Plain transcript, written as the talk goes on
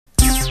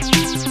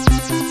What's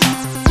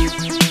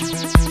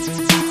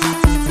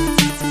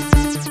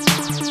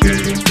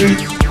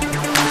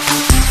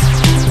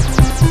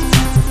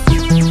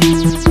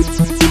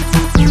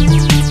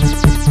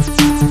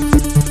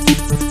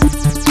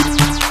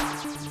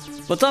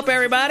up,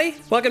 everybody?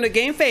 Welcome to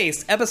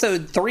GameFace,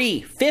 episode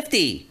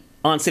 350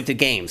 on SIFTD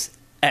Games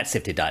at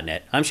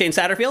SIFTD.net. I'm Shane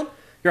Satterfield,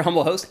 your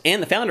humble host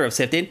and the founder of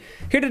SIFTD,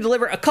 here to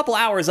deliver a couple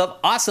hours of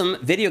awesome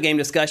video game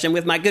discussion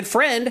with my good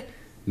friend,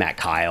 Matt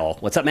Kyle.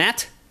 What's up,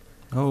 Matt?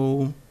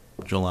 Oh,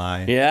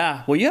 July.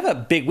 Yeah, well, you have a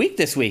big week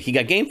this week. You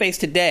got GameFace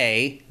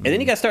today, and then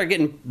you got to start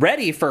getting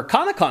ready for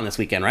Comic-Con this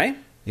weekend, right?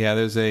 Yeah,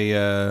 there's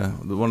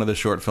one of the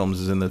short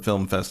films is in the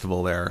film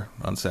festival there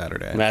on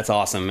Saturday. That's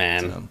awesome,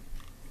 man. So.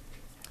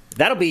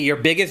 That'll be your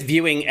biggest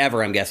viewing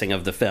ever, I'm guessing,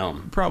 of the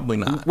film. Probably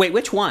not. Wait,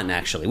 which one,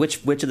 actually? Which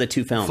of the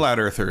two films? Flat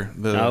Earther,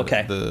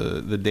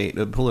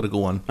 the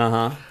political one.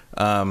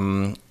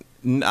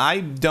 I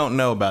don't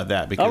know about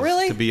that because,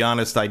 really? To be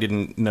honest, I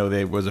didn't know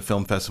there was a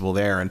film festival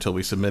there until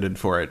we submitted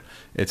for it.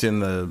 It's in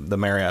the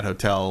Marriott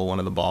Hotel, one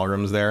of the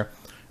ballrooms there.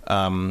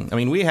 I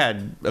mean, we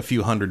had a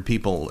few hundred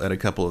people at a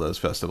couple of those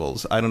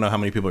festivals. I don't know how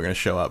many people are going to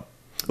show up.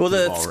 Well,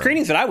 the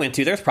screenings that I went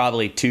to, there's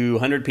probably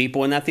 200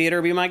 people in that theater,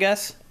 would be my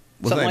guess.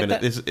 Something like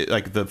that. Is it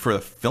like for the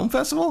film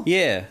festival?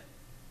 Yeah.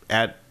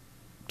 The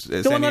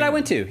one that I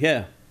went to,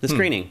 yeah. The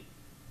screening.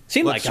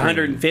 Seemed like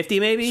 150,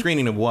 maybe?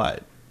 Screening of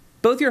what?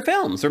 Both your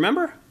films,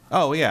 remember?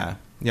 Oh, yeah.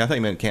 Yeah, I thought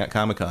you meant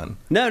Comic-Con.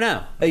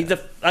 No.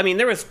 I mean,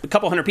 there was a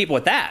couple hundred people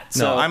at that.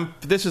 So. No,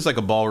 this is like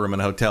a ballroom in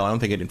a hotel. I don't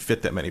think it didn't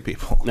fit that many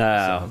people.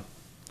 No.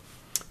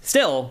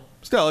 So.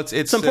 Still,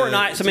 it's some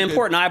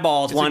important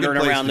eyeballs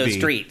wandering around those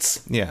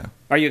streets. Yeah.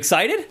 Are you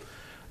excited?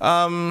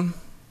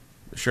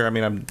 Sure. I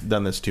mean, I've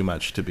done this too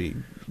much to be.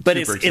 But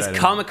it's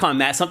Comic-Con,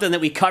 Matt, something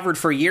that we covered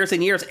for years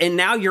and years, and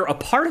now you're a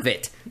part of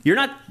it. You're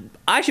not.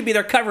 I should be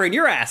there covering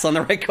your ass on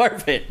the red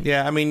carpet.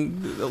 Yeah, I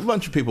mean, a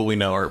bunch of people we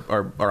know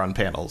are on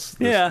panels.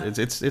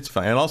 It's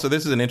fine. And also,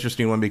 this is an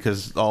interesting one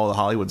because all the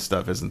Hollywood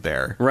stuff isn't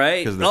there,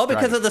 right?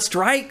 Because of the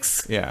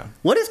strikes. Yeah.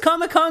 What is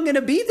Comic-Con going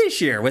to be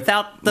this year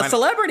without the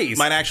celebrities?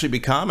 Might actually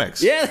be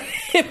comics. Yeah,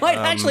 it might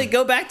actually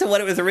go back to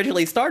what it was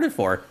originally started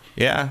for.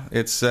 Yeah,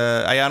 it's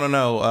I don't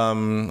know. I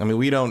mean,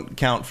 we don't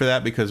count for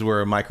that because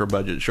we're a micro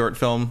budget short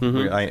film.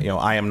 Mm-hmm.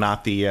 I am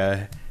not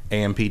the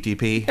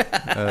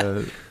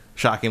AMPTP.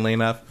 Shockingly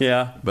enough.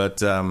 Yeah.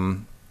 But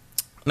no,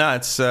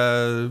 it's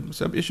so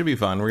it should be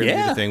fun. We're gonna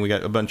do the thing. We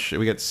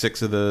got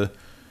 6 of the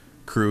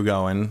crew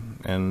going,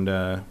 and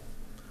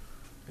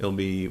we'll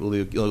do a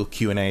little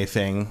Q&A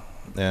thing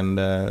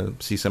and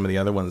see some of the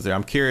other ones there.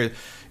 I'm curious.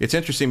 It's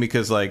interesting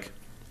because like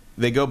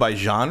they go by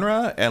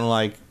genre and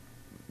like.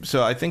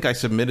 So I think I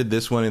submitted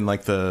this one in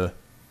like the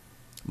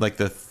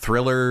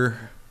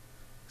thriller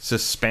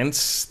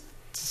suspense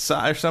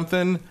side or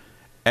something,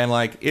 and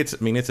like it's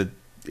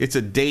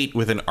a date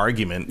with an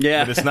argument.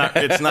 Yeah, but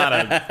it's not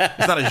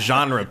a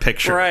genre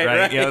picture,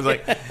 right? You know, it's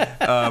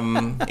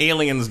like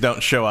aliens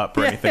don't show up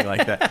or anything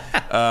like that.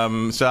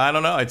 So I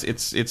don't know.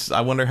 It's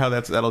I wonder how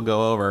that'll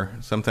go over.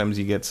 Sometimes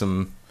you get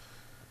some.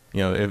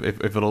 You know,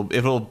 if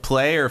it'll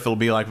play or if it'll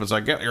be like it's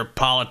like get your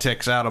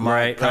politics out of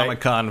my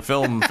Comic-Con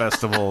film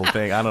festival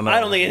thing. I don't know. I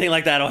don't think anything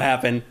like that'll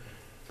happen.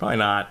 Probably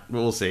not.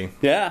 We'll see.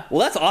 Yeah. Well,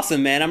 that's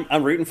awesome, man.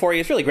 I'm rooting for you.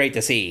 It's really great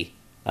to see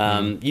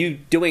you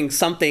doing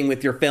something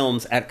with your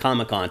films at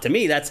Comic-Con. To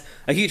me, that's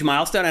a huge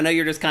milestone. I know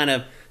you're just kind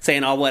of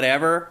saying, "Oh,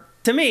 whatever."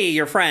 To me,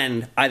 your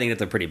friend, I think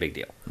that's a pretty big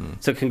deal.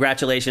 So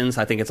congratulations.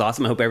 I think it's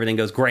awesome. I hope everything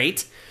goes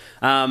great.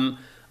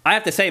 I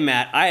have to say,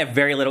 Matt, I have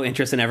very little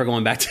interest in ever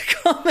going back to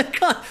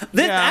Comic-Con.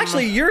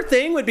 Actually, your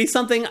thing would be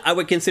something I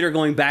would consider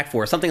going back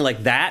for, something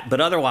like that. But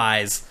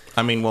otherwise,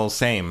 I mean, well,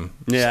 same.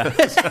 Yeah.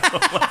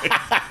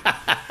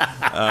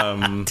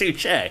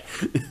 Touche.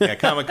 Yeah,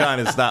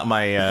 Comic-Con is not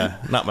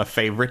my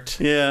favorite.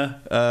 Yeah.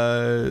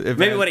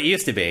 Maybe what it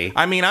used to be.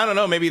 I mean, I don't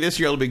know. Maybe this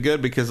year it'll be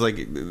good because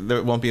like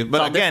there won't be.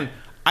 But again.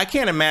 I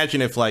can't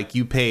imagine if, like,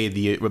 you pay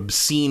the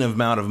obscene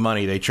amount of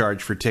money they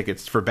charge for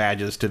tickets for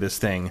badges to this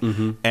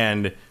thing,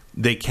 and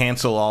they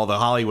cancel all the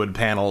Hollywood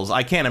panels.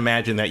 I can't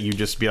imagine that you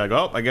just be like,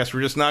 oh, I guess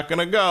we're just not going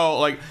to go.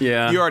 Like, you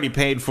already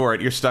paid for it.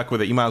 You're stuck with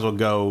it. You might as well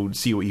go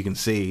see what you can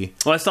see.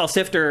 Well, I saw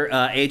Sifter,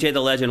 AJ the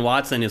Legend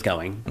Watson is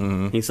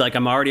going. He's like,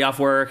 I'm already off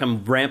work.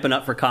 I'm ramping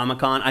up for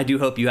Comic-Con. I do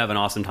hope you have an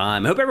awesome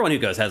time. I hope everyone who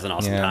goes has an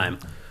awesome time.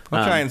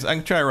 I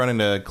can try to run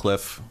into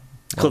Cliff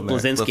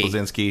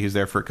Blazinski, who's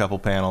there for a couple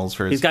panels.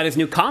 He's got his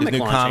new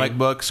comic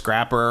book,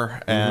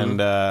 Scrapper, and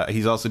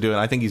he's also doing.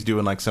 I think he's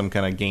doing like some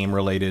kind of game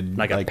related,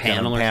 like a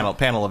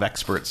panel of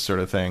experts sort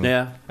of thing.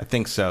 Yeah, I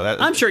think so.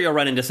 I'm sure you'll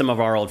run into some of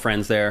our old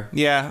friends there.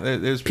 Yeah,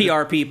 there's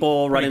PR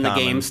people running the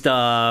game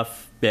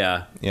stuff.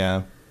 Yeah.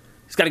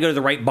 He's got to go to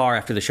the right bar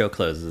after the show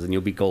closes, and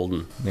you'll be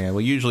golden. Yeah, well,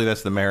 usually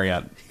that's the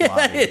Marriott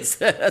lobby.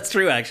 Yeah, that's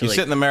true, actually. You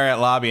sit in the Marriott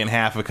lobby, and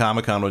half of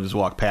Comic-Con will just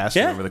walk past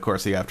you over the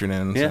course of the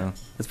afternoon. Yeah,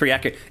 so. That's pretty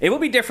accurate. It will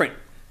be different,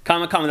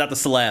 Comic-Con without the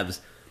celebs.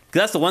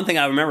 Because that's the one thing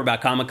I remember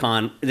about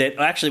Comic-Con that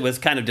actually was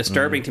kind of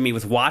disturbing to me,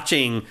 was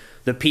watching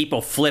the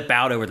people flip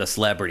out over the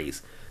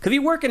celebrities. Because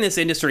you work in this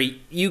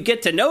industry, you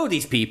get to know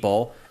these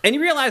people, and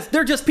you realize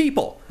they're just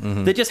people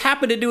that just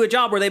happen to do a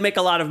job where they make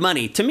a lot of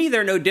money. To me,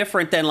 they're no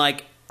different than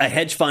like a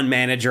hedge fund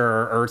manager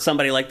or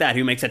somebody like that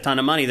who makes a ton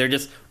of money. They're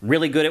just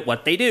really good at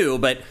what they do.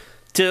 But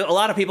to a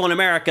lot of people in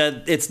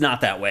America, it's not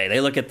that way. They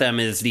look at them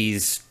as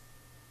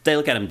they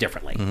look at them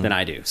differently than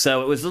I do.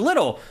 So it was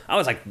I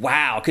was like,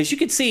 wow, because you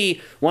could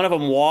see one of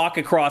them walk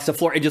across the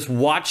floor and just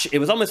watch. It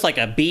was almost like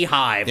a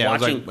beehive. Yeah,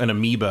 watching. it was like an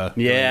amoeba.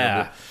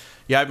 Yeah.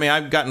 Yeah, I mean,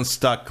 I've gotten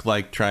stuck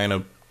like trying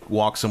to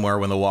walk somewhere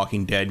when the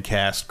Walking Dead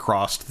cast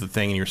crossed the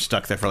thing and you're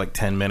stuck there for like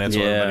 10 minutes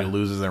where everybody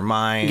loses their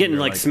mind. Getting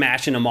like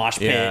smashed in a mosh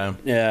pit.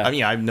 Yeah. I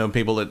mean, I've known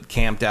people that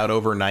camped out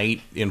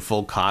overnight in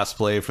full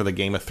cosplay for the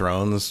Game of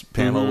Thrones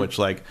panel, which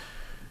like,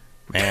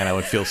 man, I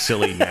would feel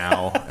silly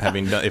now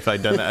if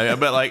I'd done that.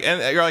 But like,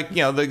 and you're like,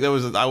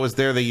 I was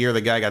there the year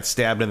the guy got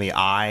stabbed in the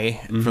eye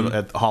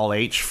at Hall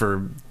H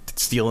for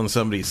stealing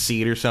somebody's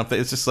seat or something.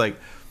 It's just like,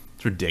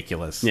 it's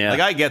ridiculous. Yeah. Like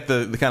I get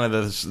the kind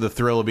of the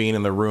thrill of being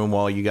in the room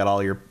while you got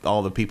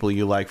all the people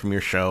you like from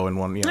your show and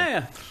one,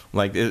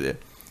 like the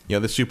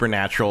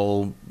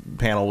Supernatural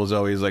panel was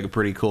always like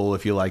pretty cool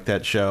if you like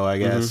that show, I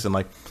guess. And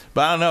like,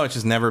 but I don't know, it's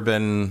just never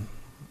been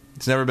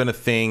a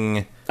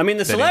thing. I mean,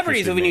 the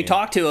celebrities, when you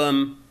talk to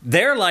them,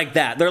 they're like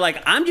that. They're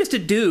like, I'm just a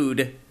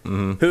dude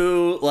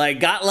who like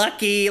got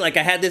lucky. Like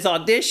I had this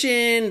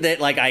audition that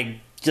like I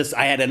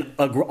had an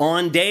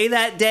on day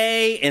that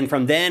day, and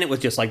from then it was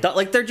just like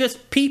they're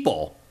just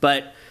people.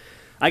 But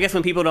I guess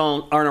when people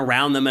aren't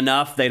around them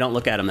enough, they don't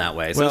look at them that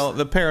way. So well,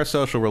 the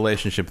parasocial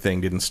relationship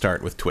thing didn't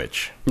start with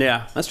Twitch.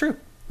 Yeah, that's true.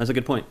 That's a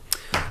good point.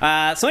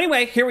 So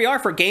anyway, here we are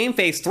for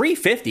GameFace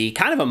 350,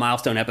 kind of a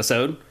milestone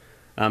episode.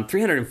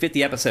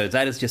 350 episodes.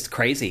 That is just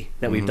crazy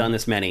that we've done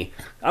this many.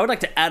 I would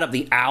like to add up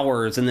the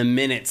hours and the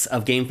minutes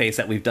of GameFace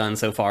that we've done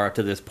so far up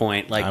to this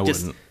point. Like I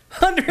just wouldn't.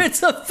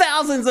 Hundreds of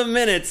thousands of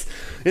minutes.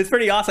 It's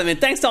pretty awesome. And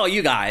thanks to all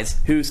you guys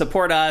who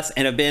support us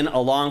and have been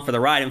along for the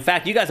ride. In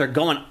fact, you guys are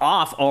going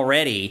off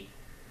already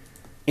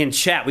in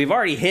chat. We've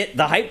already hit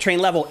the hype train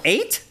level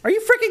 8. Are you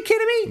freaking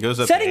kidding me? It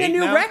goes up Setting to 8 a new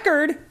now?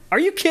 Record. Are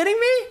you kidding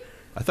me?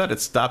 I thought it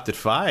stopped at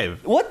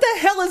 5. What the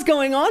hell is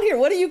going on here?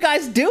 What are you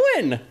guys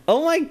doing?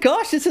 Oh my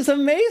gosh, this is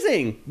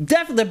amazing.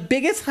 Definitely the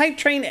biggest hype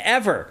train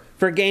ever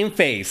for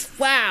GameFace.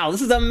 Wow,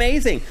 this is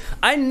amazing.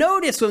 I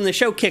noticed when the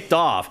show kicked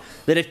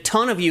off that a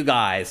ton of you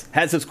guys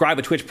had subscribed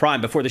to Twitch Prime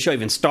before the show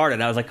even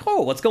started. I was like,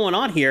 oh, what's going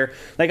on here?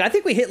 Like, I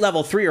think we hit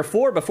level 3 or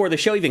 4 before the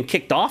show even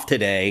kicked off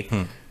today.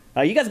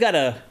 You guys got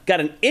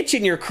an itch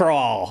in your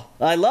crawl.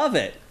 I love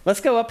it.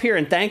 Let's go up here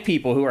and thank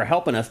people who are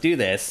helping us do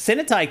this.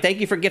 Cinetyke, thank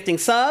you for gifting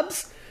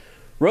subs.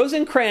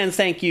 Rosencrans,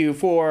 thank you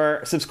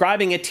for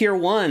subscribing at Tier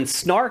 1.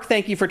 Snark,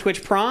 thank you for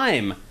Twitch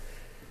Prime.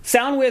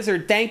 Sound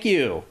Wizard, thank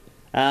you.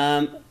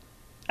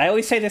 I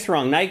always say this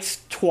wrong.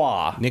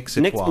 Nixitois.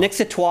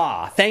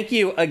 Thank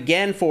you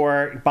again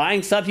for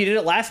buying subs. You did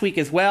it last week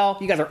as well.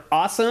 You guys are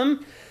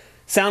awesome.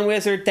 Sound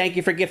Wizard, thank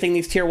you for gifting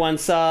these Tier 1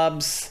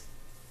 subs.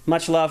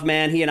 Much love,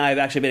 man. He and I have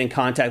actually been in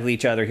contact with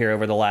each other here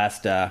over the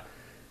last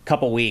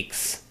couple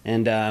weeks.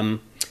 And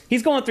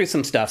he's going through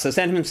some stuff, so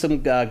send him some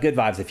good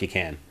vibes if you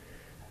can.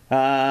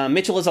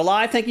 Mitchell is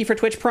alive. Thank you for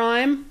Twitch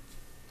Prime.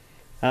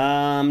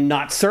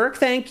 Not Cirque,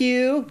 thank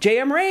you.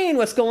 JM Rain,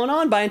 what's going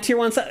on? Buying Tier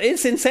 1 subs.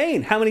 It's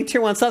insane how many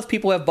Tier 1 subs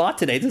people have bought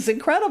today. This is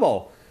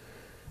incredible.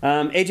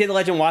 AJ the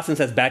Legend Watson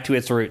says back to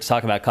its roots,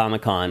 talking about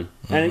Comic-Con.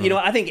 And,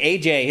 I think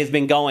AJ has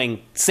been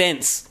going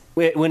since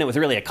when it was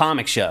really a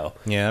comic show.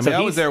 Yeah, I mean, I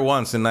was there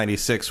once in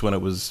 96 when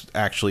it was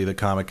actually the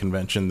comic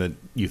convention that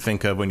you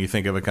think of when you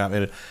think of a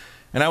comic.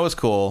 And that was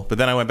cool. But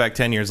then I went back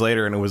 10 years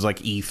later and it was like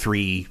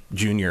E3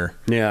 Junior.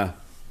 Yeah.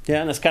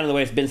 Yeah, and that's kind of the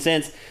way it's been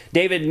since.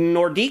 David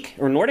Nordic,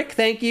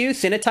 thank you.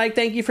 Cinetyke,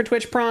 thank you for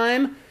Twitch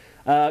Prime.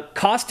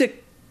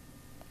 Caustic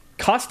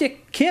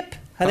Kip?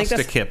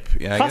 Caustic Kip,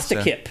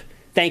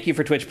 thank you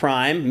for Twitch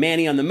Prime.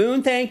 Manny on the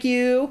Moon, thank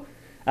you.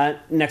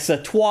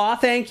 Nexa Twa,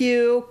 thank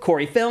you.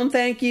 Corey Film,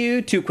 thank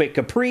you. Too Quick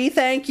Capri,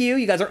 thank you.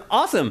 You guys are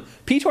awesome.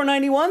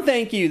 P-Tor91,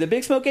 thank you. The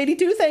Big Smoke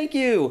 82, thank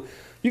you.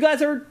 You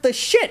guys are the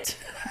shit.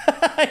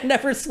 I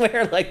never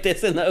swear like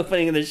this in the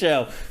opening of the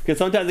show because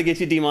sometimes it gets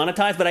you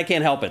demonetized, but I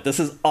can't help it. This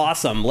is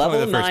awesome. Level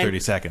 9. Only the first 30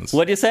 seconds.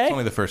 What'd you say? It's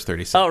only the first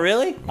 30 seconds. Oh,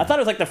 really? Yeah. I thought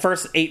it was like the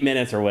first 8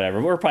 minutes or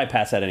whatever. We're probably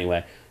past that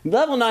anyway.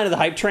 Level 9 of the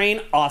hype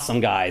train. Awesome,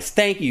 guys.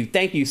 Thank you.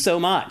 Thank you so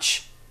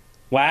much.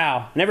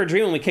 Wow. Never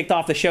dreamed when we kicked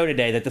off the show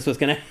today that this was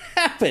going to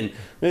happen.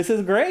 This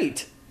is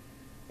great.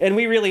 And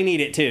we really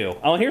need it, too.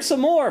 Oh, and here's some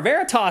more.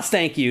 Veritas,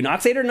 thank you.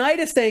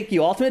 Noxatornitis, thank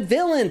you. Ultimate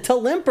Villain,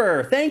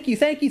 Talimper, thank you.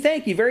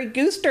 Very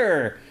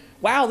Gooster.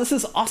 Wow, this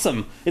is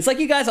awesome. It's like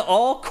you guys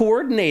all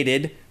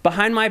coordinated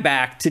behind my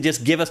back to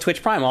just give us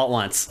Twitch Prime all at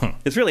once.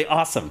 It's really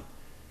awesome.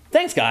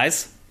 Thanks,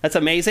 guys. That's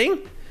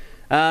amazing.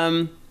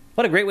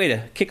 What a great way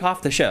to kick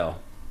off the show.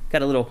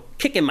 Got a little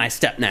kick in my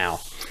step now.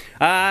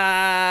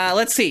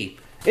 Let's see.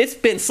 It's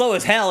been slow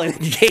as hell in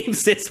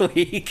games this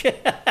week.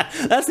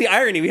 That's the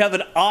irony. We have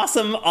an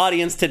awesome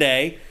audience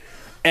today,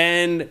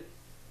 and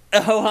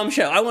a ho-hum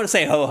show. I want to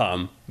say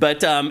ho-hum,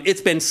 but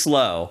it's been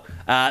slow.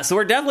 So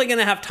we're definitely going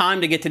to have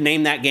time to get to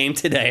name that game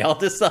today. I'll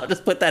just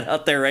put that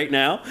out there right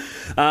now.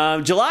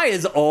 July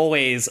is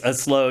always a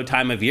slow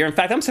time of year. In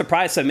fact, I'm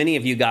surprised so many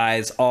of you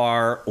guys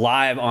are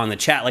live on the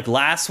chat. Like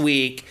last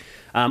week,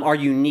 our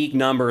unique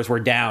numbers were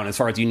down as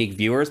far as unique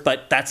viewers,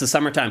 but that's the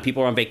summertime.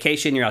 People are on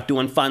vacation. You're out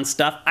doing fun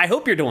stuff. I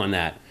hope you're doing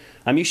that.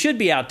 You should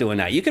be out doing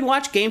that. You can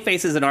watch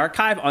GameFace as an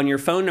archive on your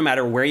phone no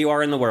matter where you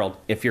are in the world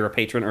if you're a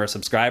patron or a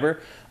subscriber.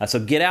 So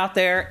get out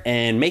there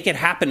and make it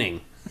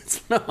happening. It's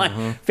one of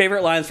my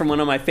favorite lines from one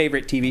of my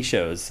favorite TV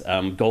shows,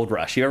 Gold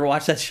Rush. You ever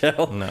watch that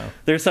show? No.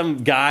 There's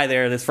some guy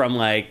there that's from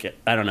like,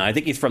 I don't know, I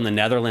think he's from the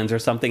Netherlands or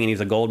something, and he's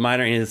a gold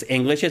miner, and his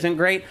English isn't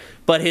great,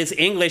 but his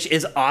English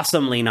is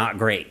awesomely not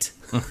great.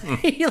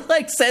 He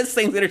like says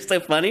things that are so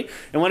funny,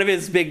 and one of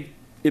his big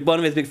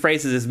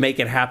phrases is "make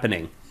it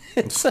happening."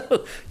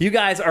 So you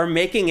guys are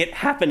making it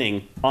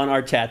happening on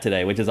our chat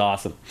today, which is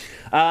awesome.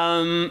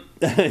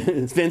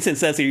 Vincent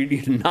says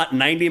you're not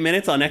 90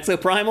 minutes on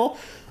Exoprimal.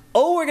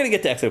 Oh, we're going to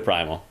get to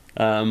Exoprimal.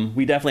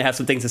 We definitely have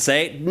some things to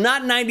say.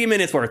 Not 90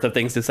 minutes worth of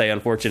things to say,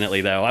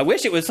 unfortunately, though. I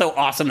wish it was so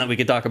awesome that we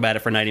could talk about it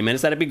for 90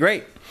 minutes. That'd be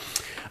great.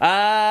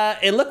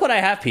 And look what I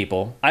have,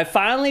 people. I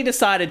finally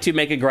decided to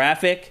make a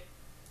graphic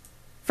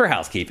for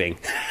housekeeping.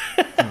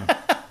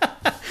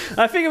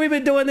 I figure we've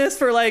been doing this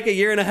for like a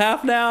year and a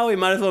half now. We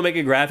might as well make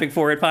a graphic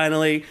for it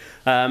finally.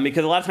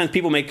 Because a lot of times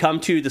people may come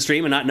to the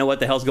stream and not know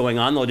what the hell's going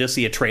on. They'll just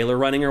see a trailer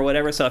running or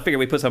whatever. So I figured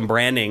we put some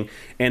branding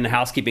in the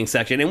housekeeping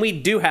section. And we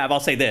do have, I'll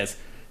say this,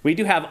 we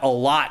do have a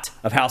lot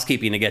of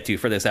housekeeping to get to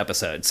for this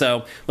episode.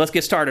 So let's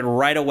get started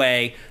right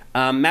away.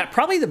 Matt,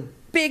 probably the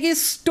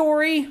biggest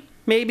story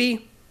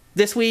maybe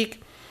this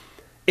week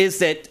is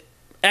that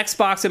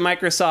Xbox and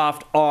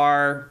Microsoft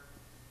are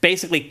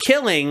basically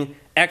killing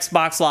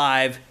Xbox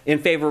Live in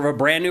favor of a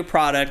brand new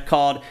product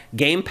called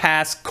Game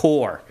Pass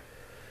Core.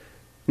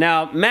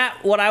 Now,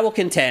 Matt, what I will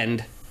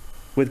contend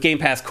with Game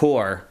Pass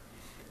Core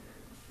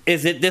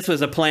is that this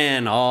was a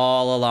plan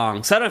all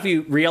along. So I don't know if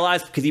you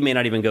realize, because you may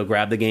not even go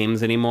grab the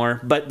games anymore,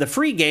 but the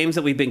free games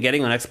that we've been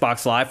getting on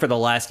Xbox Live for the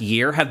last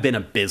year have been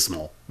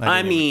abysmal.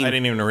 I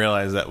didn't even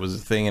realize that was a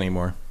thing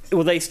anymore.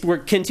 Well, they were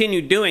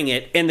continued doing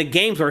it, and the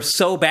games were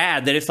so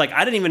bad that it's like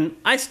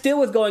I still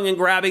was going and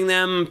grabbing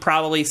them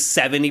probably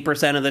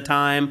 70% of the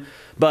time.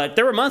 But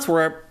there were months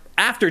where,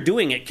 after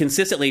doing it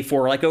consistently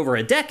for like over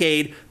a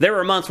decade, there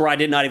were months where I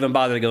did not even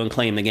bother to go and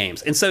claim the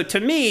games. And so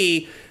to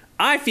me,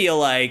 I feel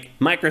like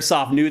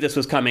Microsoft knew this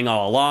was coming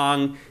all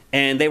along,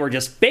 and they were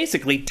just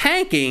basically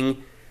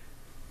tanking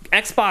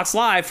Xbox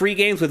Live free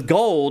games with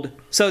gold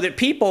so that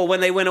people,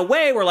 when they went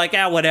away, were like,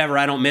 whatever,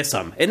 I don't miss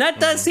them. And that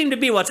does seem to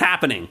be what's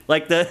happening.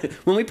 Like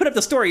when we put up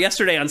the story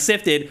yesterday on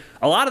SIFTD,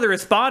 a lot of the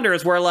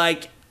responders were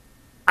like,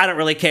 I don't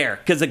really care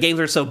because the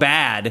games are so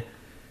bad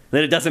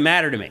that it doesn't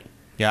matter to me.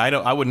 Yeah,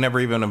 I would never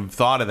even have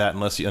thought of that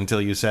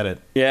until you said it.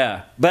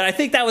 Yeah, but I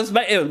think that was...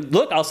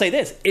 Look, I'll say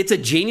this. It's a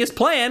genius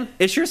plan.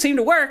 It sure seemed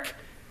to work.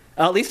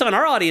 At least on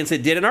our audience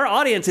it did, and our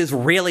audience is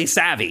really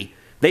savvy.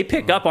 They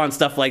pick up on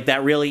stuff like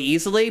that really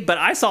easily, but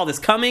I saw this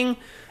coming,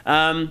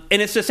 and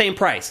it's the same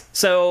price.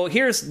 So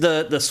here's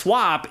the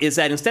swap, is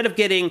that instead of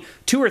getting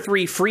 2 or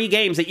 3 free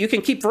games that you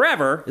can keep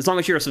forever, as long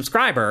as you're a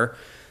subscriber,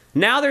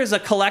 now there's a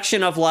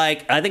collection of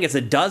like, I think it's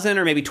a dozen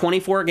or maybe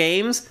 24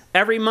 games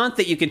every month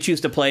that you can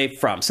choose to play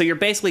from. So you're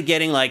basically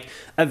getting like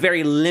a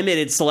very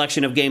limited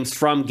selection of games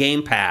from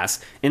Game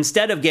Pass,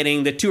 instead of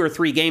getting the 2 or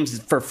 3 games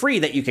for free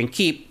that you can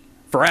keep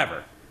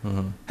forever.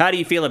 Mm-hmm. How do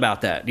you feel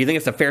about that? Do you think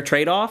it's a fair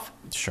trade-off?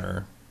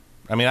 Sure.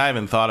 I mean, I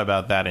haven't thought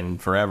about that in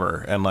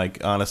forever. And,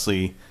 like,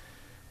 honestly,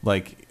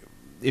 like,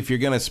 if you're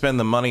going to spend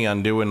the money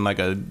on doing, like,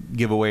 a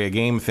giveaway a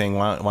game thing,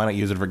 why not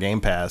use it for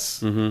Game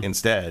Pass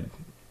instead?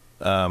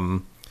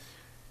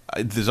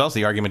 There's also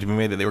the argument to be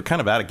made that they were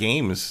kind of out of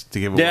games to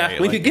give away.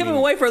 Yeah, when you give them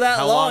away for that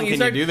how long, can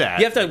you do that?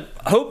 You have to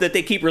hope that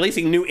they keep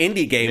releasing new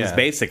indie games,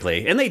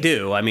 basically. And they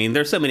do. I mean,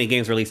 there's so many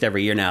games released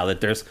every year now that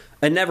there's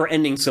a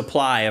never-ending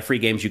supply of free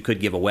games you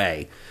could give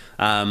away.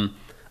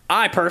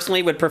 I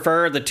personally would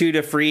prefer the 2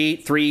 to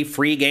 3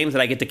 free games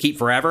that I get to keep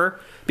forever,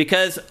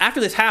 because after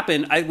this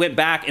happened, I went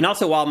back, and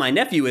also while my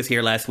nephew was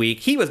here last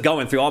week, he was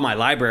going through all my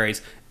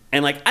libraries,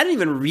 and like I didn't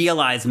even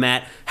realize,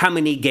 Matt, how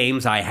many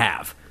games I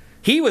have.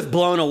 He was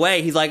blown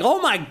away. He's like,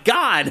 oh my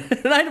God.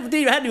 And I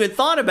hadn't even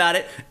thought about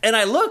it. And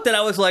I looked and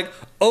I was like,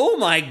 oh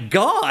my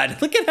God,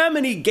 look at how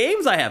many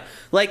games I have.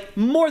 Like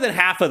more than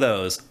half of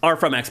those are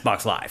from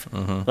Xbox Live.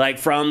 Mm-hmm. Like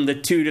from the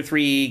 2 to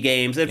 3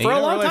 games. And for a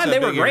long time, they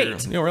were great.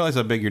 You don't realize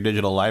how big your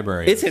digital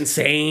library is. It's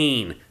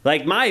insane.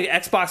 Like my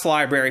Xbox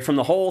library from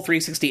the whole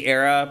 360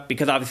 era,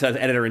 because obviously I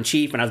was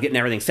editor-in-chief and I was getting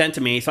everything sent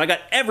to me. So I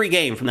got every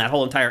game from that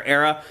whole entire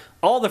era.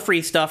 All the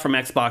free stuff from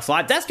Xbox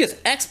Live. That's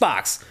just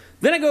Xbox.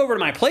 Then I go over to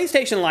my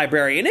PlayStation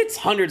library, and it's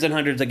hundreds and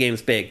hundreds of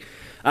games big.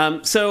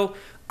 So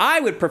I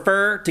would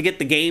prefer to get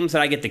the games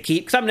that I get to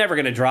keep, because I'm never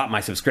going to drop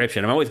my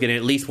subscription. I'm always going to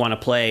at least want to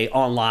play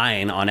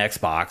online on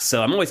Xbox,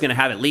 so I'm always going to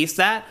have at least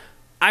that.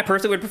 I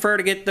personally would prefer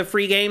to get the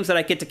free games that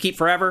I get to keep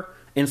forever,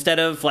 instead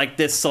of like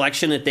this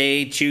selection that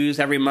they choose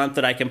every month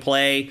that I can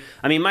play.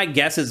 I mean, my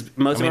guess is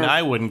most of them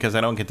I wouldn't, because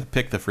I don't get to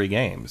pick the free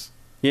games.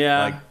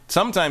 Yeah. Like,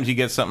 sometimes you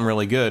get something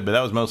really good, but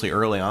that was mostly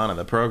early on in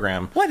the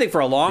program. Well, I think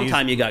for a long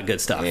time you got good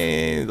stuff.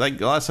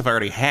 Like, a lot of stuff I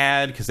already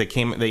had, because they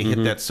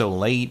hit that so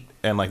late,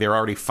 and like they were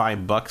already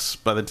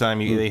 $5 by the time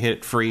they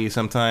hit free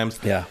sometimes.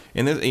 Yeah.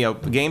 And this,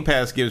 Game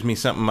Pass gives me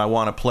something I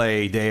want to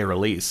play day of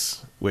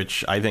release,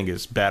 which I think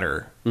is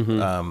better.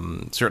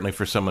 Certainly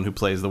for someone who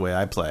plays the way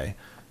I play.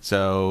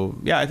 So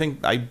yeah, I think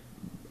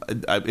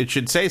it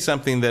should say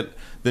something that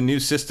the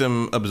new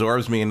system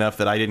absorbs me enough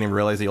that I didn't even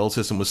realize the old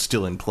system was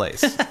still in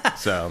place.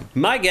 So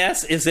my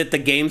guess is that the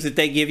games that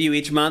they give you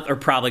each month are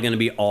probably going to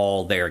be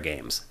all their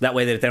games. That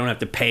way that they don't have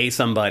to pay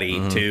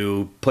somebody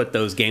to put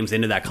those games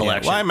into that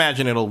collection. Yeah, well, I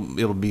imagine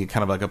it'll be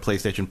kind of like a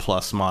PlayStation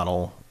Plus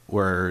model,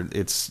 where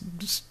it's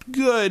just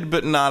good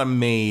but not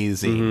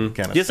amazing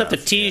kind of just stuff. have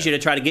to tease you to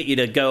try to get you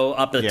to go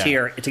up the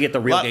tier to get the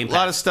real Game Pass. A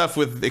lot of stuff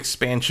with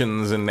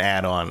expansions and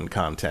add-on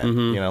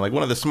content. Like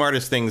one of the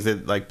smartest things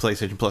that like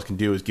PlayStation Plus can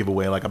do is give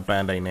away like a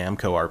Bandai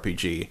Namco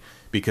RPG,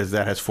 because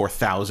that has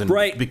 4,000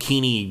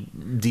 bikini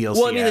DLC.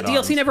 Well, I mean,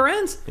 add-ons. the DLC never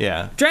ends.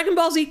 Yeah. Dragon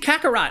Ball Z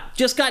Kakarot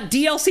just got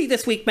DLC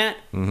this week, Matt.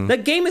 The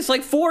game is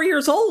like 4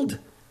 years old.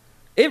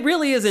 It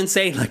really is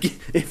insane. Like,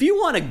 if you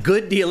want a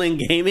good deal in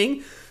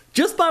gaming,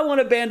 just buy one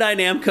of Bandai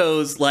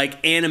Namco's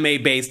like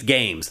anime-based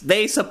games.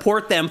 They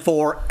support them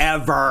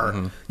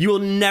forever. You will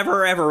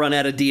never ever run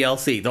out of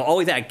DLC. They'll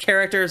always add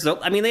characters.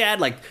 I mean, they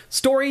add like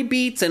story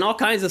beats and all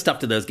kinds of stuff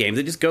to those games.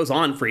 It just goes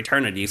on for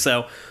eternity.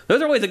 So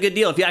those are always a good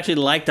deal if you actually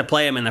like to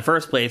play them in the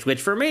first place,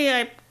 which for me,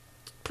 I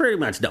pretty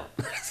much don't.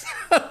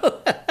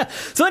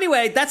 So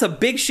anyway, that's a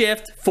big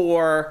shift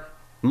for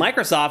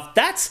Microsoft.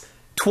 That's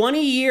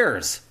 20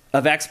 years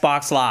of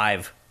Xbox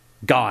Live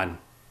gone.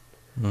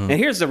 And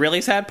here's the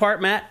really sad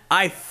part, Matt.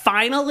 I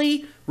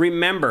finally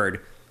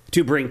remembered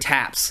to bring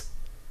taps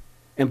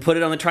and put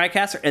it on the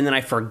TriCaster, and then I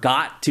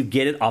forgot to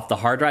get it off the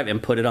hard drive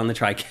and put it on the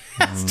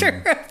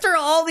TriCaster after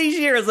all these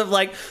years of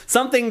like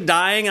something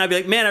dying. And I'd be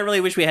like, man, I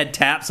really wish we had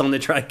taps on the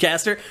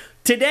TriCaster.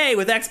 Today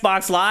with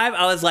Xbox Live,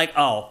 I was like,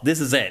 oh, this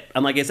is it.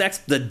 I'm like, it's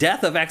the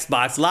death of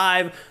Xbox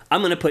Live.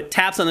 I'm going to put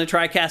taps on the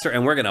TriCaster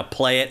and we're going to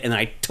play it. And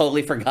I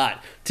totally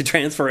forgot to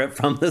transfer it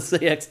from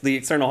the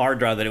external hard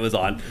drive that it was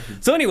on.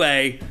 So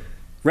anyway,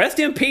 rest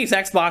in peace,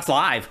 Xbox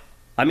Live.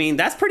 I mean,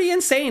 that's pretty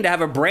insane to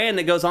have a brand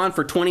that goes on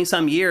for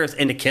 20-some years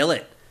and to kill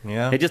it.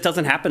 Yeah. It just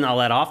doesn't happen all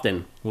that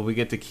often. Will we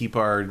get to keep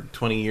our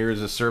 20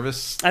 years of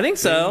service? I think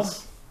so.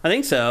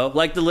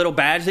 Like the little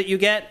badge that you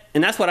get.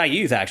 And that's what I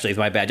use, actually, is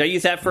my badge. I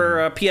use that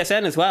for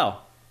PSN as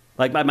well.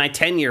 Like my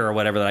 10-year or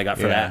whatever that I got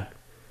for that.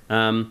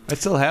 I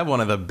still have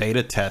one of the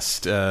beta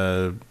test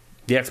the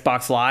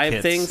Xbox Live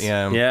kits, things?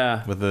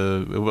 Yeah.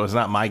 It was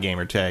not my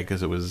gamer tag,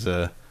 because it was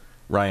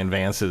Ryan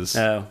Vance's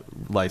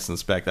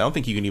license back then. I don't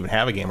think you can even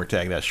have a gamer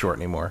tag that short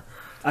anymore.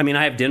 I mean,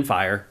 I have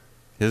Dinfire.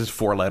 His is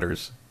 4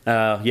 letters.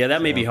 Yeah,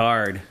 that may be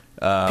hard.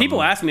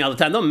 People ask me all the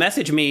time. They'll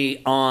message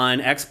me on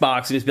Xbox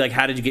and just be like,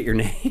 how did you get your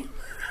name?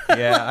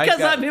 Yeah,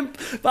 because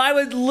I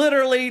was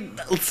literally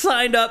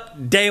signed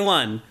up day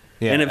one.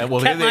 Yeah, and have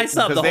kept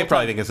myself the whole they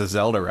probably time. think it's a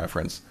Zelda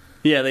reference.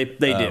 Yeah, they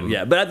do.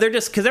 Yeah, but they're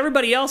just because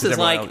everybody else is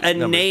like a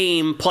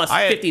name plus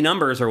 50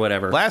 numbers or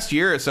whatever. Last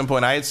year, at some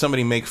point, I had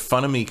somebody make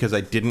fun of me because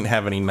I didn't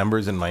have any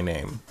numbers in my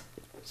name.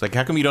 It's like,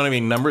 how come you don't have any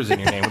numbers in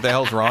your name? What the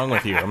hell's wrong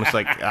with you? I'm just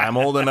like, I'm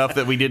old enough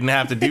that we didn't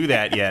have to do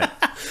that yet.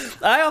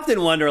 I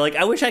often wonder, like,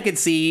 I wish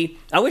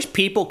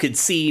people could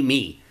see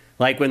me.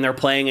 Like when they're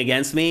playing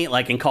against me,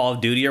 like in Call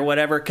of Duty or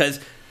whatever, because,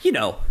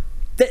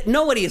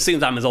 nobody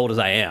assumes I'm as old as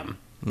I am.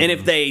 And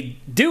if they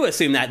do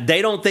assume that,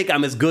 they don't think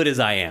I'm as good as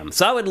I am.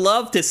 So I would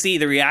love to see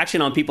the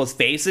reaction on people's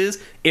faces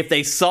if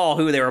they saw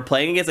who they were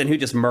playing against and who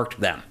just murked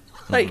them.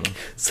 Like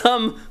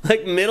some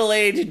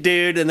middle-aged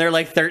dude and they're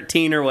like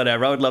 13 or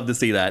whatever. I would love to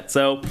see that.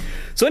 So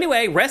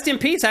anyway, rest in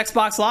peace,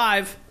 Xbox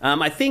Live.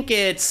 I think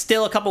it's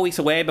still a couple weeks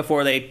away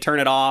before they turn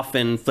it off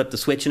and flip the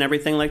switch and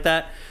everything like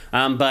that.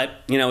 But,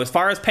 as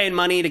far as paying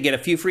money to get a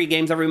few free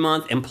games every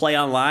month and play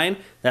online,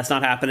 that's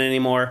not happening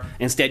anymore.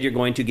 Instead, you're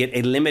going to get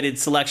a limited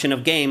selection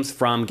of games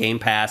from Game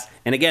Pass.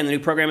 And again, the new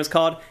program is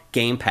called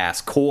Game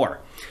Pass Core.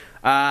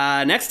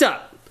 Next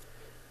up,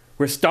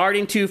 we're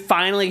starting to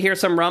finally hear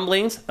some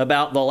rumblings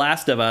about The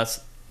Last of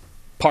Us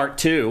Part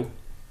 2.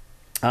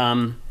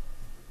 Part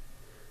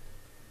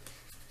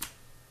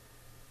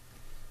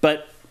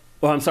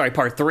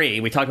 3.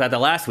 We talked about that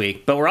last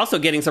week. But we're also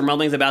getting some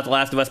rumblings about The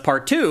Last of Us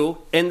Part 2,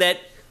 in that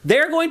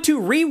they're going to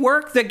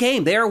rework the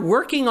game. They are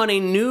working on a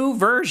new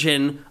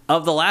version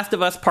of The Last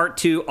of Us Part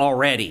 2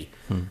 already.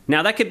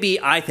 Now, that could be,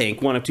 I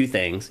think, one of two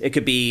things. It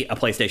could be a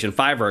PlayStation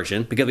 5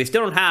 version, because we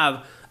still don't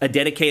have a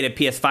dedicated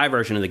PS5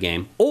 version of the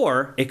game,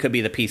 or it could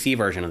be the PC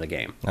version of the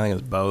game. I think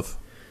it's both.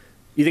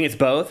 You think it's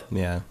both?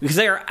 Yeah. Because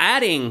they are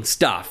adding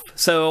stuff.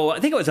 So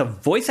I think it was a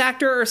voice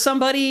actor or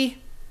somebody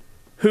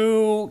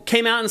who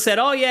came out and said,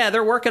 oh, yeah,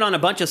 they're working on a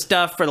bunch of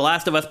stuff for The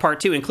Last of Us Part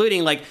 2,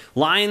 including like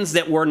lines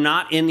that were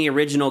not in the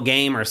original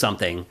game or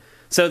something.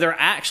 So they're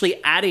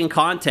actually adding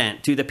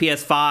content to the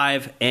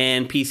PS5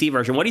 and PC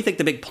version. What do you think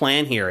the big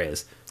plan here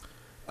is?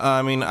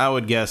 I mean, I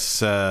would guess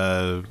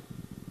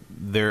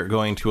they're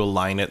going to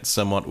align it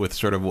somewhat with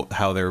sort of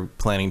how they're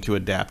planning to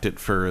adapt it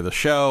for the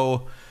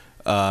show.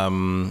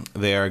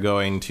 They are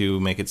going to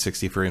make it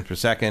 60 frames per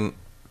second,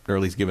 or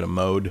at least give it a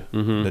mode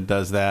that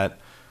does that.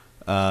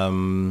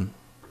 They're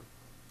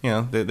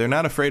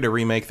not afraid to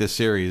remake this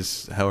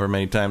series however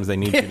many times they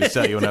need to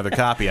sell you another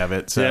copy of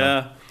it. So.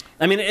 Yeah.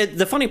 I mean,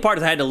 the funny part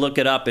is I had to look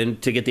it up to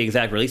get the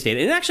exact release date.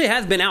 It actually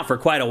has been out for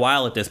quite a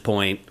while at this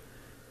point.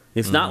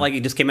 It's not like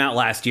it just came out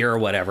last year or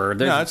whatever.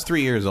 No, it's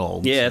 3 years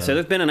old. Yeah, so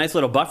there's been a nice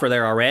little buffer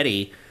there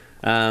already.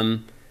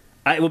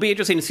 It will be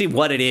interesting to see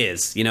what it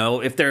is.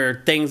 If there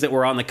are things that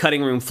were on the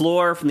cutting room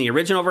floor from the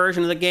original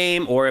version of the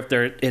game, or if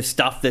there is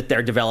stuff that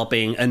they're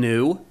developing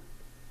anew.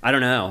 I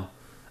don't know.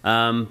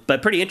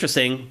 But pretty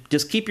interesting.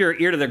 Just keep your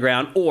ear to the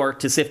ground, or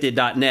to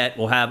SIFTD.net.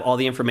 We'll have all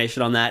the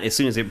information on that as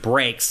soon as it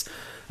breaks.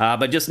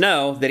 But just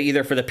know that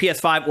either for the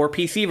PS5 or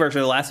PC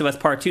version of The Last of Us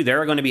Part 2,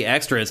 there are going to be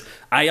extras.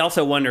 I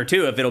also wonder,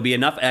 too, if it'll be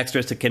enough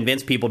extras to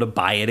convince people to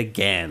buy it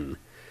again.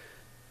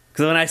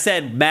 Because when I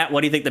said, Matt,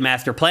 what do you think the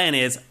master plan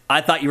is?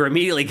 I thought you were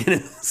immediately going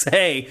to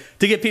say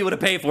to get people to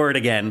pay for it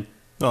again.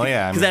 Well,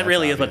 yeah. Because that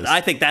really is what...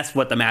 I think that's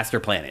what the master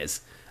plan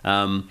is.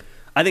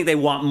 I think they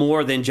want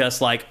more than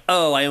just like,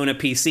 oh, I own a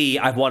PC.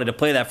 I've wanted to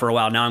play that for a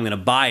while. Now I'm going to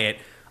buy it.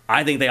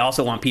 I think they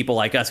also want people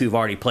like us who've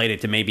already played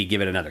it to maybe give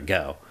it another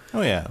go.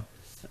 Oh, yeah.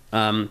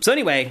 So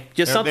anyway,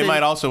 just something... They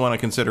might also want to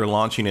consider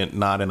launching it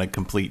not in a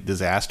complete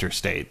disaster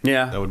state.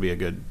 Yeah. That would be a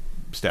good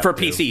step. For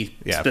PC,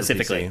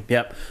 specifically. For PC.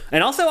 Yep.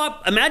 And also,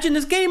 imagine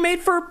this game made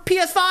for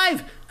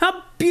PS5.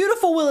 How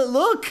beautiful will it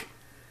look?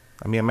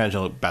 I mean, I imagine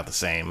it'll look about the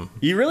same.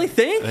 You really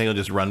think? I think it'll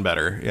just run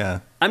better,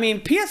 yeah. I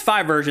mean,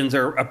 PS5 versions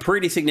are a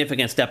pretty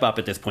significant step up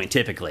at this point,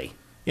 typically.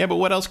 Yeah, but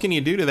what else can you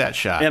do to that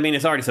shot? I mean,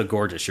 it's already so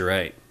gorgeous, you're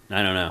right.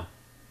 I don't know.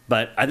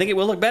 But I think it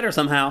will look better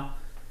somehow.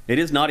 It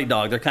is Naughty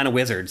Dog. They're kind of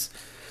wizards.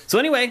 So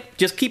anyway,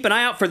 just keep an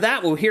eye out for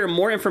that. We'll hear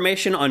more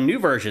information on new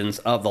versions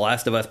of The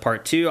Last of Us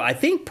Part 2, I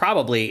think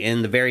probably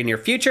in the very near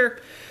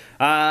future.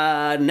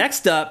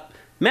 Next up,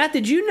 Matt,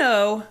 did you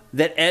know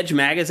that Edge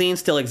magazine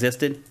still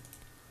existed?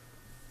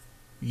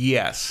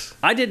 Yes.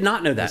 I did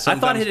not know that. I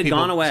thought it had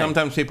gone away.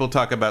 Sometimes people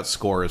talk about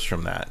scores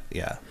from that,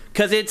 yeah.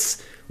 Because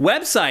its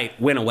website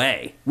went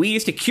away. We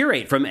used to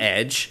curate from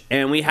Edge,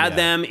 and we had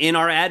them in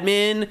our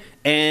admin,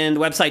 and the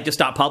website just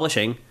stopped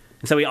publishing.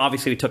 And so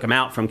we took them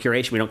out from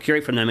curation. We don't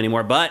curate from them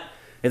anymore. But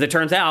as it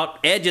turns out,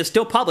 Edge is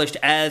still published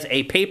as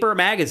a paper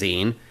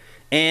magazine.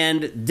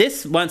 And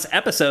this month's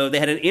episode, they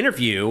had an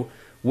interview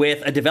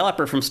with a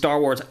developer from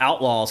Star Wars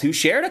Outlaws who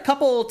shared a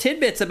couple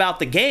tidbits about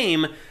the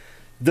game,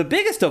 the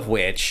biggest of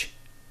which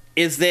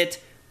is that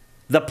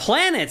the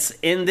planets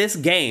in this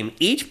game,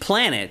 each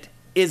planet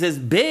is as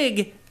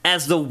big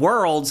as the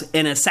worlds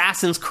in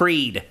Assassin's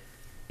Creed,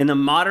 in the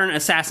modern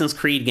Assassin's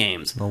Creed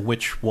games. Well,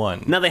 which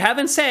one? Now, they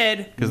haven't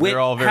said... Because they're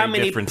all very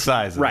different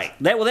sizes. Right.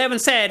 They haven't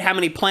said how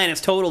many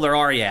planets total there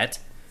are yet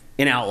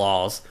in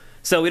Outlaws,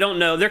 so we don't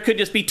know. There could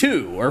just be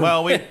 2. Or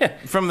well,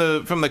 from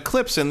the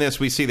clips in this,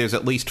 we see there's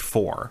at least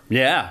 4.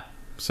 Yeah.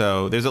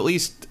 So there's at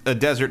least a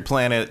desert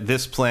planet,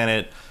 this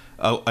planet,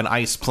 an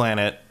ice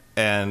planet,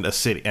 and a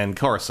city, and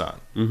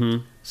Coruscant.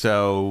 Mm-hmm.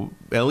 So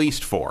at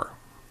least 4.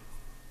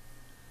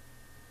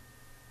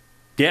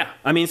 Yeah,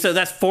 I mean, so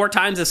that's 4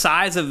 times the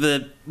size of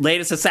the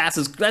latest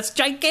Assassin's. That's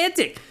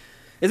gigantic.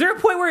 Is there a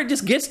point where it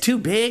just gets too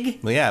big?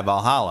 Well, yeah,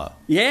 Valhalla.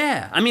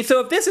 Yeah, I mean, so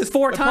if this is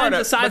 4 times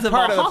the size of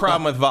Valhalla, part of the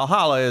problem with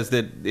Valhalla is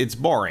that it's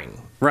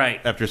boring. Right.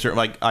 After a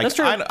certain, That's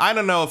true. I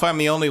don't know if I'm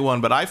the only one,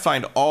 but I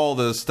find all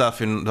the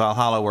stuff in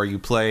Valhalla where you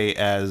play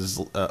as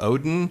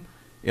Odin.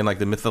 In like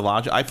the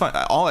mythology, I find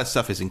all that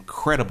stuff is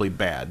incredibly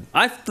bad.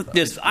 I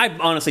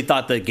honestly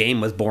thought the game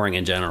was boring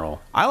in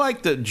general. I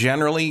liked it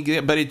generally,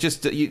 but it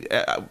just how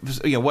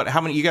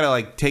many you got to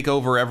like take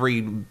over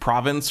every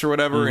province or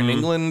whatever in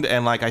England,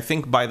 and like I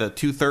think by the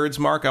 2/3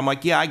 mark, I'm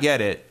like, yeah, I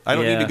get it. I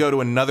don't need to go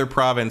to another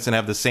province and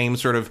have the same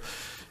sort of.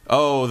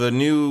 Oh, the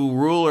new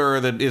ruler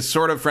that is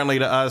sort of friendly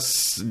to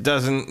us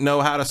doesn't know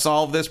how to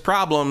solve this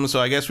problem, so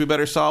I guess we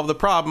better solve the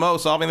problem. Oh,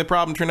 solving the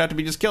problem turned out to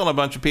be just killing a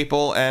bunch of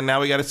people, and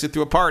now we got to sit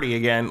through a party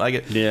again.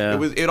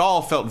 It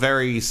all felt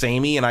very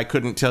samey, and I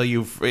couldn't tell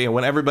you,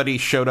 when everybody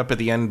showed up at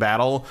the end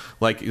battle,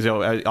 like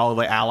all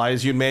the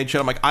allies you'd made showed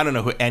up. I'm like, I don't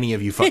know who any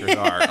of you fuckers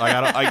are.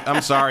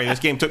 I'm sorry, this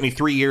game took me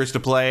 3 years to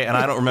play, and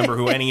I don't remember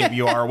who any of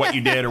you are, or what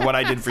you did, or what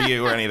I did for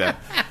you, or any of that.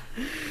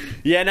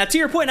 Yeah, now to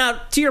your point,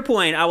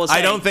 I will say...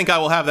 I don't think I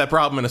will have that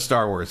problem in a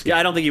Star Wars game. Yeah,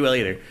 I don't think you will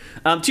either.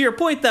 To your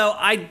point, though,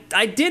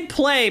 I did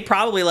play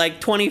probably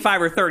like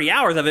 25 or 30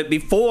 hours of it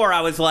before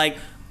I was like,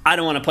 I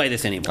don't want to play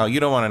this anymore. Oh, you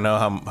don't want to know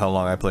how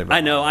long I played.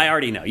 I know, I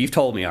already know. You've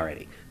told me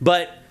already.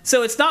 But...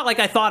 So it's not like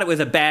I thought it was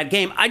a bad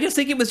game. I just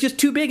think it was just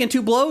too big and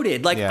too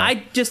bloated.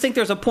 I just think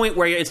there's a point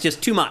where it's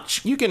just too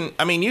much. You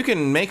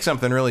can make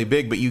something really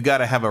big, but you got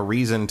to have a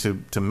reason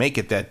to make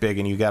it that big,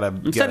 and you got to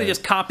instead of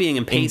just copying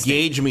and pasting.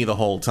 Engage me the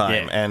whole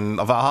time, and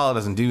Valhalla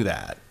doesn't do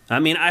that. I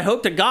mean, I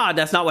hope to God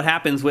that's not what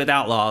happens with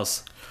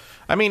Outlaws.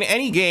 I mean,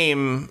 any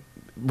game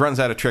runs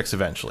out of tricks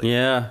eventually.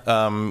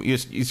 Yeah. You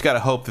just got to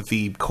hope that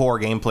the core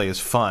gameplay is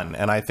fun.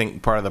 And I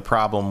think part of the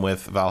problem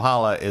with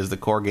Valhalla is the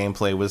core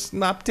gameplay was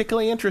not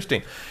particularly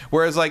interesting.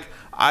 Whereas, like,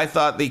 I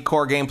thought the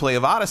core gameplay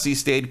of Odyssey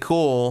stayed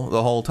cool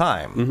the whole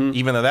time,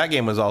 even though that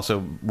game was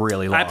also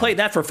really long. I played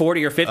that for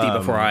 40 or 50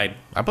 before I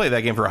played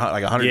that game for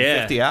like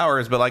 150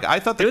 hours, but like I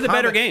thought it was a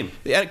better game.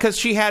 Yeah, because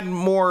she had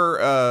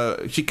more.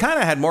 She kind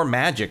of had more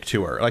magic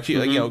to her. Like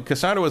like,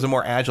 Cassandra was a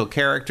more agile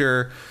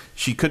character.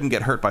 She couldn't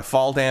get hurt by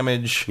fall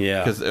damage. Yeah.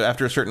 Because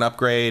after a certain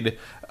upgrade,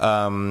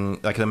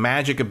 like the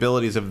magic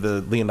abilities of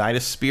the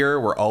Leonidas Spear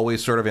were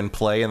always sort of in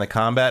play in the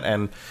combat,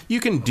 and you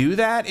can do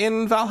that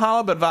in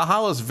Valhalla, but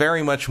Valhalla is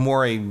very much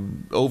more a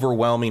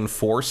overwhelming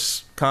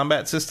force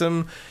combat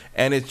system,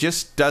 and it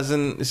just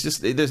doesn't. It's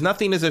just there's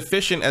nothing as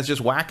efficient as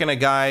just whacking a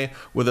guy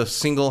with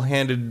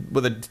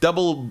a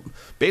double.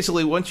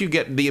 Basically, once you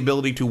get the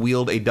ability to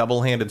wield a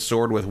double-handed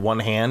sword with one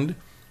hand,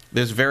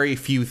 there's very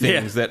few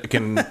things that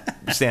can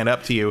stand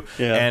up to you.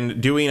 Yeah.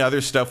 And doing other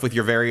stuff with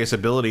your various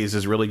abilities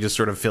is really just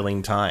sort of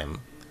filling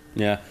time.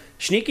 Yeah.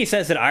 Sneaky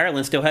says that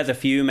Ireland still has a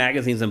few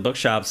magazines and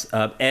bookshops.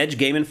 Edge,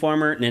 Game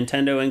Informer,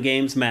 Nintendo, and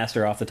Games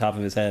Master off the top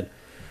of his head.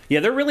 Yeah,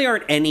 there really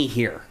aren't any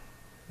here.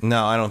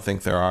 No, I don't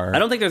think there are. I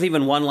don't think there's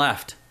even one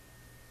left.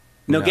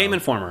 No. Game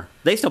Informer.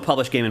 They still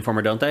publish Game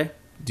Informer, don't they?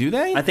 Do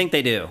they? I think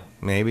they do.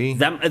 Maybe.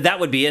 That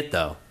would be it,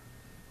 though.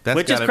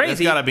 Which is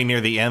crazy. That's got to be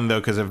near the end, though,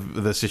 because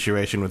of the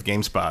situation with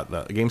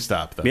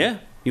GameStop, though. Yeah,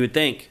 you would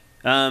think.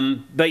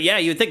 But yeah,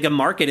 you would think the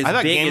market is big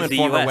as the US. I thought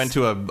Game Informer went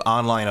to an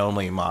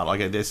online-only model.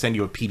 Like, they send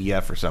you a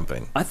PDF or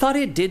something. I thought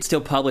it did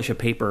still publish a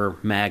paper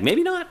mag.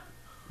 Maybe not.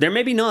 There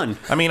may be none.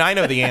 I mean, I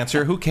know the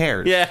answer. Who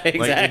cares? Yeah,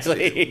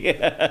 exactly.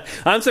 Like,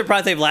 I'm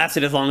surprised they've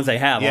lasted as long as they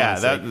have. Yeah,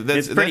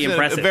 that's pretty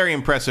impressive. A very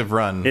impressive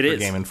run for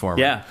Game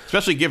Informer. Yeah,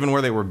 especially given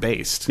where they were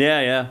based.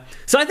 Yeah.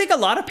 So I think a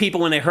lot of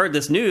people, when they heard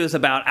this news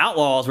about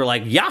Outlaws, were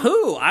like,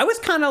 "Yahoo!" I was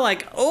kind of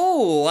like,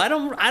 "Oh,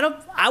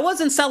 I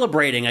wasn't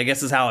celebrating." I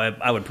guess is how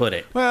I would put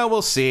it. Well,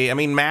 we'll see. I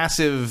mean,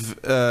 Massive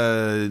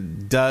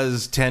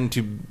does tend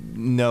to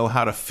know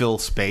how to fill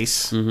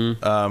space.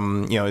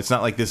 Mm-hmm. It's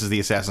not like this is the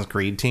Assassin's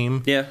Creed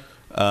team. Yeah.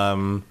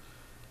 And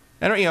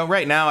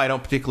right now I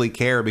don't particularly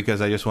care because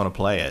I just want to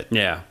play it.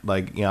 Yeah.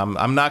 Like,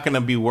 I'm not going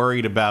to be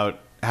worried about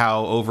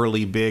how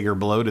overly big or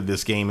bloated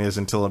this game is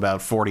until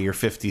about 40 or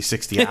 50,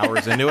 60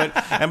 hours into it.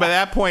 And by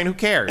that point, who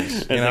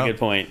cares? That's a good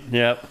point.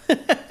 Yep.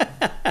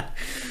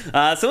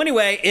 So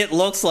anyway, it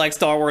looks like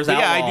Star Wars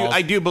Outlaws. Yeah,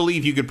 I do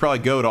believe you could probably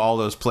go to all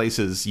those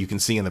places you can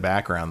see in the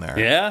background there.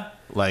 Yeah.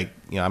 Like,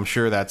 I'm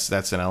sure that's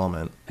an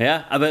element.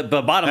 Yeah, but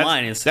bottom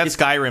line is... That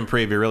Skyrim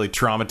preview really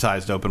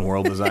traumatized open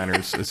world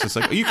designers. It's just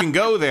like, you can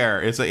go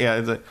there.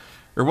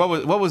 Or what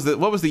was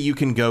the you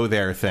can go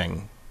there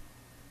thing?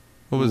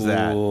 What was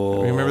that?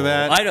 You remember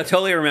that? I don't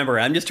totally remember.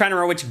 I'm just trying to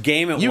remember which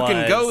game it was. You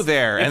can go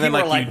there, and then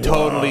you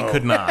totally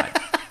could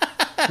not.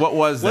 What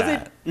was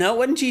that? No, it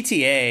wasn't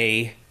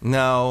GTA.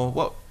 No.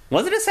 What?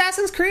 Was it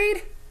Assassin's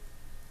Creed?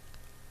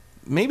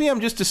 Maybe I'm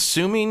just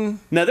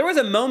assuming. No, there was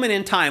a moment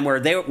in time where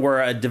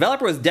a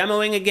developer was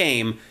demoing a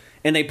game,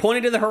 and they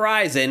pointed to the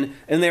horizon,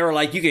 and they were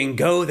like, "You can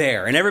go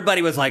there," and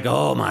everybody was like,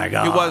 "Oh my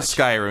god!" It was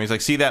Skyrim. He's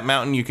like, "See that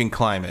mountain? You can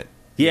climb it."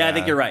 Yeah, I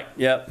think you're right.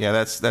 Yep. Yeah,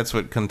 that's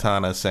what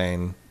Cantana's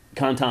saying.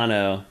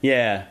 Cantano.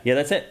 Yeah,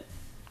 that's it.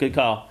 Good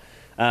call.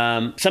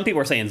 Some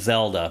people are saying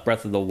Zelda,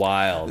 Breath of the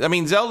Wild. I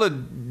mean, Zelda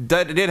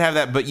did have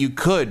that, but you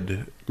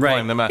could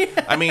climb the mountain.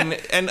 I mean,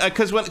 and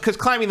because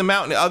climbing the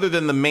mountain, other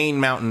than the main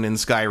mountain in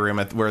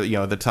Skyrim, where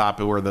at the top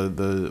where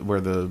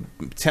the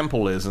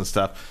temple is and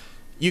stuff,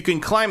 you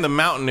can climb the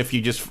mountain if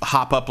you just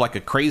hop up like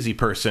a crazy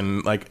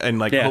person,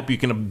 hope you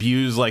can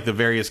abuse the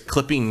various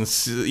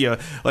clippings.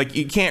 Like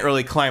you can't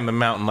really climb the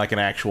mountain like an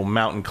actual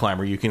mountain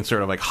climber. You can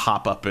sort of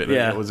hop up it.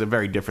 Yeah. It was a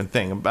very different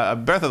thing.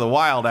 Breath of the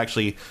Wild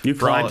actually,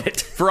 for all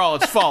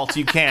its faults,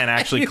 you can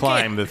actually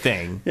climb the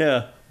thing.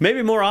 Yeah,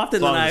 maybe more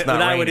often than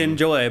I would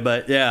enjoy,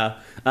 but yeah.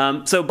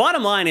 So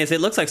bottom line is,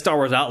 it looks like Star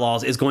Wars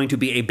Outlaws is going to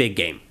be a big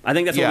game. I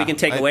think that's what we can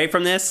take away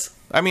from this.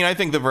 I mean, I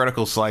think the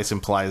vertical slice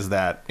implies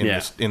that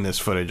in this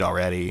footage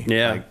already.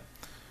 Yeah.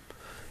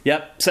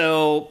 Yep.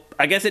 So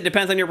I guess it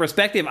depends on your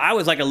perspective. I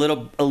was a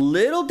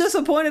little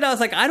disappointed. I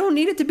was like, I don't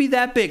need it to be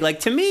that big.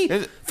 Like, to me,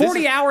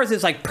 40 hours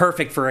is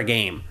perfect for a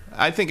game.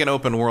 I think an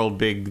open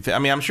world I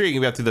mean, I'm sure you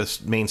can get to the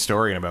main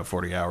story in about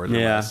 40 hours. Yeah,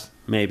 or less.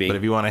 Maybe. But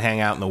if you want to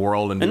hang out in the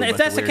world and do if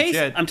that's the case,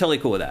 shit, I'm totally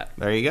cool with that.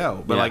 There you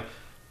go. But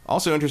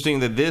also interesting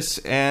that this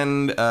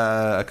and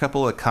a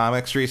couple of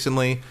comics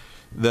recently,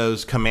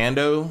 those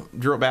commando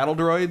battle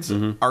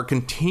droids are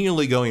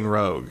continually going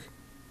rogue.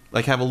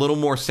 Have a little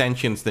more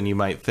sentience than you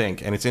might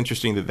think. And it's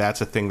interesting that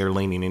that's a thing they're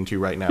leaning into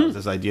right now.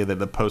 This idea that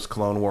the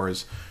post-Clone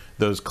Wars,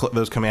 those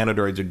commando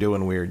droids are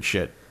doing weird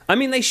shit. I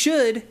mean, they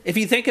should. If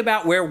you think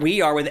about where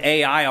we are with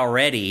AI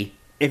already,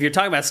 if you're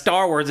talking about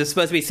Star Wars, it's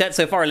supposed to be set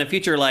so far in the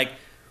future,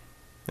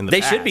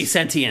 they should be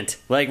sentient.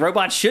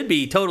 Robots should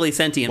be totally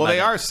sentient. Well, they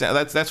are.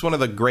 That's one of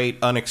the great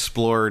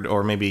unexplored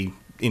or maybe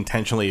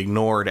intentionally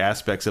ignored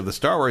aspects of the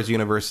Star Wars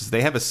universe is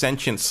they have a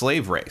sentient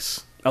slave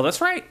race. Oh,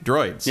 that's right.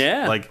 Droids.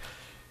 Yeah.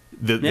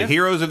 The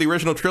heroes of the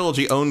original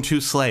trilogy own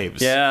 2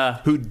 slaves.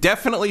 Yeah. Who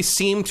definitely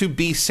seem to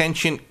be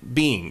sentient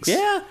beings.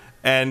 Yeah.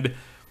 And,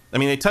 I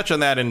mean, they touch on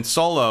that in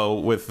Solo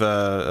with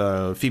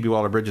Phoebe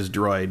Waller-Bridge's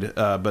droid,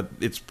 but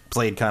it's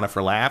played kind of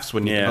for laughs.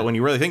 But when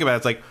you really think about it,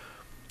 it's like,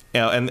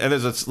 you know, and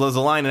there's a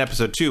line in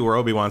episode 2 where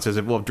Obi-Wan says,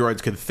 if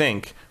droids could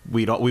think,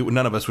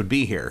 none of us would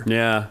be here.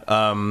 Yeah.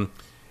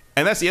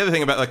 And that's the other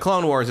thing about the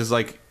Clone Wars is,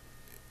 like,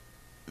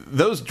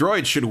 those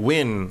droids should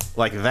win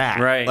like that.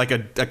 Right. Like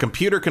a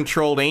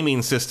computer-controlled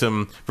aiming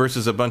system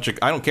versus a bunch of...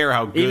 I don't care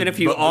how good even if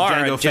you are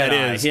Jango a Fett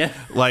Jedi,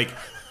 is. Like,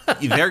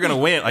 they're going to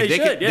win. Like,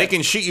 they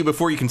can shoot you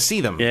before you can see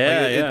them.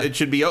 Yeah, It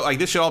should be... Like,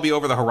 this should all be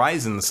over the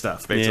horizon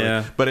stuff, basically.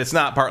 Yeah. But it's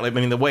not partly... I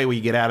mean, the way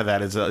we get out of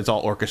that is it's all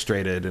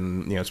orchestrated,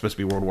 and, you know, it's supposed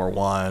to be World War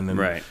I, and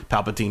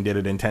Palpatine did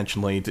it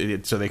intentionally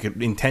so they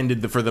could...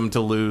 Intended for them to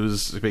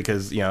lose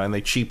because, you know, and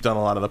they cheaped on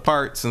a lot of the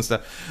parts and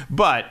stuff.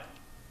 But...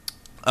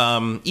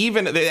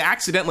 even they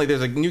accidentally,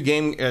 there's a new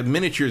game, a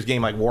miniatures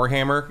game like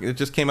Warhammer. It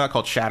just came out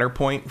called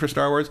Shatterpoint for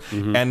Star Wars,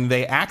 and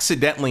they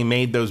accidentally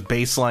made those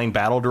baseline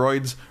battle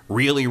droids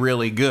really,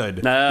 really good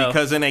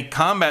because in a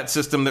combat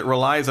system that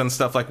relies on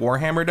stuff like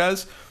Warhammer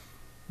does,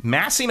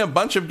 massing a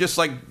bunch of just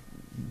like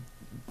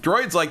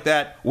droids like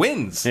that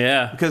wins.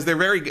 Yeah, because they're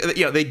very,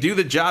 you know, they do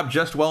the job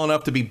just well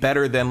enough to be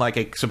better than like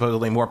a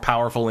supposedly more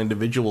powerful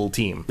individual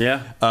team.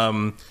 Yeah.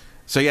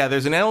 So yeah,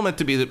 there's an element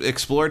to be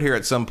explored here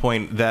at some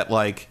point that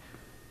like.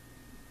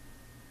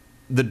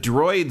 The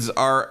droids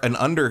are an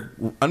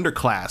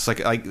underclass,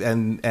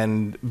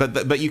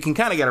 but you can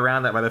kind of get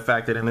around that by the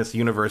fact that in this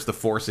universe the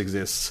Force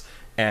exists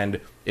and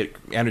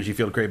energy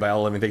field created by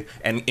all living things,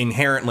 and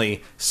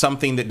inherently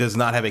something that does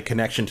not have a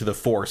connection to the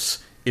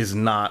Force is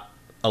not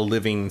a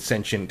living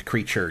sentient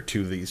creature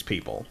to these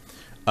people.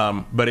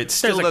 But it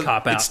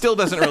still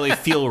doesn't really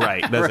feel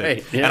right, does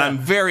it? Yeah. And I'm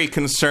very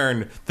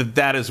concerned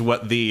that is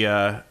what the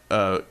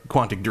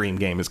Quantic Dream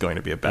game is going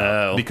to be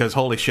about. Because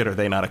holy shit, are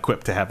they not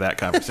equipped to have that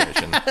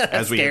conversation,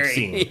 as we have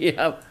seen.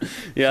 Yep.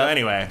 So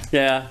anyway.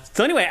 Yeah.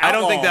 So anyway, Outlaws, I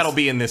don't think that'll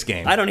be in this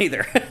game. I don't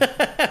either.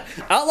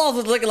 Outlaws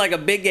is looking like a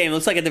big game. It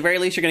looks like at the very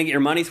least you're going to get your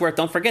money's worth.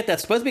 Don't forget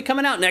that's supposed to be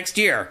coming out next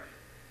year.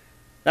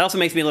 That also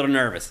makes me a little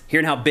nervous.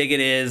 Hearing how big it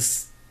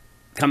is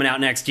coming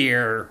out next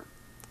year,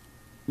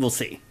 we'll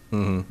see.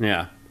 Mm-hmm.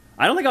 Yeah.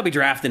 I don't think I'll be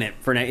drafting it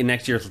for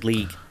next year's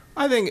league.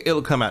 I think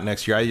it'll come out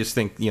next year. I just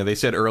think, you know, they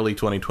said early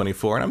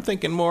 2024, and I'm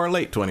thinking more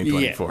late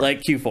 2024. Yeah,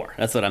 like Q4.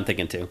 That's what I'm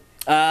thinking, too.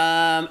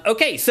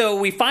 Okay, so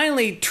we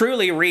finally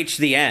truly reached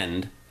the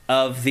end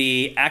of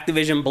the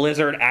Activision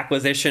Blizzard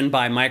acquisition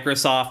by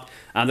Microsoft.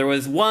 There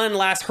was one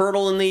last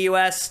hurdle in the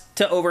U.S.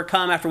 to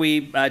overcome after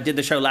we did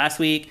the show last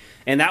week,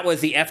 and that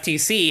was the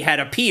FTC had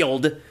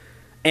appealed.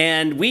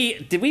 And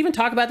did we even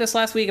talk about this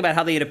last week, about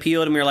how they had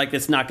appealed, and we were like,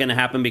 it's not going to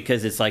happen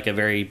because it's like a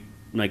very...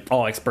 Like,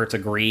 all experts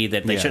agree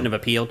that they shouldn't have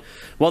appealed.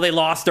 Well, they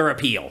lost their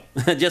appeal,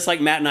 just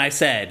like Matt and I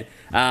said.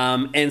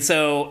 And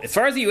so, as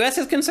far as the U.S.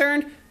 is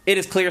concerned, it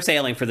is clear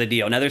sailing for the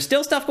deal. Now, there's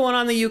still stuff going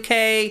on in the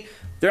U.K.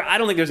 I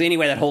don't think there's any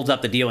way that holds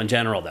up the deal in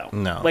general, though.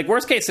 No. Like,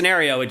 worst case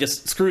scenario, it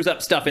just screws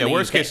up stuff in the UK.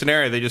 Worst case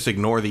scenario, they just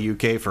ignore the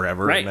UK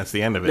forever, and that's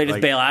the end of it. They just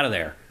bail out of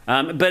there.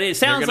 But it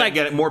sounds like...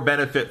 They're going to get more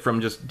benefit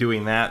from just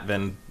doing that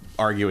than...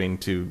 arguing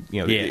to,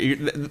 you know,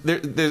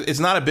 it's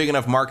not a big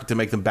enough market to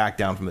make them back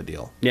down from the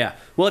deal. Yeah.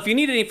 Well, if you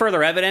need any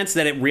further evidence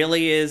that it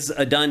really is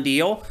a done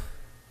deal,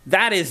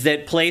 that is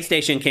that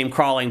PlayStation came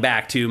crawling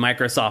back to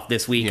Microsoft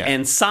this week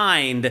and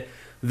signed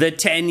the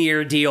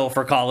 10-year deal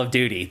for Call of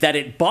Duty that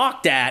it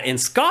balked at and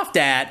scoffed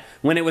at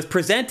when it was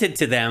presented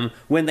to them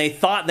when they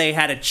thought they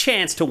had a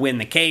chance to win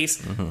the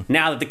case. Mm-hmm.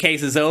 Now that the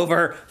case is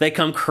over, they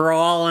come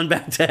crawling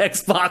back to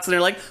Xbox and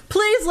they're like,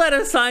 please let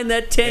us sign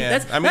that 10.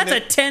 Yeah. That's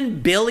a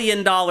 $10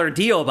 billion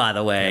deal, by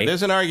the way. Yeah,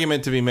 there's an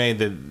argument to be made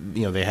that,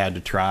 you know, they had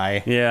to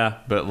try. Yeah.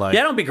 But like,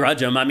 yeah, don't begrudge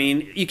them. I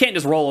mean, you can't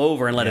just roll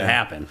over and let it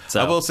happen.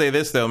 So I will say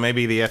this, though.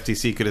 Maybe the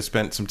FTC could have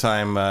spent some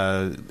time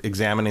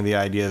examining the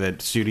idea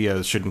that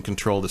studios shouldn't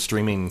control the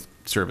streaming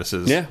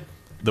services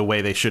the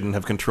way they shouldn't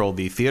have controlled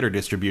the theater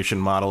distribution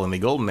model in the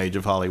golden age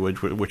of Hollywood,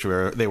 which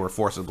they were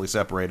forcibly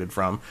separated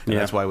from, and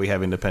that's why we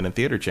have independent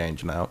theater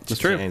change now. It's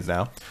true.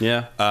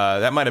 Yeah.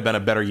 That might have been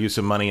a better use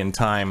of money and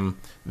time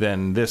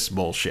than this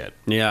bullshit,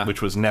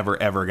 which was never,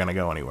 ever going to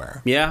go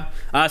anywhere. Yeah.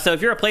 So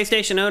if you're a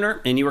PlayStation owner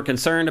and you were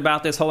concerned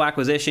about this whole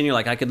acquisition, you're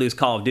like, I could lose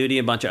Call of Duty,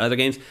 a bunch of other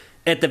games,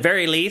 at the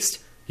very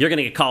least, you're going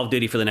to get Call of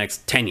Duty for the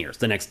next 10 years,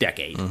 the next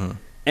decade. Mm-hmm.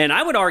 And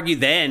I would argue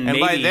then, and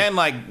by then,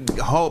 like,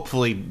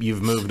 hopefully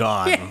you've moved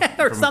on.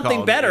 Or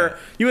something better.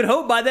 You would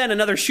hope by then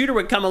another shooter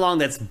would come along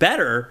that's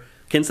better.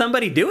 Can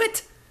somebody do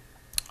it?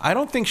 I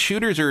don't think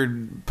shooters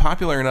are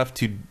popular enough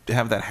to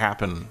have that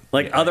happen.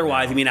 Like,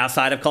 otherwise, you mean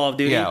outside of Call of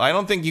Duty? Yeah, I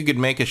don't think you could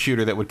make a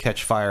shooter that would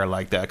catch fire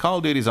like that. Call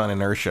of Duty's on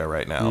inertia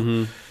right now.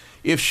 Mm-hmm.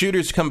 If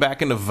shooters come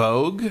back into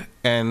vogue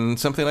and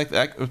something like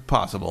that, it's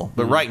possible.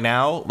 But right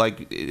now,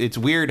 like, it's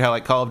weird how,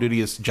 like, Call of Duty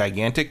is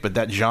gigantic, but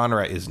that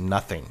genre is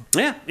nothing.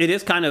 Yeah, it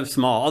is kind of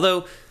small.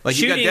 Although, like,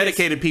 you got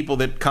dedicated people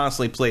that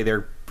constantly play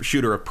their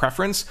shooter of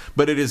preference,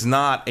 but it is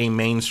not a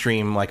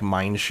mainstream like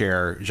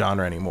mindshare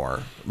genre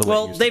anymore.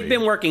 Well, they've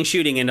been working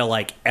shooting into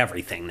like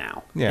everything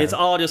now. Yeah. It's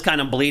all just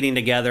kind of bleeding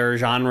together.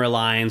 Genre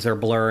lines are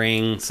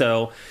blurring.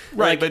 So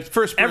right, but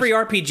every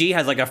RPG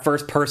has like a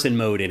first-person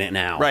mode in it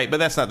now. Right, but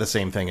that's not the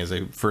same thing as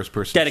a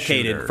first-person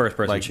dedicated shooter.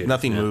 first-person shooter.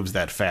 Nothing moves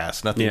that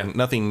fast.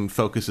 Nothing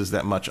focuses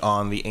that much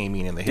on the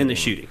aiming and the hitting. In the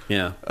shooting,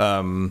 yeah.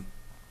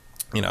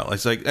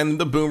 It's like, and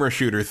the boomer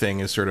shooter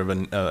thing is sort of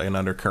an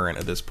undercurrent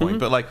at this point.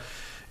 But like,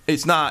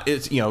 it's not.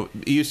 It's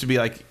it used to be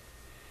like,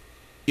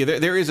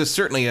 there is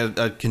certainly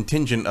a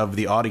contingent of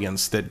the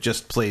audience that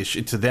just plays.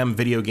 To them,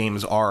 video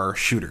games are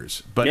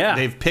shooters, but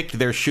they've picked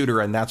their shooter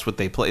and that's what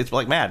they play. It's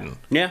like Madden.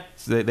 Yeah,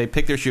 so they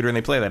pick their shooter and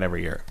they play that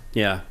every year.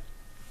 Yeah,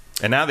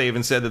 and now they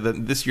even said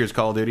that this year's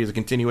Call of Duty is a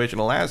continuation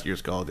of last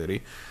year's Call of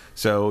Duty.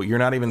 So you're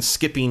not even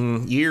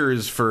skipping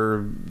years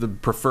for the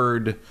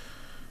preferred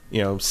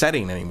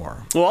setting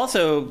anymore. Well,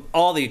 also,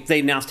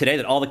 they announced today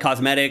that all the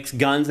cosmetics,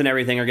 guns, and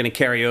everything are going to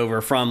carry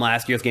over from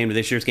last year's game to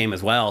this year's game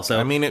as well.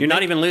 So you're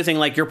not even losing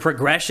like your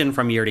progression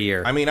from year to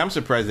year. I mean, I'm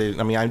surprised.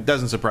 It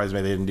doesn't surprise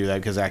me they didn't do that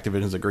because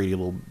Activision's a greedy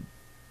little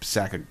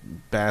sack of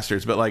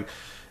bastards. But like,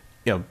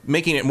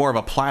 making it more of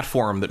a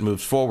platform that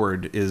moves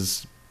forward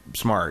is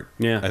smart.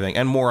 Yeah, I think,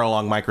 and more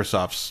along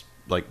Microsoft's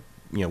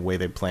way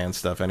they plan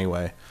stuff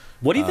anyway.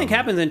 What do you think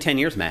happens in 10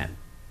 years, Matt?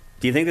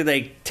 Do you think that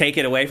they take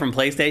it away from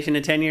PlayStation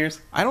in 10 years?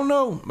 I don't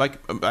know. Like,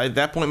 at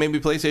that point, maybe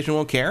PlayStation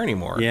won't care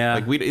anymore. Yeah.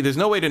 There's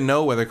no way to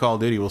know whether Call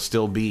of Duty will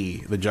still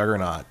be the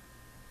juggernaut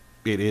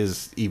it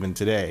is even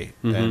today.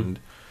 And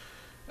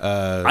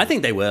I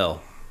think they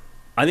will.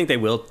 I think they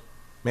will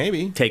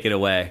maybe take it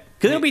away.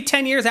 Because it'll be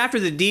 10 years after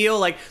the deal.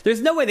 Like,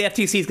 there's no way the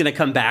FTC is going to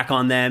come back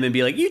on them and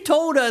be like, you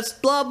told us,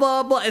 blah,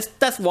 blah, blah.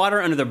 That's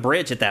water under the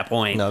bridge at that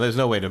point. No, there's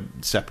no way to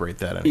separate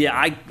that anymore.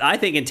 Yeah, I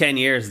think in 10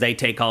 years they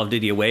take Call of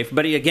Duty away.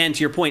 But again, to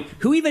your point,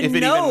 who even knows?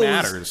 If it even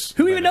matters.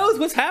 Who even knows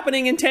what's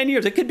happening in 10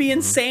 years? It could be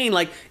insane.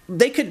 Like,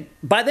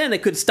 by then, they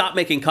could stop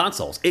making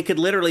consoles. It could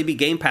literally be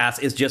Game Pass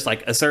is just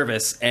like a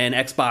service, and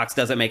Xbox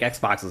doesn't make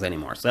Xboxes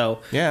anymore. So,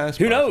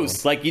 who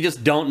knows? Like, you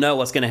just don't know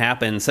what's going to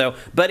happen. So,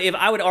 but if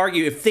I would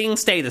argue, if things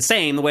stay the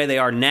same the way they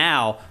are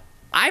now,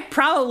 I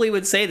probably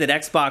would say that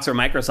Xbox or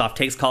Microsoft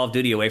takes Call of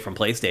Duty away from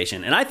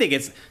PlayStation. And I think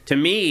it's, to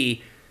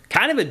me,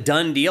 kind of a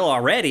done deal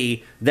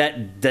already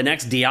that the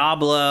next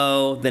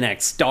Diablo, the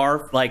next what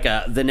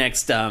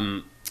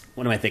am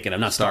I thinking of?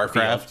 Not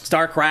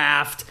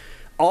StarCraft.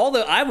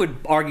 I would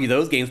argue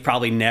those games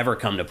probably never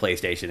come to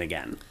PlayStation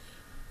again.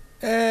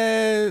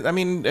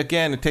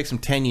 Again, it takes them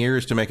 10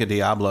 years to make a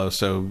Diablo,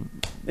 so...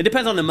 It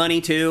depends on the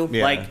money, too.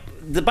 Yeah.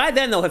 Like, by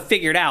then they'll have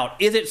figured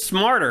out, is it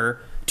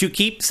smarter to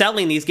keep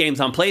selling these games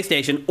on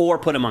PlayStation or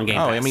put them on Game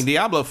Pass?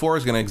 Diablo 4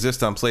 is going to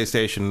exist on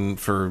PlayStation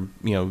for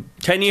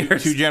 10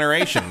 years, 2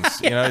 generations.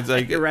 It's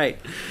like you're right.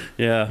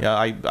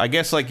 Yeah. I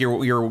guess like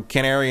your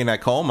canary in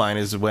that coal mine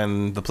is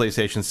when the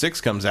PlayStation 6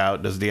 comes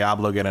out. Does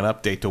Diablo get an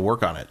update to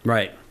work on it?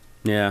 Right.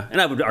 Yeah,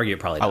 and I would argue it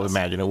probably does. I would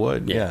imagine it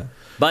would. Yeah.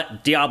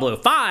 But Diablo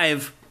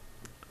 5,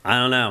 I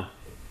don't know.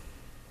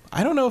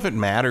 I don't know if it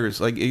matters.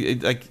 There'd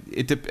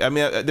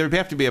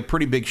have to be a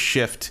pretty big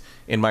shift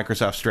in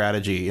Microsoft's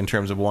strategy in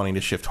terms of wanting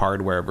to shift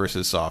hardware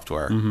versus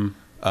software.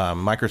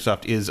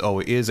 Microsoft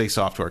is a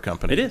software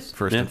company. It is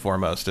first and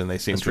foremost, and they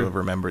seem to have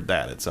remembered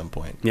that at some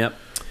point. Yep.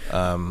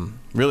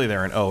 Really,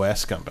 they're an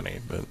OS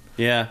company, but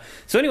yeah.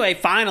 So anyway,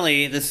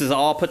 finally, this is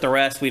all put to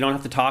rest. We don't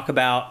have to talk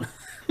about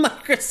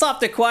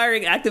Microsoft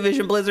acquiring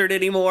Activision Blizzard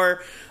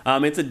anymore.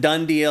 It's a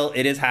done deal.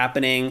 It is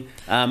happening.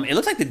 It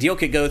looks like the deal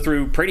could go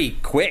through pretty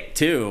quick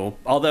too.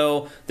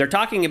 Although they're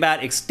talking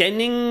about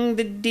extending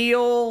the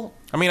deal.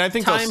 I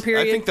think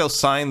they'll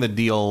sign the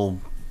deal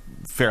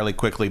fairly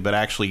quickly, but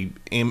actually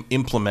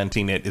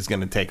implementing it is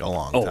going to take a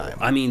long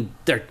time.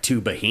 They're two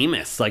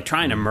behemoths. Like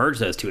trying to merge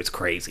those two, it's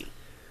crazy.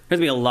 There's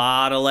going to be a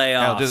lot of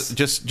layoffs.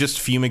 Just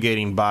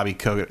fumigating Bobby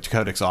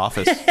Kotick's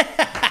office.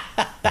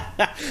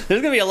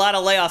 There's going to be a lot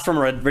of layoffs from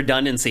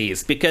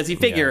redundancies because you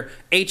figure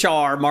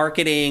HR,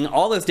 marketing,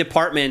 all those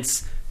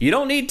departments, you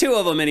don't need 2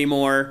 of them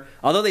anymore.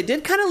 Although they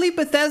did kind of leave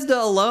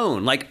Bethesda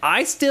alone. Like,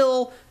 I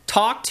still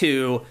talk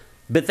to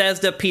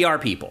Bethesda PR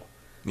people.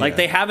 Like,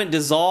 they haven't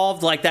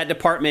dissolved like that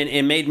department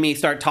and made me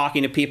start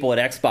talking to people at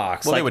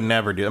Xbox. Well, they would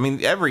never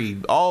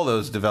do. All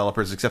those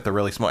developers, except the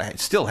really small,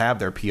 still have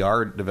their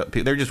PR.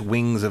 They're just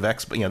wings of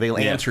Xbox.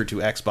 They answer to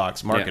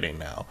Xbox marketing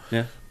now.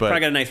 Yeah, but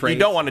probably got a nice raise. You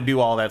don't want to do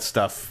all that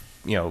stuff.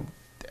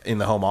 In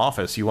the home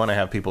office, you want to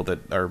have people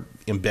that are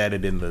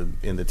embedded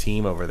in the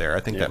team over there. I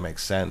think that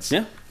makes sense.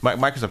 Yeah,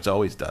 Microsoft's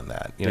always done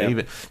that.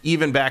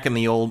 Even back in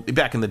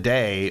the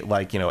day,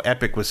 like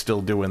Epic was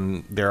still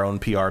doing their own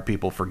PR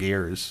people for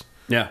Gears.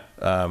 Yeah.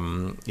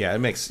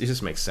 It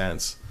just makes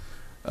sense.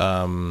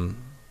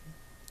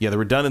 The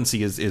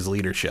redundancy is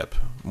leadership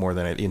more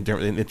than in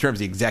terms of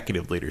the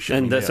executive leadership.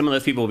 And some of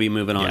those people will be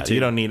moving on too. You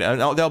don't need.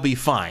 They'll be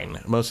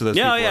fine. Most of those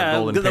people are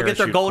golden they'll get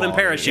their golden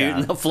parachute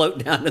and they'll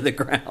float down to the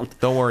ground.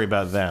 Don't worry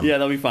about them. Yeah,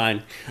 they'll be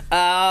fine.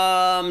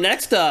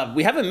 Next up,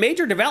 we have a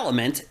major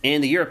development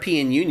in the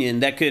European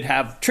Union that could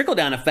have trickle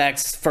down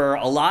effects for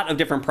a lot of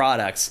different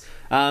products.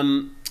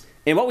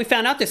 And what we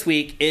found out this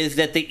week is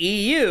that the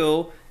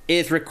EU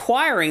is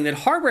requiring that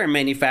hardware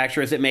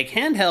manufacturers that make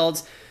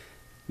handhelds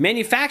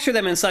manufacture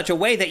them in such a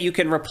way that you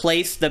can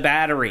replace the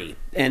battery.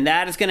 And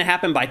that is going to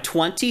happen by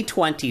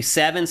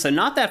 2027, so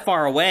not that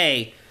far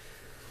away.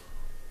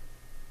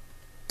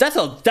 That's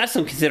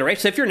some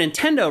consideration. So if you're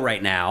Nintendo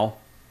right now,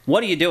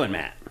 what are you doing,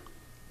 Matt?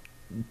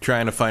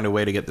 Trying to find a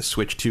way to get the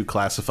Switch 2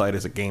 classified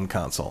as a game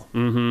console.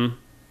 Mm-hmm.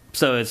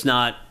 So it's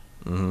not...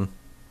 Mm-hmm.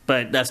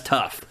 But that's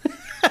tough.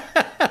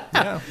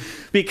 Yeah.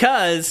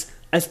 Because,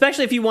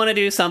 especially if you want to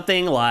do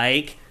something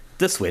like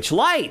the Switch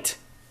Lite.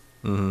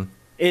 Mm-hmm.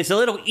 It's a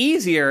little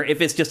easier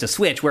if it's just a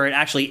Switch, where it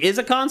actually is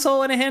a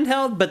console and a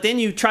handheld, but then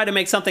you try to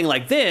make something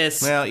like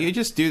this. Well, you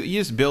just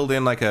build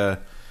in like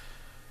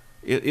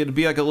it'd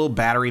be like a little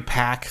battery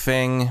pack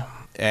thing,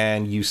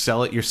 and you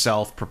sell it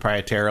yourself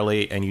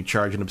proprietarily, and you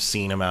charge an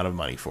obscene amount of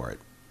money for it.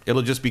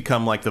 It'll just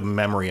become like the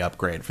memory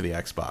upgrade for the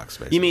Xbox,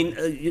 basically. You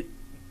mean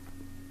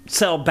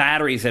sell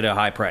batteries at a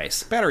high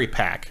price? Battery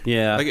pack.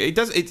 Yeah. Like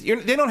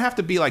they don't have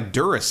to be like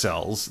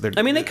Duracells.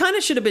 They kind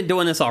of should have been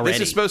doing this already.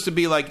 This is supposed to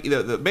be like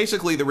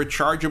basically the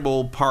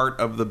rechargeable part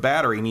of the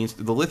battery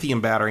the lithium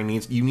battery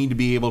you need to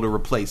be able to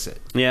replace it.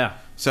 Yeah.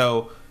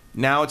 So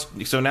now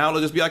it'll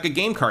just be like a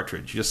game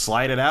cartridge. You just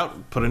slide it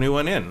out, put a new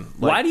one in.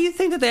 Why do you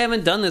think that they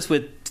haven't done this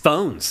with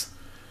phones?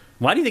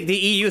 Why do you think the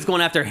EU is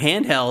going after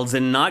handhelds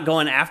and not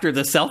going after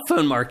the cell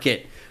phone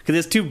market? Because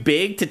it's too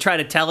big to try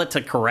to tell it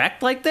to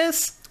correct like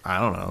this? I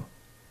don't know.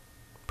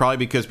 Probably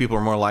because people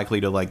are more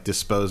likely to like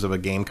dispose of a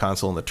game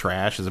console in the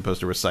trash as opposed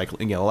to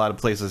recycling. A lot of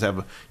places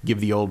give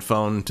the old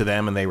phone to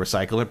them and they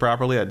recycle it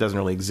properly. That doesn't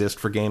really exist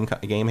for game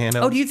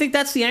handhelds. Oh, do you think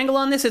that's the angle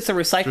on this? It's a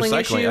recycling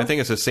issue? I think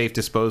it's a safe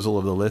disposal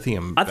of the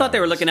lithium. I thought they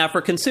were looking out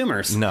for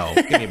consumers. No,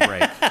 give me a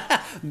break.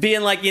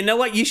 Being like, you know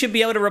what? You should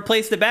be able to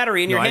replace the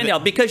battery in your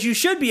handheld because you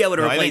should be able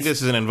to replace. I think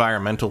this is an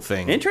environmental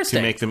thing. Interesting.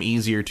 To make them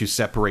easier to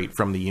separate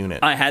from the unit.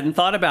 I hadn't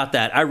thought about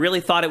that. I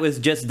really thought it was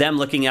just them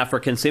looking out for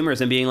consumers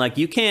and being like,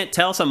 you can't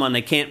tell someone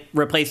they can't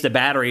replace the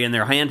battery in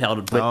their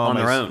handheld on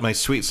their own. My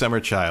sweet summer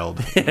child.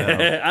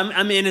 No.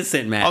 I'm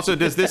innocent, Matt. Also,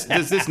 does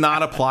this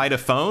not apply to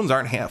phones?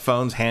 Aren't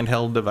phones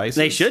handheld devices?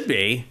 They should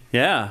be.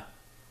 Yeah.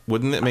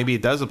 Wouldn't it? Maybe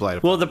it does apply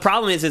to phones. Well, the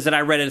problem is that I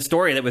read a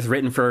story that was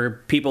written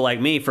for people like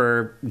me,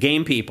 for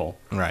game people.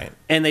 Right.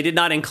 And they did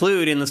not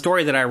include in the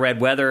story that I read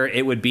whether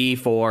it would be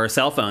for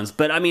cell phones.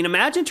 But, I mean,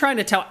 imagine trying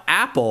to tell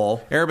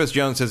Apple... Erebus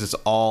Jones says it's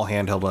all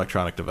handheld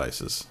electronic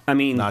devices. I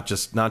mean... Not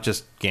just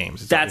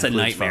games. That's a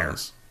nightmare.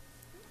 Phones.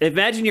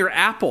 Imagine you're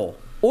Apple,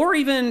 or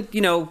even,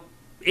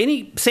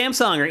 any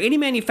Samsung or any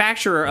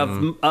manufacturer of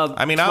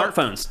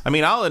smartphones.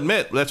 I'll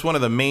admit that's one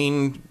of the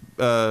main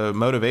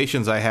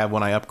motivations I have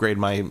when I upgrade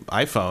my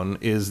iPhone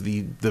is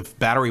the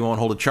battery won't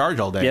hold a charge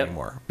all day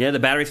anymore. Yeah, the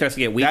battery starts to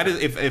get weaker.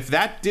 If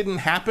that didn't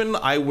happen,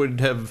 I would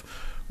have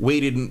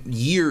waited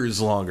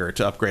years longer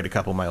to upgrade a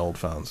couple of my old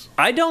phones.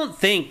 I don't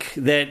think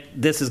that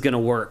this is going to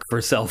work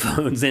for cell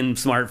phones and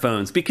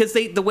smartphones because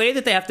the way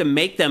that they have to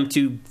make them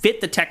to fit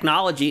the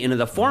technology into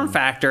the form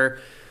factor,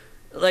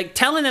 like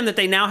telling them that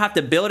they now have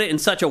to build it in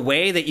such a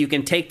way that you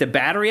can take the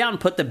battery out and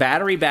put the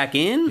battery back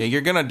in. Yeah, you're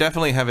going to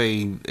definitely have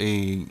a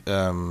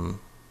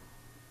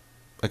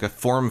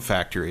form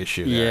factor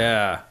issue there.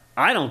 Yeah.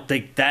 I don't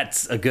think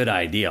that's a good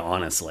idea,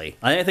 honestly.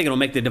 I think it'll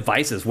make the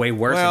devices way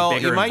worse and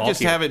bigger. You might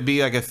just have it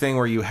be like a thing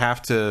where you have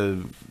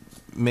to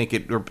make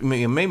it, or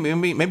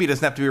maybe it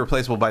doesn't have to be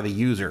replaceable by the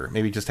user.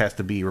 Maybe it just has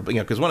to be,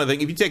 because one of the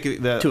things, if you take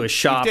to a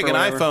shop, you take an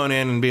iPhone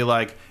in and be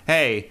like,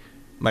 hey,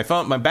 my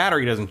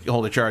battery doesn't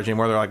hold a charge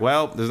anymore. They're like,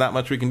 well, there's not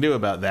much we can do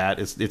about that.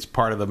 It's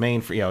part of the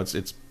main,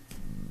 it's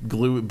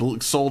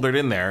soldered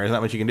in there. There's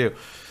not much you can do.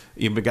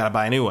 You've got to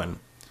buy a new one.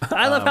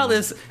 I love how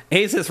this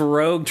Asus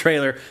Rogue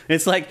trailer,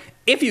 it's like,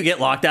 if you get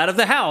locked out of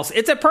the house,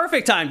 it's a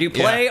perfect time to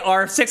play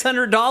our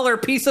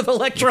 $600 piece of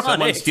electronics. Did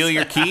someone steal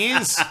your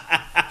keys?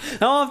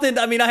 How often?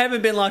 I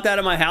haven't been locked out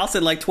of my house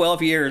in like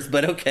 12 years,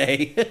 but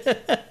okay.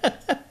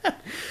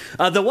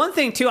 The one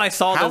thing, too, I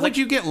saw... How would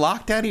you get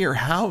locked out of your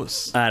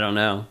house? I don't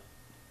know.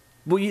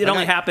 Well, it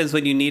only happens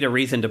when you need a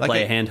reason to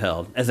play a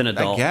handheld as an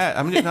adult.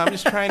 I'm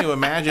just trying to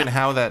imagine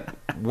how that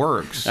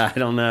works. I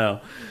don't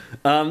know.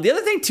 The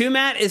other thing, too,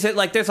 Matt, is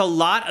that there's a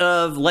lot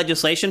of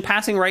legislation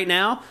passing right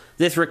now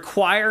that's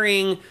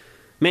requiring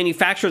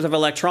manufacturers of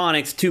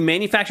electronics to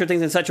manufacture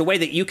things in such a way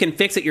that you can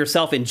fix it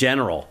yourself in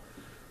general.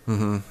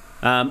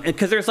 Mm-hmm.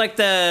 Because there's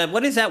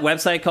what is that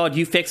website called?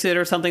 You Fix It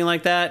or something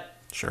like that?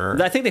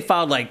 Sure. I think they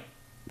filed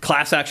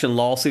class action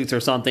lawsuits or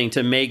something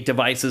to make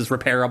devices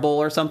repairable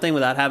or something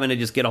without having to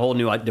just get a whole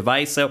new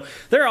device. So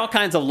there are all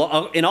kinds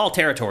of in all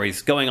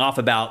territories going off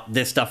about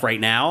this stuff right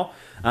now.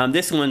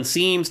 This one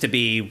seems to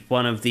be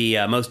one of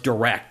the most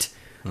direct,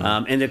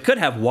 and it could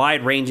have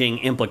wide-ranging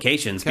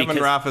implications. Kevin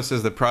Rafa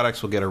says the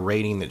products will get a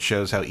rating that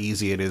shows how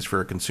easy it is for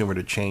a consumer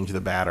to change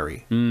the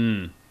battery.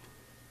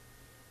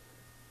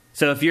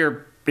 So if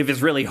you're if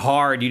it's really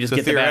hard, you just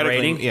get the bad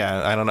rating.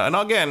 Yeah, I don't know. And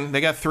again, they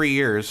got 3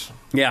 years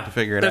to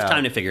figure it out. There's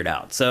time to figure it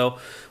out. So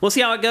we'll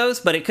see how it goes,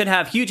 but it could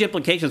have huge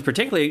implications,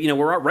 particularly,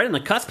 we're right on the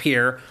cusp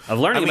here of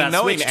learning about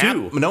Switch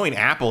 2. Knowing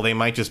Apple, they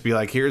might just be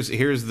like, here's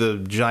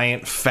the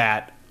giant,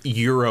 fat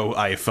Euro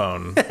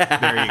iPhone. There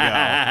you go.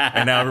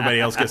 And now everybody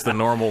else gets the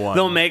normal one.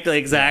 They'll make,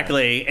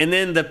 exactly. Yeah. And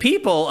then the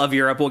people of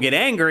Europe will get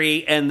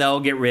angry, and they'll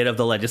get rid of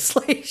the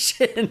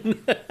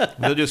legislation.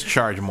 They'll just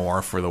charge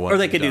more for the one. Or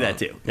they could do that,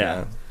 too.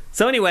 Yeah.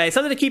 So anyway,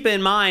 something to keep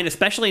in mind,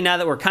 especially now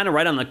that we're kind of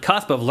right on the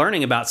cusp of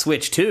learning about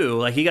Switch 2.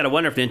 Like, you got to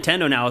wonder if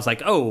Nintendo now is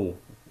like, oh,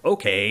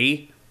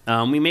 okay,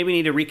 we maybe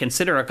need to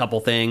reconsider a couple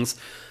things,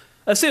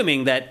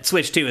 assuming that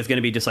Switch 2 is going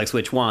to be just like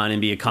Switch 1 and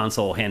be a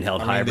console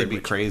handheld hybrid. They'd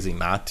be crazy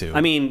not to.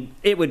 I mean,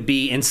 it would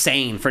be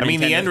insane for Nintendo.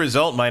 The end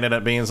result might end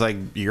up being like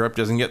Europe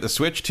doesn't get the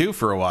Switch 2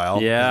 for a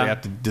while. Yeah. They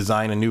have to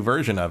design a new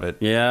version of it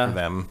for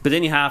them. But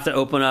then you have to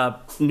open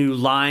up new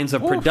lines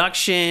of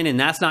production, and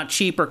that's not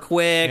cheap or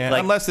quick. Yeah,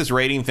 unless this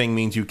rating thing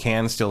means you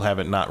can still have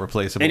it not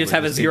replaceable. And just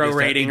have a 0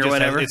 rating or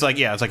whatever. It's like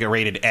a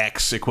rated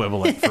X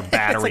equivalent for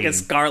battery. It's like a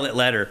scarlet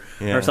letter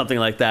or something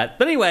like that.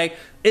 But anyway,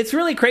 it's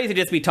really crazy to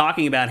just be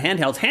talking about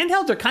handhelds.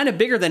 Handhelds are kind of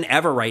bigger than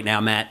ever right now,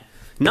 Matt.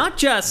 Not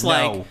just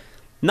like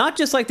the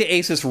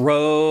Asus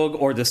ROG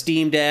or the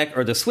Steam Deck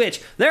or the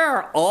Switch. There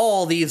are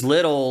all these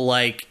little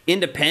like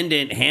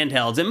independent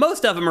handhelds, and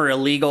most of them are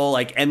illegal,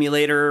 like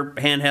emulator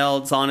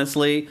handhelds,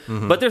 honestly.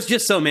 Mm-hmm. But there's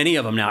just so many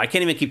of them now. I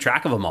can't even keep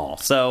track of them all.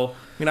 So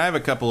I have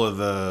a couple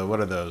of what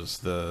are those?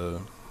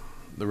 The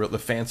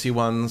fancy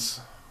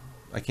ones.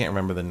 I can't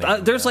remember the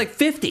name. There's like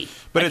 50.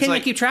 But I can't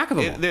even keep track of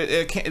them.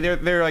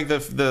 They're like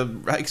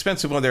the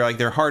expensive one.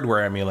 They're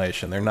hardware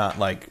emulation. They're not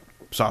like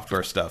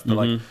software stuff.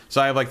 But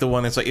so I have like the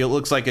one that's like, it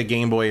looks like a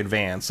Game Boy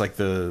Advance, like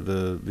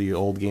the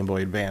old Game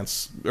Boy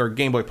Advance or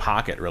Game Boy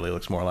Pocket really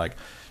looks more like.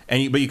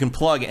 But you can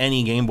plug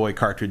any Game Boy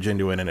cartridge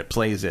into it and it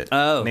plays it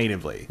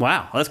natively.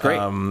 Wow, that's great.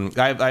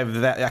 I have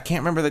that. I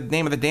can't remember the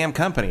name of the damn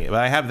company,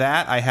 but I have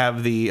that. I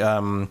have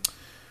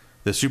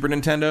the Super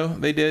Nintendo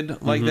they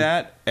did like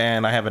that,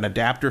 and I have an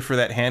adapter for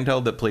that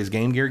handheld that plays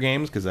Game Gear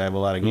games because I have a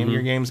lot of Game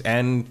Gear games,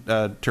 and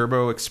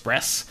Turbo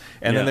Express,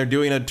 and then they're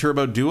doing a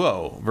Turbo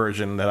Duo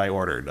version that I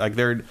ordered. Like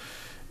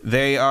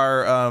they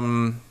are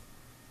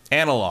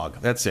analog.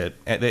 That's it,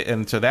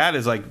 and so that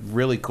is like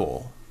really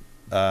cool.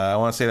 I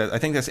want to say that I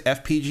think that's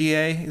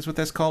FPGA is what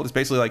that's called. It's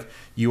basically like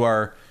you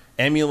are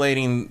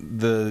emulating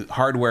the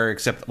hardware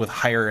except with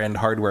higher end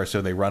hardware,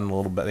 so they run a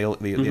little bit. They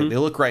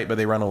look right, but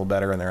they run a little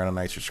better, and they're on a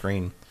nicer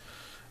screen.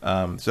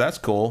 So that's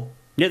cool.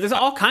 Yeah, there's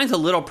all kinds of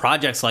little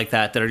projects like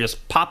that are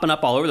just popping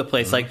up all over the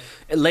place. Like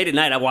late at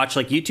night, I watch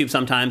like YouTube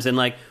sometimes, and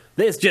like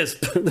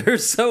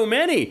there's so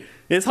many.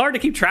 It's hard to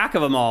keep track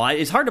of them all.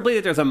 It's hard to believe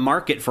that there's a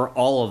market for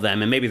all of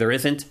them, and maybe there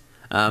isn't.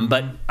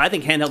 But I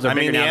think handhelds are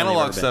bigger now. The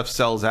analog stuff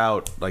sells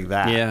out like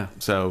that. Yeah.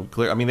 So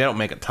they don't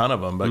make a ton of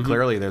them, but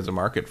clearly there's a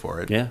market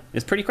for it. Yeah,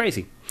 it's pretty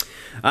crazy.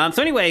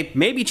 So anyway,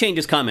 maybe change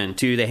is coming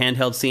to the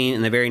handheld scene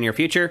in the very near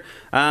future.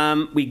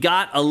 We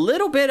got a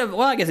little bit of,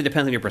 I guess it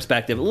depends on your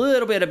perspective, a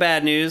little bit of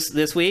bad news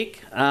this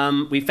week.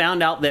 We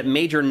found out that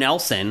Major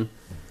Nelson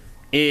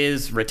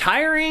is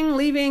retiring,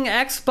 leaving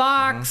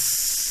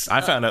Xbox.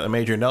 I found out that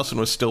Major Nelson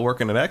was still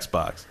working at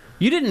Xbox.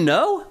 You didn't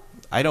know?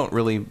 I don't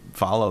really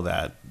follow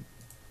that.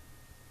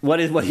 What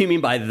do you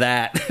mean by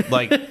that?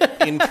 Like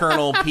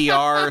internal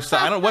PR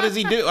stuff. What does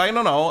he do? I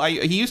don't know.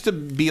 He used to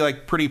be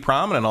like pretty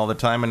prominent all the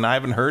time, and I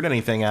haven't heard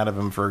anything out of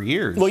him for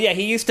years. Well, yeah,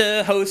 he used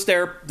to host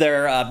their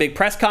big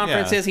press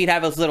conferences. Yeah. He'd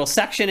have his little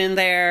section in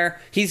there.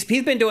 He's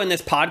been doing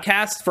this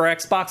podcast for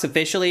Xbox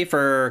officially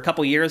for a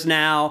couple years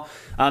now.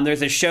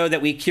 There's a show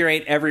that we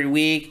curate every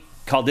week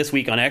called This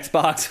Week on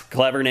Xbox.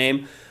 Clever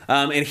name.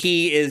 And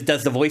he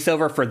does the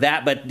voiceover for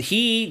that, but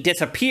he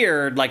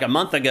disappeared like a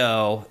month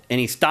ago,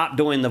 and he stopped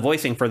doing the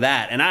voicing for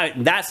that,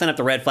 and that sent up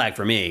the red flag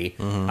for me.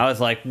 I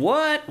was like,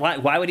 what?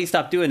 Why would he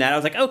stop doing that? I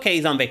was like, okay,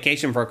 he's on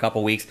vacation for a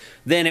couple weeks.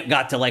 Then it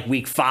got to like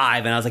week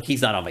 5, and I was like,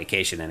 he's not on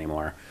vacation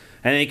anymore.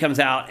 And then he comes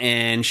out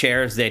and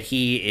shares that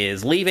he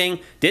is leaving.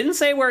 Didn't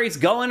say where he's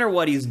going or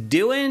what he's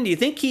doing. Do you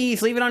think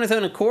he's leaving on his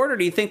own accord, or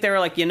do you think they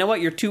were like, you know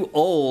what, you're too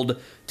old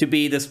to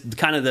be this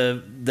kind of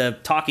the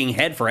talking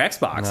head for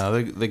Xbox?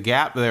 No, the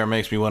gap there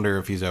makes me wonder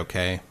if he's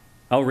okay.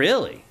 Oh,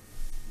 really?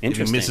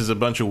 Interesting. If he misses a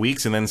bunch of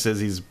weeks and then says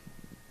he's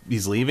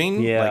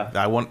leaving. Yeah,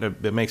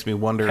 it makes me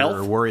wonder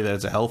or worry that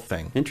it's a health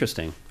thing.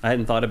 Interesting. I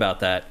hadn't thought about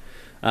that.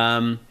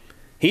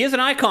 He is an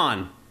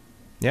icon.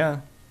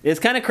 Yeah. It's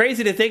kind of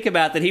crazy to think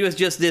about that he was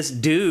just this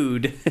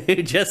dude,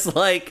 just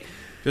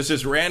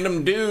this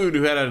random dude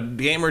who had a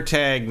gamer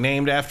tag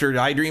named after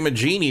I Dream of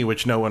Jeannie,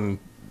 which no one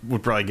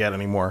would probably get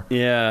anymore.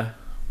 Yeah.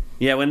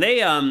 Yeah, when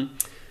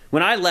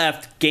I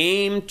left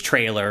Game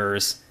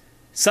Trailers,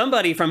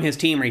 somebody from his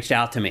team reached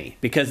out to me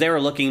because they were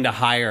looking to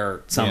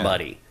hire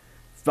somebody. Yeah.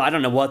 I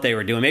don't know what they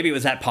were doing. Maybe it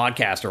was that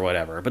podcast or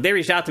whatever. But they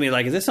reached out to me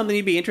like, is this something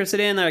you'd be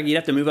interested in? Like, you'd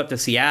have to move up to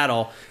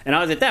Seattle. And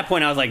I was at that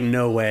point, I was like,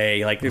 no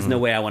way. Like, there's no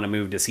way I want to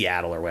move to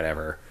Seattle or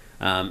whatever.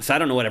 So I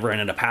don't know whatever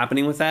ended up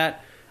happening with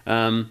that.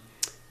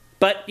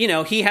 But,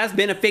 he has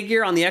been a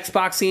figure on the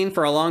Xbox scene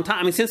for a long time.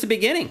 I mean, since the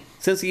beginning,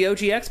 since the OG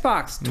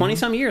Xbox,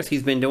 20-some years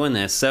he's been doing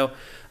this. So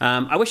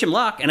I wish him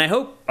luck, and I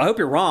hope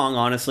you're wrong,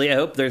 honestly. I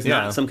hope there's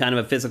not some kind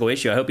of a physical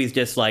issue. I hope he's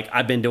just like,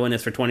 I've been doing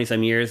this for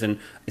 20-some years, and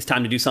it's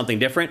time to do something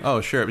different.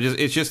 Oh, sure.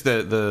 It's just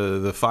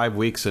the 5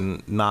 weeks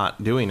and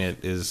not doing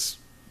it is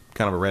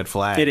kind of a red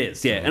flag. It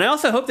is, yeah. And I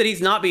also hope that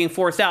he's not being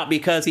forced out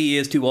because he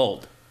is too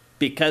old.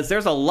 Because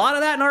there's a lot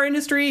of that in our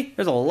industry.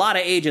 There's a lot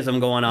of ageism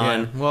going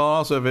on. Yeah. Well,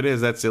 also, if it is,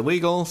 that's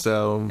illegal,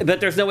 so...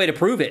 But there's no way to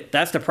prove it.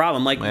 That's the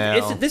problem. Like,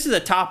 this is a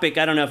topic,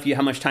 I don't know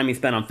how much time you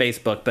spent on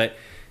Facebook, but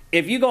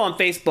if you go on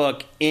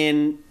Facebook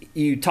and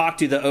you talk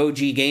to the OG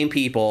game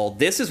people,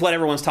 this is what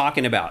everyone's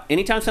talking about.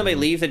 Anytime somebody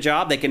leaves a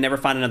job, they can never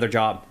find another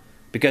job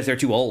because they're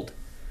too old.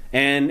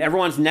 And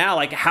everyone's now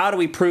like, how do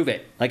we prove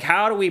it? Like,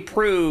 how do we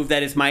prove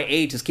that it's my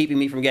age is keeping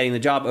me from getting the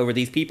job over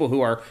these people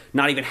who are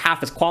not even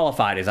half as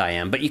qualified as I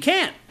am? But you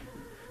can't.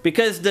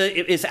 Because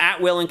it's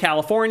at will in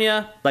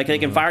California, like they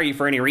can fire you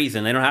for any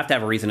reason. They don't have to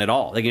have a reason at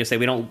all. They can just say,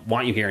 we don't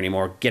want you here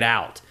anymore. Get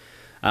out.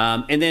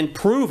 And then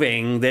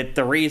proving that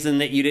the reason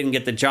that you didn't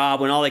get the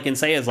job, when all they can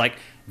say is like,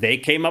 they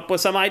came up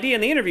with some idea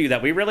in the interview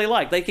that we really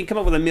liked. They can come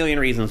up with a million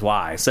reasons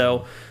why.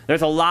 So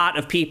there's a lot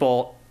of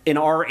people in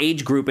our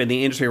age group in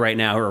the industry right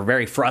now who are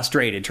very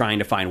frustrated trying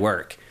to find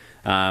work.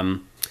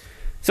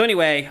 So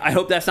anyway, I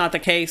hope that's not the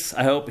case.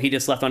 I hope he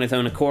just left on his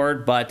own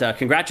accord. But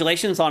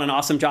congratulations on an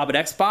awesome job at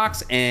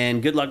Xbox,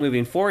 and good luck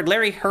moving forward.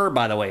 Larry Herb,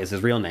 by the way, is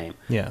his real name.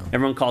 Yeah.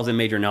 Everyone calls him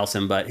Major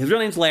Nelson, but his real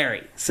name's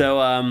Larry.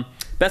 So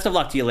best of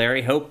luck to you,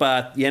 Larry. Hope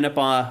you end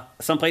up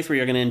someplace where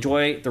you're going to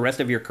enjoy the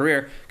rest of your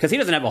career, because he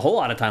doesn't have a whole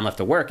lot of time left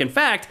to work. In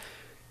fact,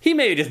 he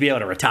may just be able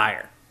to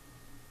retire.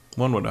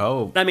 One would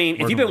hope. I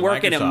mean, if you've been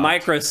working at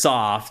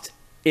Microsoft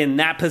in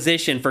that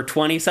position for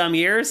 20-some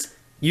years...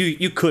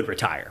 You could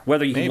retire.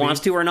 Whether he wants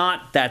to or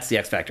not, that's the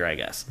X factor, I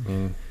guess.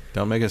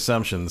 Don't make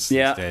assumptions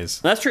these days.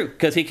 That's true,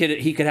 because he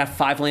could have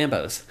 5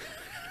 Lambos.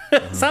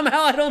 Somehow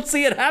I don't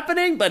see it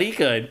happening, but he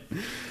could.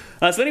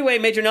 So anyway,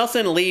 Major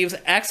Nelson leaves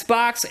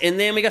Xbox, and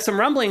then we got some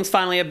rumblings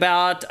finally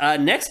about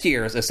next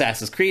year's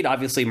Assassin's Creed.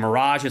 Obviously,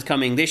 Mirage is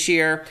coming this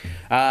year,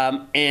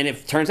 and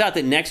it turns out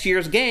that next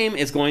year's game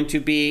is going to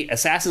be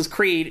Assassin's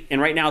Creed,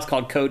 and right now it's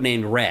called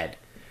codenamed Red,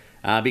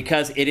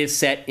 because it is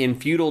set in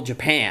feudal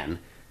Japan.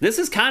 This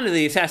is kind of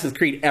the Assassin's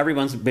Creed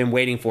everyone's been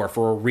waiting for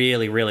a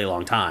really, really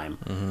long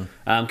time.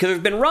 Because there's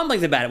been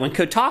rumblings about it. When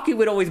Kotaku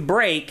would always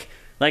break,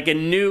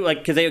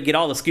 because they would get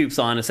all the scoops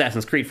on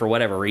Assassin's Creed for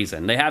whatever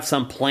reason. They have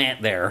some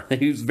plant there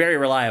who's very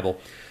reliable.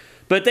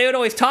 But they would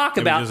always talk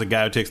about... There's a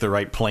guy who takes the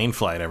right plane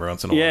flight every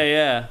once in a while.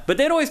 Yeah. But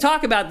they'd always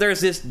talk about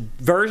there's this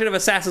version of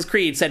Assassin's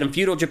Creed set in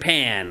feudal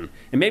Japan.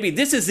 And maybe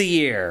this is the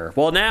year.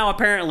 Well, now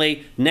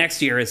apparently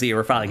next year is the year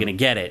we're finally going to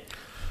get it.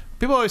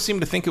 People always seem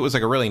to think it was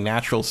like a really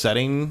natural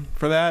setting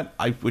for that,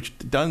 I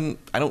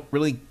don't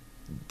really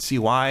see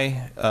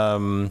why.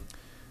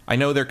 I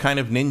know they're kind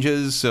of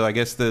ninjas, so I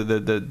guess the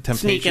temptation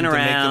sneaking to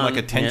around, make them like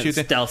a tenchu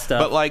thing. Stealth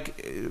stuff. But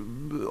like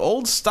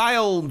old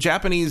style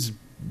Japanese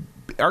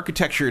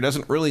architecture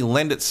doesn't really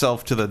lend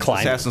itself to the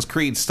Assassin's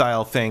Creed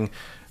style thing.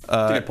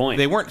 That's a good point.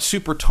 They weren't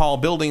super tall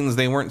buildings.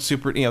 They weren't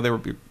super, they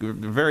were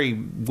very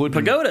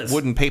pagodas,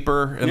 wooden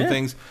paper and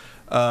things.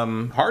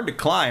 Hard to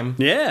climb.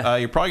 Yeah.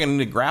 You're probably going to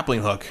need a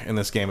grappling hook in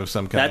this game of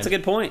some kind. That's a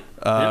good point.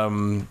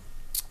 And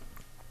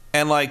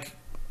like,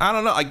 I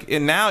don't know. Like,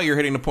 and now you're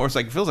hitting the point. It's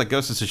like, it feels like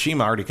Ghost of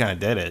Tsushima already kind of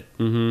did it,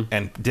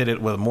 and did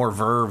it with more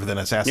verve than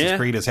Assassin's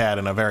Creed has had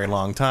in a very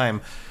long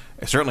time.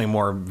 Certainly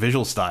more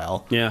visual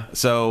style. Yeah.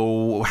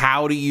 So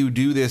how do you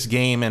do this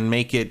game and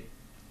make it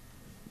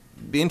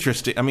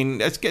interesting? I mean,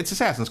 it's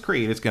Assassin's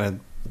Creed. It's going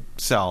to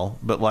sell,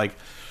 but like,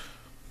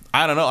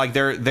 I don't know. Like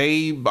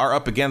they are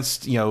up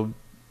against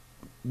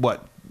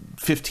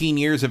 15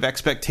 years of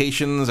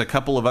expectations. A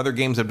couple of other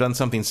games have done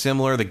something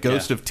similar. The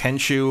Ghost of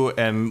Tenchu,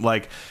 and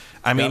like,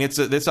 I mean, it's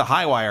a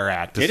high wire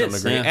act to some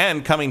degree. Yeah.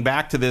 And coming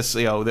back to this,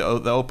 the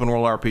open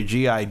world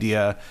RPG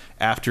idea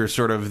after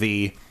sort of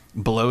the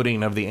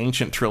bloating of the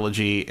ancient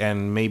trilogy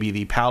and maybe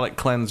the palate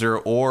cleanser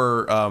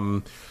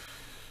or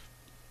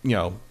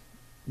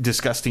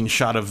disgusting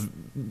shot of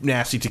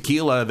nasty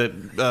tequila that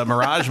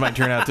Mirage might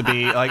turn out to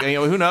be. Like,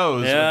 who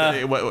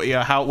knows?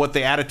 What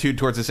the attitude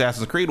towards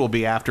Assassin's Creed will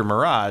be after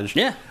Mirage.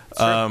 Yeah.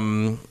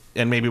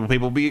 And maybe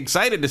people will be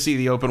excited to see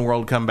the open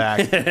world come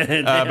back.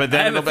 But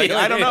then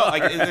I don't know.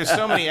 Like, there's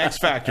so many X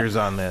factors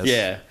on this.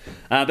 Yeah.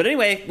 But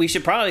anyway, we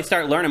should probably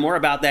start learning more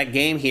about that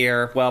game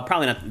here. Well,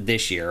 probably not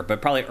this year,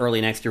 but probably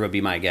early next year would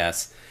be my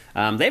guess. They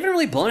haven't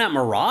really blown out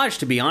Mirage,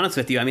 to be honest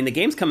with you. I mean, the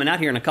game's coming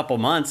out here in a couple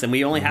months, and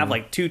we only have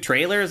like 2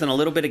 trailers and a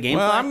little bit of gameplay.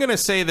 Well, I'm going to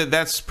say that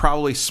that's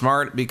probably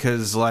smart,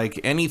 because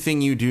like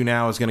anything you do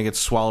now is going to get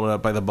swallowed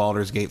up by the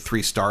Baldur's Gate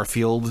 3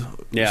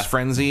 Starfield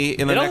frenzy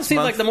in the next month. It almost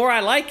seems like the more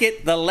I like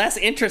it, the less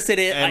interested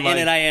in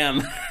it I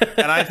am.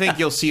 And I think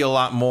you'll see a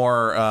lot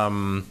more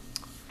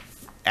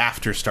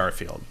after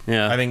Starfield.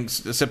 Yeah, I think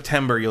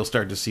September you'll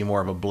start to see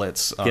more of a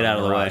blitz on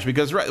Mirage,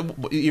 because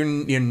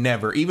you're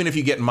never, even if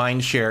you get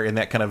mind share in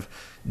that kind of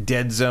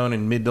dead zone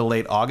in mid to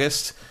late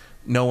August,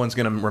 no one's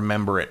going to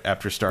remember it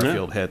after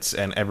Starfield hits,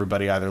 and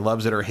everybody either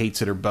loves it or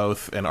hates it or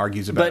both, and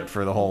argues about it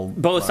for the whole.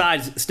 Both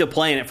sides still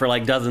playing it for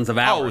like dozens of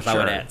hours. Sure. I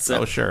would add.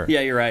 So, sure.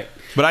 Yeah, you're right.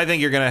 But I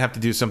think you're going to have to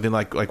do something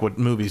like what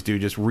movies do,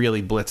 just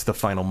really blitz the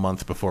final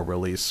month before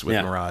release with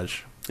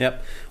Mirage.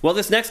 Yep. Well,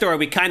 this next story,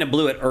 we kind of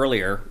blew it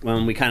earlier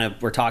when we kind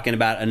of were talking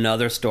about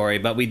another story,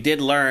 but we did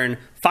learn,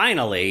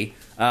 finally,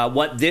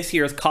 what this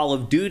year's Call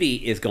of Duty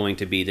is going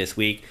to be this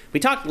week.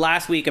 We talked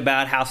last week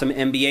about how some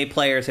NBA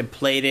players had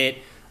played it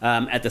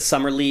at the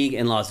Summer League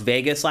in Las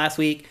Vegas last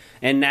week,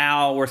 and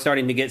now we're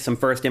starting to get some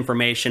first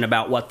information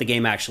about what the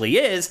game actually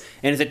is,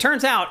 and as it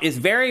turns out, is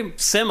very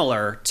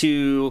similar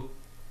to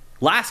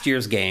last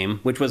year's game,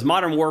 which was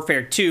Modern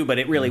Warfare 2, but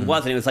it really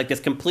wasn't. It was like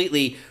this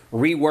completely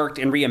reworked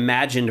and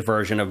reimagined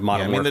version of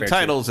Modern Warfare 2. The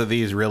titles of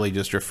these really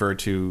just refer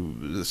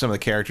to some of the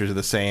characters are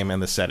the same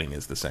and the setting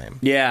is the same.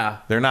 Yeah.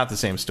 They're not the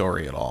same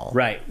story at all.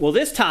 Right. Well,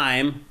 this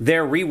time,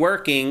 they're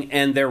reworking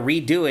and they're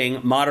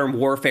redoing Modern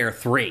Warfare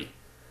 3.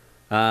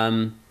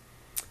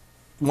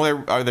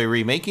 Well, are they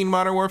remaking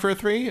Modern Warfare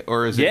 3?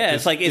 Or is it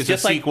it's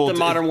just like the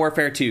Modern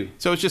Warfare 2.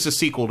 So it's just a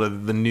sequel to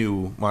the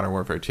new Modern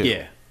Warfare 2.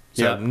 Yeah.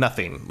 So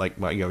nothing like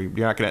you're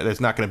not gonna. There's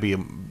not going to be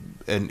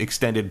an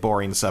extended,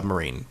 boring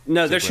submarine.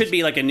 No, there should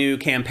be like a new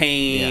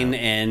campaign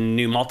and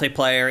new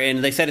multiplayer.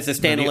 And they said it's a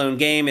standalone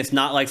game. It's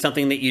not like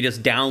something that you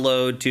just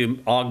download to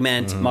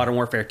augment Modern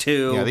Warfare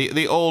 2. Yeah,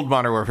 the old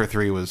Modern Warfare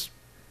 3 was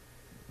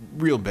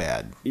real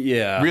bad.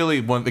 Yeah, really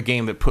the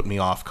game that put me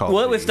off. Well,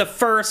 it was the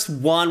first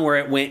one where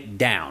it went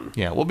down.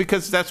 Yeah, well,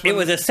 because that's when it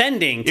was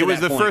ascending. It was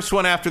the first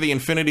one after the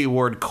Infinity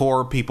Ward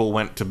core people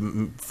went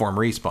to form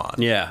Respawn.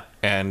 Yeah.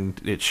 And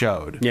it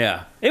showed.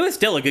 Yeah. It was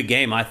still a good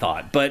game, I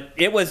thought. But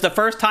it was the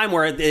first time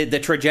where the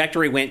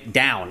trajectory went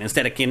down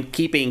instead of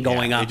keeping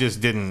going up. It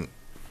just didn't.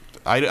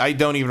 I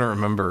don't even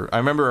remember. I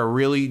remember a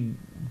really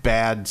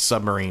bad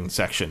submarine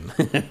section.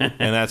 And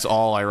that's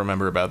all I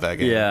remember about that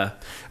game. Yeah.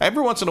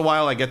 Every once in a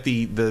while, I get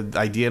the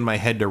idea in my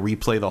head to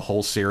replay the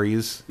whole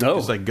series. Oh.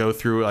 Just like go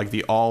through like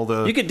all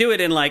the... You could do it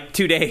in like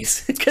 2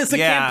 days. Because the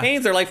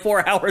campaigns are like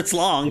 4 hours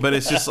long. But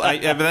it's just... but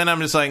then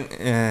I'm just like...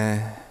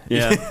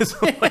 Yeah.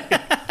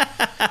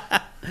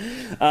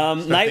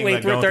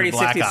 Nightwing through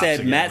 3060 said,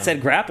 again, Matt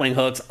said grappling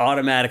hooks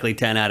automatically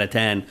 10 out of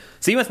 10.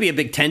 So you must be a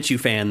big Tenchu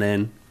fan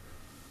then.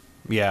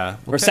 Yeah.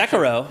 Or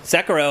Sekiro.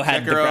 Sekiro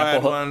had the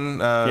grapple hook.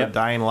 One.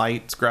 Dying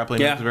Light's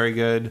grappling hook was very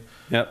good.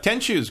 Yep.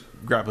 Tenchu's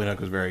grappling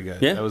hook was very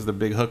good. Yeah. That was the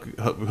big hook.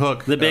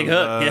 The big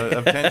hook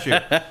of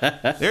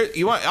Tenchu.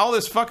 You want all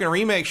this fucking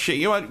remake shit?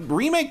 You want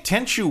remake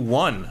Tenchu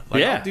 1?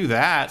 Like, I'll do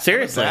that.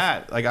 Seriously.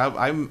 Like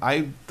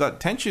I thought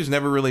Tenchu's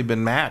never really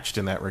been matched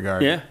in that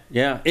regard. Yeah,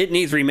 yeah. It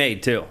needs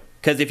remade too.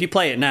 Because if you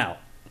play it now,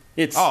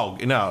 it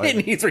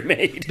needs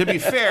remade. To be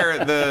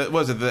fair, the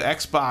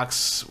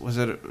Xbox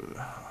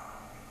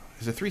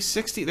is it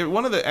 360?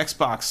 One of the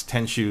Xbox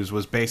Tenchus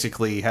was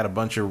basically had a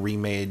bunch of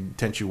remade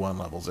Tenchu 1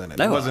 levels in it.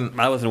 I wasn't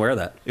aware of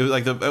that. It was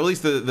like at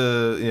least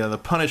the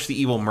Punish the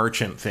Evil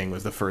Merchant thing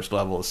was the first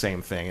level, the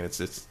same thing, and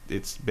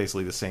it's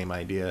basically the same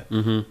idea.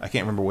 I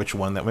can't remember which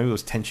one maybe it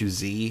was Tenchu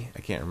Z.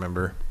 I can't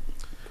remember.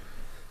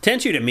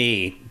 Tenchu to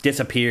me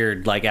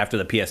disappeared like after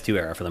the PS2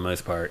 era for the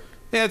most part.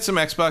 They had some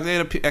Xbox. They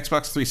had a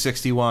Xbox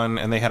 360 one,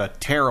 and they had a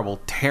terrible,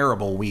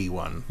 terrible Wii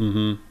one.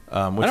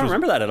 I don't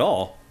remember that at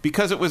all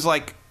because it was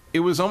like.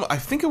 I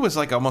think it was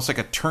like almost like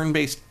a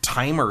turn-based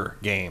timer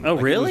game. Oh,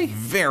 really? It was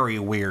very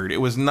weird. It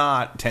was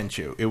not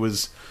Tenchu. It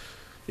was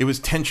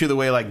Tenchu the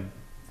way like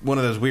one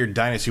of those weird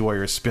Dynasty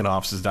Warriors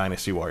spin-offs is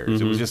Dynasty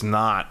Warriors. It was just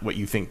not what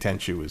you think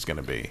Tenchu is going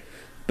to be.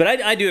 But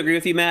I do agree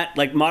with you, Matt.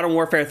 Like Modern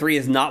Warfare 3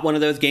 is not one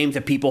of those games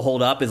that people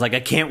hold up as like I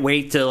can't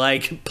wait to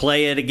like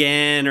play it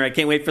again, or I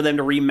can't wait for them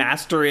to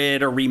remaster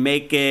it or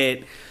remake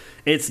it.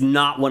 It's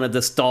not one of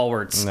the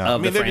stalwarts of the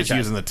franchise. They're just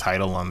using the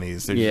title on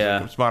these.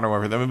 It's Modern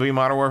Warfare. There will be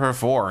Modern Warfare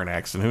 4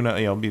 next, and who knows?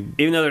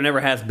 Even though there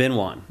never has been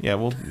one. Yeah,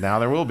 well, now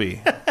there will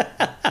be.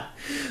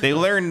 They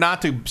learned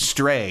not to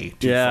stray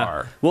too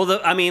far. Well,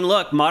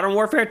 look, Modern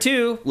Warfare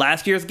 2,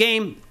 last year's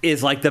game,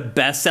 is like the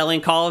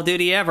best-selling Call of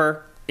Duty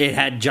ever. It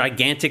had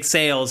gigantic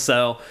sales,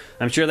 so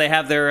I'm sure they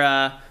have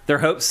their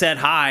hopes set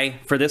high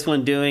for this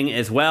one doing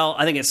as well.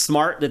 I think it's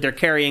smart that they're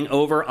carrying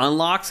over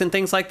unlocks and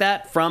things like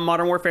that from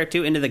Modern Warfare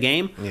 2 into the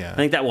game. Yeah. I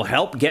think that will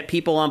help get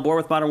people on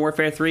board with Modern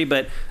Warfare 3.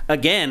 But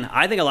again,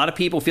 I think a lot of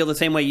people feel the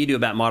same way you do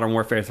about Modern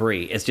Warfare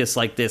 3. It's just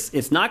like this.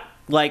 It's not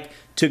like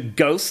to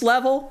Ghost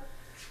level.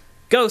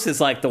 Ghost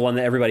is like the one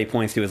that everybody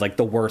points to as like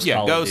the worst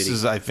Call of Duty. Ghost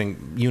is, I think,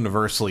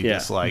 universally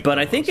disliked. But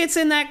I think it's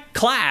in that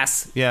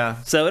class.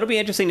 Yeah. So it'll be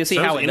interesting to see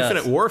how it does.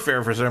 Infinite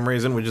Warfare, for some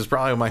reason, which is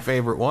probably my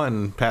favorite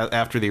one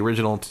after the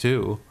original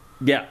 2.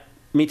 Yeah,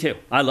 me too.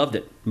 I loved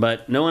it.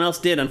 But no one else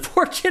did,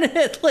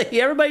 unfortunately.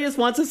 Everybody just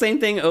wants the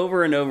same thing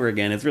over and over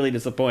again. It's really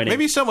disappointing.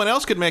 Maybe someone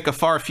else could make a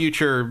far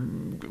future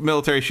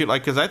military shoot,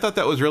 because I thought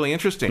that was really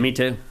interesting. Me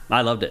too.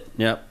 I loved it.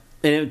 Yep.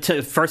 And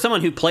for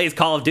someone who plays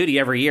Call of Duty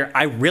every year,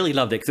 I really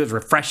loved it because it was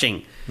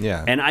refreshing.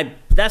 Yeah. And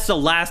that's the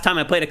last time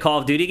I played a Call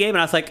of Duty game, and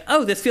I was like,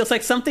 oh, this feels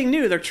like something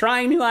new. They're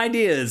trying new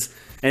ideas.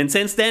 And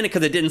since then,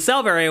 because it didn't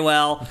sell very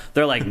well,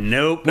 they're like,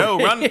 nope. No,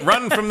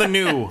 run from the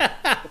new.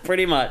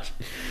 Pretty much.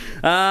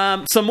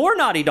 Some more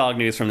Naughty Dog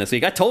news from this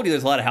week. I told you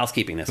there's a lot of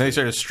housekeeping this week. They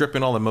started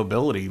stripping all the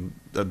mobility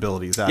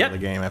abilities out of the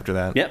game after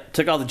that. Yep,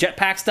 took all the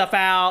jetpack stuff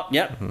out.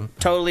 Yep,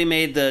 totally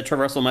made the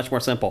traversal much more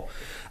simple.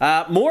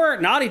 More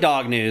Naughty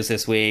Dog news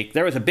this week.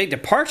 There was a big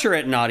departure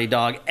at Naughty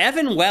Dog.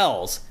 Evan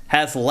Wells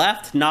has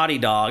left Naughty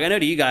Dog. I know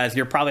to you guys,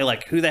 you're probably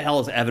like, who the hell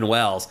is Evan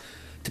Wells?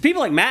 To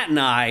people like Matt and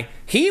I,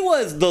 he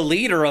was the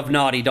leader of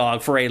Naughty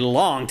Dog for a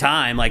long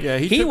time. Like, yeah,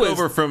 he took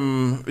over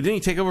from... Didn't he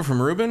take over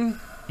from Ruben?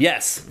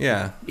 Yes.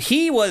 Yeah.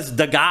 He was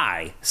the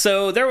guy.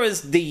 So there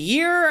was the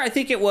year, I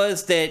think it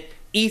was, that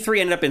E3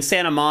 ended up in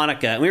Santa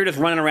Monica. And we were just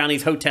running around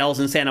these hotels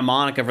in Santa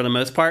Monica for the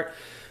most part.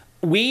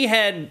 We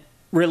had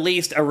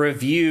released a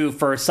review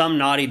for some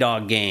Naughty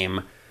Dog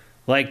game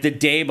like the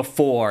day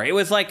before. It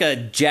was like a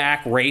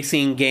Jack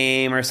racing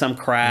game or some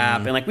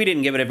crap. And like we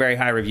didn't give it a very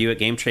high review at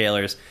Game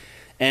Trailers.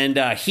 And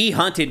he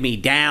hunted me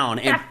down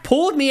and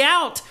pulled me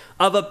out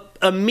of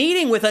a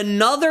meeting with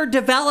another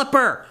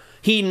developer.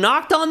 He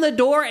knocked on the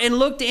door and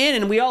looked in,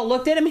 and we all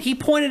looked at him, and he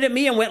pointed at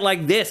me and went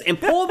like this and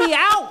pulled me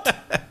out.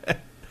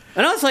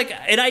 And I was like,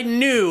 and I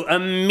knew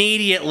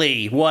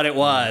immediately what it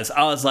was.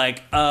 I was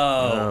like,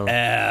 oh,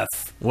 F.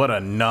 What a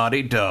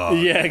naughty dog.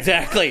 Yeah,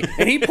 exactly.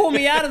 And he pulled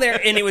me out of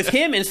there, and it was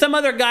him and some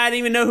other guy. I didn't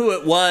even know who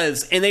it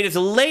was. And they just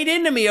laid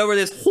into me over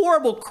this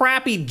horrible,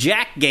 crappy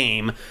Jack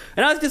game.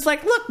 And I was just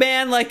like, look,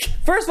 man, like,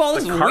 first of all,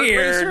 this is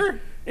weird.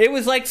 Racer? It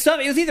was like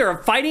it was either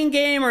a fighting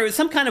game or it was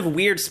some kind of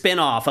weird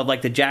spin-off of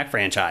like the Jack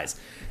franchise.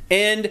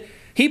 And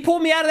he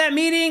pulled me out of that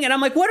meeting, and I'm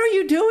like, what are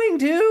you doing,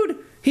 dude?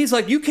 He's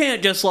like, you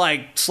can't just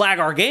like slag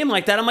our game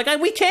like that. I'm like,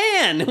 we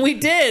can. We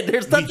did.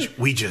 There's nothing.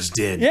 We just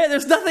did. Yeah,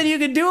 there's nothing you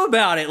can do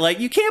about it. Like,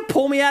 you can't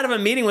pull me out of a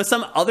meeting with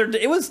some other...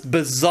 It was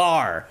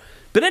bizarre.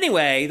 But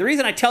anyway, the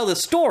reason I tell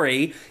this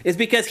story is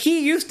because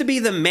he used to be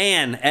the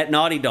man at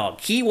Naughty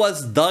Dog. He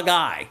was the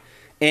guy.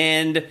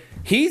 And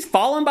he's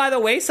fallen by the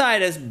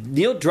wayside as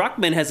Neil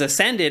Druckmann has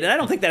ascended. And I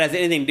don't think that has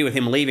anything to do with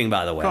him leaving,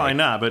 by the way. Probably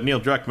not, but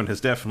Neil Druckmann has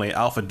definitely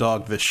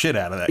alpha-dogged the shit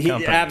out of that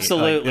company.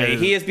 Absolutely.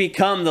 He has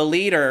become the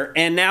leader,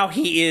 and now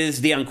he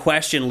is the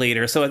unquestioned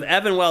leader. So with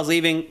Evan Wells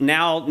leaving,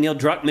 now Neil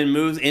Druckmann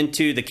moves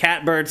into the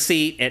catbird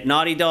seat at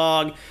Naughty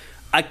Dog.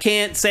 I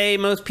can't say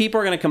most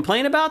people are going to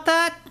complain about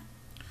that.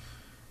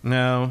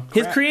 No.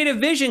 His creative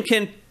vision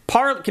can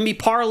be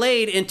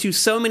parlayed into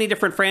so many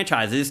different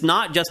franchises. It's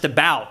not just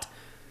about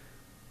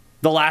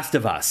The Last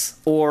of Us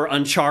or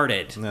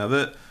Uncharted.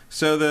 No,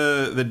 so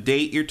the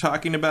date you're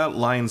talking about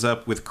lines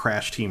up with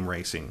Crash Team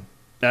Racing.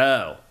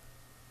 Oh.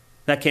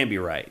 That can't be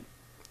right.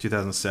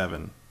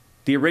 2007.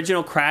 The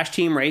original Crash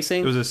Team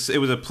Racing? It was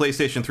a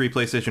PlayStation 3,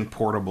 PlayStation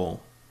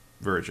Portable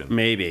version.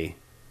 Maybe.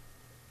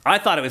 I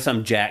thought it was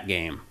some Jack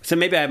game. So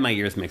maybe I have my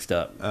years mixed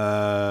up.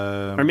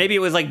 Or maybe it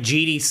was like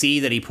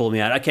GDC that he pulled me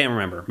out. I can't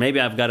remember.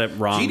 Maybe I've got it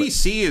wrong.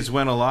 GDC is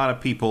when a lot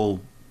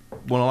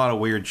of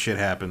weird shit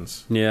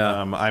happens.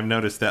 Yeah. I've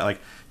noticed that.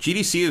 Like,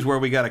 GDC is where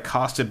we got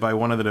accosted by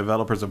one of the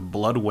developers of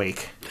Blood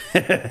Wake.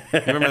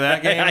 Remember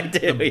that game? I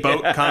do, the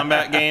boat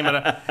combat game,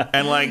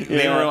 and like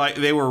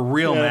they were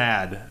real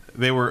mad.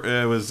 They were.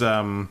 It was.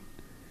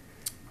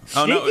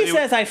 Sneaky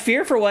says, "I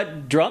fear for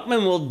what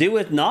Druckmann will do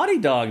with Naughty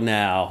Dog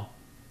now."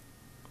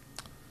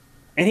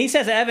 And he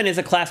says Evan is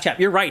a class chap.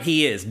 You're right,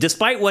 he is.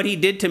 Despite what he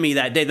did to me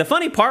that day. The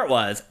funny part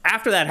was,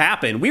 after that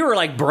happened, we were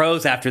like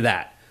bros after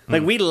that.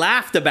 Like, we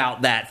laughed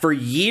about that for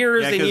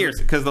years and years.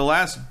 Because the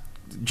last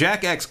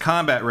Jack X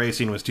Combat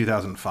Racing was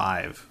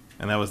 2005,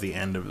 and that was the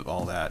end of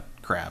all that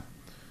crap.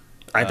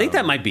 I think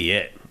that might be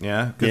it.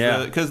 Yeah?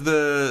 Because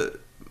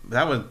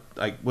that was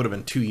like would have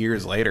been 2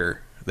 years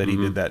later that he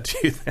did that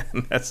too.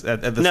 Then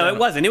it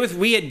wasn't. It was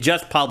we had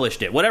just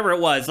published it. Whatever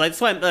it was. Like,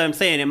 that's what I'm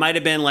saying. It might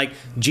have been like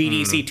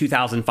GDC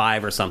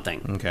 2005 or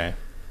something. Okay.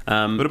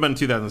 Would have been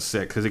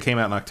 2006 because it came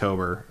out in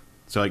October.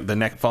 So like the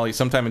next fall,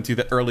 sometime in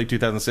early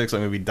 2006,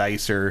 like maybe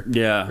DICE or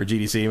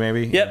GDC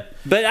maybe. Yep.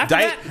 But after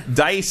that,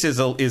 DICE is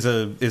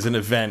an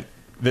event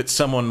that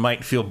someone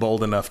might feel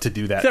bold enough to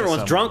do that.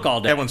 Everyone's drunk all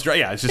day. Everyone's drunk.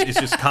 Yeah, it's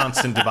just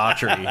constant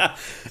debauchery.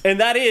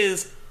 And that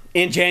is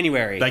in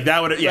January. Like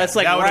that would that's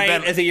like that right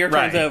been, as the year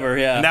turns over.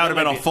 Yeah, and that would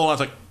have been a full. I was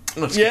like,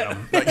 let's get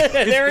him. Like,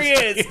 there he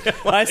is.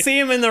 I see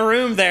him in the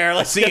room there.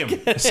 I see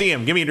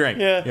him. Give me a drink.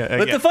 Yeah.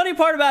 But the funny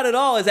part about it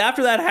all is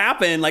after that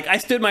happened, like I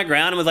stood my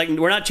ground and was like,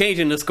 we're not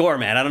changing the score,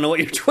 man. I don't know what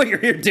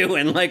you're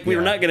doing. Like we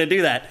were not going to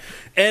do that.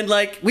 And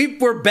like we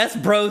were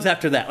best bros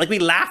after that. Like we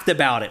laughed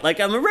about it.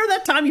 Like I remember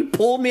that time you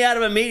pulled me out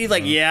of a meeting. He's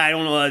like, yeah, I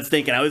don't know what I was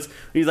thinking.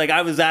 He's like,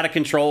 I was out of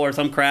control or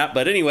some crap.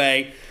 But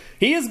anyway,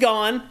 he is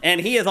gone, and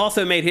he has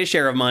also made his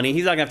share of money.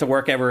 He's not going to have to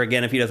work ever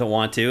again if he doesn't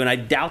want to, and I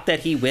doubt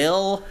that he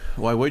will.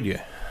 Why would you?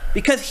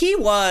 Because he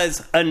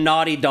was a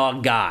Naughty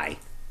Dog guy.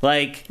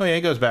 Like, oh yeah,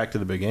 he goes back to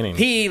the beginning.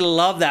 He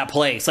loved that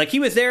place. Like he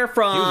was there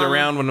from. He was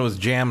around when it was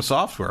Jam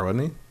Software,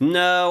 wasn't he?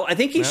 No, I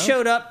think he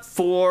showed up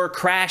for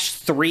Crash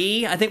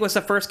 3. I think was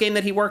the first game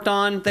that he worked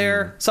on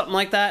there, something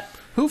like that.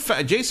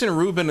 Jason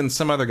Rubin and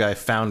some other guy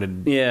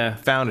founded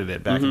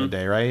it back in the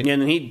day, right? Yeah,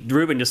 and then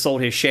Rubin just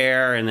sold his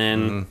share, and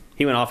then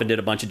He went off and did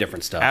a bunch of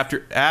different stuff.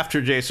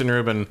 After Jason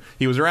Rubin,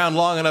 he was around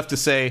long enough to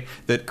say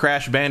that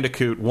Crash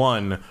Bandicoot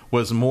 1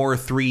 was more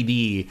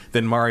 3D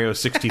than Mario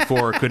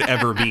 64 could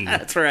ever be.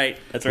 That's right.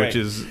 Which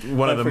is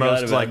one of the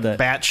most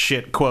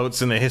batshit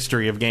quotes in the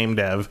history of game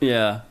dev.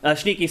 Yeah.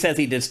 Sneaky says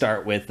he did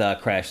start with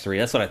Crash 3.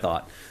 That's what I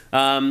thought.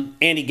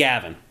 Andy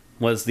Gavin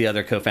was the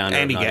other co-founder.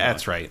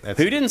 That's right. I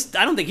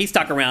don't think he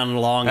stuck around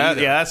long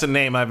either. Yeah, that's a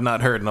name I've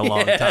not heard in a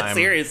long time.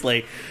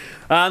 Seriously.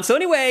 So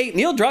anyway,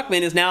 Neil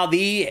Druckmann is now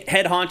the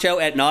head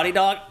honcho at Naughty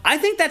Dog. I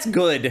think that's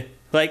good.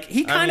 Like,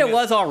 he kind of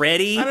was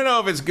already. I don't know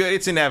if it's good.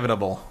 It's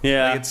inevitable.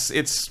 Yeah. Like,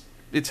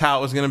 it's how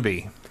it was going to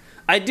be.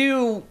 I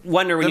do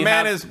wonder when the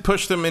man has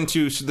pushed them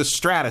into the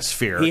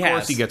stratosphere. Of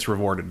course he gets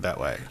rewarded that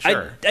way.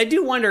 Sure. I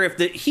do wonder if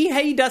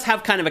he does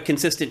have kind of a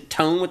consistent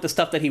tone with the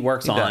stuff that he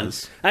works on.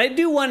 Does. I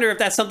do wonder if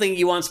that's something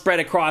you want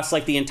spread across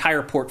like the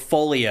entire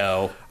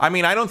portfolio. I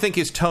mean, I don't think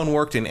his tone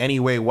worked in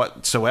any way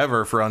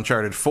whatsoever for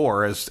Uncharted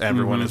 4, as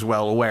everyone is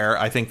well aware.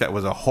 I think that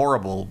was a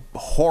horrible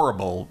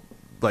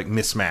like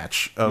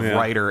mismatch of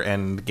writer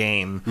and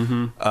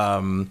game.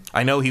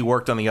 I know he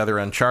worked on the other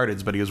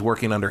Uncharted's, but he was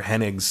working under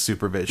Hennig's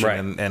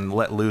supervision and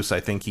let loose.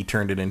 I think he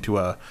turned it into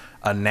a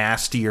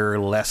nastier,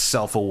 less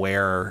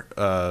self-aware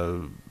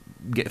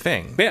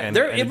thing. Yeah, and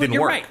it didn't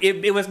you're work. right.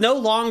 It was no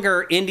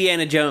longer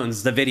Indiana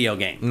Jones, the video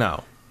game.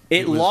 No.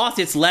 It lost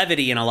its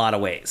levity in a lot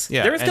of ways.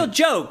 Yeah, there were still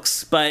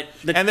jokes, but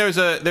and there's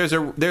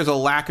a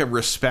lack of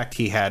respect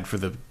he had for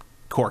the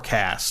core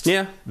cast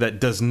that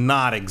does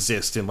not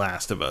exist in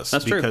Last of Us.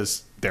 That's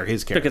because they're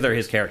his characters. Because they're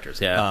his characters,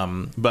 yeah.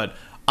 But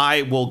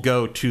I will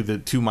go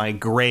to my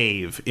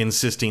grave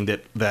insisting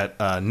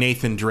that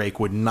Nathan Drake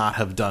would not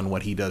have done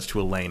what he does to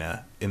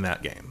Elena in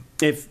that game.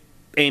 If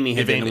Amy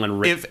had been the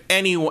one if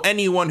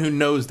anyone who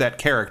knows that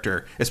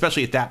character,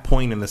 especially at that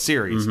point in the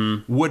series,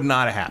 would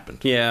not have happened.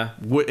 Yeah.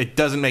 It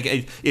doesn't make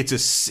it. It's a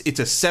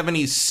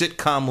 70s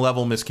sitcom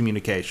level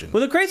miscommunication.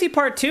 Well, the crazy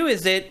part too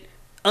is that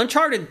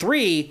Uncharted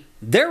 3,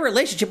 their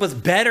relationship was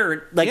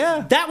better. Like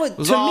that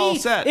was to all me,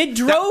 set. It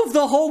drove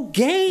the whole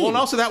game. Well, and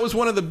also that was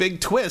one of the big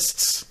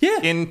twists.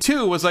 Yeah. In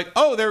 2 was like,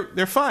 oh,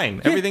 they're fine.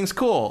 Yeah. Everything's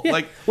cool. Yeah.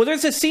 Like, well,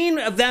 there's a scene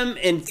of them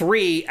in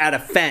 3 at a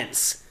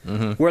fence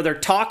where they're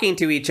talking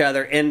to each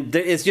other, and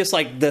it's just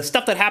like the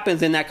stuff that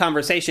happens in that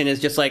conversation is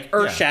just like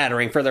earth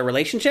shattering for their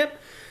relationship,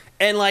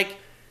 and like.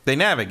 They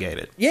navigate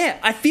it. Yeah,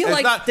 I feel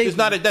there's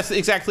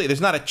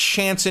not a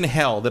chance in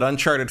hell that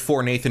Uncharted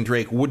 4 Nathan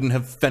Drake wouldn't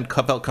have felt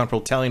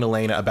comfortable telling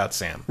Elena about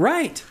Sam.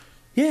 Right.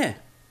 Yeah.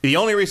 The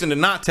only reason to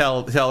not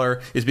tell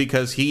her is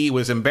because he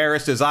was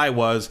embarrassed as I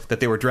was that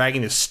they were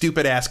dragging this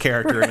stupid ass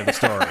character into the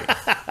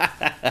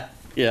story.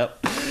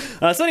 Yep.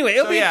 So anyway,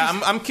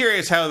 I'm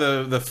curious how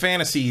the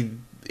fantasy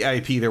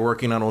IP they're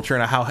working on will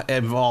turn out, how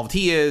involved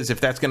he is,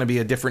 if that's going to be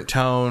a different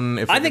tone.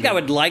 I think I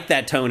would like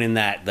that tone in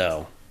that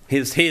though.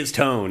 His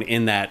tone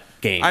in that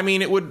game. I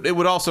mean, it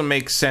would also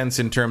make sense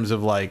in terms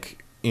of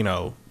like, you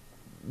know,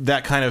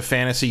 that kind of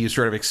fantasy. You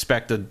sort of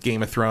expect a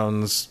Game of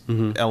Thrones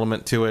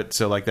element to it,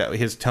 so like that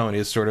his tone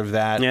is sort of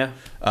that. Yeah.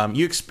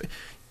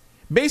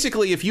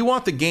 Basically, if you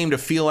want the game to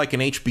feel like an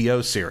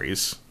HBO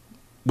series,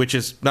 which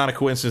is not a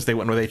coincidence they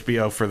went with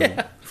HBO for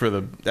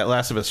that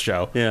Last of Us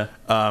show. Yeah.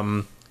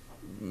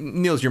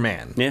 Neil's your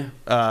man. Yeah.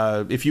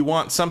 If you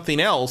want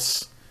something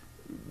else,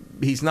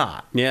 he's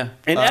not. Yeah.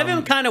 And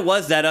Evan kind of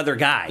was that other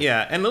guy.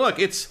 Yeah. And look,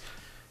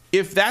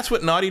 if that's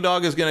what Naughty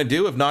Dog is going to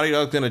do, if Naughty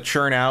Dog's going to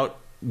churn out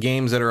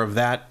games that are of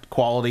that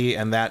quality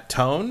and that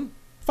tone,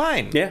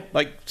 fine. Yeah.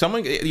 Like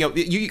someone,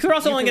 you're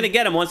also only going to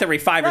get them once every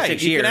 5 or 6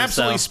 years. You can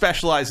absolutely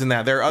specialize in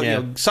that. There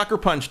are Sucker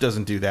Punch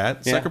doesn't do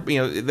that. Yeah.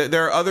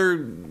 There are other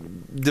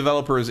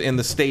developers in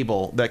the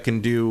stable that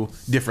can do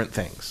different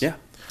things. Yeah.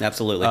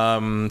 Absolutely.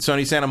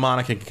 Sony Santa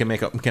Monica can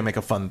make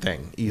a fun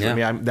thing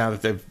easily. Yeah. I mean, now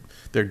that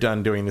they're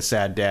done doing the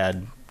Sad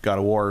Dad God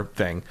of War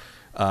thing,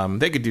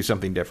 they could do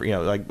something different.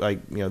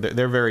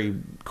 They're very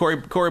Cory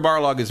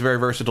Barlog is very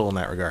versatile in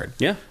that regard.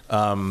 Yeah.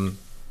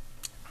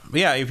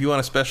 Yeah. If you want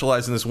to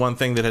specialize in this one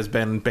thing that has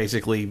been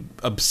basically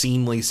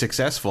obscenely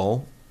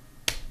successful,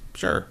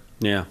 sure.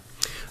 Yeah.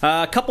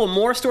 A couple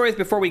more stories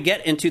before we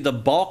get into the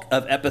bulk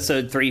of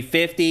episode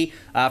 350.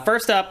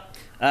 First up,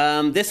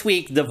 this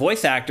week, the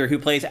voice actor who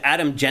plays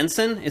Adam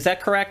Jensen, is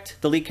that correct?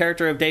 The lead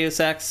character of Deus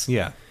Ex?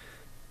 Yeah.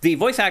 The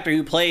voice actor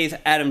who plays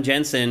Adam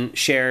Jensen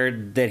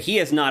shared that he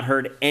has not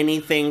heard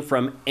anything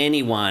from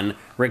anyone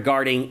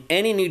regarding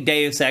any new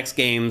Deus Ex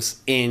games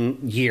in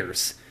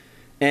years.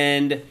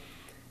 And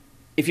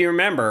if you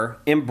remember,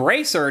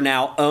 Embracer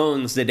now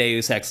owns the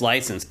Deus Ex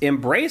license.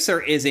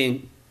 Embracer is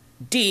in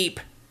deep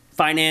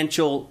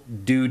financial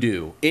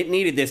doo-doo. It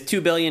needed this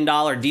 $2 billion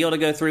deal to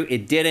go through.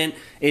 It didn't.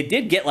 It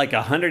did get like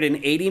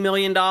 $180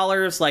 million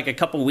like a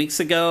couple weeks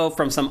ago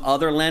from some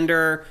other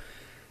lender.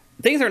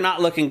 Things are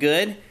not looking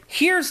good.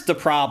 Here's the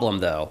problem,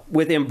 though,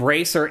 with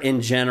Embracer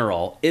in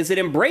general, is that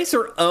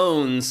Embracer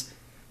owns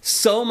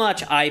so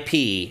much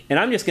IP, and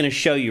I'm just going to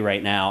show you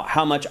right now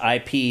how much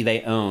IP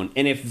they own.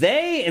 And if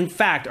they, in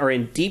fact, are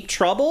in deep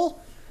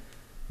trouble,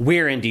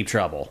 we're in deep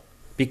trouble.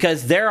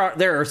 because there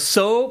are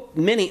so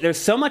many. There's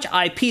so much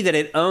IP that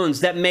it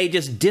owns that may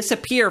just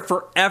disappear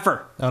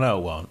forever. Oh no,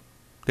 it won't.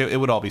 It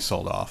would all be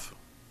sold off.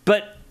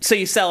 But so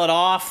you sell it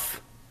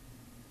off.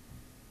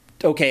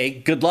 Okay,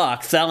 good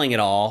luck selling it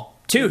all.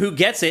 2, who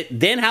gets it?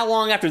 Then how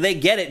long after they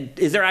get it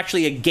is there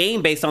actually a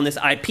game based on this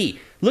IP?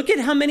 Look at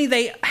how many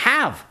they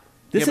have.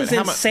 This is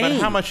insane.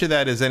 But how much of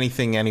that is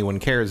anything anyone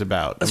cares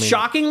about? I mean,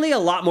 shockingly, a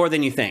lot more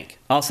than you think.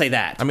 I'll say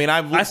that. I mean,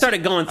 I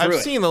started going through it.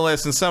 I've seen the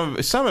list and some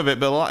of it,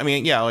 but a lot, I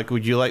mean, yeah, like,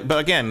 would you like? But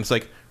again, it's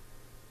like,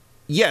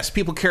 yes,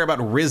 people care about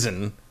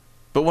Risen,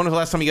 but when was the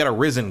last time you got a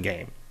Risen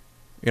game?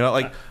 You know,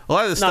 like a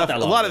lot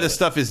of this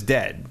stuff is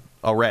dead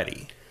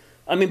already.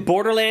 I mean,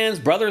 Borderlands,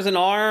 Brothers in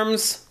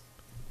Arms,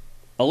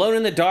 Alone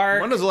in the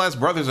Dark. When was the last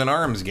Brothers in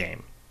Arms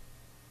game?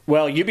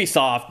 Well,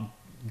 Ubisoft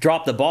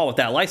dropped the ball with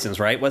that license,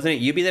 right? Wasn't it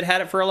Ubi that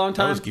had it for a long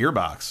time? That was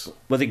Gearbox.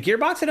 Was it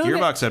Gearbox that owned it?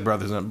 Gearbox had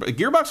Brothers in Arms.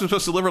 Gearbox was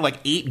supposed to deliver like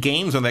 8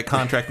 games on that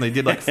contract, and they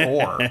did like 4.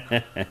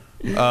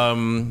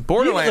 Borderlands.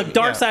 Look,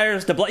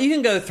 Darksiders, you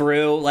can go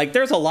through. Like,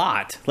 there's a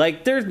lot.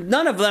 Like, there's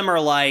none of them are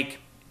like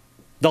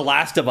The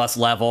Last of Us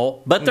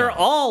level, but they're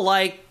all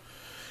like.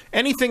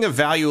 Anything of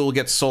value will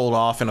get sold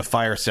off in a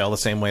fire sale the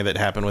same way that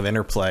happened with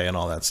Interplay and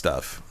all that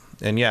stuff.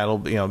 And yeah,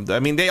 I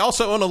mean, they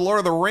also own the Lord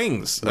of the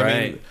Rings.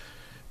 I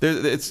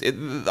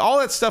mean, all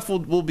that stuff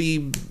will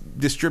be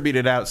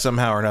distributed out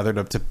somehow or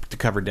another to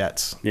cover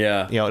debts.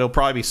 Yeah. It'll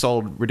probably be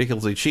sold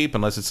ridiculously cheap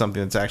unless it's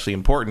something that's actually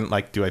important.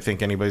 Like, do I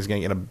think anybody's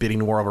going to get a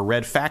bidding war over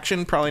Red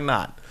Faction? Probably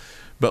not.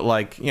 But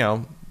like,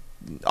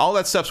 all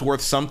that stuff's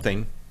worth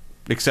something.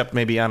 Except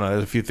maybe, I don't know,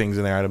 there's a few things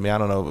in there. I don't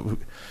know.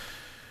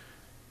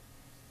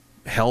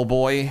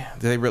 Hellboy?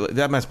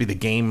 That must be the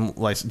game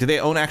license. Do they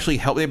own actually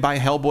they buy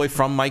Hellboy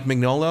from Mike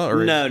Mignola?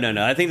 Or No.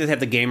 I think they have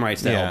the game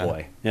rights to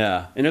Hellboy.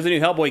 Yeah. And there's a new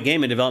Hellboy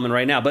game in development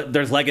right now, but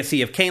there's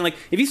Legacy of Kain. Like,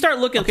 if you start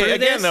looking through this...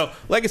 Again, though,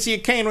 Legacy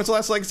of Kain, what's the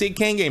last Legacy of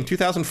Kain game?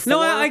 2004? No,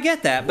 I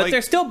get that, but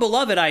they're still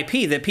beloved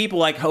IP that people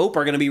like hope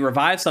are going to be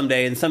revived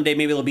someday, and someday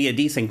maybe it'll be a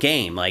decent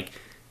game. Like,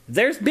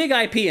 there's big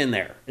IP in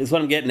there, is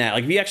what I'm getting at.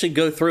 Like, if you actually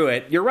go through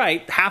it, you're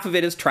right, half of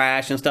it is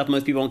trash and stuff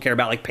most people don't care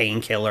about, like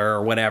Painkiller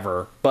or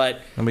whatever.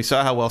 And we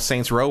saw how well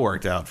Saints Row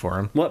worked out for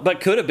him. Well, but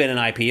could have been an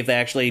IP if they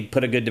actually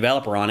put a good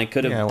developer on it.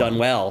 Could have done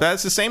well.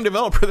 That's the same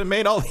developer that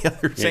made all the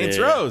other Saints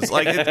Rows.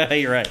 Like,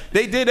 you're right.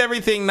 They did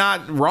everything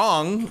not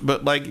wrong,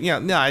 but I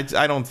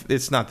don't.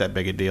 It's not that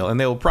big a deal, and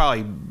they will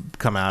probably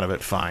come out of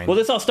it fine. Well,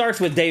 this all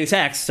starts with Deus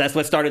Ex. That's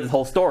what started the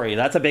whole story.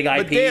 That's a big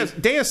IP.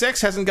 But Deus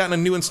Ex hasn't gotten a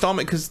new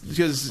installment because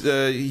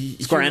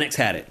Square Enix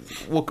had it.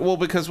 Well,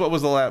 because what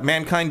was the last?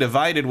 Mankind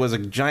Divided was a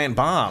giant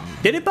bomb.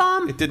 Did it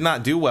bomb? It did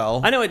not do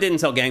well. I know it didn't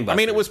sell gangbusters. I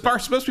mean, it was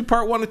supposed to be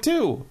part 1 and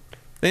 2.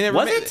 They never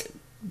was it?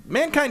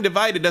 Mankind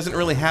Divided doesn't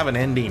really have an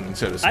ending,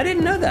 so to speak. I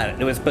didn't know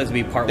that. It was supposed to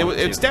be part 1 and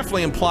 2. It's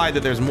definitely implied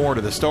that there's more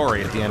to the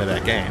story at the end of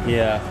that game.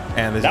 Yeah.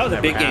 And that was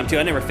a big game, too.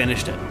 I never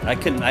finished it. I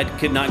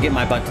could not get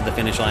my butt to the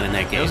finish line in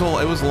that game. It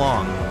was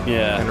long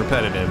and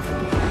repetitive.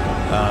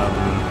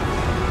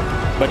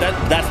 But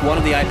that's one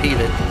of the IP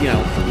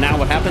that, now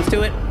what happens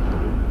to it?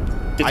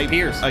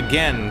 Disappears.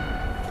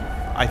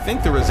 I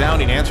think the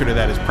resounding answer to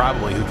that is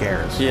probably who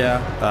cares. Yeah.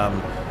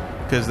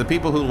 Because the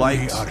people who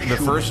liked the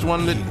first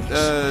one that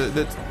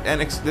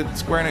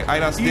Square Enix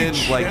Eidos did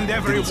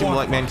didn't seem to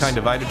like Mankind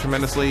Divided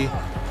tremendously,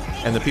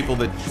 and the people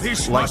that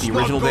like the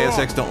original Deus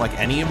Ex don't like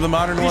any of the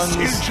modern ones.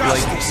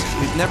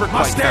 It never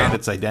quite found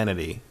its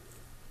identity,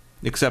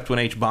 except when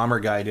H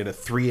Bomber Guy did a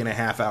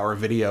 3.5-hour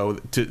video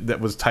that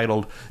was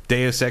titled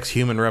 "Deus Ex: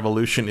 Human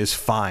Revolution is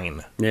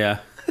Fine." Yeah.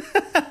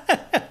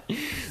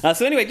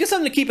 So anyway, just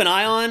something to keep an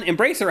eye on.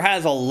 Embracer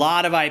has a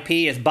lot of IP.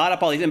 It's bought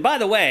up all these. And by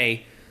the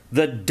way,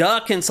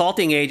 the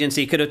consulting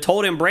agency could have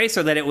told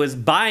Embracer that it was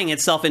buying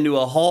itself into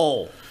a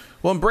hole.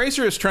 Well,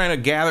 Embracer is trying to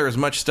gather as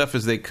much stuff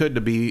as they could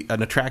to be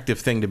an attractive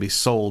thing to be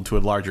sold to a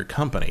larger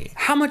company.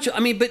 How much? I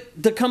mean, but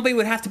the company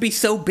would have to be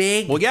so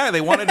big. Well, yeah,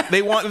 they wanted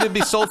it to be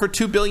sold for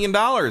 $2 billion.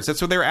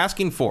 That's what they were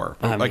asking for.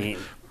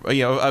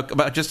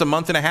 About just a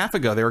month and a half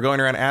ago, they were going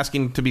around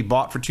asking to be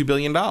bought for $2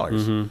 billion.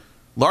 Mm-hmm.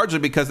 Largely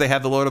because they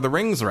have the Lord of the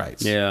Rings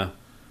rights. Yeah.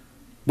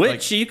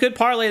 Which you could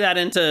parlay that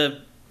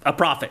into a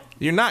profit.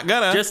 You're not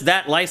gonna. Just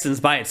that license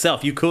by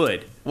itself, you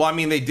could. Well, I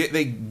mean,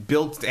 they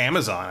built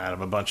Amazon out of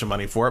a bunch of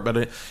money for it,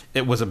 but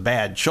it was a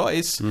bad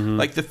choice. Mm-hmm.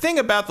 Like, the thing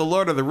about the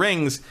Lord of the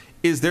Rings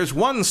is there's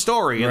one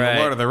story in the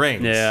Lord of the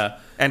Rings. Yeah.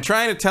 And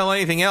trying to tell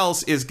anything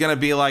else is going to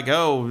be like,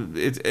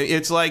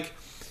 it's like,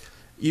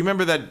 you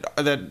remember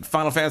that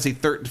Final Fantasy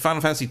X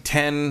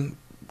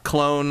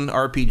clone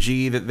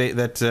RPG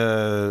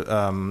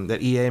that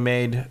EA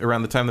made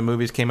around the time the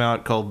movies came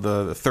out called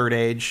the Third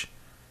Age?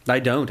 I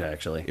don't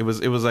actually. It was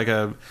an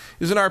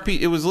RPG.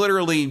 It was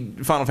literally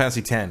Final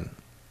Fantasy X.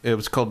 I think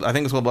it's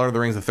called Lord of the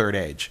Rings: The Third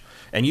Age,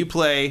 and you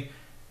play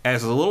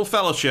as a little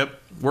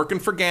fellowship working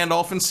for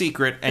Gandalf in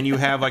secret, and you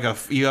have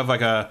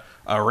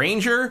a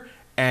ranger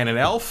and an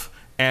elf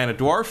and a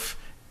dwarf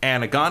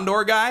and a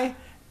Gondor guy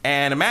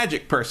and a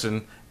magic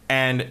person.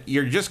 And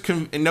you're just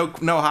no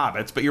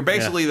hobbits, but you're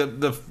basically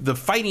the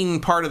fighting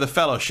part of the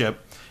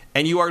Fellowship,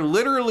 and you are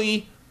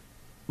literally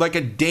like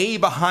a day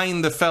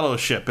behind the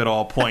Fellowship at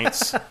all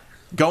points.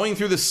 Going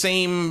through the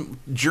same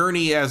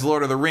journey as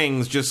Lord of the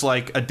Rings, just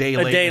like a day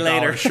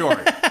later,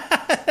 short.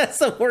 That's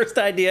the worst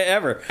idea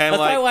ever. And that's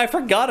why I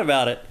forgot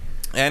about it.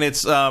 And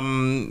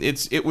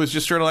it was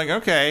just sort of like,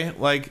 okay,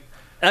 like,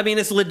 I mean,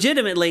 it's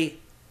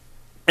legitimately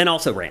an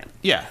also ran.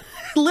 Yeah,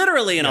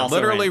 literally an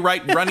also ran.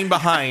 Running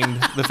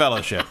behind the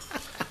Fellowship.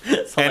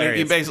 And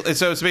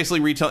it's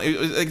basically retelling.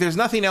 Like, there's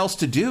nothing else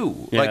to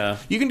do. Yeah. Like,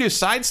 you can do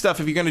side stuff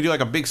if you're going to do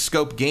like a big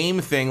scope game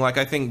thing. Like,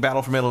 I think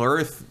Battle for Middle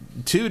Earth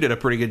 2 did a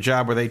pretty good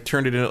job where they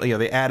turned it into,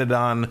 they added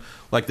on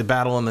like the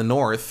battle in the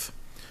North,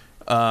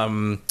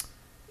 and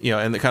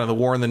the kind of the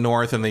war in the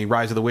North and the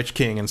rise of the Witch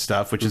King and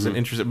stuff, which is an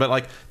interesting. But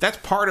like, that's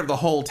part of the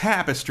whole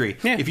tapestry.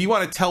 Yeah. If you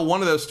want to tell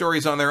one of those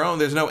stories on their own,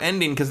 there's no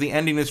ending because the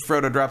ending is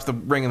Frodo drops the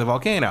ring in the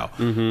volcano.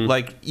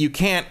 Like, you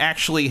can't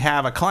actually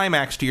have a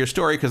climax to your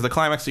story because the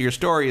climax of your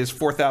story is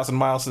 4,000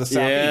 miles to the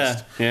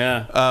southeast.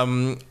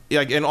 Yeah.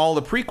 Like in all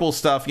the prequel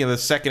stuff, the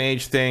Second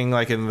Age thing,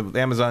 like in the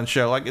Amazon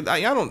show. Like,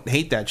 I don't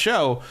hate that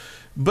show,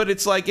 but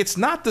it's like, it's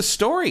not the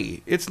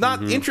story. It's not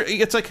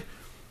It's like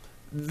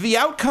the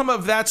outcome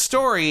of that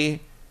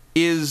story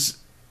is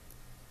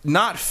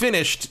not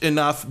finished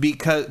enough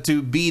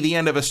to be the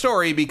end of a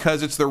story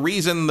because it's the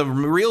reason the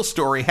real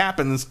story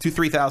happens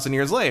 3,000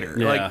 years later.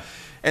 Yeah. Like,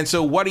 and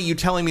so what are you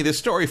telling me this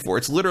story for?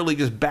 It's literally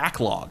just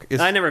backlog.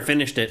 I never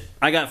finished it.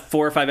 I got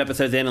 4 or 5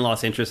 episodes in and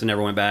lost interest and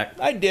never went back.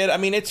 I did. I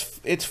mean,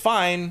 it's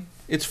fine.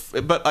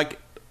 But like,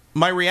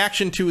 my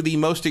reaction to the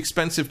most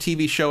expensive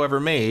TV show ever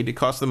made, it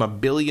cost them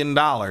 $1 billion,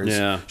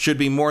 should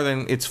be more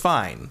than it's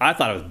fine. I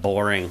thought it was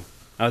boring.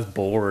 I was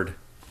bored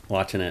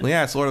watching it.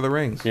 Yeah, it's Lord of the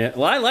Rings. Yeah.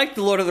 Well, I like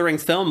the Lord of the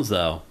Rings films,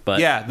 though. But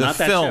yeah, the not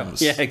that films.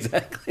 Show. Yeah,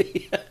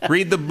 exactly.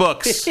 Read the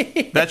books.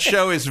 That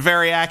show is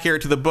very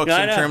accurate to the books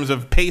in terms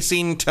of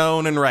pacing,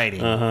 tone, and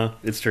writing.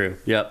 It's true.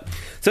 Yep.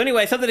 So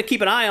anyway, something to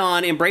keep an eye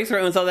on. Embracer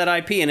owns all that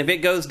IP, and if it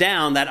goes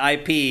down, that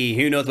IP,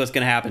 who knows what's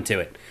going to happen to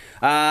it.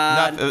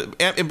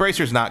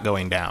 Embracer's not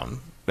going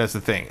down. That's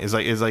the thing. Is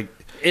like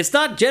it's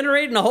not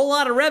generating a whole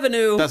lot of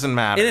revenue. Doesn't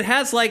matter. And it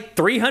has like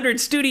 300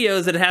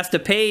 studios that it has to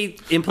pay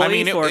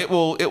employees for. It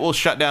will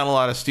shut down a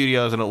lot of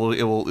studios, and it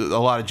will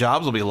a lot of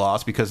jobs will be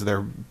lost because of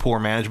their poor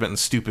management and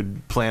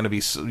stupid plan to be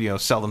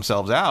sell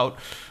themselves out.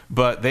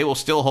 But they will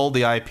still hold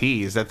the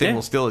IPs. That thing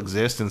will still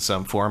exist in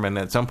some form, and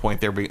at some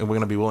point we're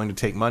going to be willing to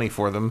take money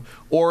for them,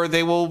 or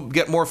they will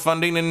get more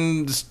funding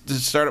and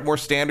start up more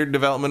standard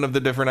development of the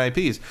different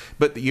IPs.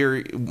 But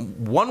you're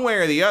one way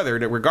or the other,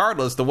 that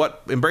regardless of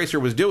what Embracer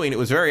was doing, it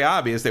was very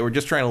obvious they were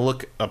just trying to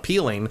look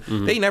appealing.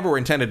 They never were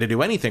intended to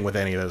do anything with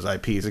any of those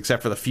IPs,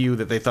 except for the few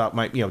that they thought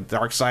might,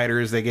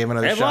 Darksiders, they gave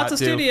another shot to. Lots of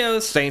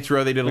studios. Saints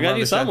Row, they did a lot of stuff. We got to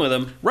do something with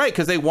them. Right,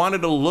 because they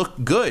wanted to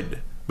look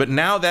good. But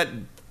now that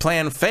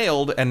plan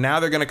failed, and now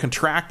they're going to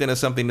contract into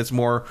something that's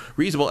more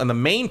reasonable. And the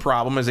main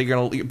problem is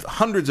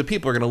hundreds of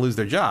people are going to lose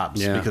their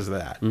jobs because of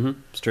that.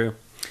 It's true.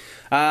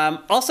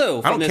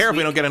 Also, I don't care if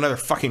we don't get another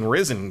fucking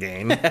Risen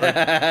game.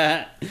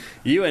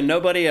 You and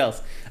nobody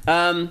else.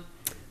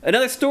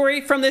 Another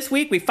story from this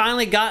week, we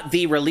finally got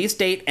the release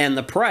date and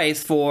the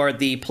price for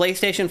the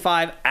PlayStation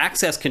 5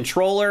 Access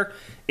Controller.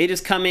 It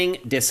is coming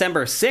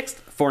December 6th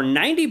for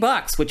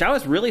 $90, which I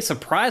was really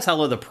surprised how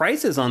low the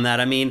price is on that.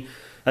 I mean,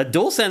 a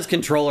DualSense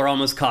controller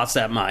almost costs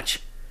that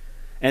much.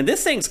 And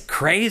this thing's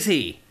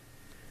crazy.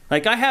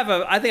 Like,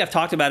 I think I've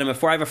talked about him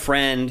before. I have a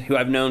friend who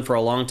I've known for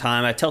a long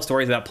time. I tell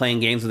stories about playing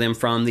games with him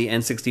from the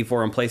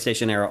N64 and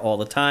PlayStation era all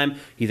the time.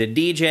 He's a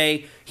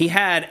DJ. He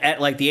had,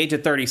 at like the age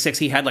of 36,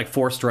 he had like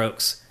 4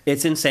 strokes.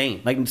 It's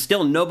insane. Like,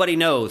 still nobody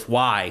knows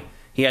why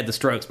he had the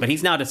strokes, but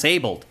he's now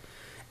disabled.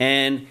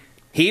 And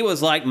he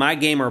was like my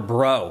gamer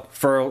bro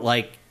for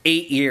like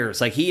 8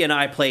 years. Like, he and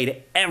I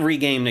played every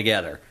game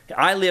together.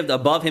 I lived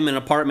above him in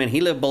an apartment.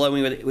 He lived below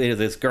me with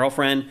his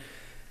girlfriend.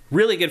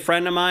 Really good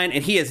friend of mine,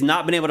 and he has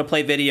not been able to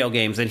play video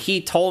games. And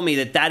he told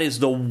me that is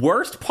the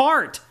worst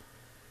part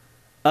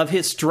of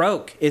his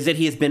stroke, is that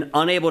he has been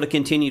unable to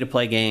continue to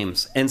play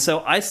games. And so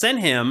I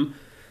sent him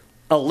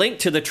a link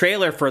to the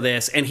trailer for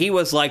this, and he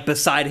was like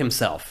beside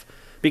himself.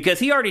 Because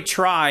he already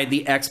tried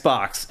the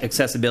Xbox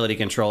accessibility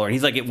controller, and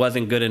he's like, it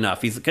wasn't good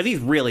enough. Because he's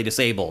really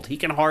disabled. He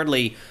can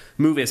hardly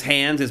move his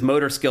hands. His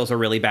motor skills are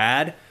really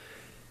bad.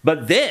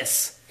 But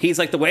this, he's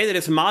like, the way that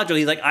it's modular,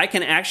 he's like, I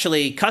can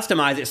actually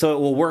customize it so it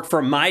will work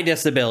for my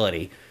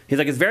disability. He's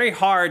like, it's very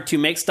hard to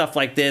make stuff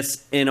like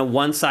this in a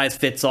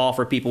one-size-fits-all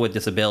for people with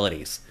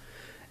disabilities.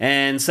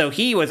 And so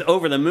he was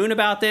over the moon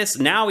about this.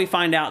 Now we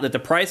find out that the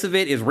price of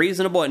it is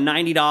reasonable at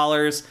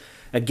 $90.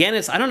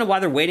 Again, I don't know why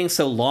they're waiting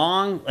so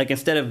long, like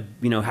instead of,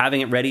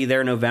 having it ready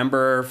there in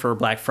November for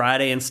Black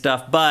Friday and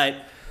stuff.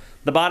 But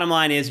the bottom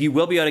line is you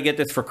will be able to get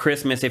this for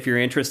Christmas if you're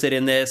interested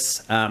in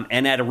this,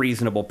 and at a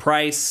reasonable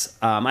price.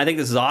 I think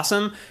this is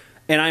awesome,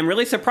 and I'm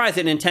really surprised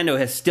that Nintendo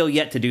has still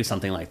yet to do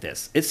something like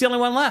this. It's the only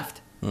one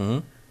left.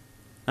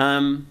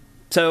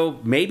 So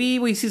maybe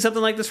we see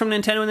something like this from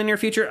Nintendo in the near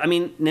future. I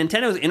mean,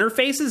 Nintendo's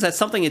interfaces, that's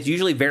something it's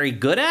usually very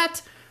good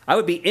at. I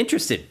would be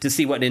interested to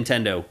see what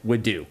Nintendo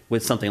would do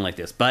with something like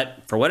this.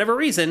 But for whatever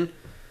reason,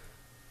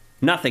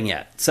 nothing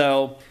yet.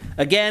 So,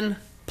 again,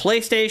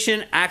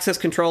 PlayStation Access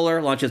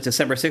Controller launches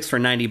December 6th for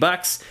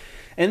 $90.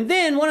 And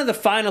then one of the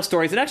final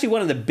stories, and actually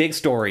one of the big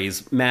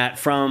stories, Matt,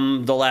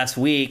 from the last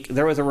week,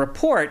 there was a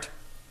report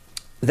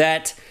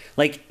that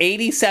like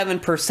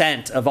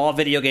 87% of all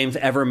video games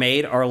ever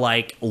made are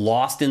like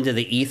lost into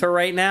the ether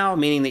right now,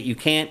 meaning that you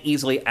can't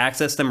easily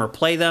access them or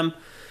play them.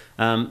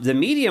 The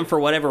medium, for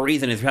whatever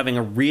reason, is having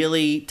a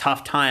really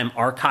tough time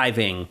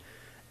archiving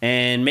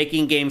and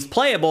making games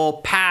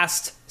playable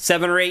past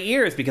 7 or 8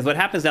 years, because what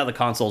happens now, the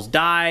consoles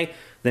die,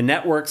 the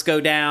networks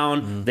go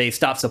down, they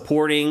stop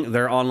supporting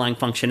their online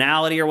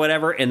functionality or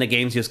whatever, and the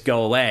games just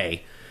go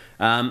away.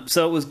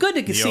 So it was good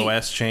to see. The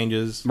OS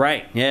changes.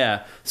 Right,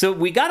 yeah. So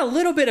we got a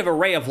little bit of a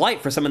ray of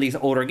light for some of these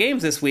older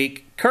games this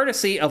week,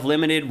 courtesy of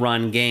Limited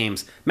Run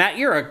Games. Matt,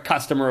 you're a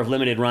customer of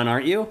Limited Run,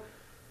 aren't you?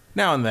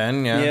 Now and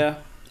then, yeah.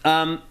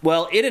 Yeah.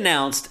 Well, it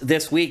announced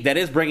this week that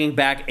it's bringing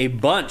back a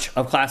bunch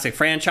of classic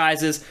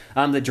franchises.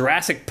 The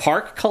Jurassic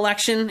Park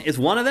collection is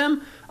one of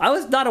them. I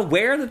was not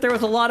aware that there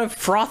was a lot of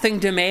frothing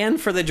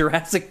demand for the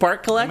Jurassic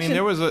Park collection. I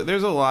mean,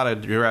 there's a lot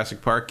of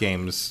Jurassic Park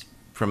games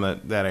from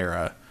that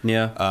era.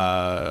 Yeah.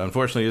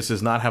 Unfortunately, this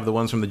does not have the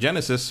ones from the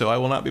Genesis, so I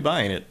will not be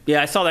buying it.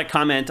 Yeah, I saw that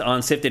comment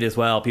on SIFTD as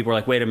well. People were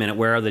like, wait a minute,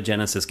 where are the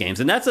Genesis games?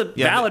 And that's a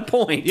valid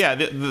point. Yeah,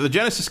 the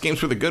Genesis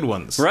games were the good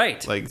ones.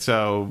 Right. Like,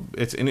 so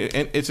it's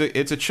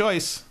a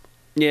choice.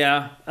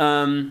 Yeah.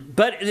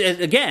 But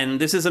again,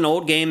 this is an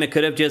old game that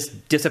could have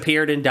just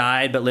disappeared and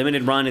died, but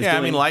Limited Run is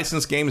doing...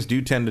 licensed games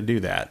do tend to do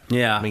that.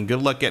 Yeah. I mean,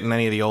 good luck getting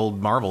any of the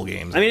old Marvel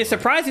games. I mean, it's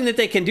surprising that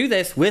they can do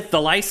this with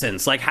the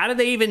license. Like, how did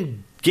they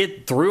even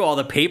get through all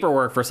the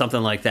paperwork for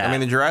something like that? I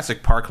mean, the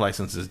Jurassic Park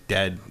license is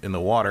dead in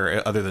the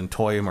water, other than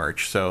toy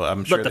merch, so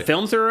I'm sure... But the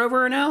films are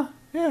over now?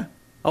 Yeah.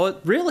 Oh,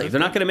 really? They're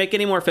not going to make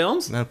any more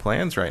films? No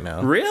plans right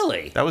now.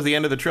 Really? That was the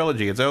end of the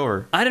trilogy. It's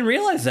over. I didn't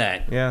realize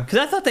that. Yeah. Because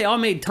I thought they all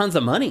made tons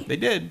of money. They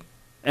did.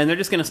 And they're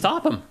just going to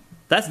stop them.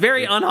 That's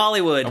very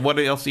un-Hollywood. What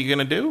else are you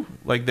going to do?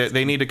 Like,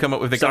 they need to come up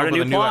with... Start a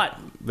new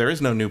plot. There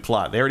is no new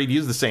plot. They already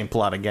used the same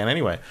plot again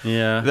anyway.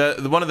 Yeah.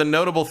 One of the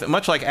notable...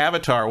 much like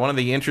Avatar, one of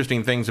the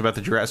interesting things about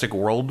the Jurassic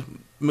World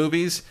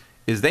movies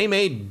is they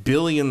made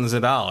billions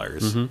of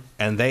dollars,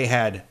 and they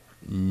had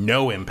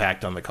no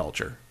impact on the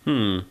culture.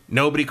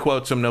 Nobody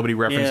quotes them, nobody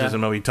references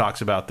them, nobody talks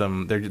about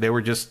them. They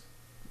were just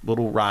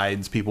little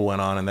rides people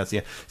went on, and that's the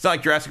end. It's not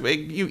like Jurassic...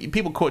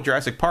 people quote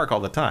Jurassic Park all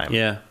the time.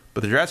 Yeah.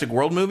 But the Jurassic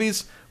World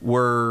movies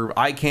were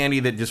eye candy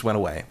that just went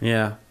away.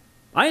 Yeah.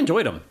 I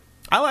enjoyed them.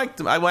 I liked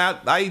them. I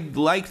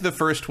liked the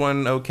first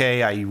one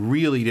okay. I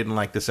really didn't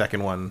like the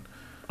second one.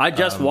 I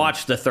just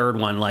watched the third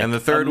one and the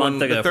third a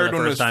month ago. The third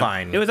one was time.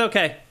 fine. It was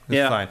okay.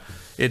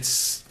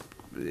 It's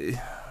fine.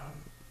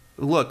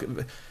 Look,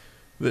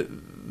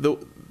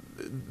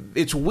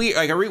 it's weird.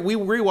 Like we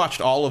rewatched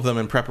all of them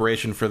in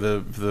preparation for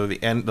the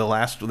end, the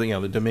last,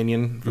 the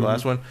Dominion for the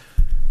last one.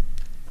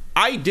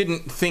 I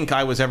didn't think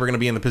I was ever going to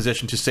be in the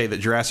position to say that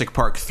Jurassic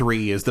Park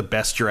 3 is the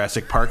best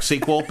Jurassic Park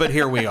sequel, but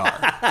here we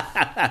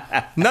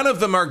are. None of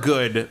them are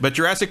good, but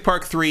Jurassic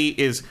Park 3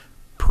 is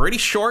pretty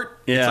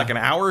short. Yeah. It's like an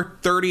hour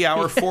 30,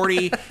 hour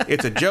 40.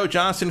 It's a Joe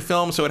Johnston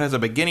film, so it has a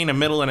beginning, a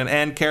middle, and an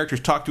end.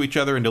 Characters talk to each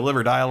other and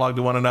deliver dialogue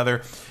to one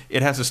another.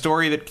 It has a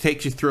story that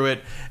takes you through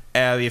it.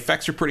 The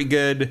effects are pretty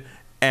good,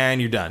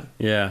 and you're done.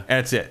 Yeah. And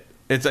that's it.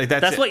 It's like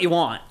that's what you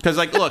want. Because,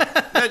 like, look,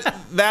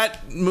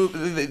 that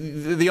movie,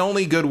 the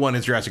only good one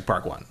is Jurassic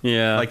Park 1.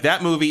 Yeah. Like,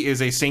 that movie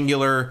is a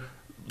singular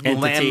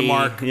entity,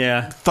 landmark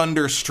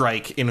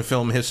thunderstrike in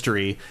film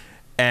history,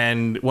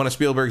 and one of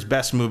Spielberg's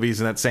best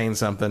movies, and that's saying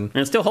something.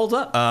 And it still holds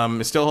up.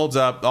 It still holds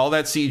up. All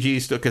that CG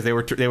still, because they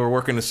were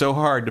working so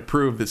hard to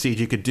prove that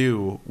CG could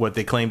do what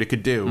they claimed it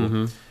could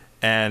do,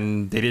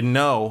 and they didn't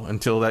know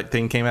until that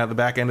thing came out the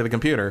back end of the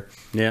computer.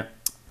 Yeah.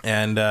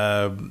 And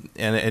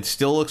it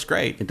still looks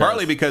great.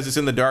 Partly because it's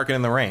in the dark and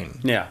in the rain.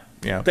 Yeah.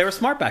 Yeah. They were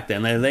smart back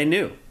then. They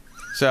knew.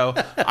 So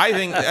I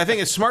think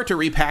it's smart to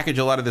repackage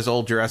a lot of this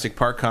old Jurassic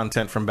Park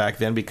content from back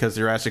then, because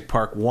Jurassic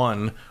Park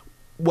 1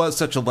 was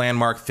such a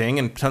landmark thing,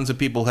 and tons of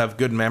people have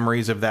good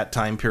memories of that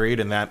time period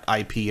and that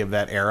IP of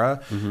that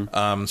era.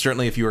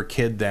 Certainly if you were a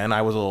kid then.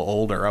 I was a little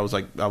older. I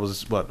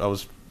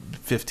was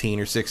 15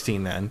 or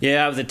 16 then.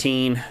 Yeah, I was a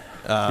teen.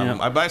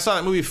 I saw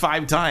that movie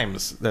 5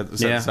 times that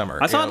summer.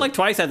 I saw it like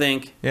twice, I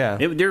think. Yeah.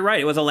 You're right.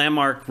 It was a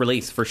landmark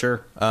release for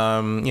sure.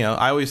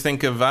 I always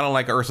think of... I don't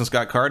like Orson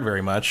Scott Card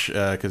very much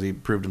because he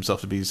proved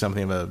himself to be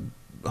something of a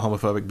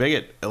homophobic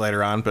bigot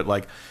later on. But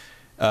like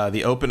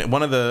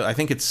the I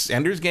think it's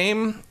Ender's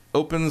Game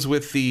opens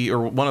with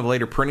one of the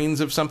later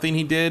printings of something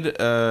he did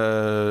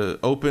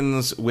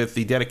opens with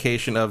the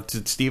dedication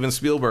to Steven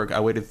Spielberg. I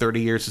waited 30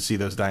 years to see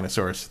those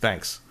dinosaurs.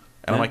 Thanks.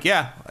 And I'm like,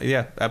 yeah,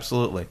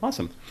 absolutely.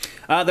 Awesome.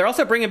 They're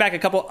also bringing back a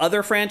couple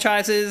other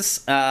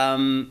franchises.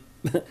 Tomba?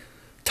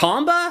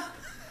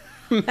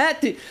 Matt,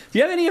 do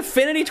you have any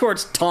affinity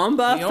towards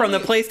Tomba from the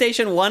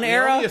PlayStation 1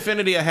 era? The only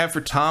affinity I have for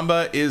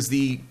Tomba is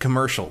the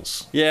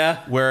commercials.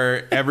 Yeah.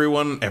 Where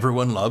everyone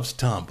loves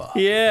Tomba.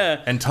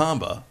 Yeah. And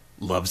Tomba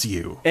loves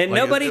you. And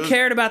nobody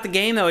cared about the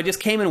game, though. It just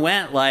came and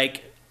went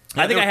like...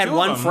 I think I had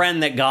one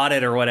friend that got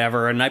it or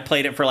whatever, and I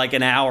played it for like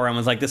an hour and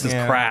was like, this is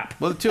crap.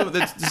 Well,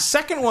 the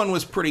second one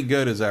was pretty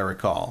good, as I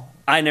recall.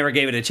 I never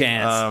gave it a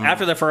chance.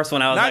 After the first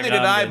one, I was like, neither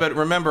did I, but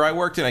remember, I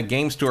worked in a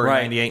game store in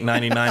 98,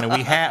 99,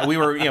 and we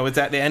were, it's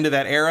at the end of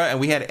that era, and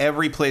we had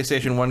every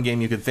PlayStation 1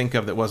 game you could think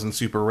of that wasn't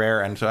super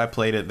rare, and so I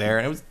played it there,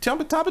 and it was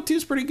Tomba 2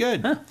 is pretty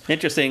good. Huh,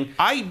 interesting.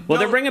 Well,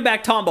 they're bringing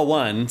back Tomba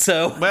 1,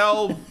 so...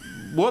 Well...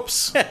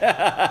 Whoops.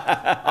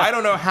 I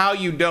don't know how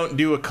you don't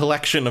do a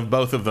collection of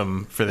both of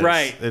them for this.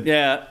 Right.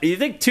 Yeah. You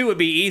think 2 would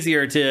be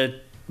easier to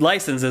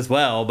license as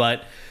well,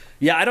 but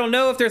yeah, I don't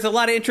know if there's a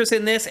lot of interest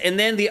in this. And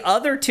then the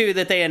other 2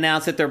 that they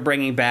announced that they're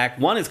bringing back,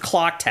 one is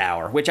Clock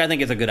Tower, which I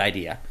think is a good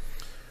idea.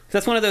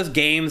 That's one of those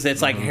games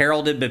that's like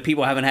heralded, but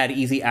people haven't had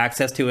easy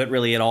access to it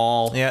really at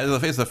all. Yeah,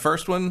 is the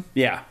first one?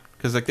 Yeah.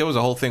 Because there was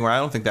a whole thing where I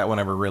don't think that one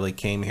ever really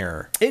came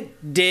here.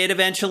 It did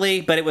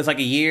eventually, but it was like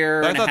a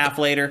year and a half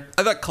later.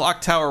 I thought Clock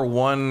Tower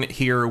 1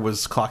 here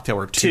was Clock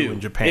Tower 2 in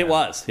Japan. It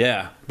was,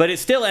 yeah. But it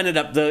still ended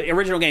up, the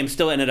original game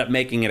still ended up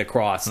making it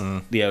across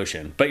the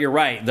ocean. But you're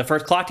right, the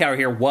first Clock Tower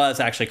here was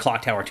actually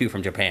Clock Tower 2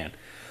 from Japan.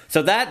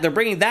 So they're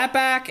bringing that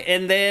back,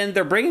 and then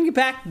they're bringing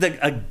back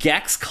a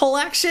Gex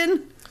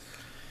collection.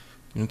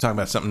 You're talking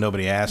about something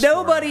nobody asked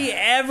Nobody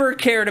ever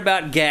cared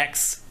about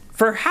Gex.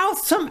 For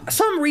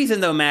some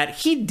reason, though, Matt,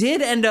 he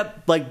did end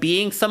up like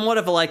being somewhat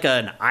of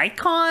an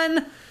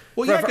icon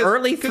for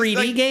early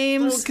 3D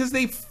games. Because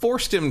they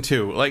forced him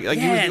to.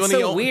 It's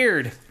so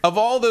weird. Of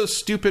all those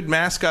stupid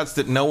mascots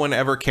that no one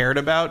ever cared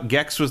about,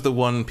 Gex was the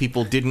one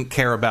people didn't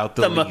care about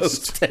the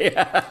least. Most.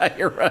 Yeah,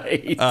 you're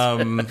right.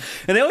 And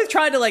they always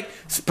tried to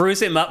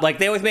spruce him up. Like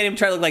they always made him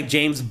try to look like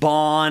James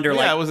Bond or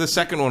it was the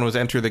second one was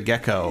Enter the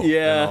Gecko.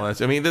 Yeah. And all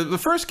that. I mean, the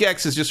first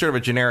Gex is just sort of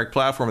a generic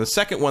platform. The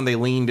second one they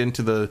leaned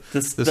into the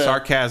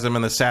sarcasm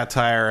and the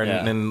satire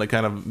and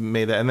kind of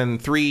made that. And then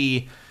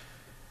 3.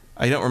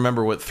 I don't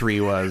remember what 3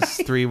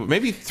 was.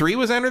 Maybe 3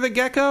 was Enter the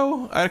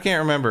Gecko? I can't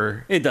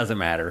remember. It doesn't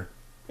matter.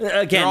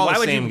 Again, why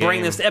would you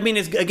bring this? I mean,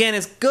 it's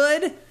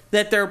good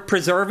that they're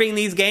preserving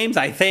these games.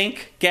 I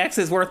think Gex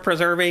is worth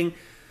preserving.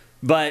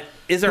 But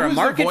is there a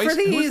market for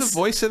these? Who was the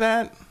voice of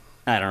that?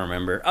 I don't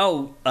remember.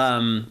 Oh,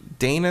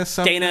 Dana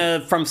something?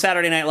 Dana from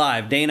Saturday Night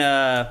Live.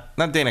 Dana...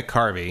 Not Dana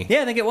Carvey.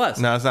 Yeah, I think it was.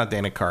 No, it's not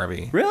Dana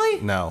Carvey.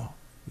 Really? No,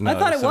 I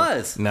thought it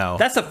was. No.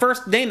 That's the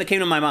first name that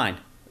came to my mind.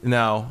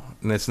 No,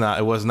 it's not.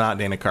 It was not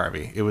Dana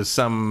Carvey. It was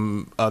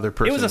some other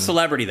person. It was a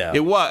celebrity, though.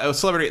 It was a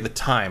celebrity at the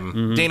time.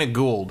 Mm-hmm. Dana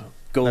Gould.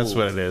 That's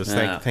what it is.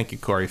 Yeah. Thank you,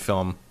 Corey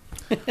Film.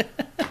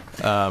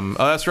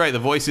 That's right. The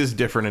voice is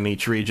different in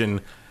each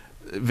region.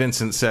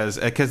 Vincent says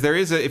because there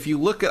is if you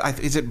look at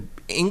is it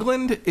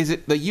England? Is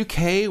it the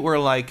UK where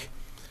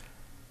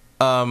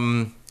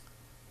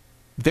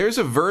there's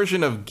a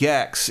version of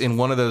Gex in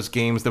one of those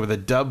games where the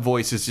dub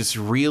voice is just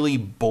really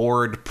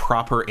bored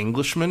proper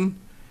Englishman.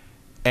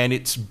 And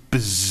it's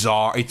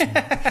bizarre.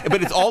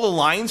 But it's all the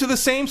lines are the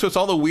same, so it's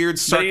all the weird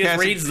sarcastic.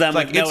 But he just reads them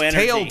with no it's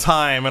energy. Tail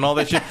time and all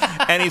that shit.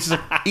 And he's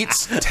like,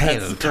 it's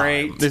tail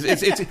time.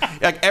 It's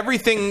like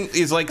everything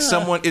is like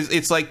someone is.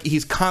 It's like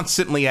he's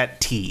constantly at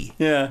tea.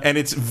 Yeah, and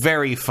it's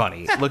very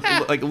funny. Look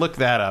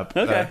that up.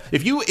 Okay.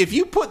 If you if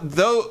you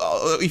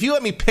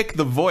let me pick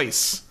the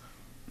voice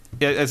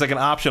as like an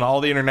option,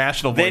 all the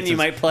international voices. Then you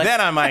might play. Then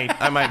I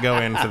might go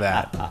in for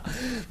that.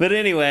 But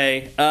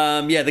anyway,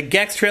 the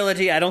Gex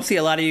trilogy. I don't see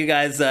a lot of you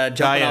guys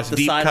jumping off the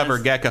deep sidelines. cover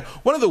Gecko.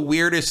 One of the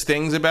weirdest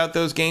things about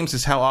those games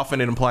is how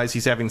often it implies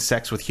he's having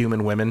sex with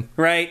human women.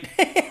 Right.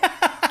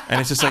 And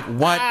it's just like,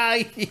 what?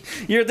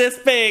 You're this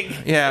big.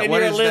 Yeah. And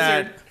what you're is a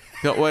lizard.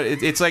 that? What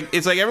it's like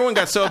everyone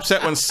got so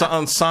upset when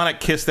Sonic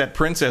kissed that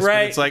princess.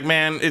 Right. But it's like,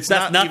 man, it's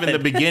That's not nothing. even the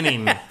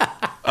beginning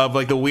of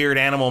the weird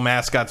animal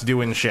mascots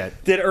doing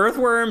shit. Did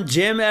Earthworm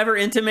Jim ever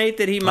intimate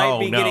that he might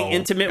be getting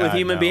intimate with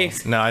human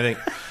beings? No, I think.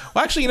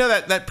 Well, actually,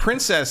 that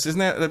princess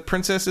that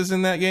princess is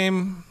in that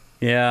game.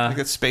 Yeah, like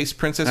a space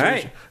princess,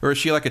 right. Or is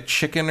she like a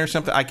chicken or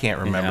something? I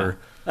can't remember.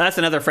 Yeah. That's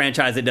another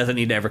franchise that doesn't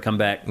need to ever come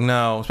back.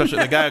 No, especially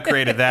the guy who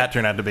created that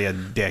turned out to be a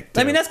dick,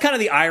 too. I mean, that's kind of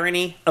the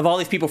irony of all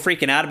these people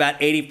freaking out about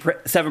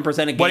 87% of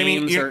games. What do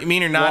you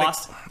mean you're not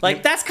lost.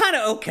 That's kind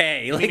of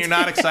okay. You mean you're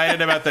not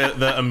excited about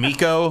the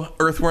Amico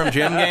Earthworm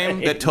Jim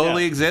game that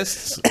totally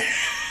exists?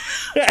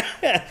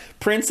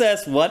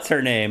 Princess What's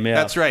Her Name? Yeah.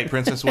 That's right,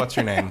 Princess What's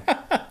Her Name.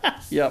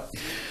 Yep.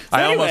 So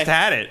I almost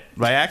had it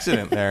by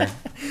accident there.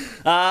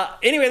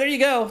 Anyway, there you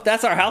go.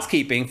 That's our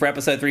housekeeping for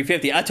episode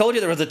 350. I told you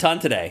there was a ton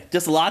today.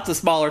 Just lots of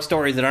smaller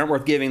stories that aren't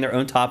worth giving their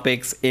own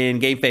topics in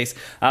GameFace.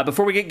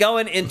 Before we get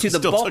going into the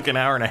bulk... Still took an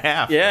hour and a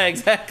half. Yeah,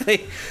 exactly.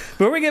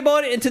 Before we get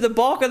going into the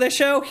bulk of the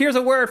show, here's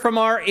a word from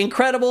our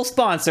incredible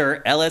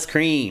sponsor, LS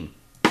Cream.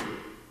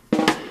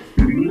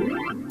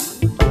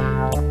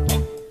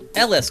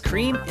 LS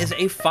Cream is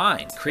a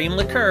fine cream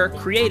liqueur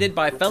created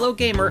by fellow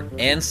gamer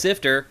and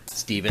sifter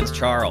Stevens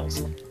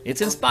Charles. It's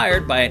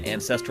inspired by an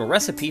ancestral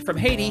recipe from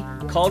Haiti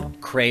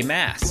called Cray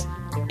Mass,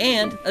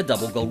 and a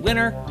double gold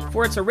winner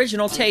for its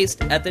original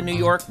taste at the New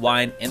York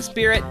Wine and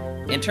Spirit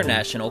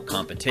international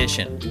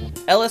competition.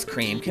 LS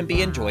Cream can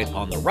be enjoyed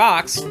on the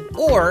rocks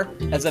or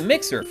as a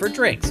mixer for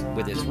drinks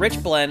with its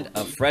rich blend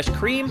of fresh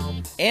cream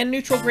and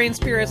neutral grain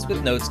spirits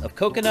with notes of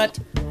coconut,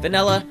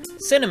 vanilla,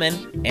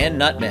 cinnamon, and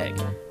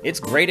nutmeg. It's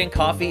great in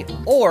coffee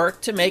or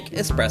to make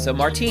espresso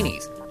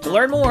martinis. To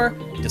learn more,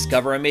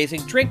 discover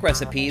amazing drink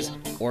recipes,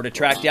 or to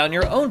track down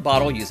your own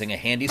bottle using a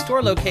handy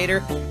store locator,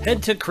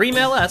 head to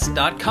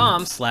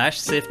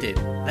creamls.com/sifted.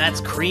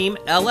 That's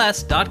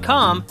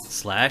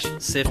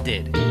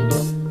creamls.com/sifted.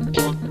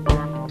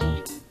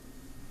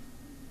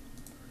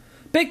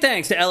 Big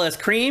thanks to LS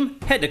Cream.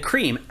 Head to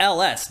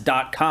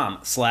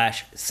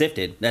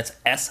creamls.com/sifted. That's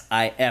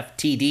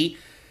SIFTD.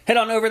 Head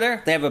on over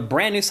there. They have a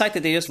brand new site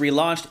that they just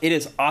relaunched. It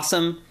is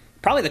awesome.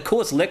 Probably the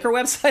coolest liquor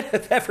website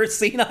I've ever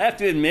seen, I have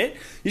to admit.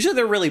 Usually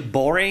they're really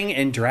boring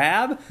and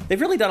drab.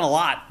 They've really done a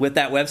lot with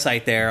that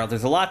website there.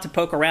 There's a lot to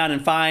poke around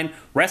and find.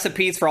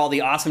 Recipes for all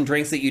the awesome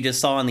drinks that you just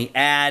saw in the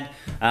ad.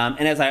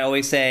 And as I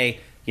always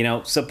say,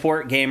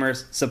 support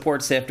gamers,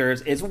 support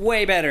sifters. It's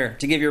way better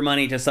to give your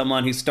money to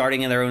someone who's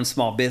starting in their own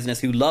small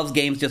business, who loves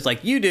games just like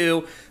you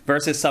do,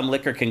 versus some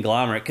liquor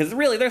conglomerate. Because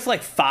really, there's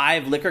like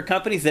 5 liquor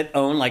companies that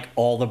own like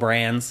all the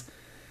brands.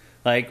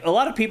 Like a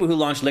lot of people who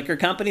launch liquor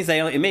companies, they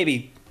own,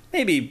 maybe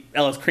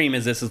LS Cream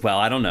is this as well.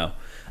 I don't know.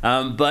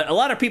 But a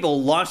lot of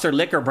people launch their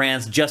liquor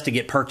brands just to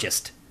get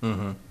purchased.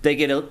 Mm-hmm. They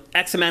get an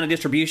X amount of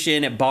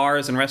distribution at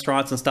bars and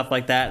restaurants and stuff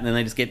like that, and then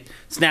they just get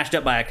snatched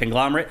up by a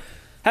conglomerate.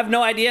 Have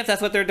no idea if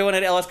that's what they're doing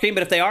at LS Cream,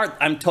 but if they are,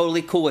 I'm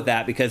totally cool with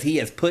that because he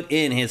has put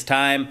in his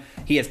time.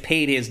 He has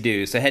paid his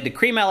dues. So head to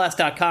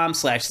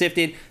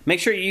creamls.com/sifted. Make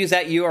sure you use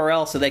that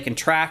URL so they can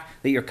track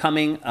that you're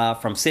coming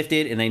from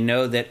Sifted, and they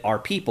know that our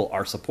people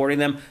are supporting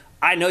them.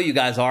 I know you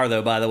guys are,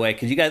 though, by the way,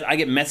 because you guys, I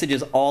get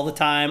messages all the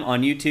time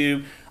on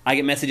YouTube. I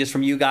get messages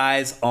from you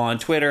guys on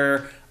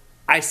Twitter.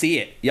 I see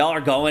it. Y'all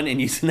are going and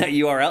using that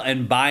URL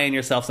and buying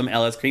yourself some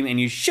LS Cream, and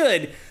you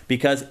should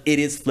because it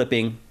is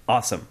flipping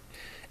awesome.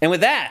 And with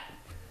that,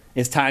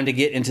 it's time to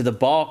get into the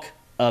bulk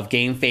of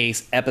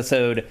GameFace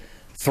episode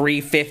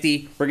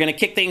 350. We're going to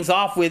kick things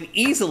off with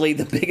easily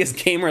the biggest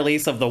game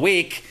release of the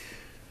week.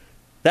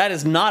 That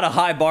is not a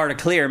high bar to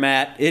clear,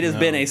 Matt. It has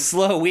been a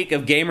slow week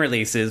of game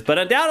releases, but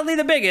undoubtedly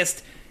the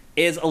biggest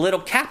is a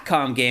little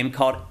Capcom game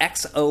called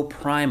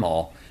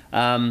Exoprimal.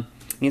 You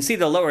can see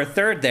the lower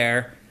third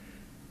there.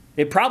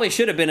 It probably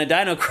should have been a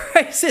Dino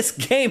Crisis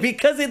game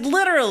because it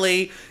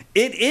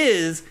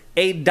is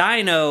a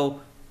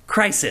Dino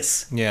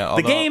Crisis. Yeah,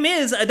 the game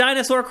is a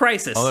dinosaur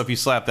crisis. Although if you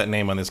slap that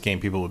name on this game,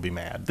 people would be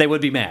mad. They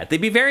would be mad.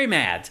 They'd be very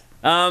mad.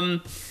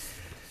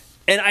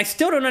 And I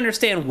still don't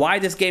understand why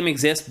this game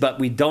exists, but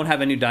we don't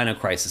have a new Dino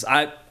Crisis.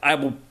 I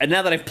will,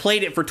 now that I've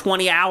played it for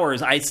 20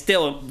 hours, I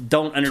still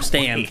don't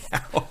understand.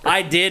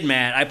 I did,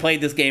 man. I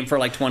played this game for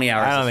like 20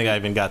 hours. I don't think I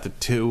even got to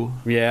 2.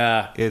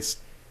 Yeah.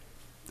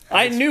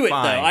 I knew it, though.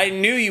 I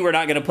knew you were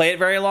not going to play it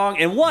very long,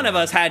 and one of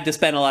us had to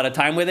spend a lot of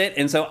time with it,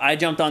 and so I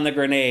jumped on the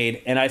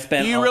grenade, and I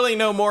spent... Do you really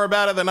know more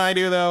about it than I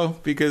do, though?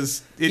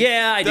 Because it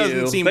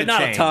doesn't seem to change. But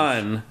not a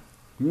ton.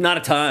 Not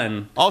a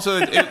ton. Also,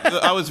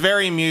 I was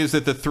very amused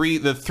that the three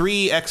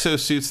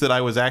exosuits that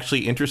I was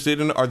actually interested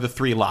in are the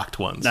 3 locked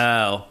ones.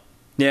 Oh.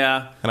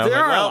 Yeah. And I was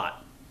like, well, a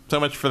lot. So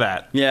much for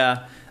that.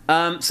 Yeah.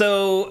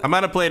 So... I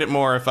might have played it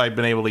more if I'd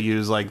been able to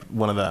use, like,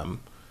 one of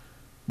them.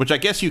 Which I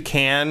guess you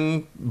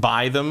can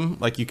buy them.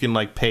 Like, you can,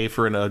 like, pay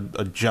for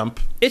a jump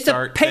It's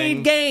start a paid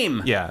thing.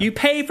 game. Yeah. You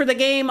pay for the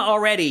game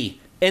already.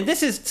 And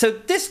this is... So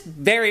this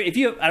very... I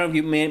don't know if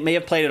you may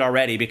have played it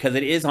already because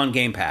it is on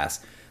Game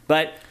Pass.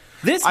 But...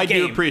 I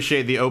do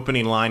appreciate the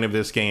opening line of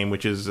this game,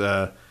 which is,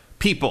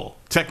 people,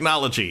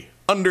 technology,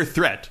 under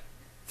threat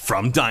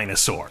from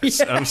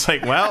dinosaurs. Yeah. I'm just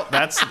like, well,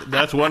 that's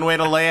one way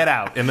to lay it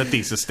out in the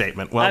thesis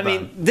statement. Well done. I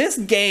mean, this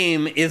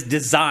game is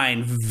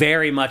designed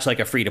very much like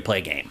a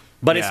free-to-play game,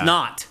 but it's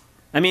not.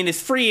 I mean, it's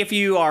free if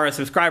you are a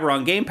subscriber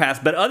on Game Pass,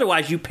 but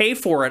otherwise you pay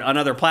for it on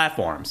other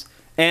platforms.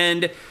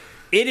 And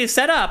it is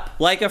set up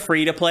like a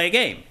free-to-play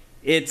game.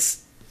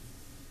 It's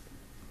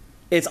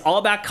all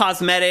about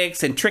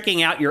cosmetics and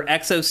tricking out your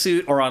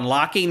exosuit or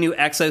unlocking new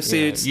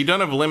exosuits. Yeah. You don't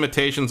have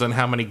limitations on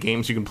how many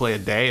games you can play a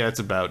day. That's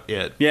about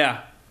it.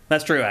 Yeah,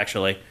 that's true,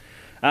 actually.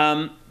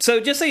 So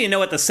just so you know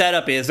what the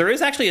setup is, there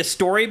is actually a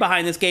story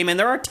behind this game, and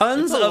there are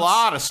tons of... There's a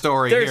lot of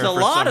story There's here a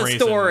lot of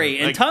story,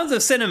 reason. and tons of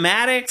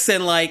cinematics,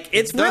 and, like,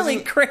 it's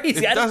really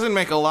crazy. It doesn't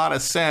make a lot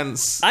of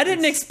sense. I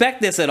didn't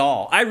expect this at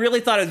all. I really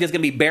thought it was just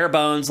going to be bare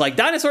bones, like,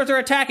 dinosaurs are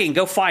attacking,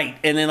 go fight,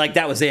 and then, like,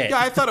 that was it. Yeah,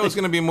 I thought it was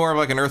going to be more of,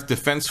 like, an Earth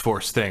Defense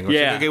Force thing.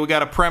 Yeah. Like, okay, we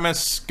got a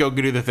premise, go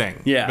do the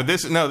thing. Yeah. But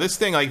this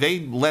thing, like,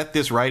 they let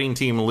this writing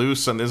team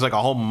loose, and there's, like,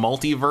 a whole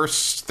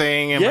multiverse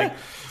thing, and, like...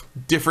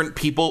 different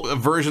people,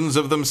 versions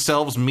of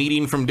themselves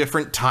meeting from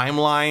different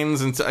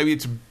timelines, and so, I mean,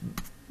 it's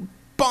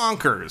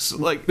bonkers.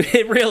 Like,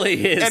 it really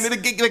is. And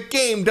the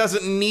game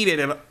doesn't need it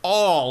at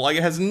all. Like,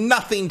 it has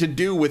nothing to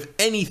do with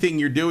anything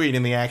you're doing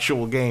in the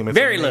actual game. It's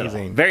very amazing.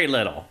 little. Very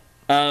little.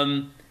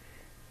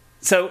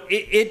 So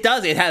it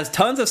does. It has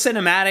tons of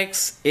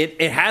cinematics.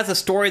 It has a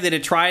story that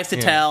it tries to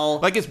tell.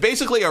 Like, it's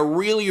basically a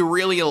really,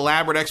 really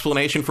elaborate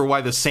explanation for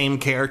why the same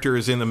character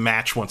is in the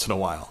match once in a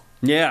while.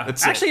 Yeah.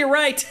 Actually, you're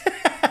right.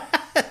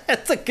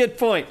 That's a good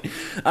point.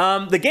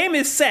 The game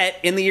is set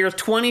in the years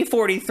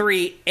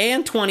 2043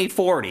 and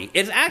 2040.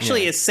 It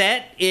actually is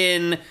set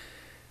in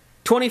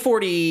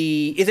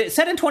 2040. Is it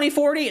set in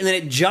 2040 and then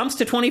it jumps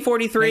to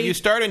 2043? You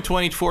start in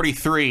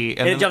 2043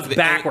 and it jumps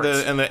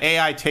backwards. And the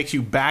AI takes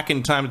you back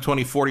in time to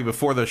 2040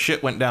 before the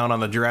shit went down on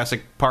the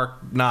Jurassic Park,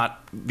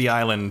 not the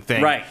island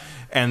thing. Right.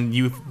 And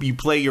you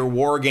play your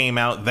war game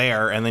out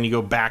there, and then you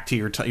go back to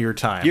your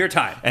time. Your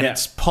time. And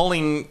it's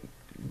pulling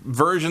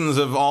versions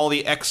of all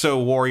the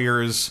Exo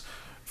Warriors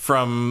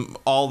from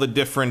all the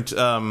different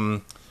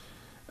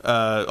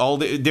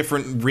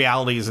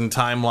realities and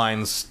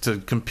timelines to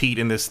compete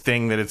in this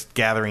thing that it's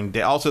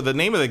gathering. Also, the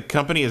name of the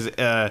company is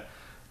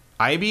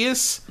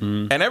Ibius,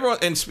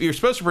 and you're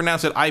supposed to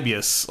pronounce it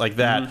Ibius like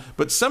that,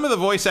 but some of the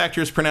voice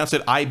actors pronounce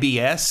it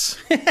IBS.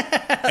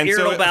 And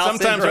so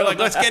sometimes they're like,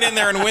 let's get in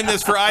there and win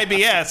this for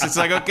IBS. It's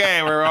like,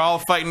 okay, we're all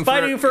fighting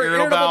for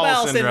irritable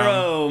bowel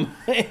syndrome.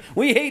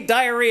 We hate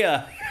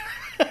diarrhea.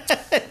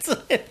 It's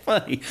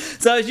funny.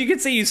 So as you can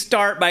see, you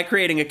start by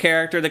creating a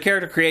character. The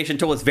character creation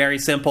tool is very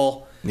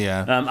simple.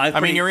 Yeah. I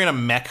mean, you're in a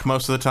mech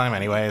most of the time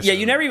anyway. So. Yeah,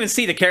 you never even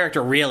see the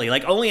character really.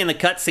 Like, only in the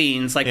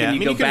cutscenes, like when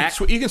you go back.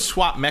 You can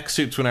swap mech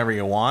suits whenever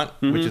you want,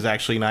 which is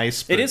actually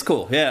nice. It is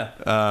cool, yeah.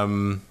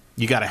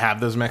 You got to have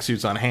those mech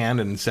suits on hand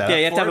and set up. Yeah,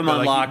 you have to have them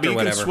unlocked or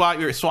whatever.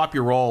 You can swap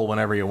your role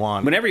whenever you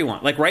want. Whenever you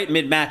want, like right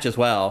mid-match as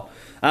well.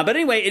 But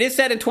anyway, it is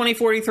set in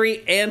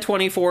 2043 and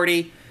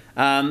 2040.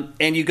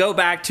 And you go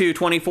back to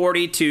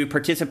 2040 to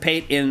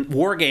participate in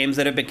war games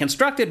that have been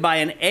constructed by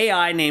an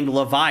AI named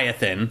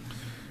Leviathan.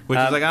 Which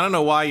is like, I don't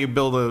know why you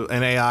build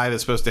an AI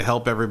that's supposed to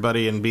help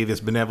everybody and be this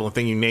benevolent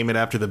thing. You name it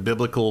after the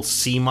biblical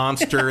sea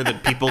monster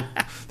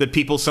that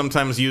people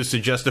sometimes use to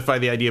justify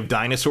the idea of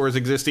dinosaurs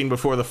existing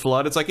before the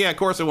flood. It's like, yeah, of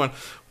course it went.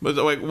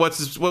 Like,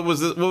 what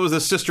was the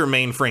sister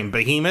mainframe?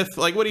 Behemoth?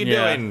 Like, what are you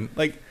doing?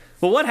 Like,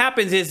 well, what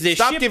happens is this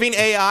stop giving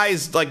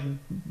AIs like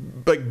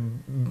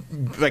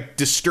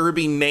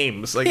disturbing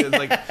names. Like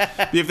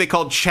if they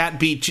called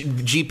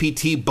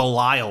GPT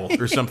Belial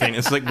or something,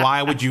 it's like,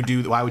 why would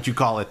you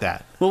call it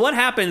that? Well, what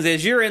happens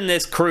is you're in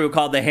this crew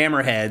called the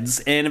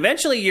Hammerheads, and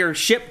eventually your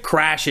ship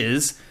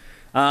crashes.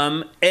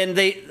 And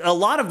a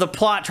lot of the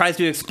plot tries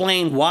to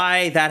explain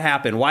why that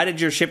happened. Why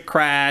did your ship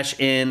crash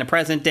in the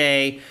present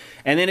day?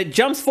 And then it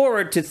jumps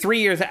forward to 3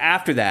 years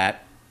after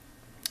that,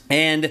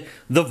 and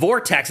the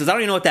vortexes, I don't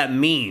even know what that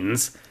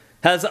means,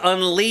 has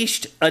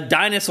unleashed a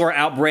dinosaur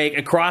outbreak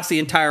across the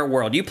entire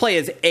world. You play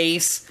as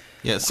Ace.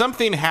 Yeah,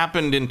 something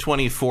happened in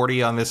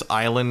 2040 on this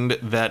island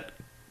that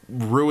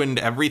ruined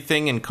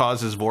everything and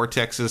causes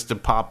vortexes to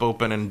pop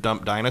open and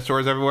dump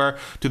dinosaurs everywhere,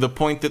 to the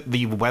point that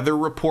the weather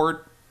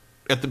report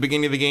at the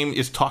beginning of the game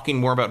is talking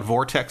more about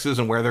vortexes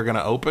and where they're going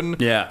to open.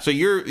 Yeah. So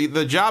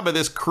the job of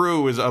this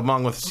crew is,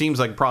 among what seems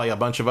like probably a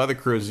bunch of other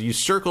crews, you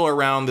circle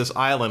around this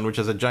island, which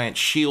has a giant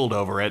shield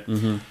over it,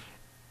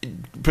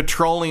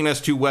 patrolling as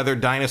to whether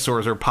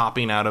dinosaurs are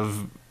popping out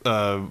of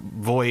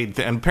void,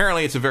 and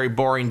apparently it's a very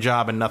boring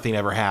job and nothing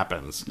ever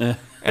happens. But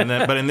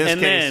in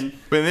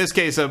this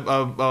case,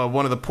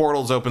 one of the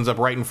portals opens up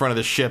right in front of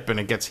the ship and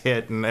it gets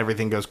hit and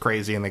everything goes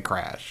crazy and they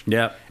crash.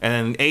 Yeah.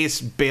 And then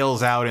Ace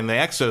bails out in the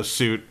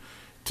exosuit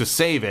to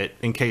save it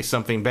in case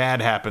something bad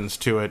happens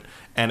to it,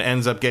 and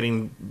ends up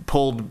getting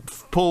pulled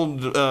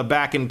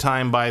back in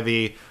time by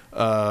the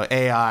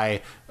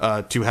AI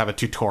to have a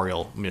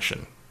tutorial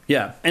mission.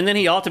 Yeah, and then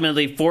he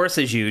ultimately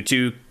forces you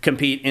to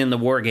compete in the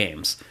war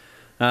games.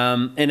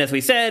 And as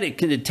we said,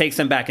 it takes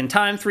them back in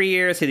time 3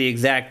 years to the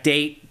exact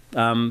date.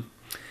 And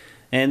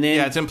then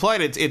it's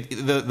implied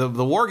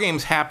the war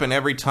games happen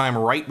every time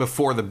right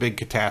before the big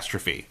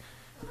catastrophe,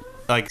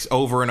 like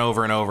over and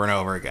over and over and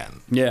over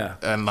again. Yeah,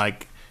 and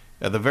like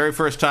the very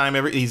first time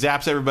he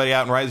zaps everybody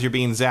out, and right as you're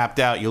being zapped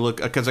out, you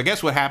look, because I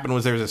guess what happened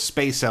was there's a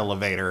space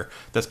elevator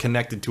that's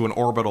connected to an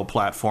orbital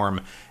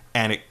platform,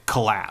 and it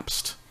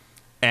collapsed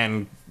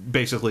and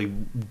basically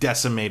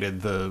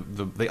decimated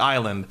the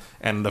island.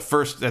 And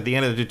at the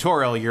end of the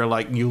tutorial,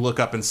 you look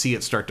up and see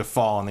it start to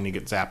fall, and then you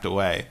get zapped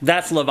away.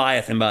 That's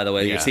Leviathan, by the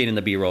way. Yeah. You're seeing in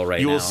the B-roll right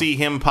now. You will see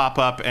him pop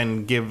up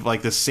and give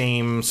like the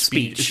same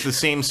speech, the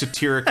same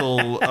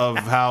satirical of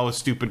how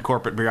stupid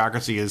corporate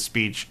bureaucracy is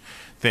speech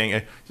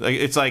thing.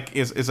 It's like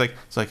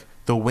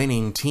the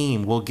winning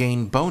team will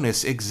gain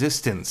bonus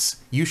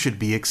existence. You should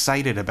be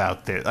excited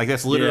about this. Like,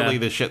 that's literally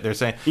the shit they're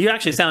saying. You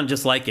actually sound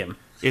just like him.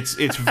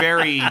 It's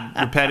very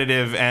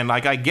repetitive, and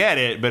like, I get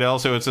it, but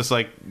also it's just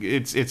like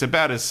it's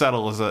about as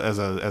subtle as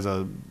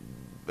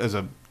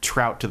a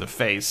trout to the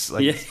face.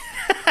 Like,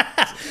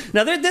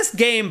 Now, this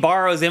game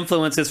borrows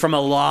influences from a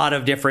lot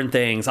of different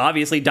things.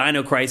 Obviously,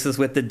 Dino Crisis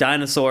with the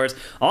dinosaurs.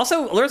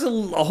 Also, there's a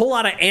whole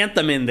lot of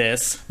Anthem in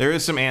this. There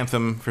is some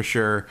Anthem for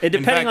sure.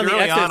 Depending on the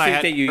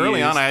exosuit that you use.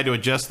 Early on, I had to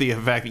adjust the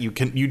fact that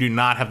you do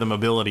not have the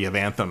mobility of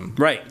Anthem.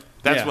 Right.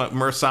 That's what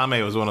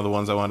Mursame was one of the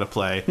ones I wanted to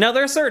play. Now,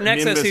 there are certain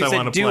exosuits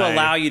that do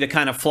allow you to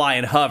kind of fly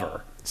and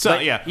hover. So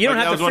but you don't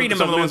have the freedom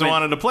some of the ones I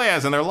movement. wanted to play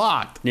as, and they're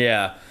locked.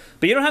 Yeah.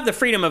 But you don't have the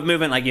freedom of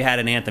movement like you had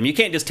in Anthem. You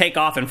can't just take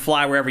off and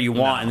fly wherever you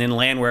want and then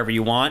land wherever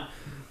you want.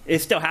 It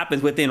still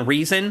happens within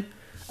reason.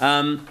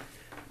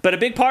 But a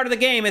big part of the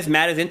game, as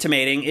Matt is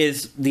intimating,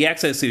 is the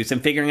exosuits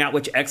and figuring out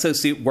which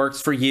exosuit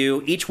works for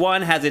you. Each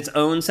one has its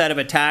own set of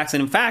attacks.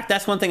 And in fact,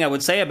 that's one thing I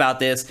would say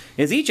about this,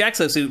 is each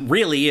exosuit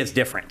really is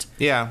different.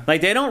 Yeah. Like,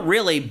 they don't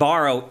really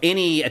borrow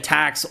any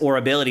attacks or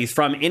abilities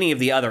from any of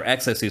the other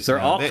exosuits. They're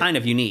all kind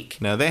of unique.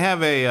 No, they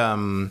have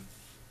a...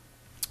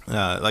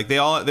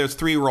 there's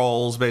 3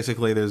 roles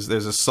basically. There's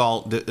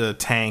assault,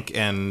 tank,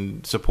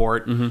 and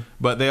support,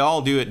 but they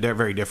all do it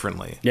very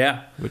differently.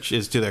 Yeah, which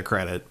is to their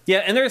credit. Yeah,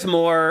 and there's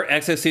more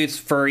exosuits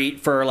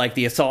for like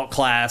the assault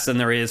class than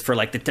there is for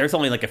like there's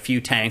only like a few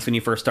tanks when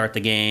you first start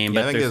the game. Yeah,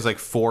 I think there's like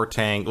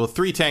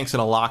 3 tanks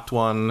and a locked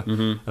one,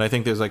 and I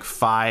think there's like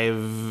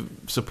 5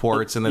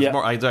 supports, and there's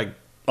more. It's like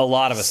a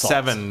lot of assaults.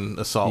 7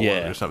 assault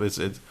ones or something.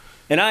 It's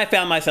And I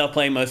found myself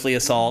playing mostly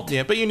assault.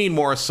 Yeah, but you need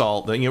more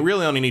assault. You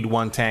really only need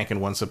 1 tank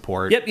and 1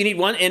 support. Yep, you need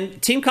 1.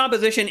 And team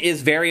composition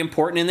is very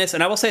important in this.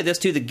 And I will say this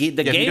too: the game.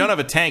 If you don't have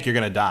a tank, you're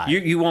going to die.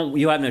 You won't.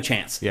 You have no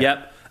chance. Yeah.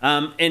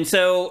 Yep. And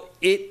so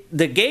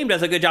the game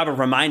does a good job of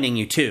reminding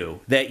you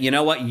too that you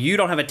know what, you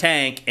don't have a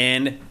tank,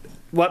 and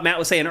what Matt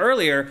was saying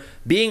earlier,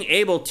 being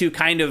able to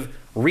kind of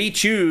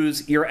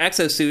re-choose your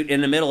exosuit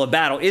in the middle of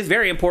battle is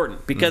very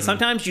important, because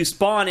sometimes you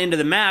spawn into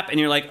the map and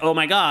you're like, oh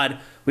my god,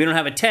 we don't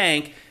have a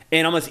tank.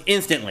 And almost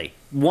instantly,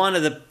 one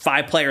of the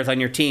 5 players on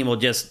your team will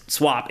just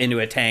swap into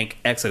a tank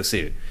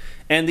exosuit.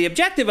 And the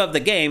objective of the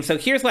game, so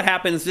here's what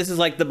happens. This is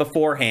like the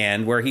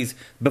beforehand, where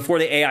before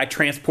the AI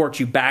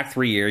transports you back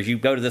 3 years, you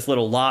go to this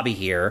little lobby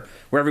here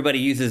where everybody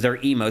uses their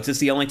emotes. It's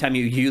the only time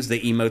you use the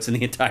emotes in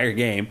the entire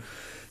game.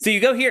 So you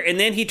go here, and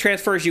then he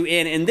transfers you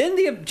in. And then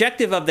the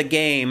objective of the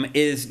game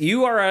is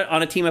you are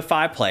on a team of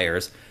 5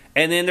 players,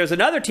 and then there's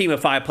another team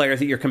of 5 players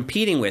that you're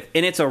competing with,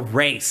 and it's a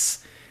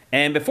race.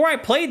 And before I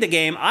played the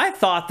game, I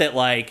thought that,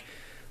 like,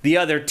 the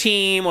other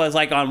team was,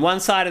 like, on one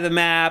side of the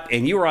map,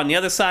 and you were on the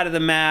other side of the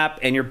map,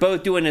 and you're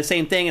both doing the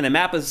same thing, and the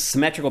map is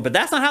symmetrical. But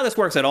that's not how this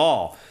works at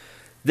all.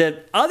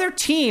 The other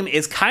team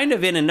is kind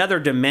of in another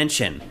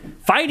dimension,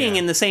 fighting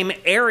in the same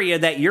area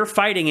that you're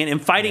fighting in,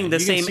 and fighting the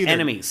same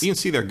enemies. You can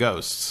see their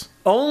ghosts.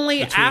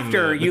 Only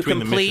after you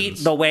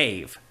complete the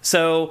wave.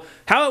 So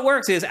how it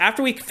works is,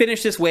 after we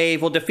finish this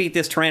wave, we'll defeat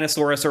this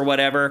Tyrannosaurus or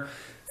whatever.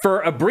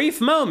 For a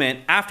brief moment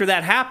after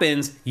that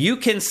happens, you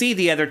can see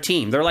the other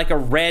team. They're like a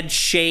red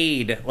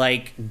shade,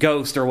 like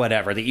ghost or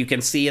whatever, that you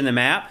can see in the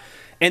map.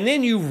 And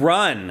then you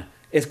run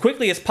as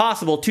quickly as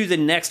possible to the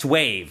next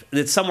wave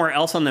that's somewhere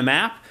else on the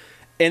map.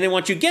 And then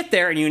once you get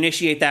there and you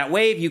initiate that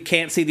wave, you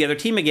can't see the other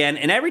team again.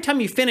 And every time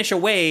you finish a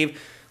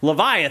wave,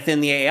 Leviathan,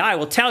 the AI,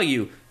 will tell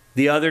you,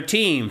 the other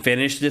team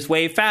finished this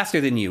wave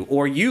faster than you,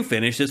 or you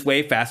finished this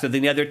wave faster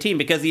than the other team,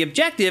 because the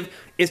objective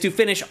is to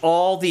finish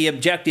all the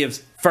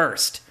objectives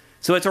first.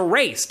 So it's a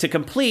race to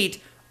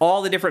complete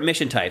all the different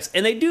mission types.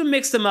 And they do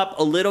mix them up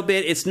a little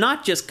bit. It's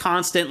not just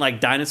constant, like,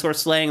 dinosaur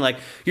slaying, like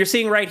you're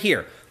seeing right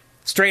here,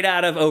 straight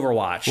out of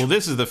Overwatch. Well,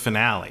 this is the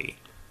finale.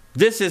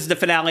 This is the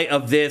finale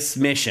of this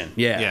mission.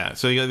 Yeah. Yeah.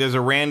 So there's a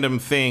random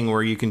thing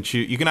where you can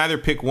choose. You can either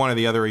pick one or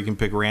the other, or you can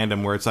pick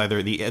random, where it's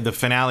either the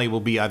finale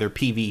will be either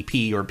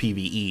PvP or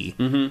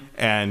PvE.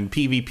 And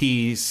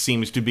PvP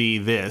seems to be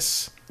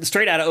this.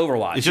 Straight out of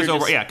Overwatch.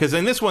 It's yeah, because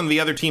in this one, the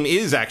other team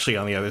is actually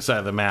on the other side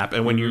of the map,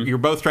 and when you're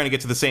both trying to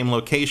get to the same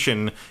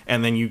location,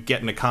 and then you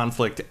get into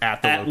conflict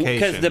at the location.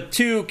 Because the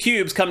 2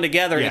 cubes come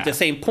together at the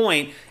same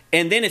point,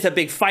 and then it's a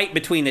big fight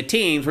between the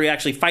teams where you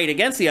actually fight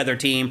against the other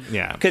team.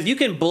 Yeah. Because you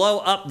can blow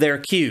up their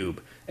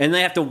cube, and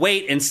they have to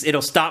wait, and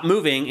it'll stop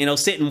moving, and it'll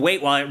sit and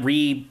wait while it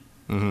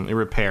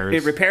repairs.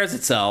 It repairs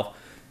itself.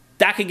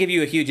 That could give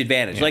you a huge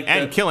advantage.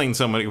 Yeah. Killing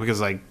somebody, because,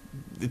 like,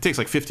 it takes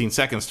like 15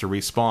 seconds to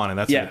respawn, and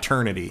that's an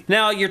eternity.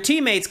 Now, your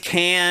teammates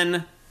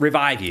can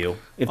revive you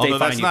if they find you.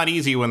 Although that's not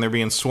easy when they're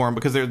being swarmed,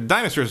 because the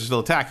dinosaurs are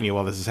still attacking you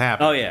while this is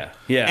happening. Oh, yeah.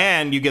 Yeah.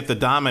 And you get the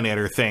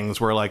Dominator things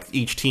where, like,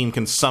 each team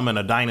can summon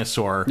a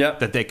dinosaur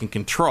that they can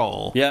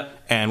control. Yep.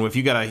 And if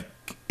you got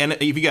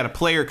a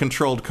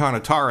player-controlled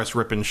Carnotaurus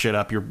ripping shit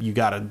up, you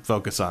got to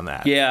focus on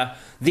that. Yeah.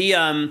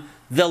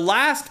 The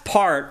last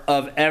part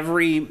of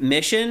every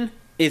mission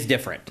is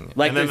different.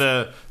 Like, and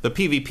then the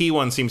PvP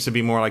one seems to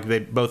be more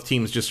like both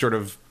teams just sort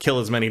of kill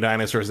as many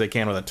dinosaurs as they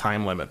can with a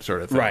time limit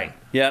sort of thing. Right.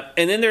 Yep.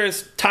 And then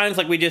there's times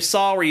like we just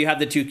saw where you have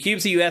the 2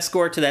 cubes that you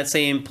escort to that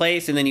same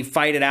place, and then you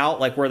fight it out,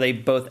 like where they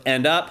both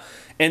end up.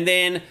 And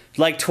then,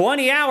 like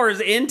 20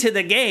 hours into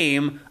the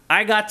game,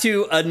 I got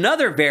to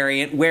another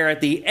variant where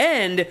at the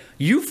end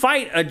you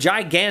fight a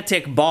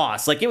gigantic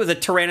boss. Like, it was a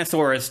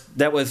Tyrannosaurus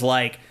that was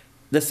like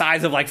the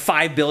size of like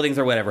 5 buildings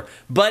or whatever.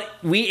 But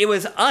it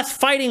was us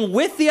fighting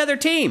with the other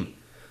team.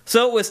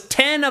 So it was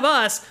 10 of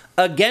us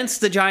against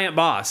the giant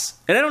boss.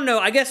 And I don't know,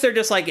 I guess they're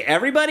just like,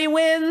 everybody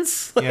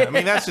wins? Yeah, I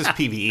mean, that's just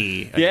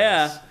PvE. I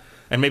guess.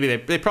 And maybe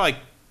they probably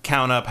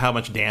count up how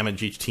much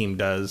damage each team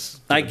does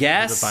I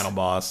guess. to the final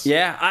boss.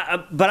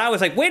 Yeah, but I was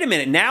like, wait a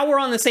minute, now we're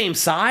on the same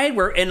side?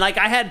 And like,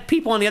 I had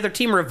people on the other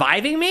team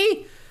reviving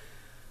me?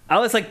 I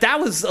was like, that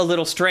was a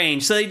little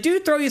strange. So they do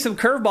throw you some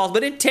curveballs,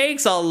 but it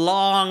takes a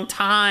long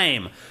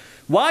time.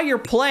 While you're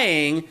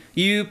playing,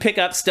 you pick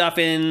up stuff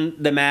in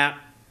the map.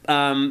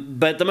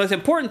 But the most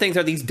important things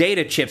are these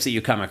data chips that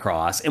you come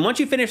across. And once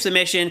you finish the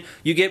mission,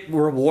 you get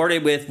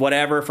rewarded with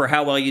whatever for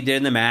how well you did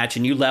in the match,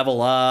 and you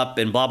level up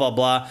and blah, blah,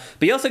 blah.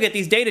 But you also get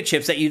these data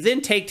chips that you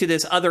then take to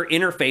this other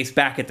interface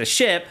back at the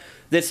ship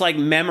that's like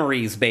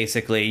memories,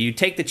 basically. You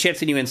take the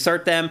chips and you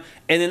insert them,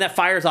 and then that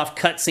fires off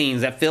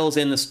cutscenes that fills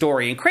in the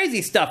story. And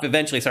crazy stuff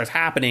eventually starts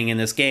happening in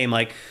this game.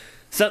 Like,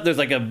 so there's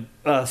like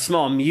a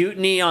small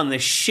mutiny on the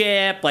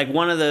ship. Like,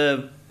 one of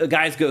the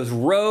guys goes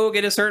rogue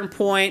at a certain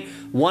point.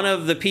 One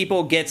of the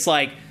people gets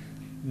like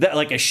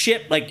a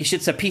ship, like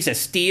it's a piece of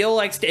steel,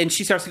 like, and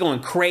she starts going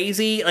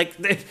crazy. Like,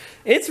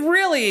 it's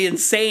really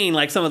insane,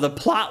 like some of the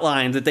plot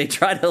lines that they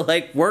try to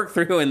like work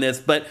through in this.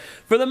 But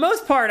for the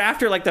most part,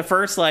 after like the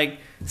first like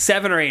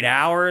 7 or 8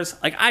 hours,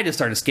 like I just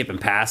started skipping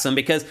past them,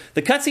 because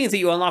the cutscenes that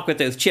you unlock with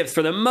those chips,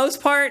 for the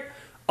most part,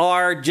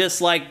 are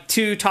just like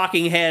two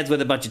talking heads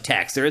with a bunch of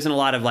text. There isn't a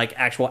lot of like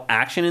actual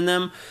action in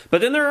them.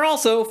 But then there are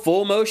also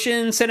full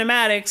motion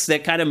cinematics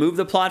that kind of move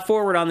the plot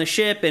forward on the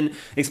ship and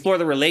explore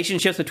the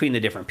relationships between the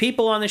different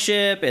people on the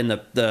ship and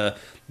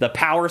the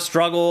power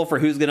struggle for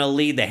who's going to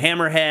lead the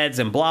hammerheads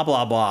and blah,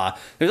 blah, blah.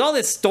 There's all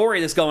this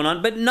story that's going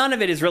on, but none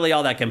of it is really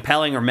all that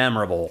compelling or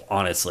memorable,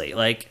 honestly.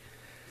 Like,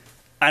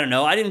 I don't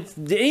know.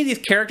 Did any of these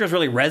characters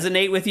really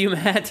resonate with you,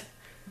 Matt?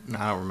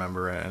 I don't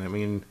remember it. I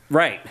mean,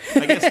 right.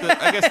 I guess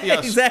the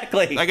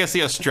exactly. I guess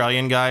the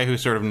Australian guy who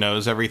sort of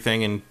knows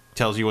everything and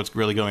tells you what's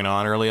really going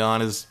on early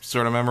on is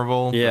sort of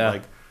memorable. Yeah. But,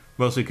 like,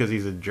 mostly because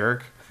he's a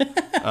jerk.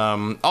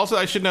 Also,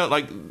 I should note,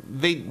 like,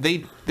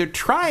 they're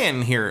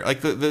trying here.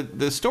 Like,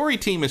 the story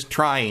team is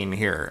trying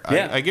here.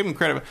 Yeah. I give them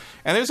credit.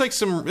 And there's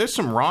some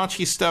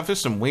raunchy stuff. There's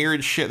some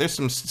weird shit. There's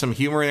some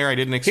humor in there I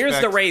didn't expect. Here's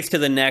the race to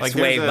the next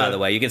wave, by the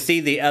way. You can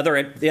see the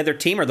other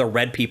team are the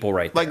red people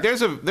right there.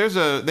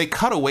 Like, they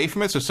cut away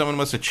from it, so someone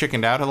must have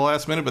chickened out at the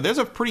last minute. But there's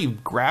a pretty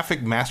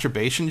graphic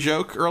masturbation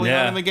joke early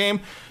on in the game.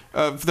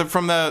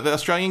 From the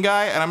Australian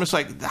guy, and I'm just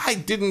like, I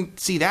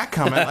didn't see that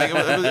coming. Like,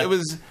 it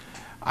was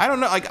I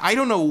don't know. Like, I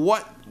don't know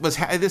what was.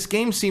 This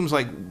game seems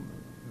like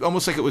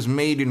almost like it was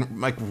made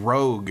in like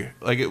Rogue.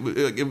 Like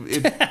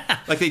it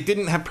like they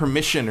didn't have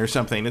permission or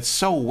something. It's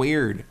so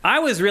weird. I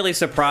was really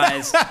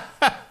surprised.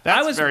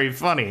 That's very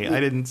funny. I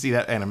didn't see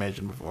that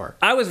animation before.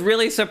 I was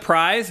really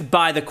surprised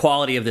by the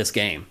quality of this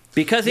game,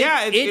 because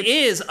it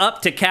is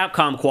up to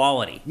Capcom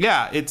quality.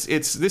 Yeah, this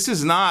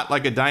is not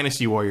like a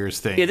Dynasty Warriors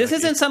thing. Yeah, this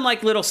isn't some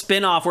like little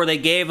spin-off where they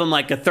gave them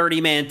like a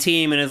 30-man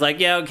team and it's like,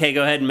 yeah, okay,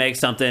 go ahead and make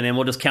something and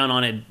we'll just count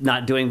on it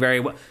not doing very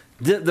well.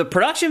 The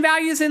production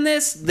values in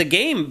this, the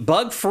game,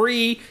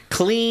 bug-free,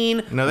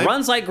 clean,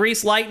 runs like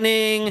grease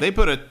lightning. They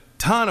put a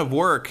ton of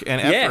work and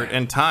effort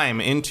and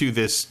time into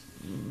this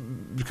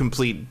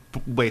complete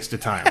waste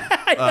of time.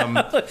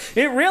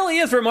 It really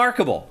is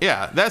remarkable.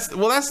 Yeah, that's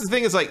the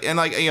thing is like, and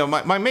like, you know,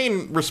 my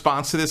main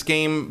response to this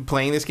game,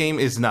 playing this game,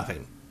 is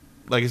nothing.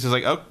 Like, it's just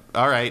like, oh,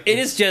 all right. It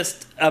is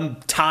just a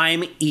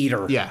time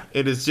eater. Yeah,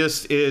 it is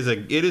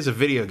a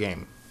video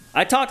game.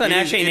 I talked on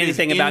Ash Ain't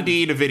Anything about...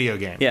 indeed a video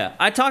game. Yeah,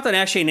 I talked on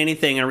Ash Ain't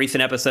Anything in a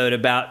recent episode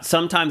about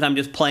sometimes I'm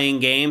just playing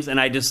games and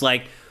I just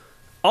like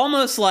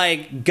almost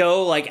like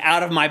go like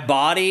out of my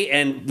body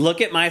and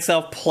look at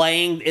myself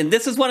playing. And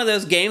this is one of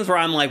those games where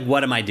I'm like,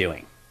 what am I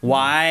doing?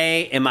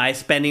 Why am I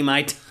spending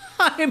my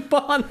time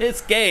on this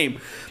game?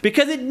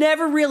 Because it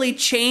never really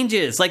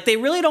changes. Like, they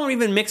really don't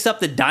even mix up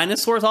the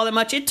dinosaurs all that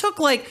much. It took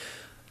like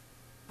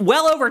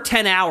well over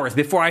 10 hours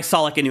before I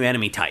saw like a new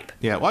enemy type.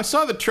 Yeah, well, I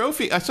saw the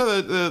trophy. I saw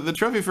the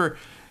trophy for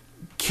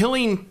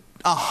killing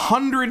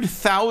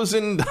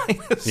 100,000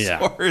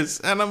 dinosaurs,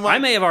 and I'm like, I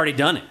may have already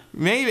done it.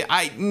 Maybe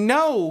I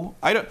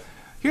don't.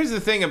 Here's the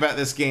thing about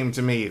this game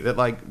to me that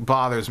like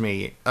bothers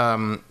me.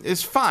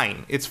 It's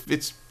fine.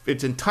 It's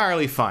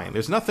entirely fine.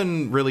 There's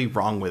nothing really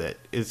wrong with it.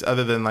 It's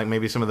other than like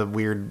maybe some of the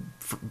weird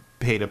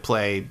pay to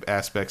play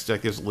aspects,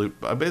 like this loot.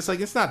 But it's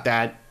like it's not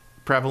that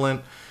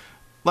prevalent.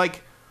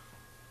 Like,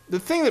 the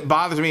thing that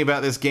bothers me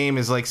about this game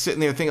is like sitting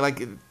there thinking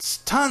like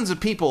tons of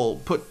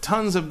people put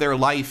tons of their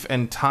life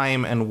and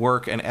time and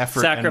work and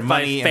effort and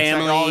money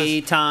family and all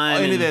this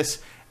time into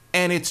this,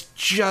 and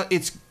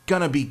it's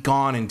gonna be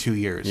gone in 2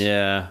 years.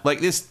 Yeah, like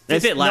this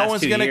no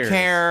one's gonna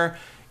care.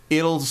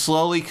 It'll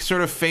slowly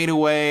sort of fade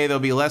away. There'll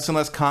be less and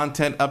less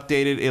content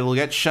updated. It'll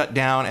get shut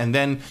down, and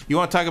then you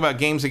want to talk about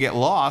games that get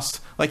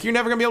lost. Like, you're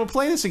never gonna be able to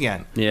play this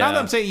again. Yeah. Not that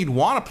I'm saying you'd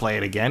want to play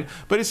it again,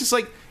 but it's just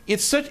like.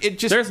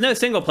 There's no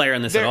single player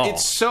in this at all.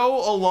 It's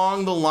so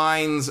along the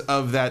lines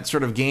of that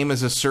sort of game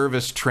as a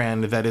service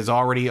trend that is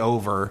already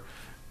over,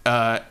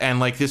 and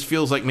like this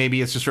feels like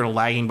maybe it's just sort of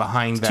lagging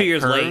behind. That 2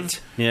 years curve.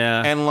 late,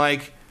 yeah. And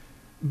like,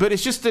 but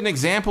it's just an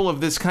example of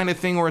this kind of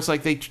thing where it's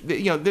like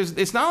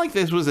it's not like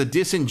this was a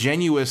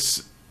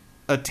disingenuous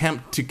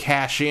attempt to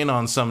cash in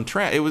on some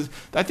trend. It was.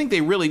 I think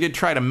they really did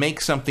try to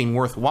make something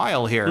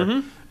worthwhile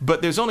here,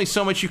 but there's only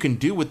so much you can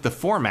do with the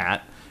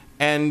format,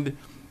 and.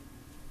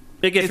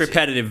 It gets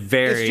repetitive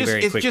very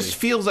quickly. It just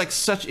feels like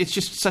such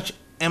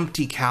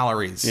empty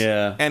calories.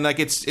 Yeah. And like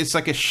it's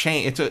like a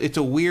shame. It's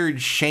a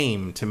weird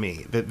shame to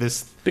me that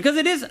this, because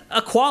it is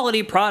a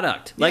quality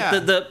product. Like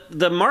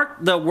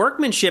the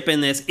workmanship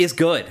in this is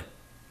good,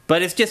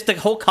 but it's just the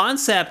whole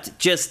concept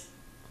just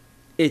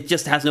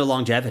has no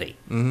longevity.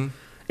 Mm-hmm.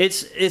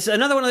 It's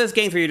another one of those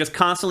games where you're just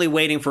constantly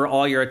waiting for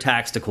all your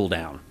attacks to cool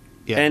down.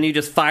 Yeah. And you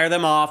just fire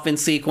them off in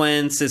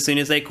sequence as soon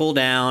as they cool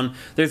down.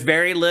 There's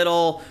very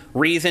little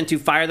reason to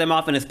fire them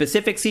off in a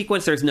specific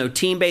sequence. There's no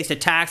team-based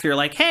attacks where you're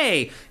like,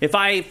 hey, if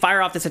I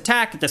fire off this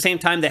attack at the same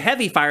time the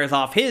heavy fires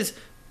off his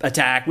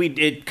attack,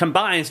 it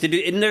combines to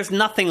do... And there's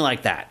nothing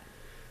like that.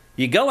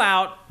 You go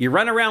out, you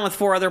run around with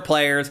 4 other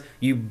players,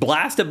 you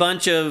blast a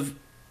bunch of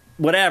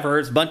whatever,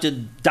 it's a bunch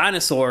of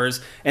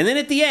dinosaurs, and then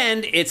at the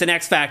end, it's an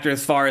X factor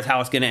as far as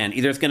how it's going to end.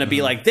 Either it's going to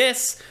be like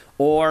this...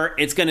 or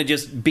it's going to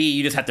just be,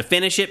 you just have to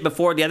finish it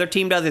before the other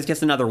team does. It's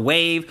just another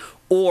wave.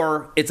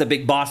 Or it's a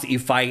big boss that you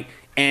fight,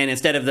 and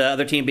instead of the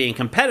other team being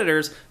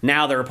competitors,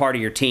 now they're a part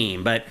of your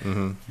team. But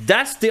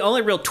that's the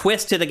only real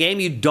twist to the game.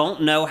 You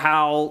don't know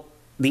how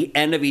the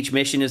end of each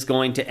mission is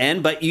going to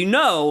end, but you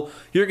know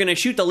you're going to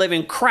shoot the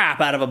living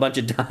crap out of a bunch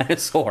of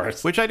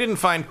dinosaurs. Which I didn't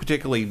find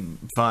particularly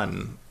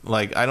fun.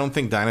 Like, I don't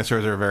think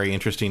dinosaurs are a very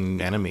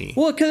interesting enemy.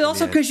 Well,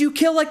 because you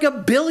kill like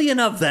 1 billion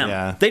of them.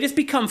 Yeah. They just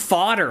become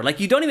fodder. Like,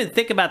 you don't even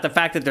think about the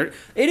fact that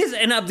it is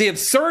the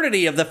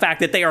absurdity of the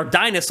fact that they are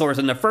dinosaurs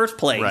in the first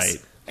place.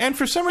 Right. And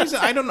for some reason,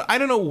 I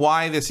don't know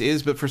why this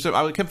is, but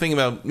I kept thinking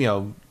about,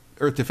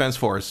 Earth Defense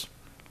Force.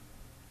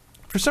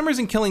 For some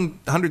reason, killing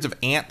hundreds of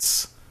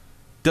ants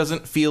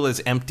doesn't feel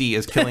as empty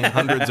as killing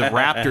hundreds of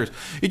raptors.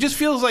 It just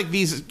feels like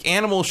these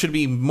animals should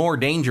be more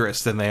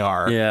dangerous than they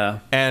are. Yeah.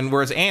 And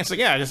whereas ants,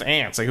 just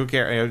ants. Like, who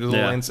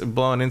cares?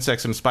 Blowing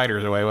insects and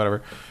spiders away,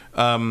 whatever.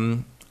 I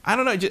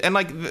don't know. And,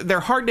 like, they're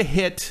hard to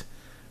hit.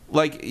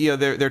 Like,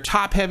 they're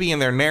top heavy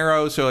and they're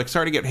narrow, so, like,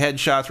 start to get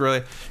headshots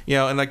really,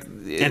 and, like...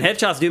 And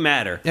headshots do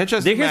matter. Here's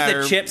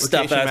the chip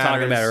stuff that I was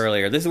talking about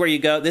earlier. This is where you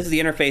go. This is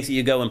the interface that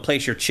you go and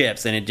place your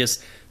chips, and it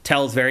just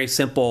tells very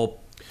simple...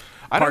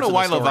 I don't know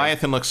why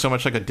Leviathan looks so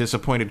much like a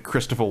disappointed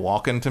Christopher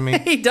Walken to me.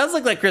 He does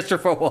look like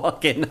Christopher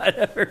Walken. I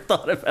never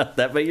thought about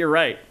that, but you're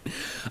right.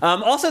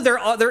 Also,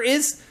 there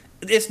is...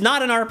 It's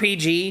not an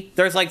RPG.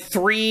 There's like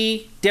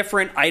 3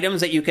 different items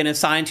that you can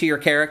assign to your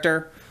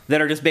character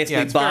that are just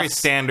basically it's buffs. Very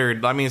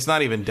standard. I mean, it's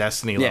not even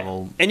Destiny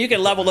level. And you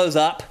can level those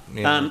up,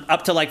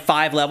 up to like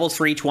 5 levels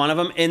for each one of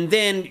them. And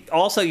then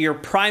also your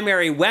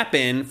primary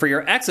weapon for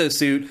your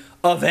exosuit,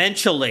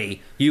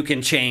 eventually you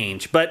can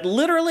change. But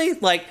literally,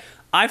 like...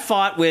 I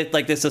fought with,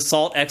 like, this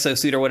assault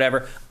exosuit or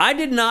whatever. I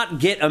did not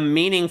get a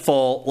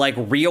meaningful, like,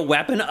 real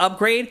weapon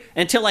upgrade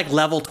until, like,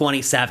 level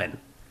 27.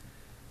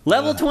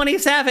 Level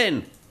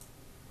 27!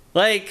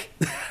 Like,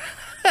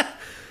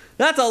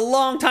 that's a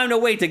long time to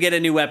wait to get a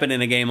new weapon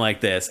in a game like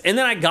this. And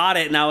then I got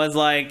it, and I was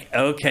like,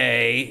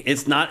 okay,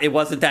 it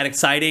wasn't that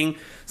exciting.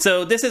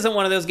 So this isn't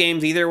one of those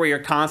games either where you're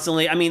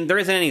constantly... I mean, there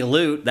isn't any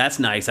loot. That's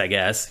nice, I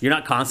guess. You're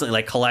not constantly,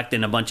 like,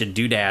 collecting a bunch of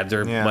doodads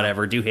or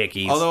whatever,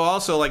 doohickeys. Although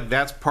also, like,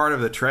 that's part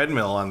of the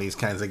treadmill on these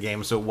kinds of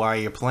games, so why are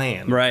you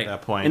playing at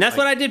that point? And that's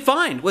what I did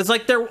find. Was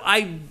like,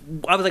 I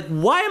was like,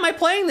 why am I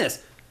playing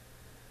this?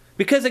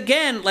 Because,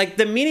 again, like,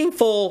 the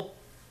meaningful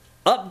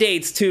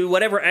updates to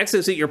whatever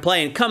exosuit you're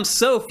playing come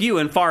so few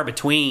and far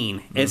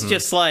between. It's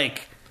just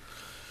like...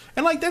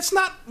 And, like, that's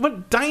not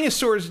what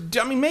dinosaurs do.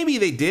 I mean, maybe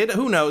they did.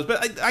 Who knows?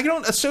 But I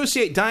don't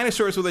associate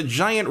dinosaurs with a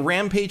giant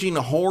rampaging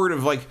horde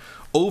of, like,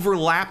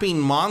 overlapping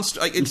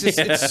monsters. Like, it's just,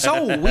 it's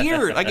so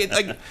weird.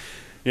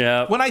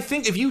 When I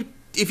think, if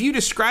you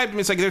described them,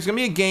 it's like there's going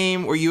to be a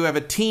game where you have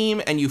a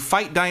team and you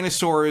fight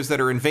dinosaurs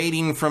that are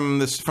invading from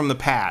the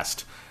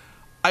past.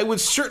 I would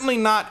certainly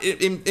not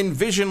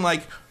envision,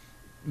 like,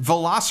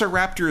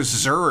 Velociraptor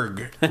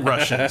Zerg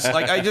Russians.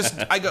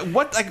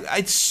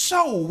 It's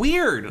so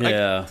weird.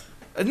 Like,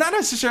 not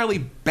necessarily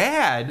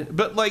bad,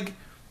 but, like,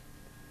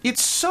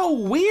 it's so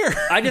weird.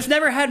 I just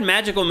never had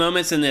magical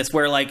moments in this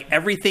where, like,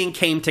 everything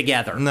came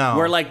together. No.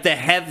 Where, like,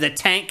 the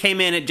tank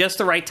came in at just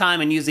the right time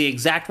and used the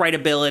exact right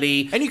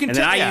ability. And you can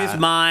then I used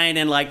mine,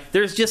 and, like,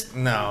 there's just...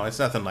 No, it's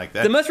nothing like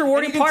that. The most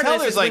rewarding part of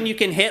this is when you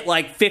can hit,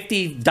 like,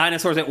 50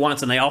 dinosaurs at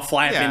once and they all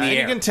fly up in the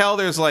air. You can tell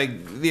there's,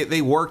 like,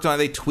 they worked on it,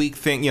 they tweaked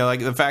things,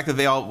 like, the fact that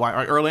they all...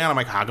 Early on, I'm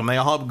like, how come they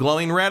all have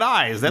glowing red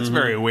eyes? That's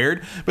very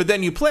weird. But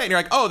then you play it, and you're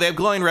like, oh, they have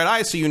glowing red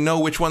eyes, so you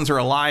know which ones are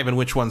alive and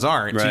which ones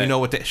aren't. Right. So you know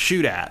what to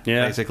shoot at,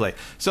 basically.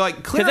 So,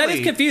 like, clearly... Because that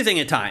is confusing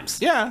at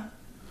times. Yeah.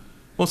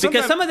 Well,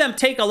 because some of them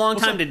take a long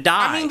time to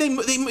die. I mean,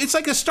 it's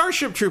like a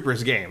Starship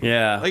Troopers game.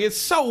 Yeah. Like, it's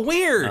so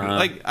weird.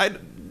 Like, I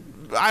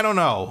don't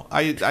know.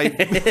 What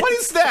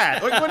is that?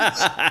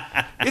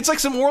 Like, it's like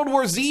some World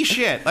War Z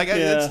shit. Like,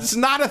 it's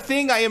not a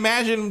thing I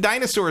imagine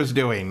dinosaurs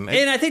doing.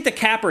 And I think the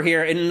capper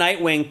here in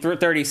Nightwing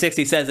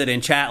 3060 says it in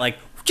chat, like,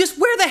 just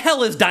where the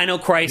hell is Dino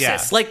Crisis?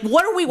 Yeah. Like,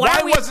 what are we?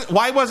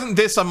 Why wasn't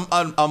this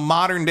a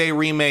modern day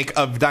remake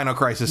of Dino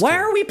Crisis 2? Why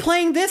are we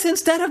playing this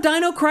instead of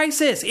Dino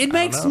Crisis? It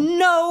makes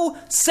no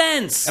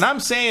sense. And I'm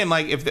saying,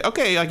 like,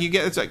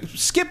 it's like,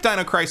 skip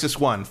Dino Crisis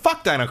 1,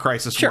 fuck Dino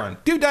Crisis 1,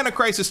 do Dino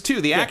Crisis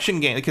 2, the action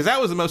game, because that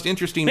was the most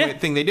interesting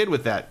thing they did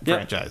with that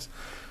franchise.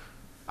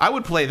 I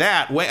would play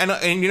that.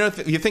 And you know,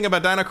 you think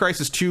about Dino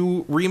Crisis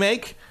 2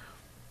 remake,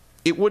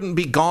 it wouldn't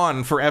be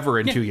gone forever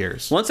in 2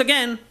 years. Once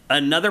again,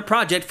 another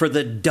project for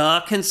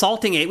the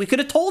consulting aid. We could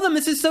have told them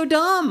this is so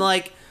dumb.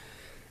 Like,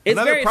 it's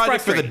another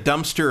project for the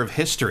dumpster of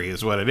history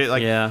is what it is.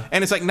 Like,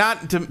 and it's like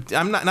not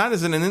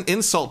as an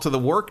insult to the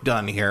work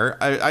done here.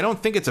 I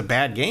don't think it's a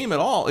bad game at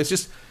all. It's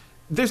just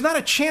there's not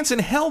a chance in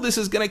hell this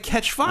is going to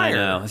catch fire. I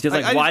know. It's just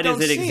like why does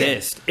it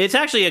exist? It's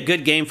actually a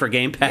good game for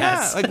Game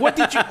Pass. Yeah. Like what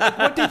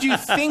did you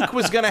think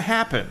was going to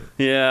happen?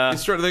 Yeah.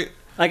 It's sort of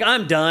like,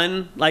 I'm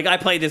done. Like, I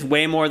played this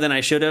way more than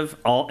I should have,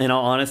 in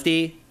all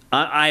honesty.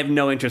 I have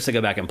no interest to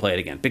go back and play it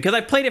again. Because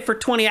I played it for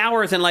 20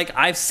 hours, and, like,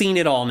 I've seen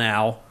it all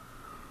now.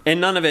 And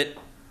none of it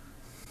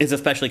is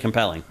especially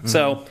compelling. Mm-hmm.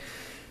 So,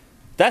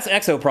 that's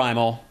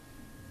Exoprimal.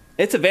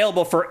 It's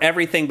available for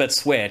everything but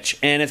Switch.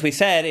 And as we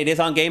said, it is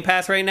on Game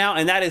Pass right now.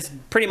 And that is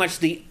pretty much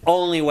the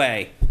only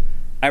way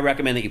I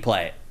recommend that you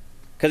play it.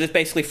 Because it's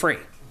basically free.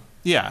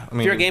 Yeah, I mean,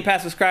 if you're a Game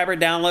Pass subscriber,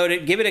 download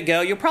it, give it a go.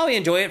 You'll probably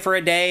enjoy it for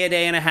a day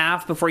and a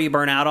half before you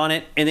burn out on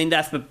it, and then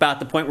that's about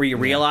the point where you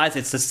realize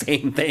it's the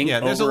same thing. Yeah,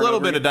 there's a little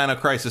bit of Dino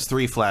Crisis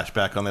 3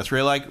 flashback on this,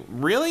 where you're like,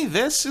 really?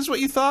 This is what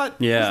you thought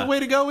was the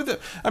way to go with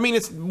it? I mean,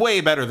 it's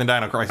way better than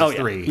Dino Crisis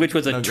 3. Which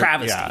was a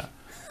travesty. Yeah.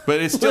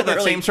 But it's still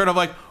that same sort of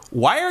like,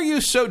 why are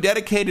you so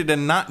dedicated to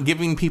not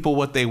giving people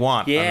what they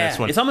want on this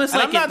one? It's almost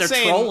like they're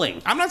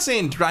trolling. I'm not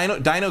saying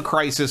Dino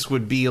Crisis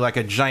would be like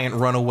a giant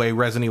runaway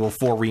Resident Evil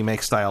 4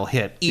 remake style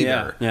hit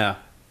either. Yeah.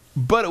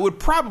 But it would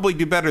probably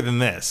do better than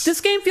this.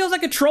 This game feels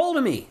like a troll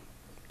to me.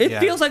 It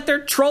feels like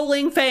they're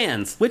trolling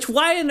fans, which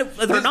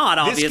they're not,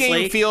 obviously. This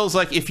game feels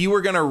like if you were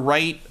going to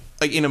write,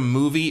 like in a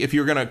movie, if you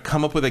were going to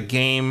come up with a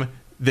game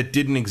that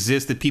didn't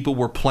exist, that people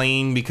were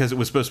playing because it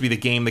was supposed to be the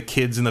game the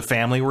kids and the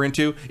family were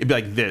into, it'd be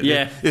like this.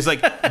 Yeah. It's like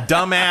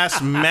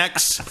dumbass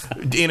mechs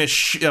in a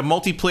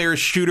multiplayer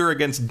shooter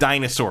against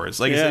dinosaurs.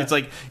 Like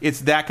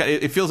it's that kind.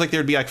 It feels like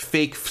there'd be like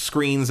fake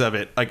screens of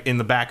it, like in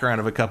the background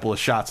of a couple of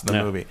shots in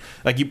the movie.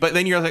 But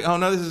then you're like, oh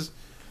no, this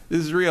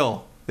is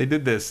real. They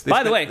did this.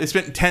 By the way, they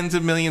spent tens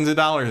of millions of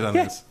dollars on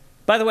this.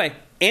 By the way,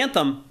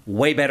 Anthem,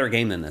 way better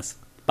game than this.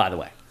 By the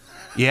way.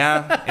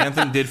 Yeah,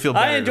 Anthem did feel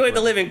better. I enjoyed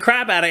the living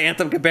crap out of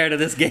Anthem compared to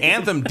this game.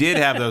 Anthem did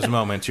have those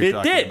moments you're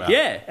talking about. It did,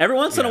 yeah. Every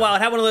once in a while, it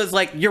had one of those,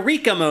 like,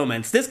 eureka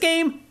moments. This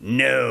game?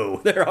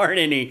 No, there aren't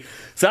any.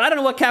 So I don't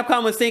know what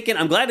Capcom was thinking.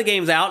 I'm glad the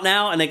game's out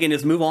now, and they can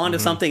just move on to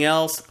something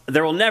else.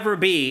 There will never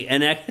be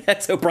an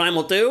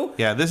Exoprimal 2.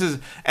 Yeah, this is...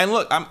 And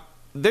look,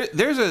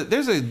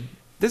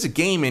 there's a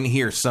game in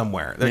here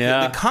somewhere.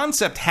 The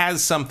concept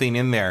has something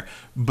in there,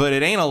 but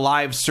it ain't a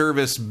live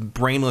service,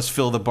 brainless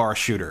fill the bar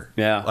shooter.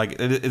 Yeah, like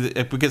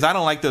because I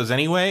don't like those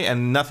anyway,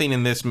 and nothing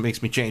in this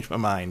makes me change my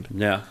mind.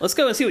 Yeah, let's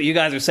go and see what you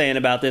guys are saying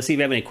about this. See if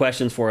you have any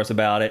questions for us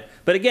about it.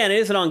 But again,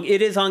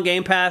 it is on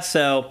Game Pass,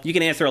 so you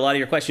can answer a lot of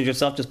your questions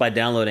yourself just by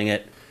downloading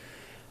it.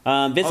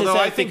 Vincent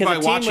says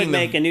because the team would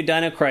make a new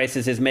Dino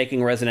Crisis is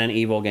making Resident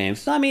Evil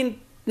games. I mean.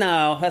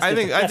 No, I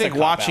think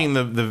watching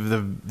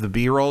the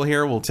B-roll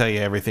here will tell you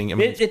everything. I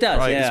mean, it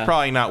does. It's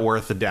probably not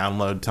worth the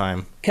download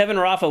time. Kevin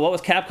Rafa, what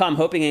was Capcom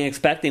hoping and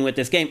expecting with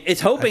this game? It's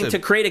hoping to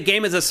create a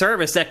game as a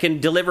service that can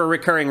deliver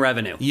recurring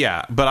revenue.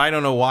 Yeah, but I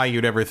don't know why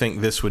you'd ever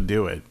think this would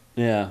do it.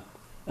 Yeah.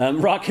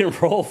 Rock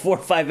and Roll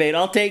 458.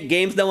 I'll take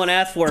games no one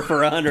asked for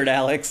 100,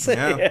 Alex.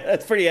 Yeah.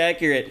 That's pretty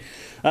accurate.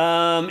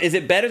 Is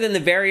it better than the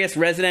various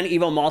Resident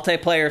Evil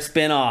multiplayer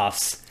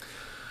spin-offs?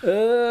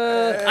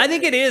 I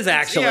think it is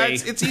actually. Yeah,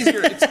 it's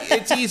easier.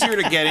 It's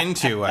easier to get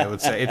into. I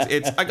would say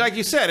it's like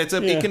you said.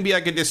 It can be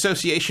like a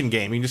dissociation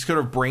game. You just sort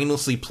of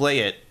brainlessly play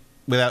it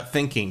without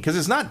thinking because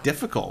it's not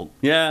difficult.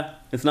 Yeah,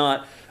 it's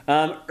not.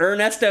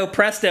 Ernesto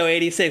Presto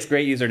 86,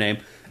 great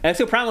username.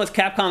 Exoprimal was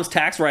Capcom's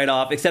tax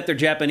write-off, except they're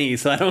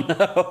Japanese, so I don't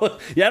know.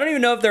 I don't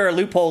even know if there are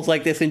loopholes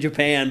like this in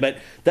Japan, but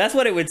that's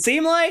what it would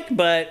seem like.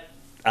 But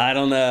I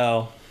don't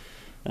know.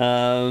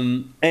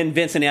 And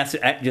Vincent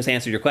just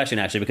answered your question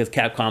actually because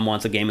Capcom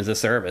wants a game as a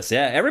service.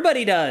 Yeah,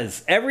 everybody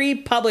does. Every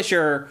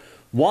publisher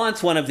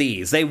wants one of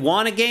these. They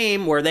want a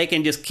game where they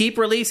can just keep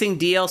releasing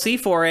DLC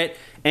for it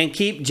and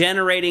keep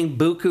generating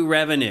buku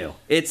revenue.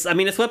 It's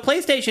what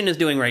PlayStation is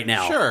doing right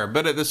now. Sure,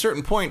 but at a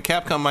certain point,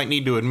 Capcom might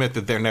need to admit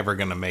that they're never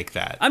going to make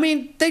that. I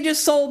mean, they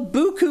just sold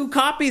buku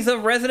copies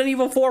of Resident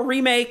Evil 4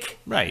 Remake.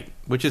 Right,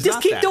 which is just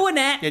not keep that. doing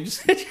that. Yeah,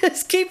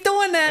 just keep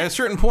doing that. At a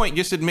certain point,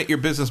 just admit your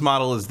business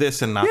model is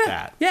this and not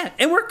that. Yeah,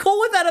 and we're cool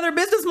with that other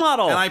business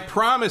model. And I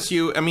promise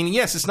you,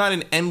 yes, it's not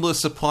an endless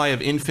supply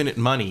of infinite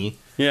money.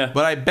 Yeah.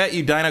 But I bet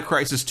you Dino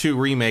Crisis 2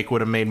 Remake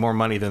would have made more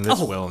money than this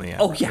will in the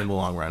end. In the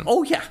long run.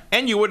 Oh, yeah.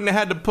 And you wouldn't have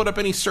had to put up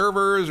any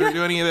servers or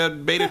do any of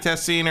that beta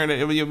testing, or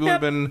it would have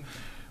been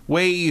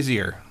way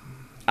easier.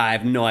 I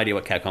have no idea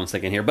what Capcom's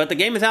thinking here. But the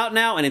game is out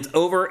now, and it's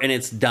over, and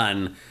it's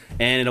done.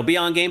 And it'll be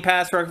on Game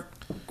Pass for a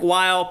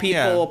while.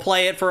 People will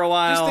play it for a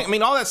while.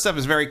 All that stuff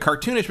is very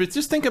cartoonish, but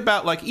just think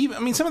about,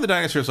 some of the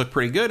dinosaurs look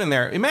pretty good in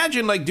there.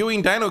 Imagine,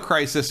 doing Dino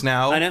Crisis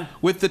now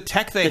with the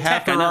tech they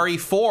have for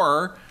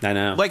RE4. I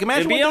know.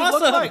 Imagine what they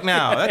look like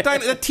now.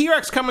 That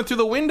T-Rex coming through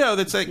the window,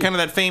 that's kind of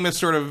that famous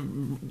sort of,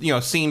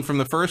 scene from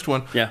the first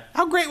one. Yeah.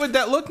 How great would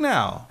that look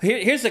now?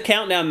 Here's the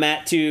countdown,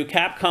 Matt, to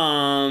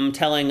Capcom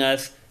telling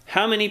us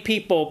how many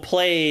people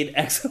played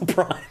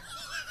Exoprimal.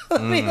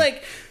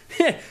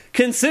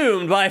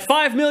 Consumed by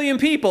 5 million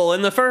people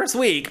in the first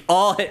week.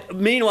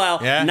 Meanwhile,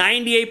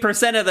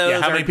 98% of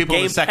those how are many people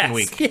in the second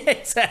week? Yeah,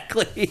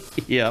 exactly.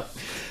 Yep.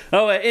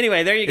 Oh,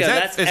 anyway, there you go.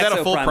 Is that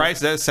a full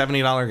price? Is that a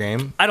 $70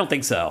 game? I don't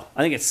think so.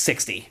 I think it's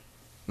 60.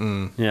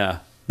 Yeah,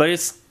 but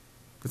it's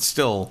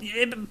still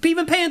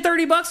even paying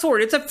 $30 for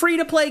it. It's a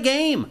free-to-play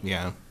game.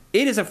 Yeah,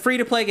 it is a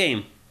free-to-play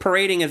game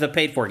parading as a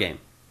paid-for game.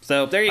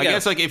 So there you go. I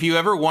guess if you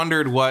ever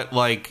wondered what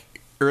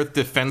Earth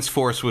Defense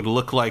Force would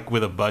look like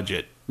with a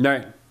budget,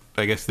 right?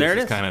 I guess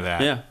this is kind of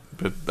that. Yeah.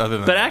 But other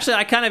than actually,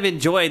 I kind of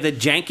enjoy the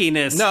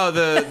jankiness. No,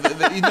 the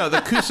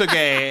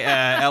Kusuge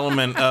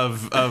element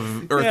of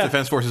Earth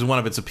Defense Force is one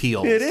of its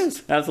appeals. It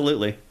is,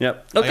 absolutely.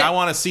 Yep. Okay. I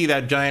want to see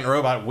that giant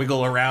robot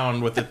wiggle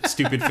around with the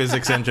stupid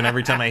physics engine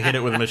every time I hit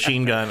it with a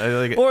machine gun.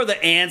 Or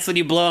the ants when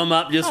you blow them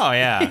up. Oh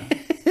yeah.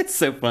 It's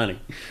so funny.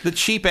 The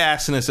cheap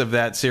assness of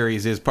that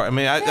series is part.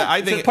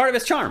 I think it's part of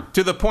its charm.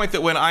 To the point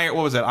that when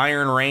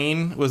Iron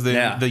Rain was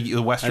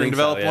the Western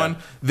developed one,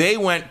 they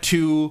went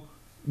too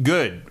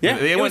good. Yeah,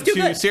 they went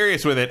too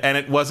serious with it, and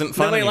it wasn't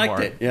fun anymore.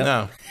 Nobody liked it. Yep.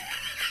 No.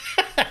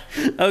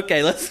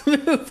 Okay, let's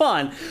move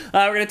on.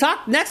 We're going to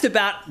talk next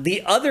about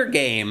the other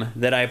game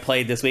that I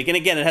played this week. And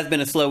again, it has been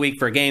a slow week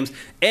for games.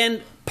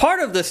 And part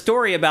of the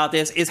story about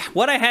this is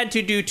what I had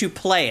to do to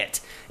play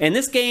it. And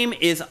this game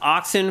is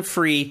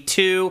Oxenfree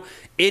II.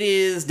 It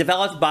is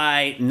developed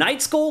by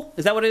Night School.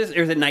 Is that what it is?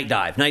 Or is it Night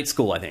Dive? Night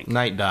School, I think.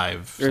 Night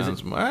Dive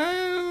sounds... I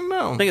don't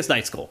know. I think it's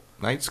Night School.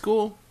 Night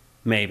School?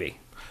 Maybe.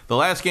 The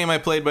last game I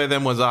played by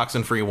them was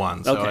Oxenfree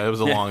 1, so it was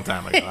a long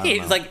time ago. I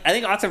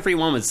think Oxenfree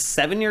 1 was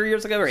 7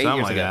 years ago or 8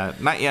 years ago.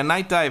 That.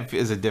 Night Dive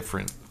is a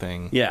different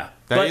thing. Yeah.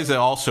 That is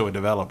also a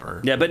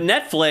developer. Yeah, but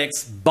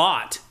Netflix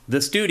bought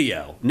the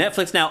studio.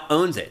 Netflix now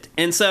owns it.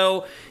 And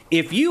so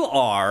if you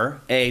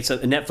are a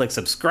Netflix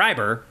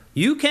subscriber,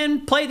 you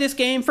can play this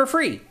game for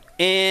free.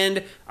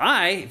 And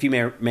if you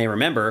may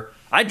remember,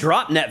 I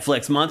dropped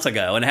Netflix months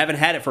ago and I haven't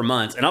had it for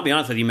months. And I'll be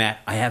honest with you,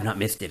 Matt, I have not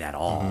missed it at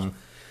all. Mm-hmm.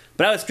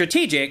 But I was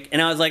strategic, and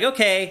I was like,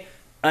 okay,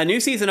 a new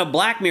season of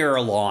Black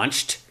Mirror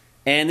launched,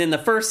 and then the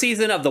first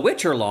season of The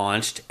Witcher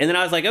launched, and then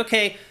I was like,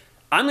 okay,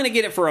 I'm going to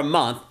get it for a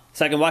month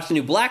so I can watch the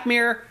new Black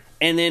Mirror,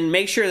 and then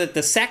make sure that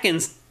the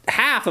second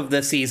half of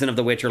the season of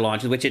The Witcher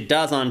launches, which it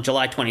does on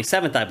July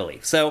 27th, I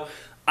believe. So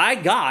I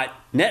got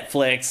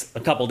Netflix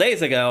a couple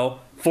days ago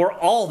for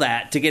all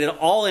that to get it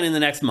all in the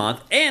next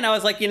month, and I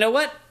was like, you know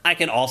what? I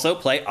can also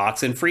play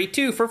Oxenfree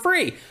 2 for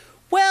free.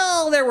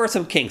 Well, there were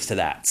some kinks to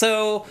that.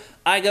 So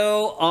I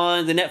go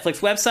on the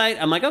Netflix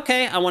website. I'm like,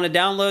 okay, I want to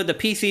download the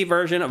PC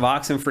version of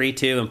Oxenfree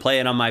 2 and play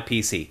it on my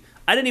PC.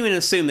 I didn't even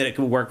assume that it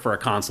could work for a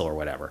console or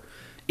whatever,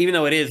 even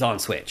though it is on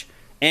Switch.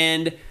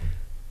 And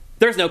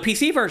there's no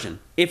PC version.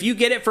 If you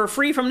get it for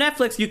free from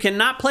Netflix, you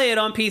cannot play it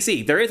on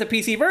PC. There is a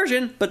PC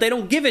version, but they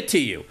don't give it to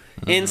you.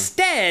 Mm-hmm.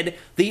 Instead,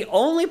 the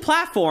only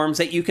platforms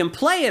that you can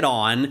play it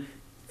on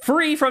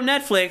free from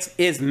Netflix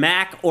is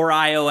Mac or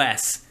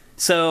iOS.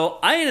 So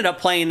I ended up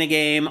playing the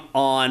game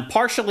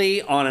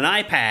partially on an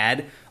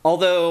iPad,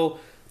 although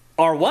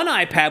our one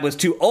iPad was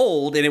too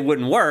old and it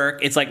wouldn't work.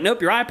 It's like,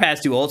 nope, your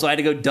iPad's too old, so I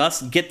had to go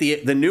get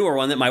the newer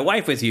one that my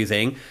wife was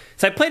using.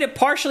 So I played it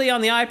partially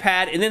on the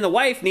iPad, and then the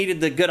wife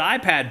needed the good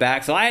iPad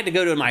back, so I had to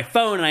go to my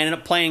phone, and I ended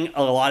up playing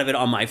a lot of it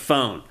on my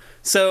phone.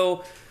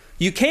 So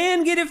you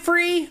can get it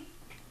free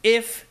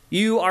if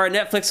you are a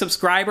Netflix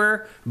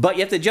subscriber, but you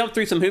have to jump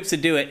through some hoops to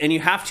do it, and you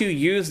have to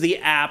use the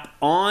app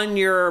on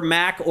your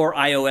Mac or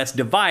iOS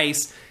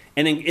device,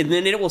 and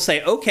then it will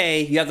say,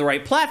 okay, you have the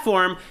right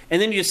platform,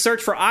 and then you just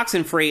search for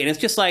Oxenfree, and it's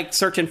just like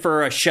searching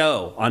for a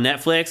show on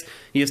Netflix.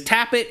 You just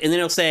tap it, and then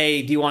it'll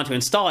say, do you want to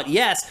install it?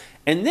 Yes.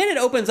 And then it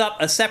opens up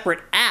a separate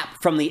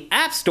app from the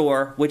App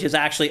Store, which is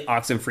actually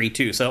Oxenfree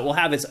 2. So it will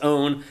have its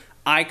own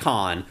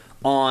icon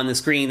on the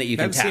screen that you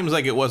can tap. That seems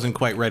like it wasn't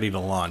quite ready to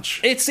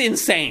launch. It's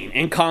insane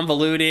and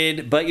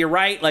convoluted, but you're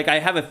right. Like, I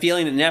have a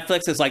feeling that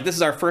Netflix is like, this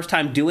is our first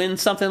time doing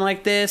something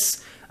like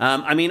this.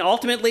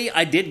 Ultimately,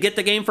 I did get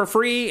the game for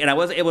free, and I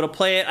was able to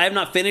play it. I have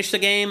not finished the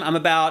game. I'm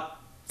about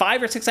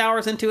 5 or 6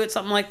 hours into it,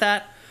 something like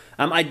that.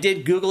 I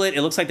did Google it.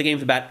 It looks like the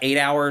game's about 8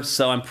 hours,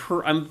 so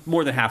I'm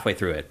more than halfway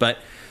through it. But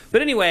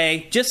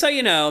anyway, just so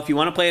you know, if you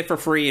want to play it for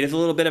free, it is a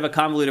little bit of a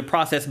convoluted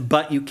process,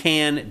 but you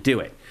can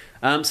do it.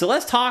 So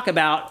let's talk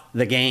about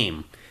the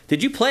game.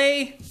 Did you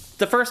play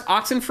the first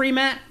Oxenfree,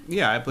 Matt?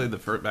 Yeah, I played the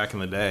first back in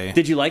the day.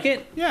 Did you like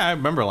it? Yeah, I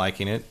remember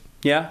liking it.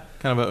 Yeah?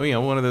 Kind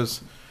of one of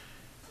those...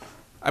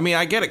 I mean,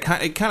 I get it.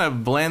 It kind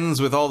of blends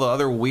with all the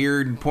other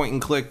weird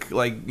point-and-click,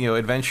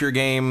 adventure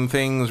game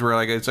things where,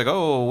 it's like,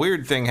 oh, a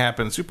weird thing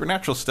happens.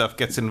 Supernatural stuff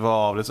gets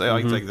involved. It's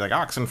like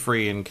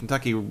Oxenfree and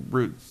Kentucky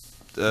Route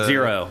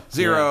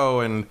Zero,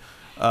 and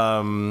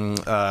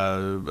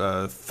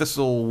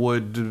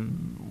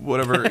Thistlewood,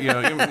 whatever.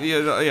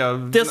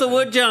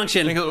 Thistlewood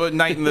Junction,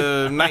 Night in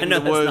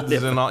the Woods,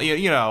 and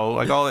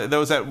all. All there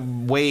was that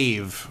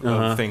wave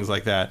of things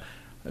like that.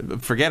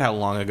 Forget how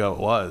long ago it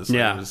was.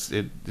 Yeah.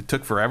 It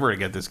took forever to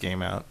get this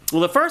game out.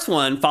 Well, the first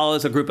one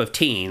follows a group of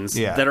teens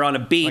that are on a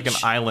beach. Like an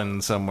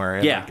island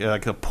somewhere. Yeah.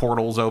 Like a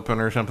portal's open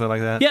or something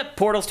like that. Yep,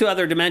 portals to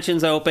other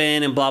dimensions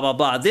open and blah, blah,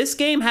 blah. This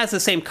game has the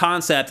same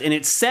concept, and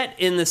it's set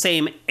in the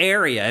same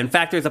area. In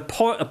fact, there's a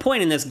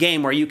point in this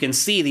game where you can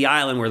see the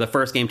island where the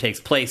first game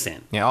takes place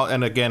in. Yeah,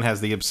 and again has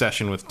the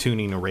obsession with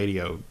tuning a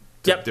radio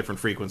to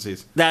different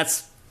frequencies.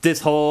 This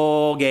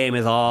whole game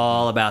is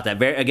all about that.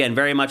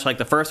 Very much like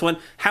the first one.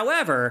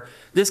 However,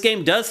 this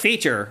game does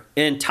feature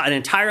an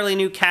entirely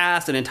new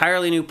cast, an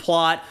entirely new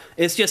plot.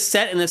 It's just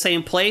set in the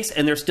same place,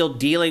 and they're still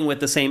dealing with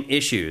the same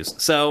issues.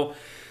 So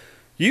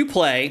you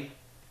play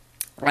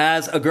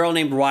as a girl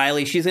named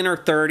Riley. She's in her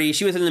 30s.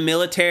 She was in the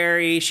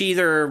military. She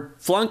either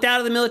flunked out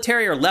of the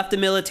military or left the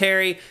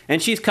military,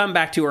 and she's come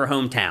back to her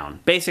hometown.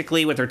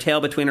 Basically, with her tail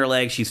between her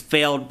legs, she's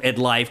failed at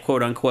life,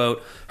 quote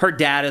unquote. Her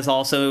dad is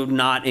also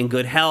not in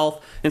good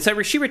health, and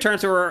so she returns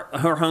to her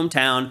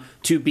hometown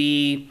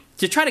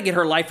to try to get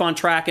her life on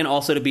track and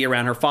also to be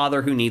around her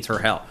father, who needs her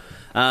help.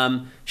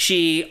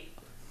 She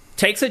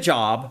takes a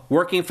job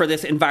working for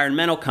this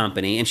environmental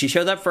company, and she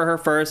shows up for her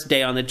first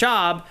day on the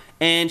job,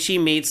 and she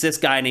meets this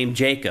guy named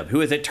Jacob,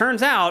 who, as it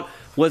turns out,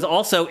 was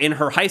also in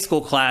her high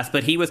school class,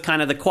 but he was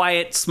kind of the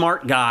quiet,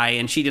 smart guy,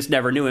 and she just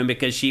never knew him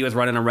because she was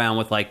running around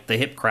with, the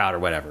hip crowd or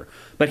whatever.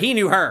 But he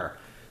knew her.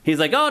 He's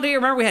like, oh, do you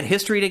remember we had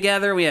history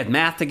together? We had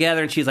math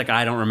together. And she's like,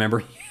 I don't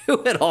remember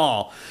you at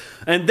all.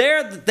 And they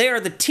are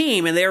the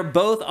team, and they are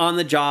both on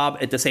the job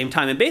at the same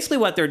time. And basically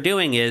what they're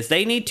doing is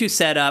they need to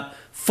set up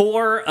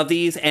 4 of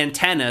these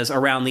antennas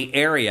around the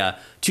area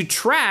to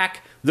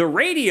track the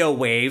radio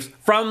waves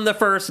from the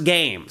first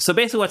game. So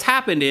basically what's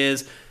happened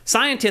is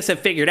scientists have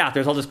figured out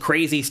there's all this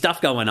crazy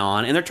stuff going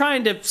on, and they're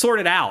trying to sort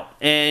it out.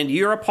 And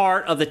you're a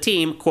part of the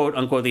team, quote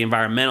unquote, the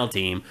environmental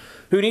team,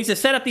 who needs to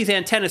set up these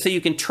antennas so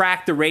you can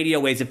track the radio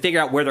waves and figure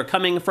out where they're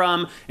coming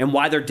from and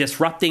why they're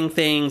disrupting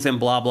things and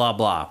blah, blah,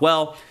 blah.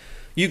 Well,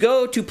 you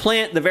go to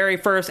plant the very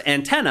first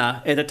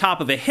antenna at the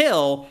top of a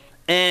hill,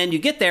 and you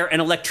get there,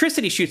 and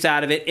electricity shoots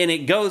out of it, and it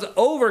goes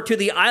over to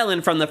the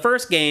island from the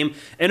first game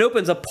and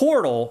opens a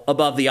portal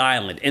above the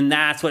island. And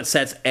that's what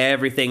sets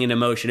everything into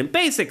motion. And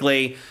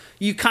basically,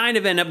 you kind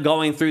of end up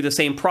going through the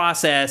same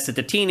process that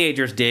the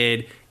teenagers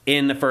did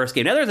in the first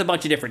game. Now, there's a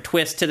bunch of different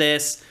twists to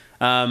this.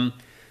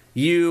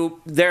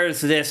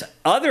 There's this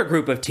other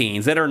group of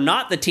teens that are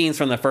not the teens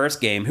from the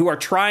first game who are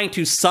trying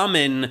to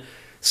summon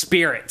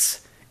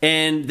spirits,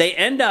 and they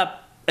end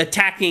up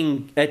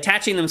attaching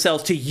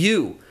themselves to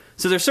you.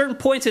 So there's certain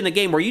points in the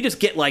game where you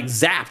just get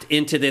zapped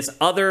into this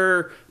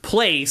other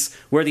place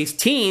where these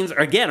teens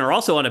are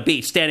also on a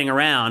beach standing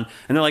around,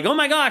 and they're like, oh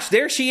my gosh,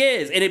 there she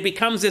is. And it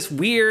becomes this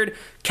weird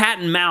cat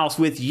and mouse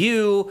with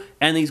you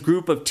and these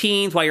group of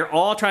teens while you're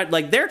all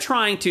they're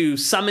trying to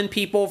summon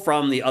people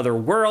from the other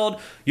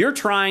world. You're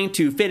trying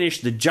to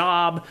finish the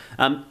job.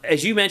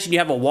 As you mentioned, you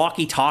have a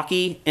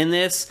walkie-talkie in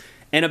this,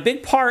 and a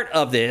big part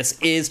of this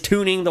is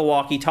tuning the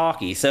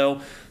walkie-talkie. So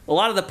a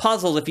lot of the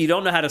puzzles, if you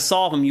don't know how to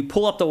solve them, you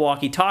pull up the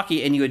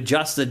walkie-talkie and you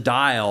adjust the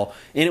dial,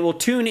 and it will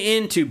tune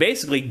into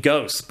basically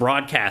ghosts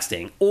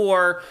broadcasting.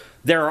 Or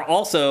there are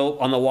also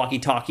on the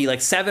walkie-talkie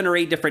 7 or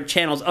 8 different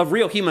channels of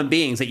real human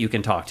beings that you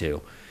can talk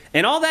to.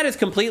 And all that is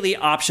completely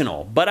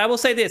optional. But I will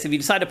say this, if you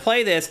decide to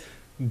play this,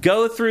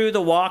 go through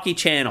the walkie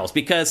channels,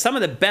 because some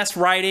of the best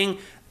writing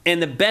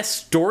and the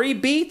best story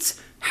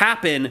beats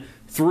happen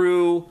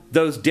through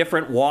those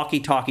different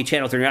walkie-talkie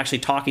channels, and you're actually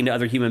talking to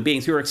other human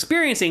beings who are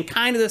experiencing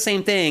kind of the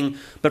same thing,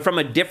 but from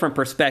a different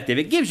perspective.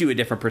 It gives you a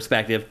different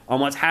perspective on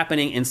what's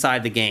happening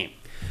inside the game.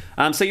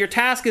 So your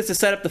task is to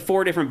set up the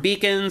 4 different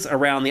beacons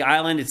around the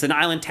island. It's an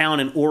island town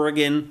in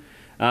Oregon.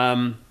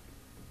 And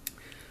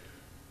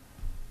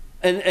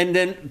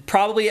then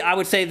probably I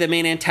would say the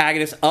main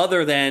antagonist,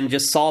 other than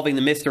just solving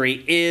the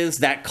mystery, is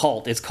that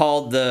cult. It's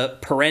called the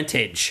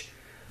Parentage.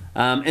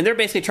 And they're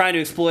basically trying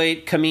to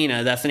exploit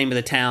Kamina, that's the name of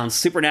the town,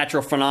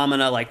 supernatural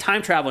phenomena like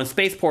time travel and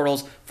space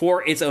portals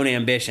for its own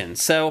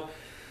ambitions. So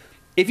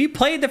if you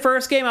played the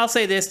first game, I'll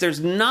say this, there's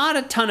not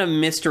a ton of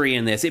mystery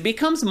in this. It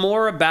becomes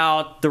more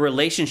about the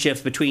relationships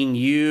between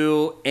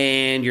you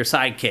and your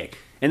sidekick.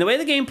 And the way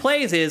the game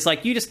plays is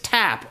you just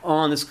tap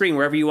on the screen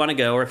wherever you want to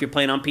go, or if you're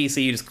playing on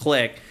PC, you just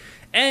click.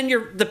 And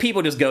the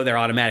people just go there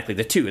automatically,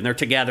 the 2, and they're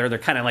together. They're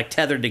kind of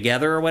tethered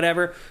together or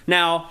whatever.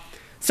 Now,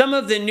 some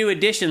of the new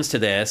additions to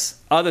this,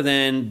 other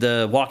than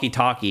the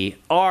walkie-talkie,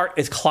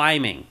 is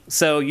climbing.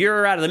 So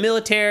you're out of the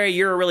military,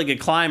 you're a really good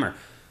climber.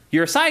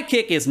 Your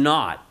sidekick is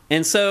not.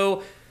 And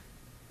so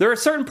there are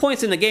certain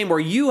points in the game where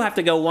you have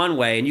to go one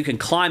way and you can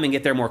climb and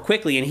get there more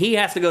quickly, and he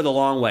has to go the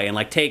long way and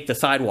like take the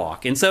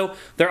sidewalk. And so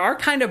there are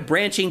kind of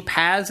branching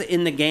paths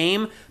in the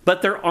game,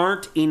 but there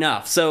aren't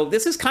enough. So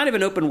this is kind of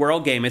an open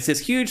world game. It's this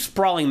huge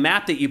sprawling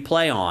map that you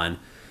play on.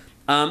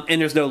 And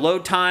there's no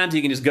load times.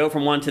 You can just go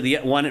from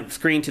one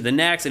screen to the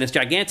next, and it's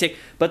gigantic.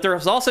 But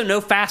there's also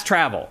no fast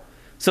travel.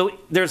 So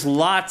there's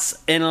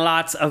lots and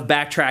lots of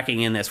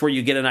backtracking in this, where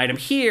you get an item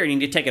here, and you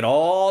need to take it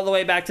all the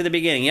way back to the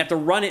beginning. You have to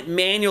run it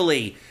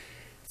manually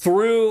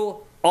through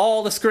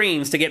all the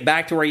screens to get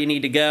back to where you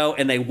need to go,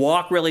 and they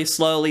walk really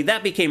slowly.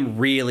 That became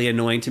really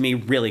annoying to me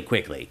really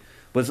quickly,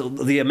 was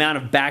the amount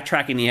of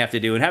backtracking you have to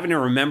do and having to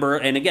remember.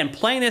 And again,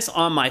 playing this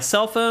on my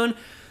cell phone,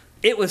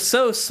 it was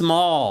so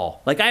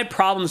small. Like, I had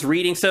problems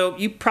reading. So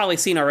you've probably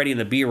seen already in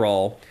the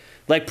B-roll,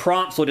 like,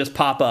 prompts will just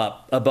pop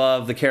up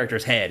above the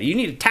character's head. You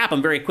need to tap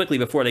them very quickly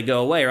before they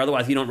go away, or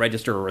otherwise you don't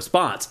register a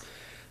response.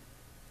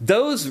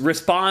 Those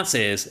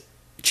responses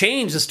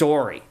change the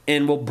story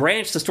and will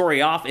branch the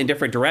story off in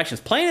different directions.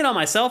 Playing it on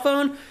my cell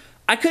phone,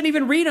 I couldn't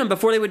even read them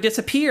before they would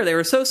disappear. They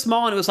were so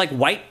small, and it was like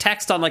white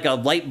text on like a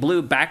light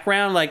blue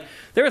background. Like,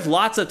 there was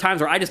lots of times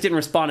where I just didn't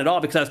respond at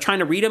all because I was trying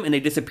to read them and they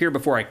disappeared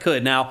before I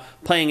could. Now,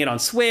 playing it on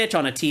Switch,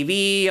 on a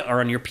TV, or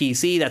on your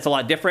PC, that's a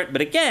lot different.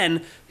 But again,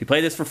 if you play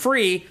this for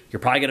free,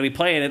 you're probably going to be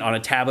playing it on a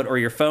tablet or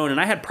your phone. And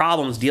I had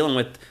problems dealing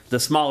with the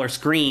smaller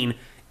screen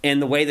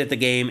and the way that the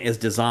game is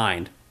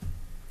designed.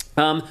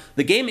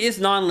 The game is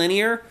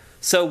non-linear.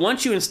 So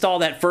once you install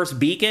that first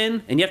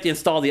beacon, and you have to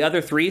install the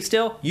other 3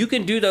 still, you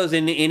can do those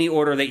in any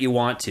order that you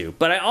want to.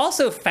 But I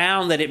also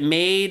found that it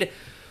made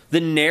the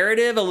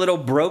narrative a little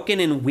broken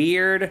and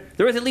weird.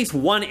 There was at least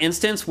one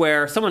instance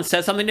where someone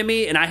said something to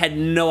me, and I had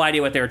no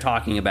idea what they were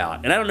talking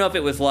about. And I don't know if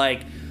it was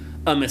like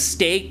a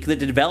mistake that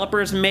the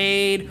developers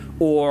made,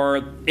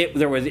 or it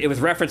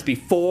was referenced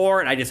before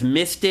and I just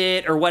missed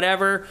it or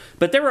whatever.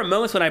 But there were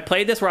moments when I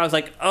played this where I was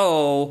like,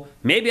 oh,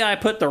 maybe I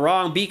put the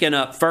wrong beacon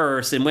up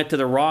first and went to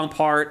the wrong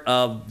part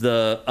of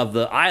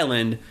the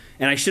island,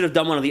 and I should have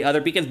done one of the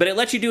other beacons. But it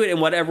lets you do it in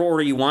whatever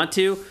order you want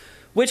to,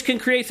 which can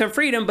create some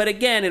freedom. But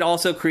again, it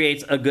also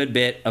creates a good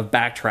bit of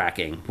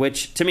backtracking,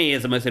 which to me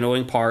is the most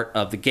annoying part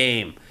of the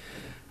game.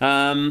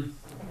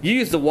 You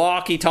use the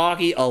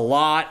walkie-talkie a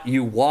lot.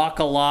 You walk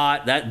a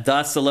lot.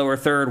 Thus the lower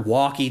third,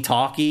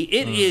 walkie-talkie.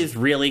 It is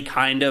really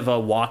kind of a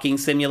walking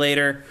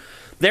simulator.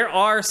 There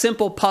are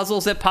simple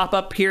puzzles that pop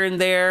up here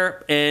and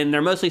there, and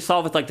they're mostly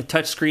solved with like the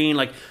touch screen.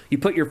 Like, you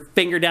put your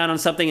finger down on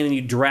something and then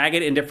you drag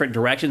it in different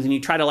directions, and you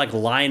try to like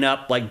line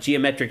up like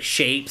geometric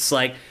shapes.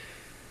 Like,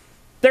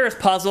 there's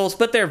puzzles,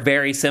 but they're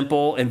very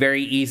simple and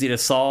very easy to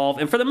solve.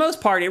 And for the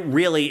most part, it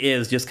really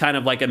is just kind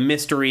of like a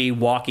mystery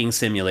walking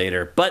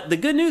simulator. But the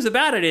good news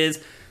about it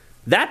is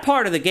that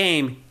part of the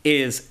game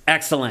is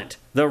excellent.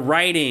 The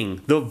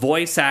writing, the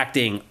voice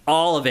acting,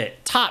 all of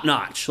it, top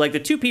notch. Like, the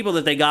 2 people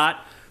that they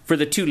got for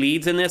the 2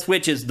 leads in this,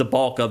 which is the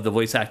bulk of the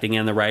voice acting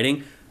and the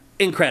writing,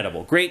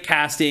 incredible. Great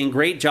casting,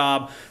 great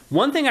job.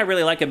 One thing I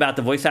really like about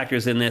the voice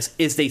actors in this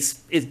is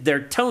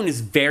their tone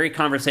is very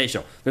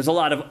conversational. There's a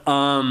lot of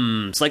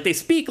ums. Like, they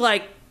speak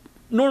like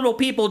normal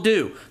people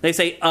do. They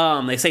say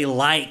they say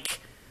like.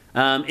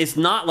 It's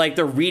not like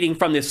they're reading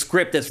from this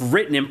script that's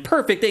written in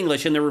perfect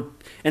English and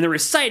they're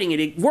reciting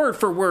it word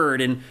for word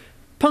and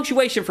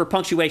punctuation for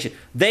punctuation.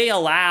 They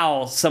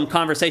allow some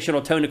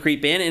conversational tone to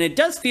creep in, and it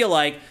does feel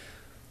like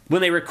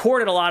when they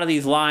recorded a lot of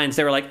these lines,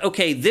 they were like,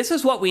 okay, this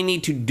is what we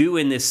need to do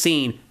in this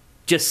scene.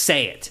 Just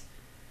say it.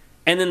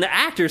 And then the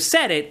actors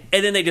said it,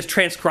 and then they just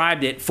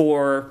transcribed it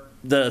for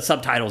the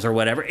subtitles or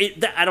whatever.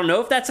 I don't know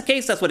if that's the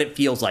case. That's what it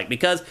feels like,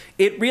 because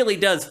it really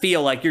does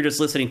feel like you're just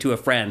listening to a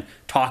friend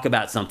talk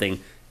about something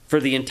for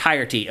the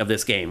entirety of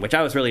this game, which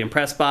I was really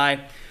impressed by.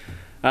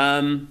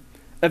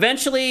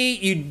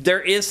 Eventually,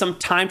 there is some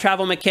time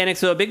travel mechanics.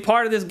 So a big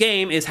part of this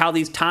game is how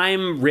these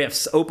time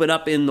rifts open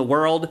up in the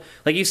world.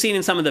 Like you've seen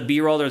in some of the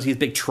B-roll, there's these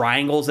big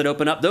triangles that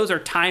open up. Those are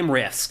time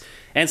rifts.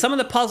 And some of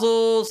the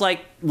puzzles,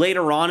 like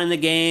later on in the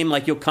game,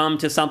 like you'll come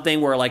to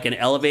something where like an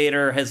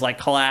elevator has like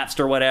collapsed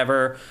or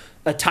whatever.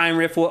 A time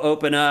rift will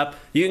open up.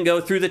 You can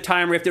go through the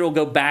time rift. It will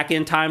go back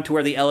in time to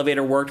where the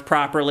elevator worked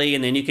properly,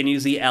 and then you can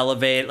use the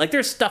elevator. Like,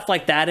 there's stuff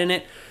like that in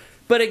it.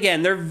 But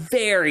again, they're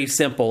very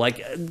simple.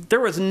 Like, there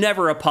was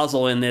never a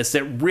puzzle in this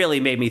that really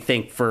made me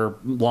think for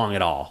long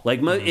at all.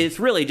 Like,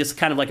 it's really just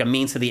kind of like a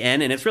means to the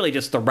end, and it's really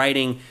just the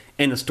writing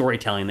and the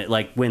storytelling that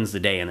like wins the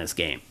day in this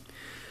game.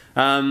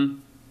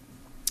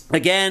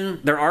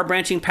 Again, there are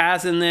branching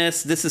paths in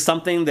this. This is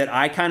something that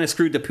I kind of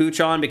screwed the pooch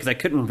on because I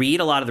couldn't read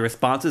a lot of the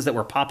responses that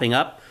were popping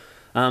up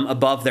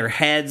above their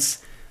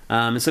heads.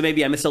 And so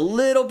maybe I missed a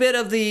little bit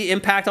of the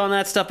impact on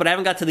that stuff, but I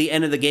haven't got to the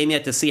end of the game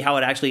yet to see how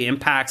it actually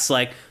impacts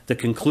like the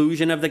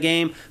conclusion of the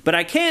game. But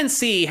I can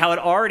see how it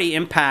already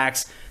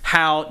impacts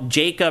how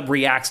Jacob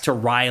reacts to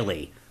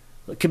Riley,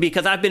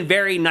 because I've been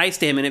very nice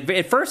to him. And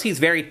at first he's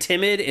very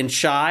timid and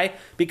shy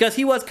because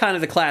he was kind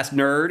of the class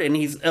nerd, and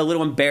he's a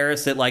little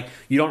embarrassed that like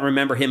you don't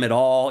remember him at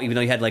all, even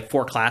though you had like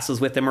 4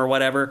 classes with him or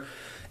whatever.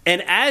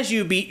 And as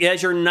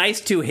you're nice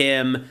to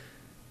him,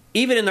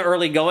 even in the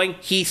early going,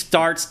 he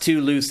starts to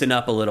loosen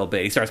up a little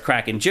bit. He starts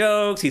cracking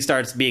jokes. He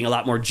starts being a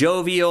lot more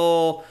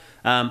jovial.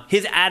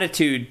 His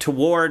attitude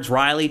towards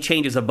Riley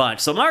changes a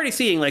bunch. So I'm already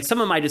seeing like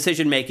some of my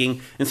decision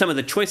making and some of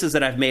the choices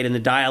that I've made in the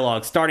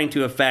dialogue starting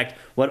to affect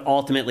what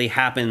ultimately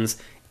happens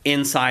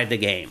inside the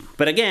game.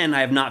 But again, I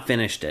have not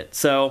finished it.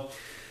 So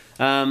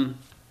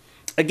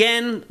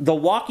again, the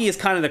walkie is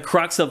kind of the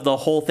crux of the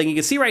whole thing. You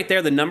can see right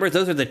there the numbers.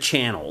 Those are the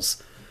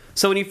channels.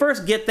 So when you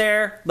first get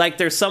there, like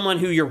there's someone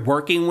who you're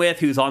working with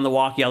who's on the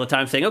walkie all the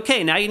time saying,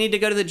 okay, now you need to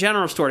go to the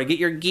general store to get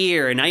your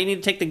gear, and now you need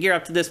to take the gear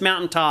up to this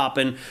mountaintop,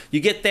 and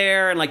you get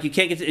there and like you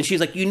can't get to, and she's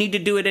like, you need to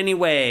do it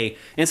anyway.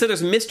 And so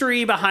there's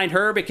mystery behind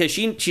her because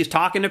she's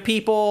talking to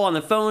people on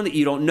the phone that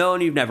you don't know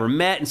and you've never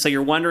met, and so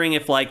you're wondering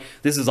if like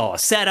this is all a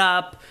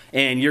setup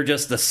and you're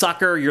just the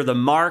sucker, you're the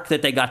mark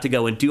that they got to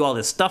go and do all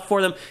this stuff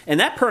for them. And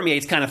that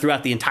permeates kind of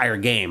throughout the entire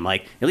game,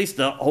 like at least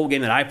the whole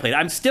game that I played.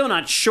 I'm still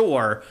not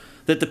sure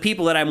that the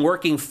people that I'm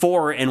working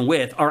for and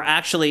with are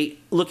actually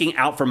looking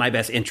out for my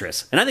best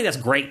interests. And I think that's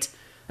great.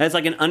 That's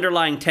like an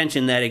underlying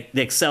tension that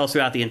excels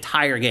throughout the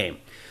entire game.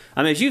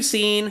 As you've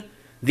seen,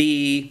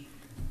 the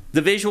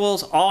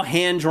visuals, all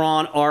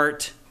hand-drawn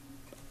art.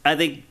 I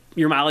think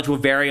your mileage will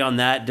vary on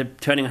that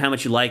depending on how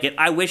much you like it.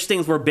 I wish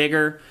things were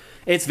bigger.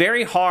 It's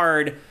very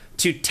hard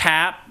to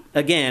tap,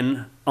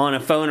 again, on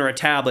a phone or a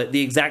tablet,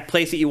 the exact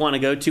place that you want to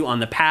go to on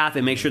the path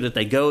and make sure that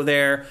they go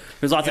there.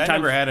 There's lots of times. I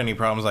never had any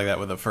problems like that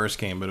with the first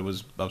game, but I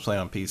was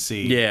playing on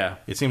PC. Yeah.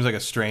 It seems like a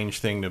strange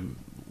thing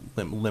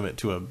to limit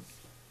to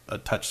a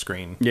touch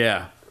screen.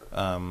 Yeah.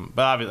 But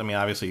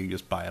obviously you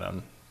just buy it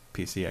on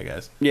PC, I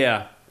guess.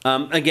 Yeah.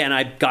 Again,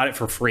 I got it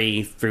for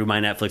free through my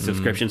Netflix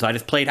subscription, so I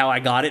just played how I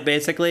got it,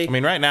 basically.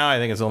 Right now I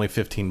think it's only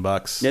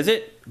 $15. Is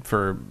it?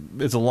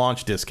 It's a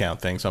launch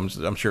discount thing, so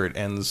I'm sure it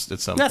ends at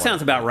some point. That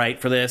sounds about right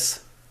for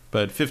this.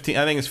 But I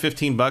think it's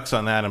 $15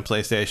 on that on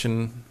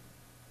PlayStation.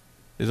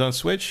 Is it on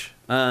Switch?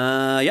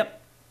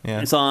 Yep. Yeah.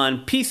 It's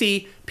on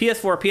PC,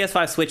 PS4,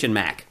 PS5, Switch, and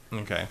Mac.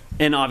 Okay.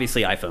 And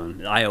obviously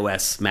iPhone,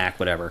 iOS, Mac,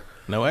 whatever.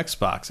 No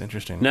Xbox.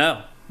 Interesting.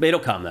 No. It'll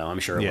come, though. I'm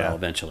sure it will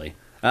eventually.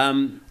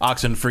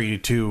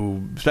 Oxenfree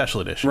II Special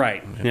Edition.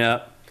 Right.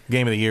 Yeah.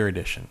 Game of the Year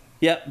Edition.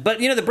 Yeah. But,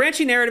 the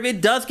branching narrative, it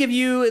does give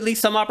you at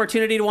least some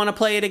opportunity to want to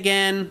play it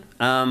again.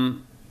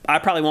 I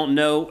probably won't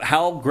know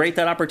how great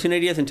that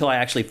opportunity is until I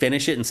actually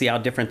finish it and see how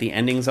different the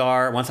endings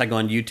are. Once I go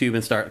on YouTube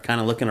and start kind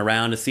of looking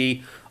around to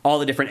see all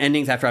the different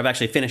endings after I've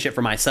actually finished it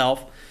for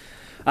myself.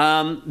 As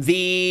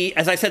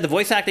I said, the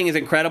voice acting is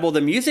incredible.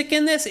 The music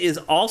in this is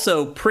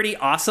also pretty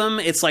awesome.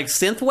 It's like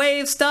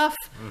synthwave stuff,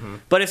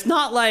 but it's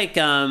not like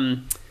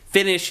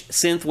finished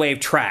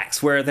synthwave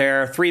tracks where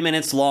they're 3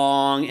 minutes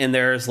long and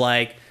there's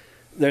like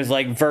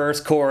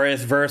verse,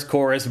 chorus,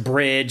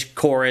 bridge,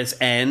 chorus,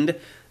 end.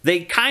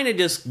 They kind of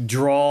just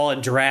draw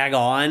and drag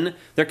on.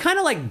 They're kind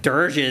of like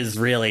dirges,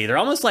 really. They're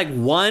almost like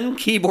one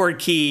keyboard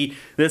key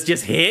that's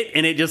just hit,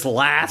 and it just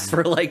lasts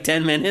for like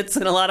 10 minutes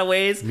in a lot of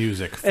ways.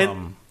 Music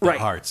from the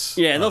hearts.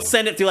 Yeah, and they'll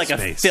send it through like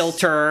a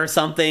filter or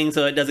something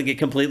so it doesn't get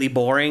completely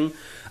boring.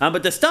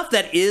 But the stuff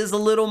that is a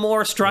little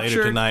more structured...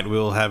 Later tonight,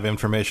 we'll have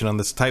information on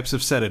the types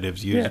of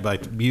sedatives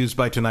used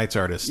by tonight's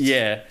artists.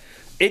 Yeah.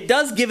 It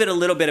does give it a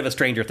little bit of a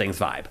Stranger Things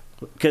vibe,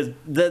 because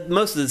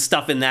most of the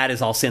stuff in that is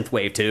all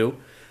synthwave, too.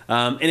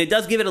 And it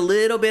does give it a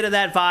little bit of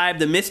that vibe.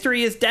 The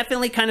mystery is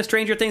definitely kind of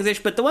Stranger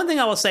Things-ish, but the one thing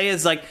I will say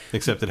is like...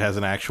 Except it has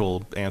an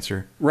actual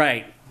answer.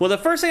 Right. Well, the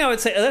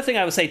other thing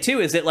I would say, too,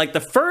 is that like the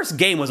first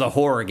game was a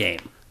horror game.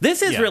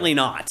 This is really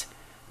not.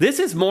 This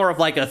is more of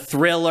like a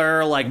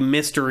thriller, like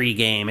mystery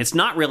game. It's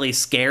not really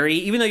scary,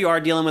 even though you are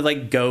dealing with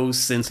like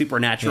ghosts and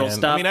supernatural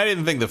stuff. I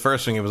didn't think the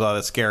first thing was all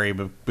that scary,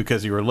 but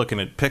because you were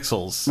looking at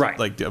pixels.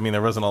 Right.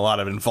 There wasn't a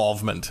lot of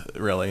involvement,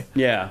 really.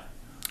 Yeah.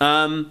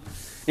 And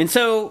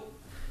so...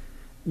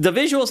 The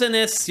visuals in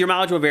this, your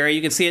mileage will vary.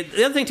 You can see it.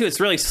 The other thing, too, it's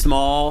really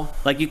small.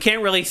 Like, you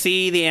can't really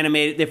see the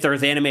if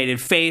there's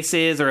animated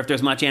faces or if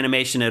there's much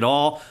animation at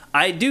all.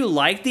 I do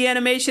like the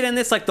animation in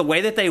this. Like, the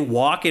way that they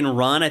walk and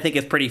run, I think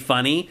is pretty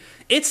funny.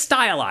 It's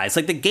stylized.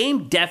 Like, the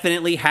game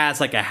definitely has,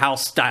 like, a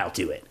house style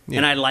to it. Yeah.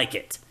 And I like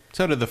it.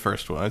 So did the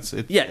first one.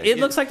 It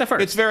looks like the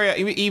first. It's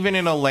very even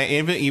in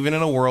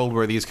a world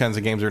where these kinds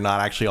of games are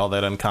not actually all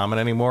that uncommon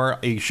anymore.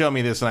 You show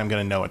me this, and I'm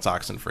going to know it's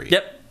Oxenfree.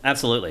 Yep.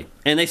 Absolutely.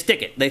 And they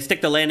stick it. They stick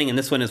the landing in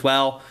this one as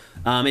well.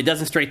 It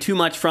doesn't stray too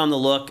much from the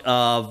look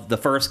of the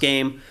first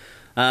game.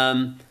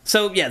 The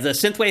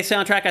synthwave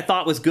soundtrack I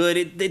thought was good.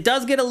 It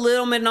does get a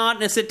little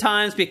monotonous at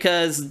times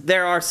because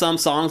there are some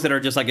songs that are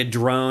just like a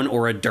drone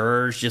or a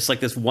dirge, just like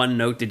this one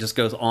note that just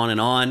goes on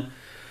and on.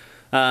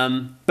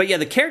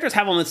 The characters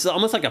have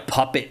almost like a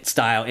puppet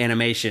style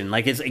animation.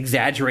 Like it's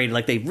exaggerated.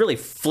 Like they really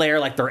flare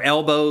like their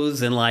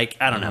elbows and like,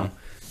 I don't know.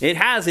 It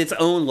has its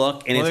own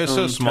look and its own they're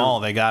so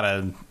small, they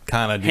gotta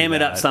kind of ham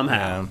it up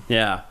somehow.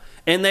 Yeah.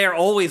 And they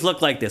always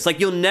look like this.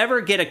 Like you'll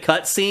never get a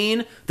cut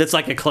scene that's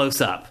like a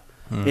close up.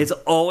 It's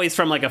always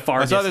from like a far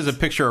distance. I saw there's a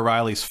picture of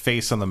Riley's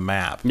face on the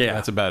map. Yeah.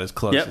 That's about as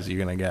close as you're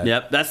gonna get.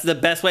 Yep. That's the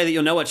best way that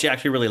you'll know what she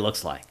actually really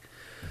looks like.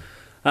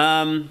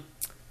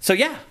 So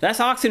yeah, that's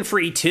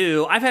Oxenfree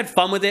 2. I've had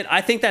fun with it.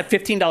 I think that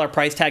 $15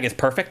 price tag is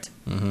perfect.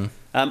 Mm-hmm.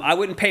 I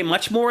wouldn't pay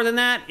much more than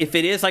that. If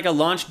it is like a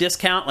launch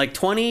discount, like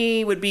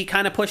 20 would be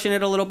kind of pushing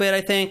it a little bit,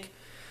 I think.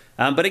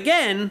 But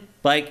again,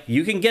 like,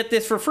 you can get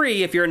this for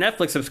free if you're a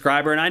Netflix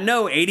subscriber, and I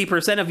know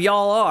 80% of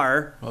y'all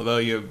are. Although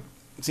it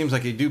seems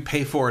like you do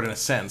pay for it in a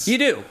sense. You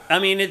do. I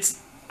mean,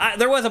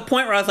 there was a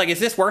point where I was like, is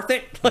this worth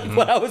it? Like,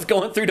 when I was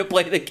going through to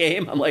play the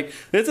game, I'm like,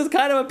 this is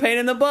kind of a pain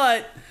in the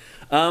butt.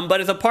 But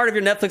as a part of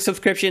your Netflix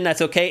subscription,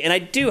 that's okay. And I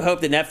do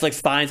hope that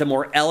Netflix finds a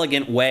more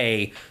elegant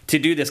way to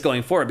do this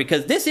going forward,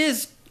 because this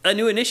is a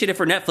new initiative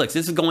for Netflix.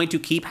 This is going to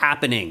keep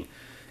happening.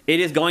 It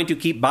is going to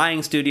keep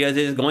buying studios.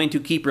 It is going to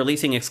keep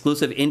releasing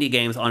exclusive indie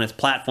games on its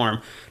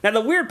platform. Now,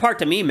 the weird part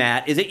to me,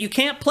 Matt, is that you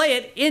can't play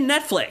it in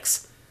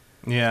Netflix.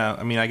 Yeah,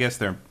 I mean, I guess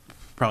they're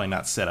probably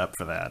not set up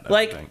for that.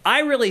 I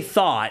really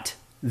thought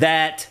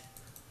that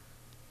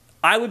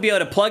I would be able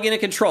to plug in a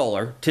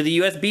controller to the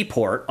USB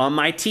port on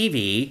my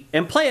TV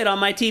and play it on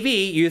my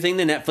TV using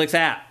the Netflix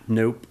app.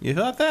 Nope. You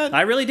thought that?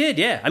 I really did,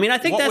 yeah. I mean, I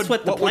think that's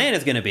what the plan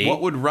is going to be.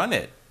 What would run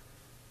it?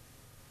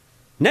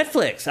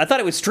 Netflix. I thought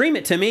it would stream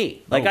it to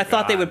me. Like, I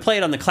thought they would play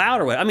it on the cloud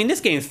or what. I mean,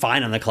 this game's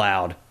fine on the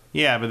cloud.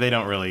 Yeah, but they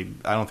don't really...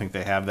 I don't think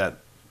they have that...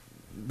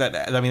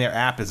 I mean, their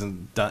app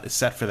isn't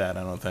set for that,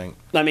 I don't think.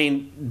 I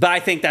mean, but I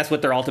think that's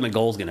what their ultimate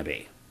goal is going to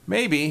be.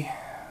 Maybe.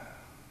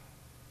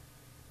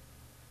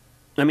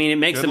 I mean, it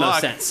makes the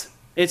most sense.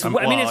 It's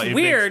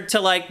weird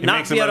to, like, not be able to... It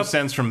makes the most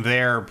sense from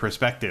their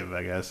perspective,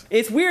 I guess.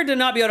 It's weird to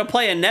not be able to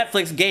play a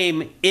Netflix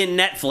game in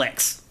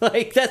Netflix.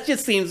 Like, that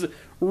just seems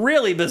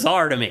really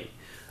bizarre to me.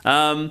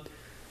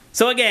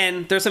 So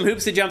again, there's some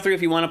hoops to jump through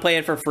if you want to play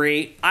it for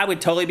free. I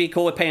would totally be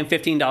cool with paying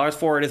 $15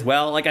 for it as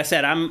well. Like I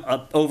said, I'm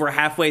over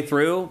halfway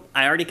through.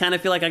 I already kind of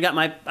feel like I got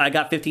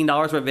 $15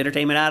 worth of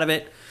entertainment out of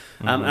it.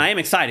 And I am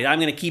excited. I'm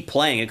going to keep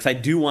playing it because I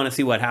do want to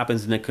see what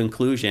happens in the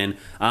conclusion.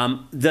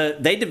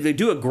 They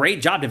do a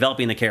great job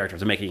developing the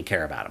characters and making you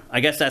care about them.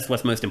 I guess that's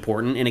what's most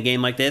important in a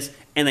game like this,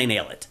 and they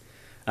nail it.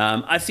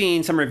 I've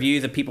seen some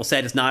reviews that people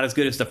said it's not as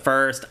good as the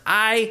first.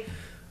 I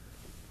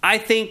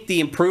think the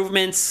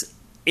improvements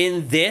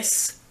in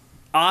this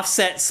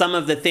offset some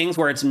of the things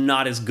where it's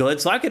not as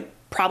good. So I could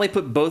probably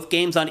put both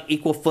games on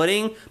equal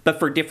footing, but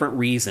for different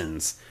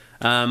reasons.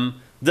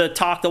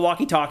 The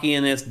walkie-talkie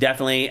in this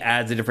definitely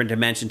adds a different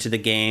dimension to the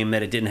game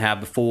that it didn't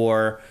have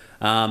before.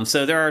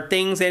 So there are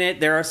things in it.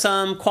 There are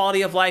some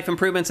quality of life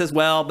improvements as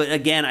well. But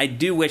again, I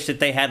do wish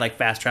that they had like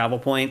fast travel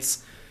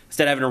points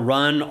instead of having to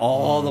run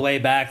all the way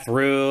back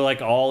through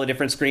like all the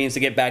different screens to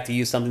get back to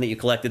use something that you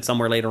collected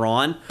somewhere later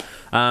on.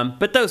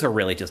 But those are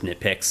really just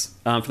nitpicks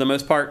for the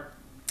most part.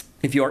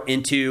 If you're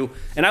into,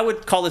 and I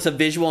would call this a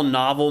visual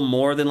novel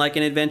more than like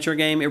an adventure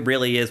game. It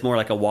really is more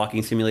like a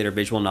walking simulator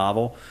visual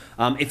novel.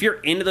 If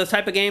you're into those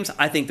type of games,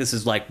 I think this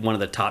is like one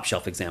of the top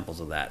shelf examples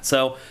of that.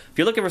 So if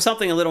you're looking for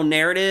something a little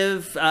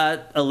narrative,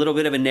 a little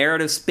bit of a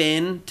narrative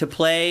spin to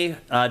play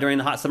during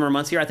the hot summer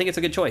months here, I think it's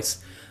a good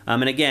choice.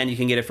 And again, you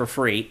can get it for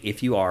free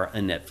if you are a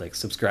Netflix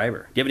subscriber.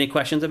 Do you have any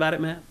questions about it,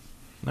 Matt?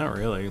 Not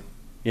really.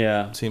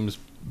 Yeah. Seems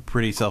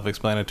pretty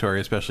self-explanatory,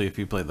 especially if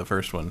you played the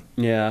first one.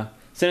 Yeah.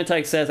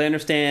 Cinetike says, I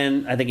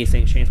understand, I think he's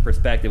saying Shane's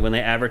perspective, when they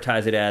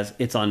advertise it as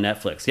it's on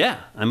Netflix. Yeah,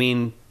 I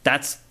mean,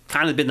 that's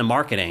kind of been the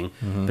marketing.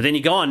 Mm-hmm. But then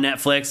you go on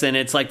Netflix, and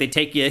it's like they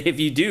take you,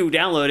 if you do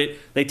download it,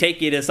 they take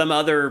you to some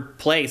other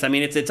place. I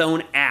mean, it's its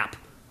own app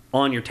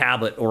on your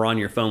tablet or on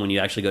your phone when you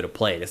actually go to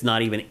play it. It's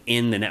not even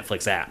in the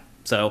Netflix app.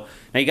 So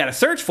now you got to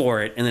search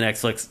for it in the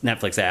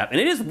Netflix app. And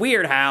it is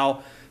weird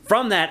how,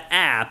 from that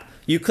app,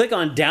 you click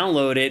on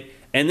download it,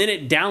 and then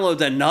it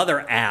downloads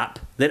another app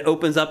that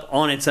opens up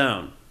on its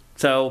own.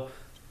 So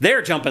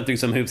they're jumping through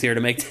some hoops here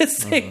to make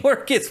this thing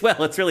work as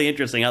well. It's really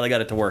interesting how they got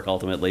it to work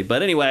ultimately.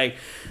 But anyway,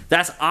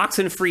 that's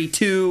Oxenfree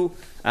 2.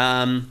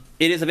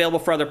 It is available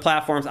for other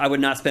platforms. I would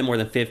not spend more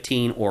than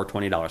 $15 or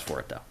 $20 for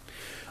it, though.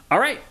 All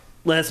right,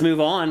 let's move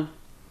on.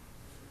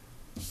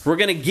 We're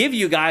going to give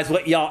you guys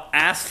what y'all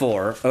asked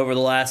for over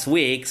the last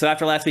week. So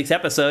after last week's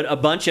episode, a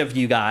bunch of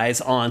you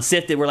guys on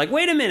SIFTD were like,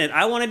 wait a minute,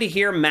 I wanted to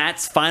hear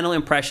Matt's final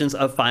impressions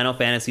of Final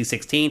Fantasy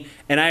XVI.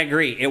 And I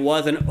agree. It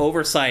was an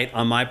oversight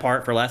on my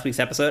part for last week's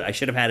episode. I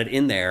should have had it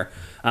in there.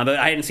 But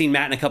I hadn't seen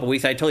Matt in a couple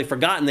weeks. I had totally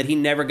forgotten that he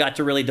never got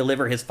to really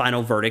deliver his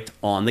final verdict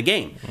on the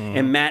game.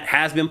 And Matt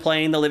has been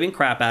playing the living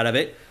crap out of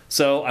it.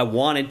 So I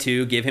wanted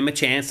to give him a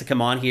chance to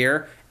come on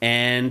here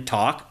and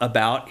talk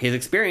about his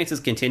experiences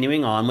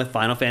continuing on with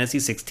Final Fantasy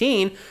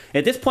XVI.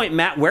 At this point,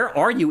 Matt, where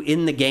are you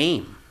in the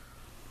game?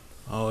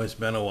 Oh, it's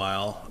been a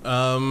while.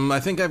 I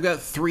think I've got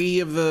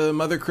 3 of the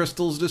Mother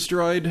Crystals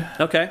destroyed.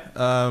 Okay.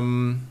 So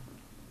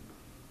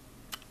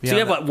you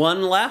have, what,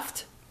 1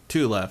 left?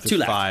 2 left. 2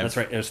 left. 5. That's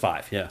right. There's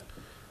 5, yeah.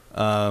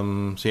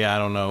 So yeah, I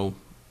don't know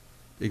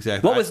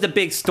exactly. What was the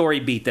big story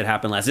beat that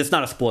happened last? It's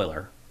not a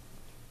spoiler.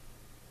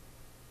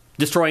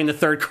 Destroying the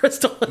 3rd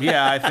crystal.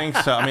 Yeah, I think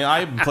so. I mean, I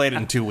haven't played it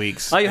in 2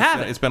 weeks. Oh, you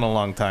haven't? It's been a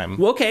long time.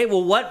 Okay,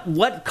 well,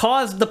 what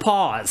caused the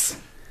pause?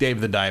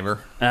 Dave the Diver.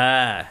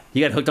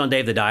 You got hooked on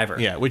Dave the Diver.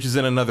 Yeah, which is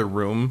in another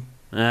room.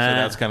 So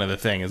that's kind of the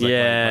thing. Is like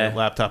my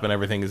laptop and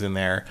everything is in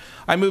there.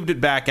 I moved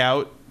it back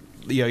out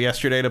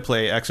yesterday to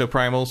play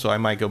Exoprimal, so I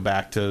might go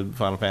back to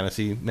Final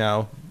Fantasy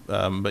now.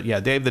 But yeah,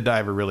 Dave the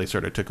Diver really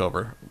sort of took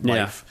over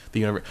life,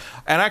 the universe.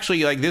 And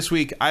actually, like this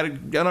week, I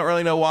don't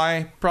really know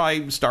why.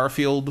 Probably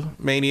Starfield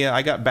mania.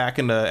 I got back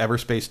into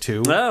Everspace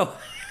 2. Oh.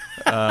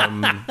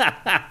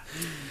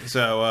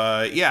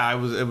 So yeah,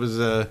 it was.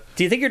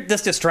 Do you think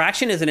this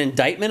distraction is an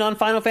indictment on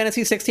Final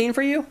Fantasy XVI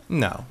for you?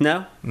 No.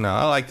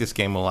 I like this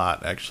game a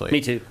lot, actually.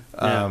 Me too.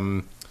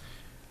 Yeah.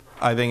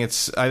 I don't think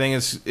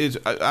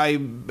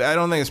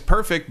it's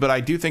perfect, but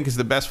I do think it's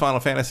the best Final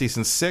Fantasy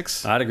since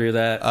 6. I'd agree with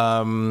that.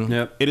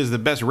 Yep. It is the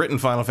best written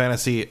Final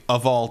Fantasy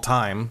of all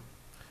time.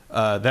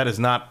 That is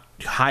not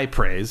high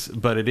praise,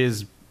 but it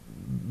is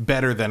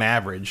better than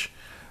average.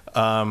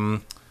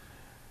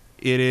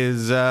 It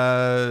is.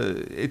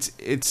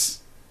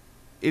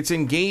 It's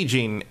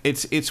engaging.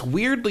 It's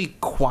weirdly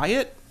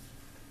quiet.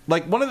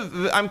 Like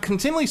I'm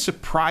continually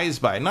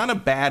surprised by it, not in a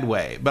bad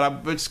way,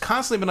 but it's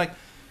constantly been like,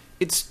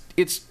 it's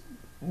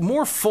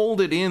more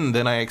folded in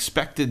than I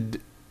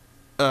expected.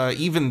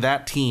 Even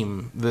that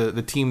team,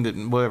 the team that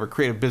whatever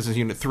Creative Business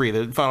Unit 3,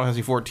 the Final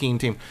Fantasy 14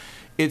 team,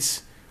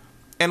 there's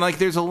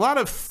a lot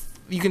of.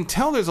 You can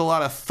tell there's a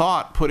lot of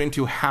thought put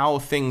into how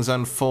things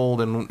unfold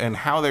and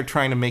how they're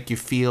trying to make you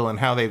feel and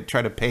how they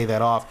try to pay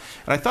that off.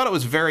 And I thought it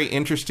was very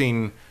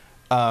interesting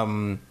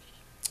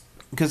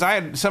because I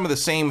had some of the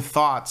same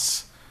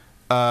thoughts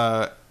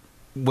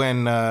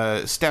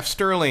when Steph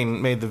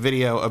Sterling made the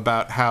video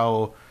about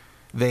how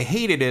they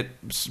hated it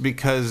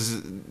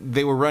because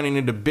they were running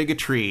into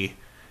bigotry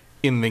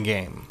in the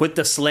game. With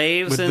the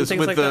slaves and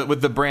things like that?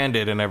 With the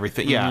branded and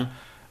everything,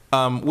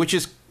 Mm-hmm. Which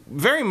is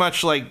very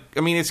much like,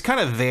 I mean, it's kind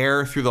of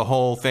there through the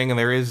whole thing, and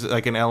there is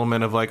like an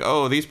element of like,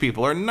 oh, these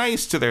people are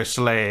nice to their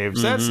slaves.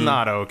 Mm-hmm. That's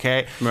not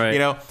okay.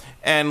 Right.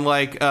 And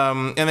like,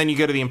 and then you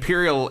go to the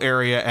Imperial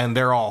area, and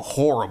they're all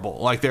horrible.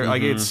 Like they're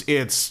like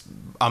it's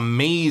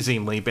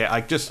amazingly bad.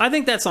 Like I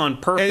think that's on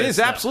purpose. It is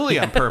absolutely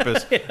on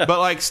purpose. Yeah. But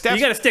like Steph,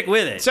 you got to stick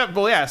with it. Steph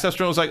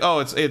Sterling was like, oh,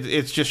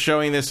 it's just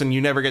showing this, and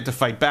you never get to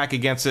fight back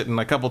against it. And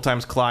a couple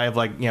times Clive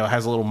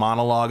has a little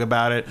monologue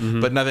about it,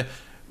 but nothing.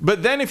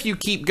 But then if you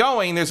keep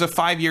going, there's a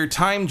 5-year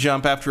time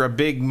jump after a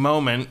big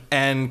moment,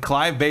 and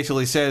Clive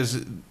basically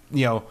says,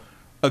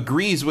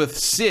 agrees with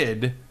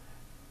Sid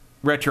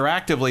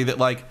retroactively that,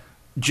 like,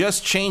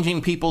 just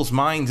changing people's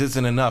minds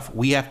isn't enough.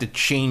 We have to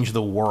change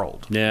the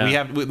world.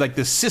 Yeah.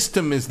 The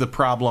system is the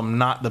problem,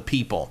 not the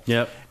people.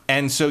 Yep.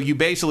 And so you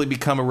basically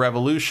become a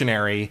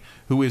revolutionary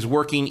who is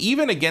working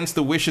even against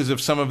the wishes of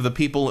some of the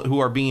people who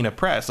are being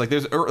oppressed. Like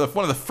there's one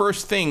of the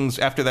first things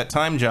after that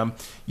time jump,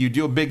 you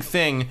do a big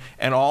thing,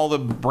 and all the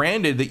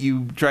branded that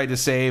you tried to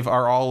save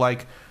are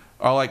like,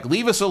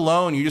 leave us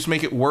alone. You just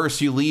make it worse.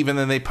 You leave, and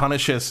then they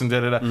punish us, and da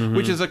da da. Mm-hmm.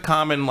 Which is a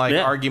common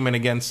argument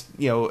against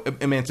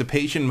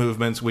emancipation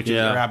movements, or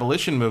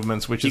abolition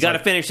movements. Which you got to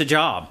finish the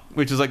job.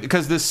 Which is like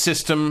because this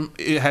system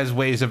has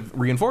ways of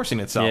reinforcing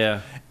itself. Yeah.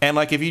 And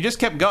like if you just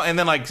kept going, and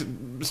then like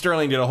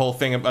Sterling did a whole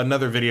thing,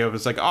 another video.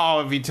 It's like,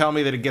 oh, if you tell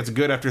me that it gets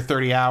good after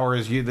 30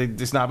 hours,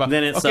 it's not.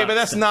 Then it okay, sucks. But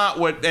that's not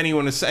what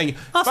anyone is saying.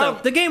 Also,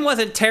 the game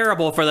wasn't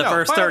terrible for the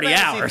first 30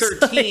 hours.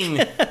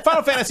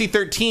 Final Fantasy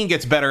 13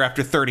 gets better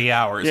after 30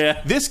 hours.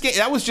 Yeah. This game,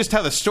 that was just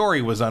how the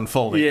story was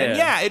unfolding.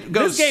 Yeah. And it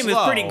goes. This game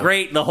slow. is pretty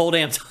great the whole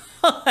damn time.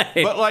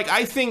 But like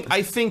I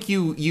think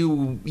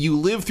you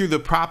live through the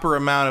proper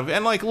amount of,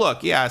 and like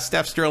look,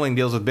 Steph Sterling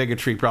deals with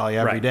bigotry probably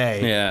every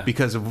day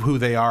because of who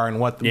they are and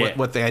what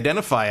they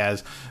identify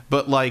as.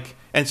 But like,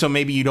 and so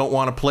maybe you don't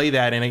want to play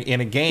that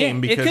in a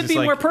game because it could be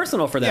more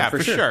personal for them. Yeah,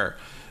 for sure.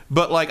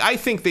 But like I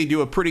think they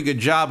do a pretty good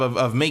job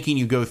of making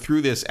you go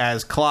through this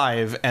as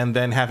Clive, and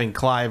then having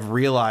Clive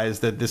realize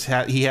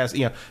that he has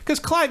because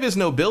Clive is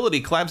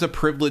nobility. Clive's a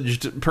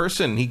privileged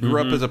person. He grew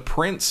up as a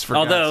prince.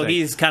 Although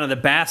he's kind of the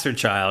bastard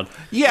child.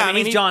 Yeah, I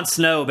mean he's Jon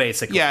Snow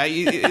basically.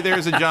 Yeah,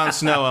 there's a Jon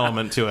Snow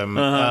element to him.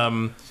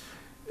 Uh-huh.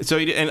 So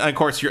and of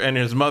course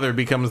his mother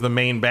becomes the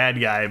main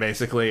bad guy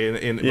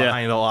basically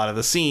behind a lot of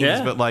the scenes.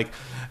 Yeah. But like.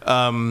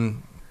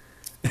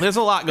 There's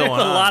a lot going on.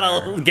 There's a lot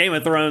of Game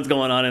of Thrones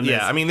going on in this.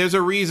 Yeah, I mean, there's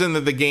a reason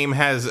that the game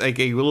has like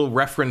a little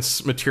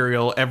reference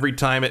material every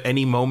time at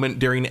any moment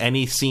during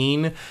any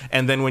scene,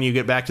 and then when you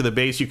get back to the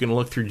base, you can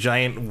look through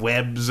giant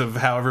webs of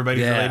how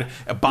everybody's related.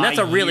 And that's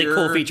a really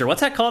cool feature.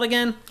 What's that called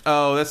again?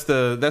 Oh, that's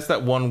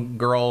that one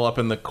girl up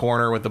in the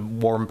corner with the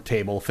warm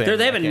table thing.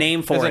 They have a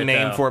name for it. There's a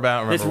name for it, but I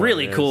don't remember. It's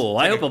really cool.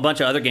 I hope a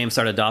bunch of other games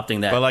start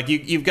adopting that. But like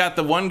you've got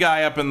the one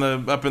guy up in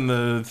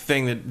the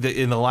thing that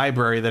in the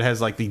library that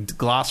has like the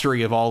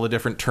glossary of all the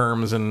different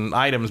terms and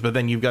items, but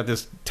then you've got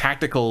this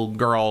tactical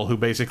girl who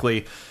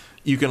basically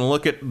you can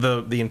look at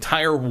the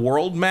entire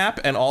world map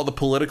and all the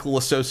political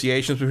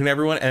associations between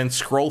everyone and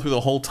scroll through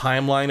the whole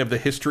timeline of the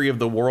history of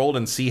the world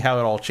and see how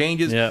it all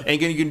changes. Yep.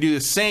 And you can do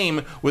the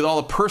same with all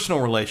the personal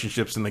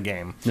relationships in the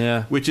game.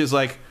 Yeah. Which is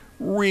like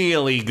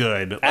really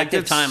good.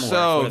 Active time lore.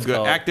 So good.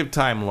 Called. Active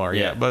time lore,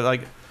 yeah. But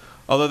like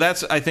although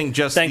that's, I think,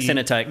 just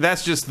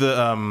that's just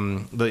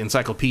the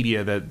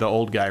encyclopedia that the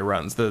old guy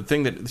runs. The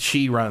thing that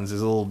she runs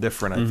is a little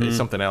different. It's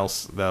something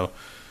else, though.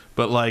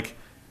 But like,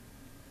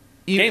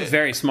 Game's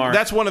very smart.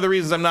 That's one of the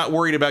reasons I'm not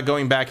worried about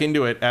going back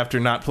into it after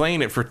not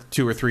playing it for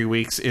 2 or 3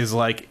 weeks. Is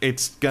like I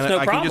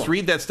can just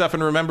read that stuff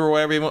and remember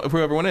who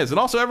everyone is, and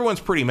also everyone's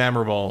pretty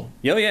memorable.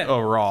 Oh yeah,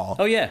 overall.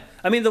 Oh yeah.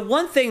 I mean, the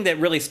one thing that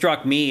really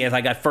struck me as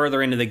I got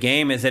further into the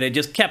game is that it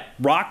just kept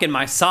rocking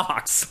my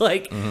socks.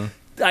 Like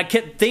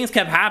things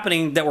kept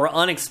happening that were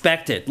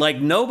unexpected. Like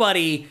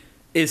nobody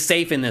is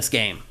safe in this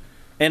game.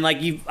 And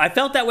like I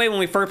felt that way when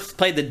we first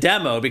played the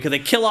demo because they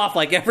kill off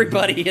like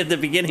everybody at the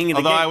beginning of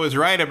the game. Although I was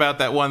right about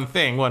that one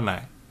thing, wasn't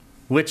I?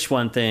 Which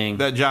one thing?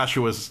 That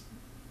Joshua's.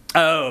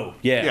 Oh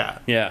yeah,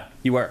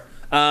 you were.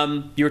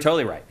 You were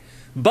totally right.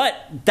 But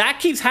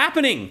that keeps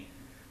happening.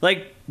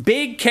 Like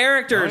big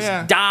characters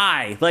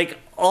die. Like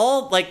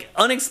all like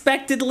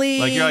unexpectedly.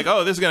 Like you're like,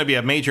 oh, this is going to be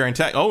a major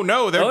attack. Oh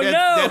no, they're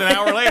dead an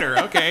hour later.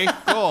 Okay,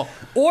 cool.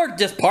 Or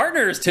just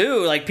partners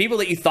too, like people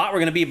that you thought were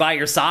going to be by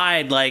your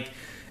side, like.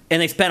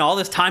 And they spend all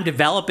this time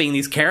developing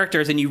these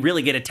characters, and you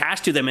really get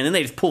attached to them, and then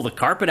they just pull the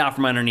carpet out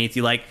from underneath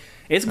you. Like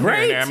it's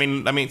great. I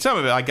mean, some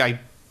of it, like I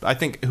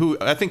think who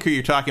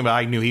you're talking about.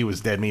 I knew he was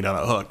dead meat on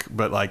a hook,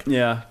 but like,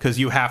 because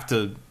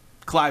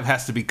Clive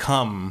has to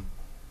become,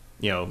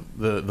 the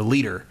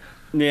leader.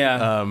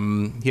 Yeah.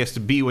 He has to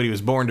be what he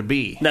was born to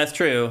be. That's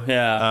true.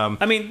 Yeah.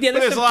 I mean,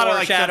 there's some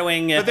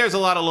foreshadowing. But there's a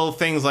lot of little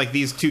things like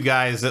these two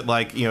guys that,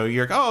 like,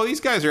 you're like, oh, these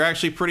guys are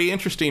actually pretty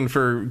interesting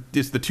for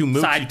just the two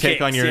moves you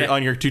take on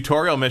your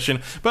tutorial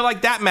mission. But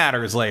like that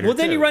matters later. Well,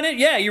 then you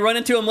run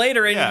into them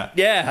later, and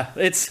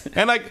it's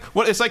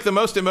it's like the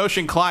most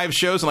emotion Clive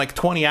shows in like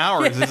 20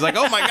 hours. It's like,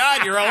 oh my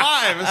god, you're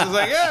alive. It's just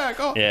like, yeah,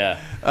 cool. Yeah.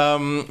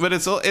 But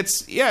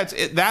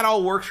that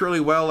all works really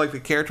well. Like the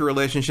character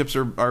relationships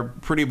are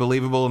pretty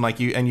believable, and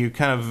like you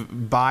kind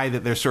of buy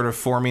that they're sort of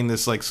forming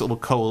this like little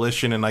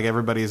coalition, and like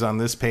everybody's on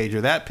this page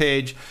or that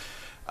page.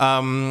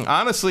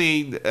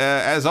 Honestly,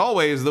 as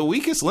always, the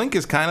weakest link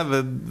is kind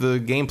of the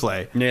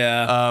gameplay.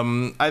 Yeah.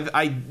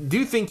 I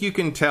do think you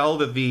can tell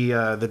that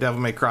the Devil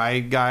May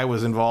Cry guy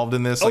was involved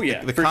in this.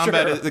 Like,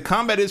 the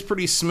combat is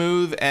pretty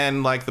smooth,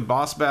 and like the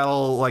boss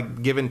battle,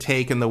 like give and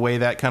take, and the way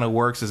that kind of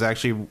works is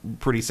actually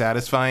pretty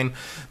satisfying.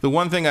 The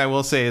one thing I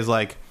will say is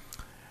like,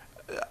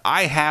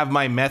 I have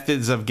my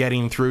methods of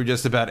getting through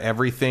just about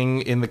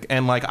everything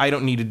and like I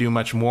don't need to do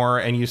much more.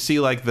 And you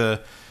see like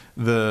the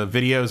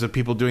videos of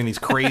people doing these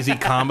crazy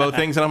combo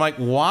things, and I'm like,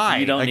 why?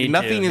 You don't like need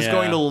nothing to, is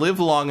going to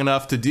live long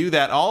enough to do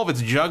that. All of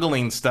it's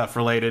juggling stuff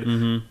related.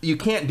 You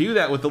can't do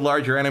that with the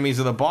larger enemies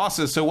of the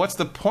bosses. So what's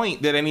the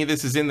point that any of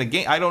this is in the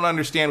game? I don't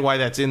understand why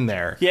that's in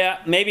there. Yeah,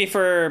 maybe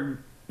for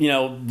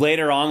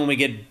later on when we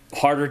get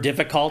harder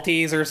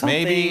difficulties or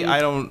something. Maybe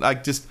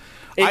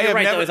You're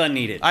right, that was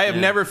unneeded. I have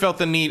never felt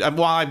the need.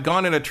 While I've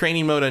gone into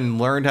training mode and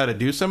learned how to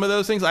do some of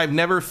those things, I've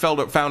never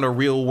found a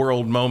real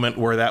world moment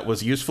where that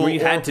was useful. Where you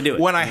had to do it.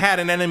 When I had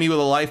an enemy with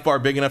a life bar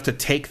big enough to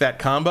take that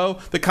combo,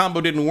 the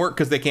combo didn't work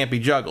because they can't be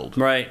juggled.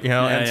 Right.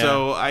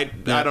 So I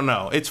don't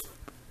know.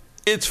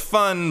 It's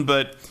fun,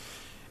 but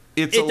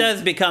it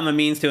does become a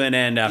means to an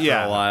end after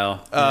a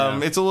while.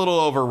 It's a little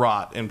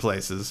overwrought in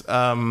places.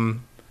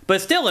 But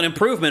still an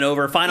improvement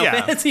over Final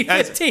Fantasy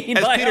XV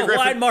by a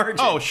wide margin.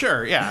 Oh,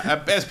 sure,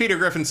 yeah. As Peter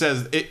Griffin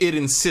says, it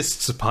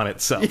insists upon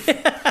itself.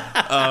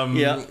 But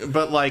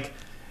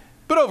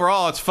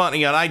overall, it's fun.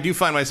 And I do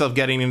find myself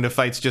getting into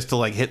fights just to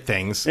like hit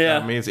things. Yeah.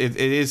 I mean, it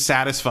is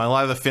satisfying. A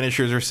lot of the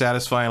finishers are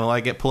satisfying. I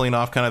like pulling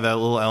off kind of that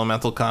little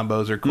elemental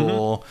combos are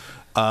cool.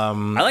 I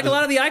like a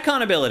lot of the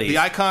icon abilities. The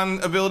icon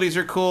abilities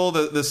are cool.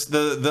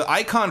 The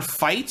icon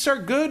fights are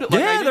good.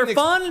 Like, they're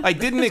fun. I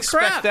didn't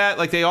expect that.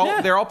 Like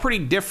they're all pretty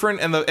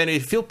different, and they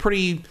feel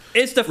pretty.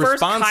 It's the first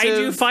responsive.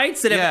 kaiju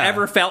fights that have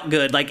ever felt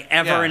good, like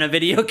ever in a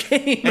video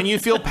game. And you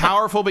feel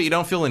powerful, but you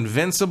don't feel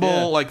invincible.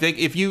 Yeah. Like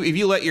if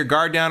you let your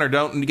guard down or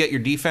don't get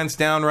your defense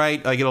down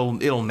right, like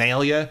it'll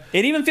nail you.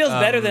 It even feels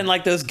better than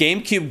like those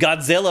GameCube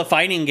Godzilla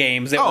fighting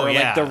games that were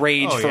like the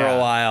rage for a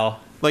while.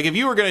 Like, if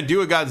you were going to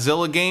do a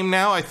Godzilla game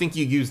now, I think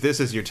you use this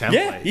as your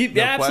template.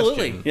 Yeah,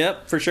 absolutely. Question.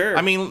 Yep, for sure.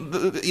 I mean,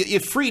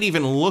 if Freed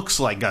even looks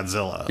like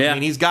Godzilla. Yeah. I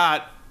mean, he's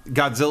got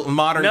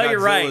modern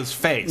Godzilla's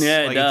face.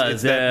 Yeah, it does.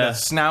 It's the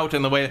snout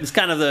and the way... It's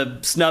kind of the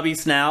snubby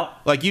snout.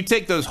 Like, you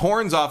take those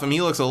horns off him,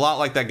 he looks a lot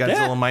like that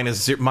Godzilla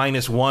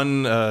minus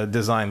one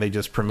design they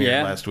just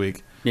premiered last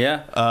week.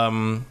 Yeah.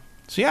 So,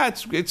 yeah,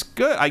 it's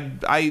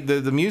good.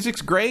 The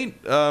music's great.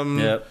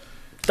 Yep.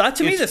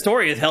 To me, the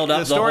story has held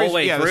up the whole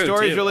way through. The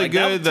story's really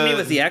good. That, to me,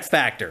 was the X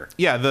factor.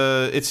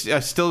 Yeah, I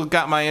still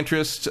got my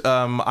interest.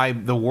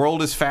 The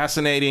world is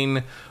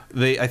fascinating.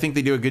 I think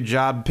they do a good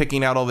job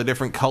picking out all the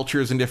different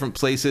cultures and different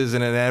places,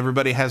 and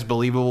everybody has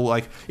believable.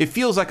 Like, it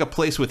feels like a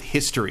place with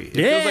history.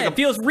 It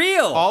feels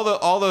real.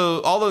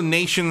 All the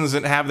nations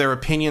have their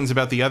opinions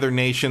about the other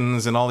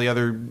nations and all the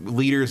other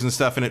leaders and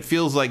stuff, and it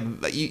feels like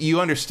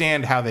you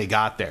understand how they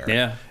got there.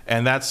 Yeah.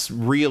 And that's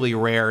really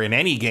rare in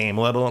any game,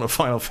 let alone a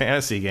Final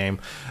Fantasy game.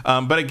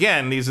 But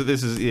again,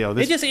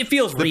 it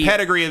feels the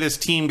pedigree of this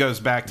team goes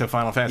back to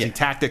Final Fantasy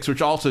Tactics,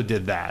 which also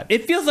did that.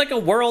 It feels like a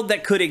world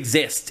that could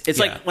exist. It's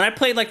like when I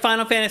played like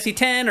Final Fantasy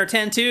X or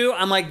X-2,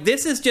 I'm like,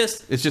 it's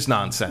just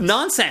nonsense.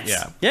 Nonsense.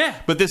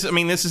 Yeah. But this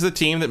is the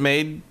team that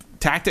made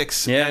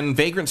Tactics and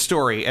Vagrant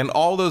Story and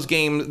all those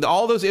games,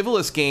 all those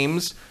Ivalice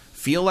games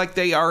feel like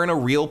they are in a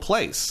real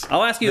place.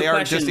 I'll ask you a question.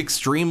 They are just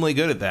extremely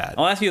good at that.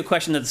 I'll ask you a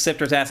question that the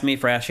Sifters asked me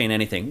for Ask Shane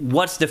Anything.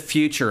 What's the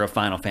future of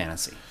Final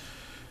Fantasy?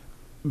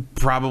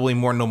 Probably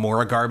more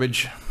Nomura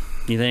garbage.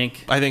 You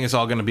think? I think it's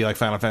all going to be like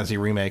Final Fantasy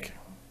Remake.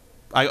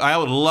 I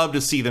would love to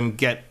see them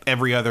get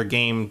every other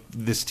game,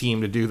 this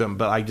team, to do them,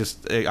 but I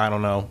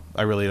don't know.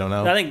 I really don't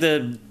know. I think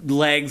the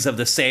legs of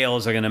the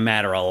sales are going to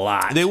matter a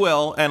lot. They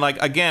will, and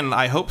again,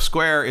 I hope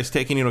Square is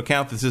taking into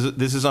account this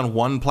is on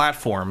one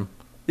platform.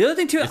 The other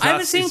thing, too, I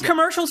haven't seen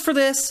commercials for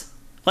this.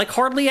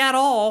 Hardly at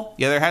all.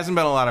 Yeah, there hasn't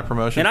been a lot of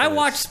promotion. And I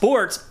watch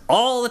sports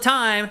all the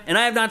time, and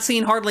I have not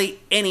seen hardly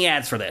any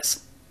ads for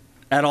this.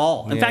 At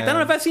all. In fact, I don't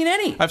know if I've seen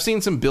any. I've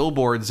seen some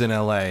billboards in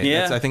L.A.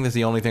 Yeah. I think that's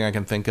the only thing I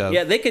can think of.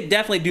 Yeah, they could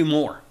definitely do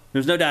more.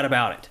 There's no doubt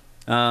about it.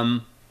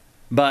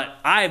 But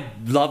I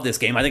love this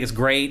game. I think it's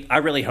great. I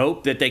really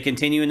hope that they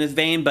continue in this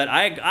vein. But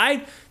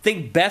I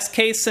think best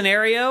case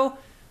scenario,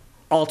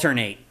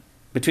 alternate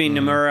between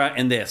Nomura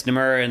and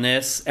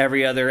this.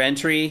 Every other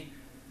entry.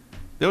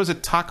 There was a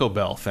Taco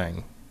Bell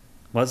thing.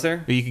 Was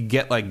there? You could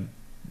get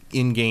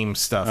in-game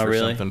stuff or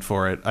something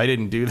for it. I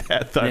didn't do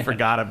that, though. I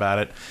forgot about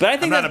it. But I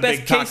think that's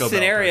best case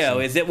scenario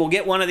is that we'll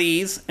get one of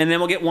these, and then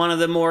we'll get one of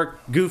the more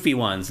goofy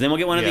ones. Then we'll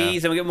get one of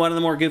these, and we'll get one of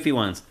the more goofy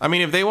ones. I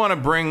mean, if they want to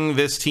bring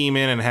this team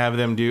in and have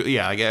them do,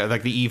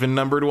 like the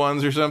even-numbered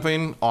ones or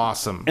something,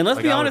 awesome. And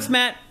let's be honest,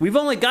 Matt, we've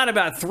only got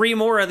about 3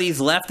 more of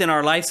these left in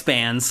our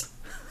lifespans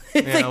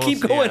if they keep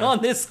going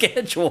on this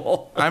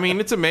schedule. I mean,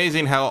 it's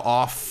amazing how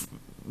off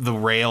the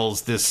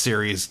rails this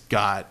series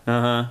got.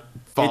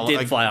 It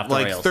did fly off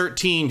the rails.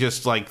 13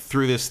 just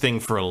threw this thing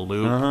for a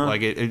loop.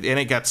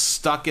 It got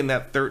stuck in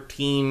that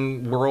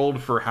 13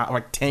 world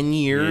for 10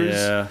 years.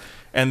 Yeah.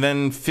 And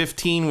then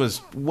 15 was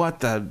what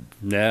the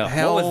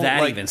hell? What was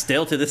that even?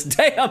 Still to this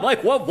day, I'm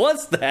like, what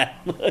was that?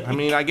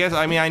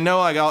 I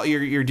know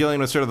you're dealing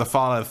with sort of the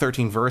fallout of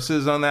 13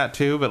 verses on that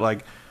too, but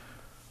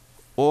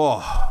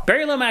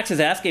Barry Lomax is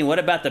asking, what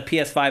about the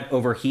PS5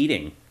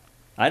 overheating?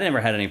 I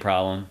never had any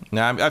problem.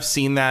 No, I've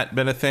seen that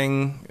been a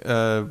thing.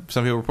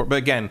 Some people report, but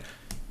again,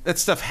 that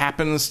stuff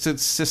happens to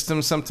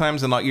systems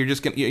sometimes, and you're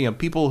just gonna,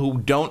 people who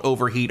don't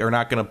overheat are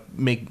not gonna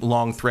make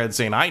long threads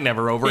saying I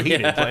never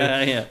overheated.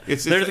 They're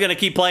just gonna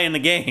keep playing the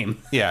game.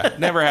 Yeah,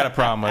 never had a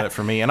problem with it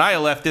for me, and I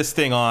left this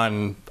thing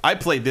on. I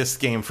played this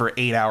game for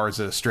 8 hours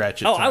at a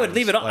stretch. I would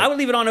leave it on. I would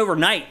leave it on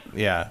overnight.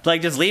 Yeah,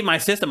 just leave my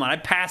system on.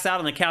 I'd pass out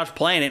on the couch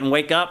playing it and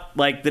wake up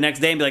the next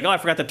day and be like, oh, I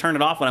forgot to turn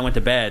it off when I went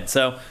to bed.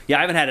 So yeah,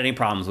 I haven't had any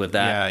problems with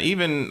that. Yeah,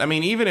 even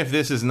if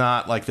this is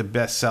not the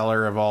best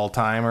seller of all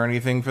time or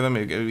anything for them,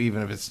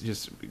 even if it's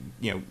just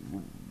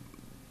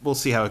we'll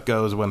see how it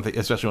goes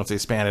especially once they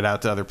expand it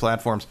out to other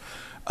platforms.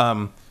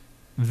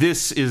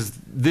 This is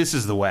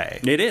the way.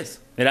 It is.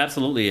 It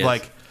absolutely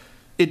is.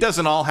 It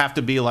doesn't all have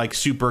to be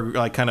super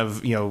kind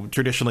of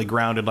traditionally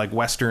grounded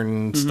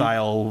Western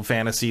style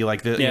fantasy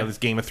this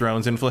Game of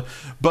Thrones influence,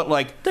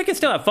 but they can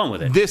still have fun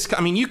with it.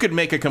 You could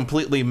make a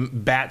completely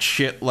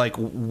batshit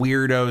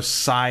weirdo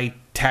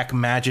sci-tech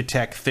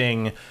magitech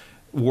thing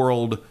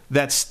world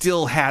that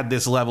still had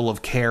this level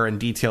of care and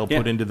detail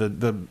put into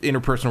the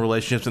interpersonal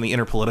relationships and the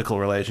interpolitical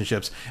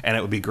relationships, and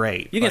it would be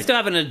great. You can still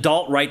have an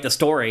adult write the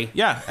story.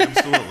 Yeah,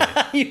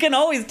 absolutely. You can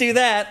always do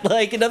that.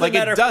 It doesn't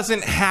matter. It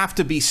doesn't have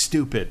to be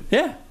stupid.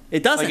 Yeah,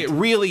 it doesn't. It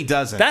really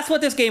doesn't. That's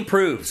what this game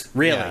proves,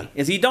 really,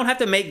 is you don't have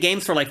to make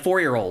games for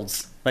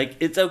 4-year-olds.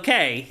 It's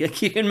okay.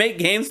 You can make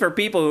games for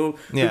people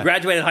who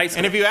graduated high school.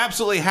 And if you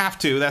absolutely have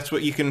to, that's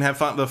what you can have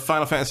the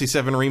Final Fantasy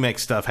VII Remake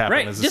stuff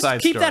happen as a side story.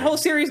 Just keep that whole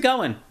series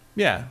going.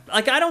 Yeah.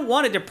 I don't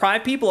want to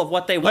deprive people of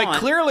what they want.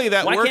 Clearly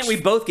that works. Why can't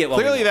we both get what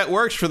we want? Clearly that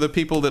works for the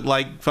people that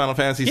like Final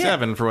Fantasy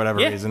VII for whatever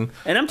reason.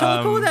 And I'm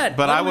totally cool with that.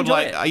 But I would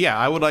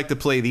I would like to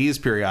play these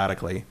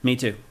periodically. Me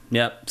too.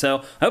 Yep.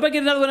 So I hope I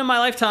get another one in my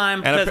lifetime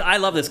because I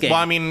love this game.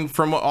 Well,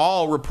 from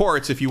all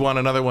reports, if you want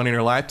another one in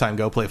your lifetime,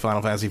 go play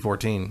Final Fantasy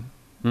XIV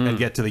and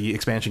get to the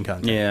expansion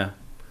content. Yeah.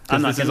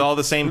 This is all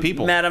the same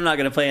people. Matt, I'm not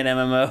going to play an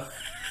MMO.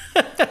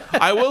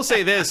 I will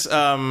say this,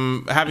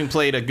 having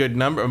played a good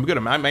number,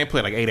 I may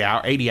play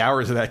 80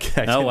 hours of that,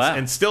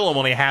 and still I'm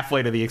only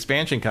halfway to the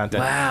expansion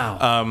content.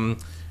 Wow.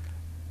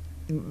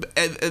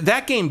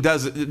 That game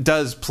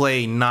does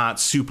play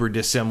not super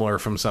dissimilar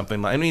from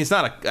something it's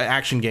not an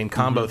action game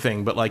combo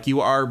thing, but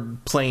you are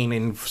playing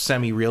in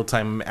semi real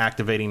time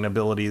activating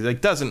abilities.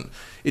 It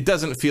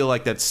doesn't feel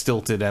like that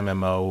stilted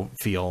MMO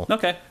feel.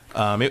 Okay.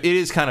 It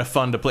is kind of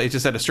fun to play. It's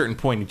just at a certain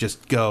point it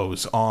just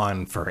goes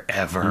on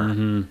forever.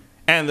 Mm-hmm.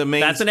 And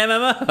that's an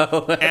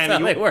MMO. That's how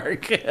they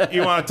work.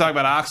 You want to talk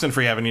about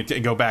Oxenfree having to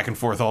go back and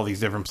forth all these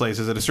different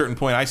places. At a certain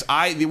point,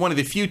 one of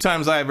the few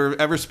times I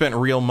ever spent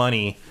real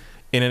money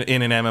in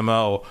an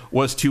MMO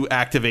was to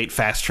activate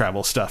fast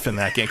travel stuff in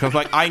that game.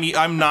 Because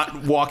I'm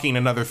not walking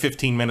another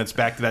 15 minutes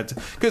back to that,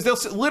 because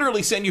they'll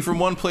literally send you from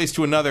one place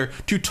to another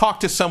to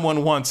talk to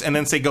someone once and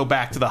then say go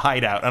back to the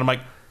hideout. And I'm like,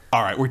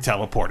 all right, we're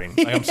teleporting.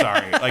 I'm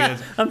sorry.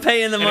 I'm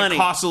paying the money. It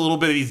costs a little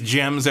bit of these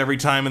gems every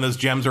time, and those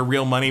gems are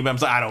real money, but I'm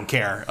like, I don't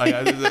care.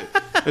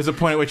 There's a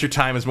point at which your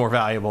time is more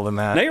valuable than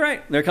that. No, you're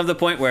right. There comes a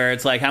point where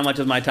it's like, how much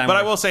is my time? But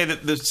I will say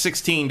that the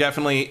 16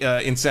 definitely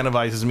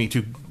incentivizes me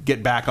to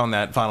get back on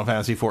that Final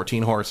Fantasy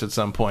XIV horse at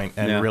some point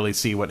and really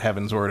see what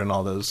Heavensward and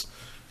all those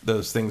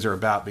things are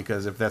about,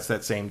 because if that's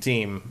that same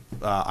team,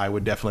 I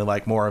would definitely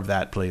like more of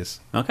that, please.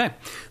 Okay.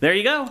 There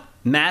you go.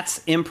 Matt's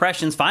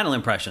final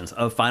impressions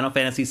of Final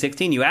Fantasy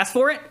XVI. You asked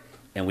for it,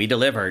 and we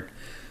delivered.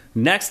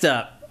 Next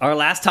up, our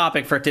last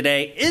topic for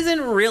today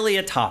isn't really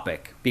a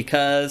topic,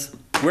 because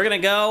we're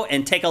going to go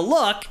and take a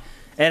look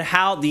at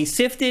how the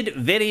SIFTD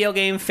Video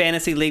Game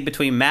Fantasy League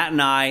between Matt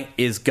and I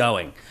is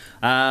going.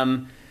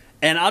 And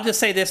I'll just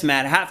say this,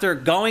 Matt. After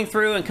going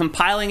through and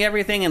compiling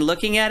everything and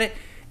looking at it,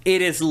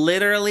 it is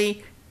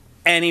literally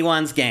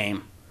anyone's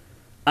game.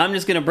 I'm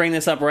just going to bring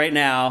this up right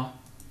now.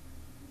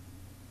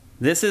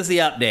 This is the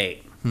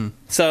update.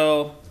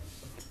 So,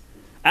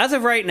 as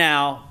of right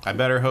now... I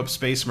better hope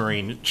Space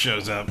Marine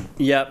shows up.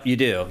 Yep, you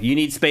do. You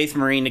need Space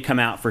Marine to come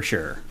out for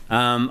sure.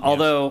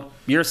 Although,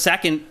 your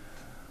second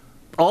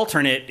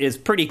alternate is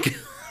pretty good.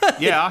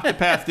 Yeah,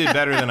 Octopath did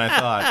better than I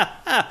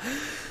thought.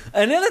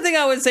 Another thing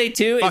I would say,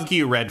 too... Fuck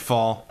you,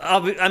 Redfall.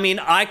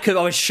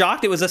 I was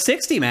shocked it was a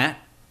 60, Matt.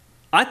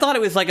 I thought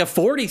it was like a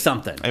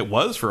 40-something. It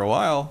was for a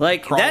while.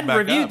 Like,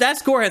 that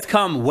score has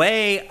come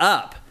way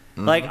up.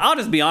 Like, I'll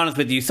just be honest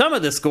with you. Some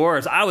of the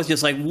scores, I was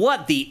just like,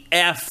 what the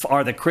F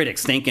are the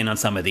critics thinking on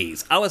some of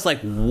these? I was like,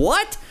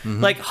 what?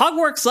 Like,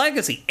 Hogwarts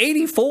Legacy,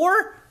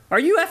 84? Are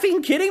you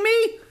effing kidding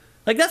me?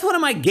 Like, that's one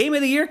of my Game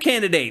of the Year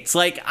candidates.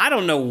 Like, I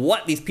don't know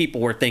what these people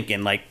were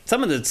thinking. Like,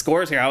 some of the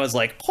scores here, I was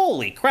like,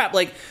 holy crap.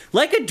 Like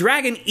a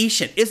Dragon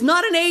Ishin is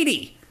not an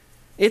 80.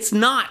 It's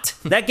not.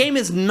 That game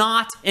is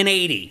not an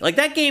 80. Like,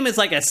 that game is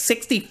like a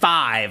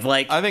 65.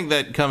 Like, I think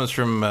that comes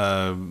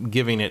from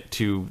giving it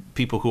to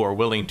people who are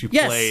willing to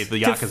play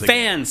the Yakuza to fans.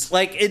 Games.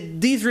 Like,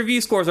 these review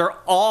scores are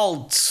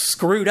all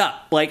screwed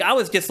up. Like, I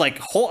was just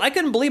like, I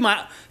couldn't believe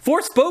my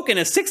Forspoken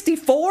is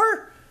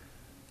 64?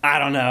 I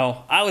don't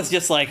know. I was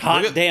just like,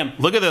 damn.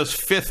 Look at those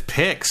 5th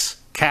picks.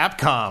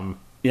 Capcom.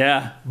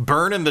 Yeah.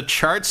 Burning the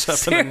charts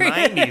up in the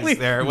 90s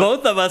there.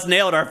 Both of us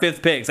nailed our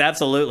 5th picks,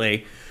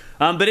 absolutely.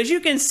 But as you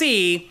can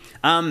see,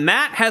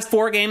 Matt has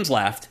 4 games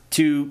left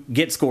to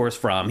get scores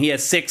from. He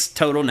has 6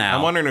 total now.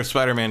 I'm wondering if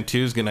Spider-Man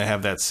 2 is going to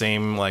have that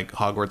same like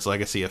Hogwarts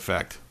Legacy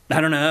effect.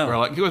 I don't know. Or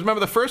like, remember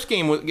the first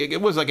game?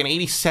 It was like an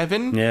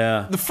 87.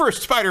 Yeah. The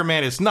first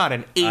Spider-Man is not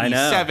an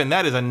 87.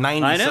 That is a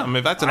 90-something.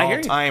 If that's an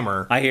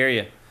all-timer. I hear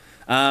you.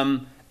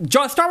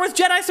 Star Wars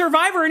Jedi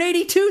Survivor in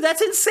 82.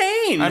 That's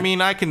insane. I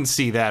mean, I can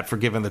see that for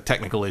given the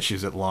technical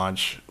issues at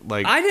launch.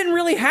 Like, I didn't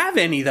really have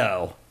any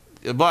though.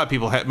 A lot of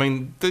people had. I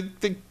mean, the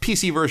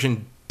PC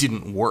version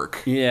didn't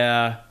work.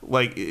 Yeah.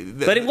 Like,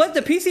 but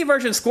the PC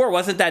version score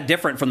wasn't that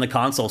different from the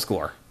console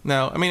score.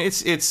 No, I mean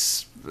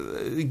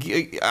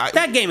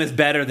that game is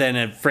better than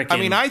a freaking. I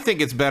mean, I think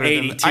it's better.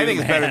 It's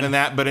better than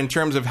that. But in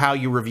terms of how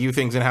you review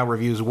things and how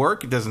reviews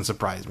work, it doesn't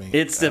surprise me.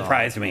 It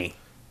surprised me.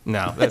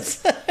 No,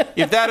 that's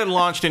if that had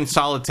launched in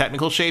solid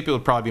technical shape, it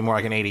would probably be more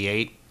like an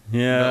 88.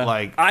 Yeah, but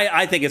like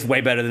I think it's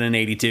way better than an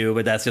 82,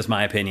 but that's just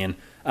my opinion.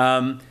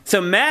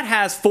 So Matt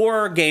has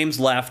 4 games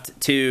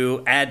left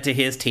to add to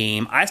his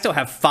team. I still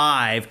have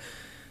 5.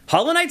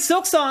 Hollow Knight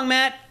Silksong,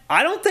 Matt.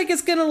 I don't think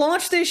it's going to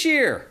launch this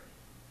year.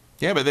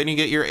 Yeah, but then you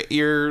get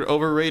your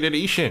overrated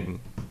Ishin.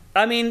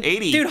 I mean,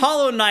 80. Dude,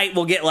 Hollow Knight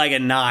will get like a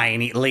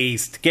 9 at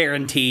least,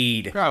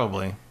 guaranteed.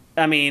 Probably.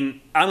 I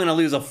mean, I'm going to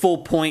lose a full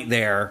point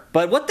there.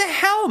 But what the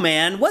hell,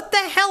 man? What the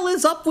hell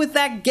is up with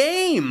that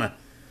game?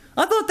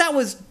 I thought I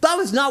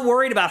was not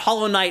worried about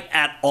Hollow Knight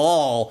at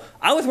all.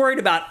 I was worried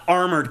about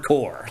Armored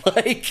Core.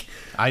 Like,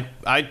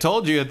 I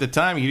told you at the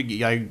time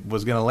I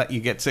was going to let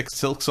you get 6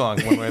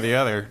 Silksong one way or the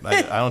other.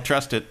 I don't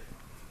trust it.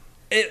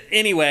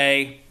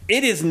 Anyway,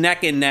 it is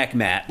neck and neck,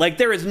 Matt. Like,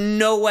 there is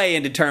no way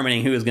in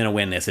determining who is going to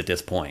win this at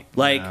this point.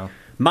 Like,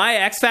 my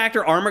X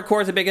Factor, Armored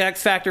Core is a big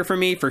X Factor for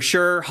me, for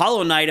sure.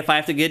 Hollow Knight, if I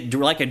have to get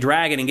like a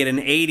dragon and get an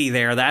 80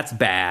 there, that's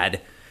bad.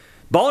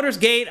 Baldur's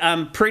Gate,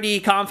 I'm pretty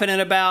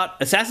confident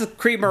about. Assassin's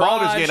Creed Mirage.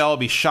 Baldur's Gate, I'll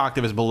be shocked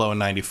if it's below a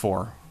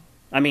 94.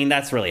 I mean,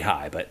 that's really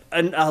high, but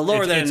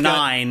lower than a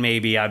 9,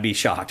 maybe I'd be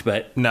shocked.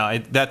 But no,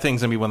 that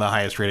thing's gonna be one of the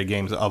highest rated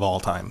games of all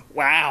time.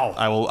 Wow!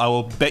 I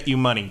will bet you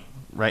money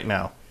right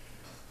now.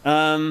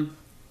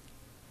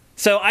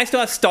 So I still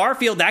have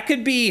Starfield. That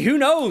could be, who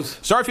knows?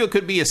 Starfield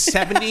could be a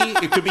 70.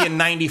 It could be a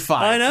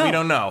 95. I know. We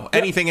don't know.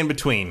 Anything in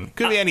between.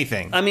 Could be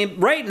anything. I mean,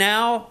 right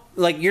now,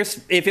 like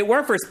if it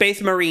weren't for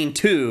Space Marine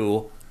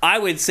 2. I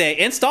would say,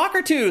 and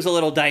Stalker 2 is a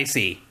little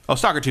dicey. Oh,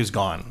 Stalker 2's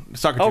gone.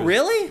 Stalker 2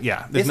 really?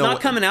 Yeah. It's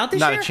not coming out this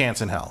year? Not a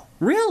chance in hell.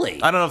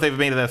 Really? I don't know if they've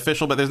made it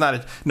official, but there's not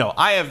a... No,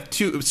 I have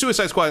 2...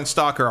 Suicide Squad and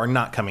Stalker are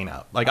not coming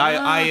out. Like,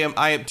 I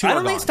have 2 I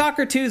don't think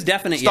Stalker 2 is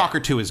definite Stalker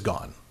yet. 2 is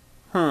gone.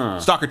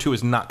 Stalker 2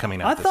 is not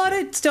coming out I thought year.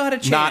 It still had a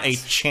chance. Not a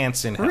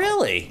chance in hell.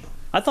 Really?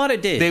 I thought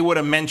it did. They would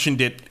have mentioned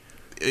it...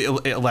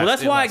 Well,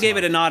 that's why I gave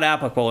it a not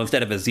applicable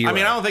instead of a 0. I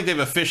mean, I don't think they've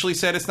officially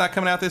said it's not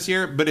coming out this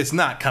year, but it's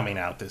not coming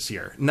out this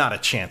year. Not a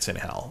chance in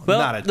hell. Well,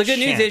 not a the good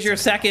news is your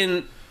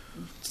second...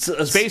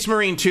 Space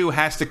Marine 2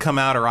 has to come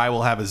out or I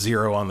will have a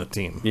 0 on the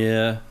team.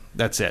 Yeah.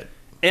 That's it.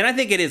 And I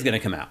think it is going to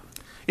come out.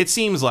 It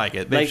seems like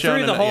it. They've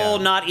through the whole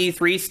not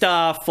E3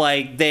 stuff,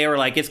 like, they were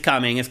like, it's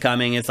coming.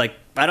 It's like,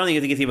 I don't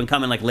think it's even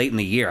coming, like, late in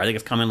the year. I think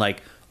it's coming,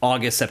 like,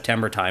 August,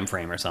 September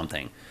timeframe or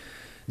something.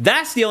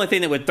 That's the only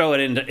thing that would throw it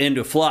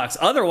into flux.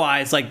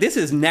 Otherwise, like, this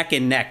is neck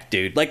and neck,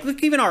 dude. Like,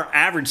 look, even our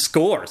average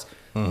scores,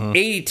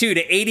 82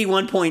 to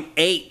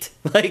 81.8.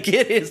 Like,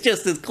 it is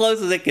just as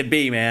close as it could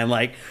be, man.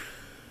 Like,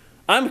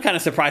 I'm kind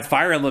of surprised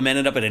Fire Emblem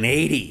ended up at an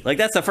 80. Like,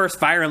 that's the first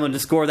Fire Emblem to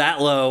score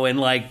that low in,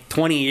 like,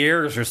 20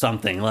 years or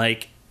something.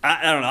 Like,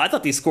 I don't know. I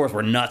thought these scores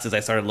were nuts as I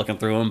started looking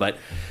through them. But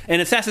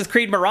in Assassin's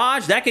Creed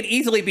Mirage, that could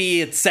easily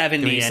be at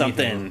 70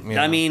 something.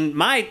 Yeah. I mean,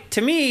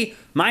 to me,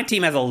 my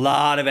team has a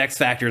lot of X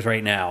factors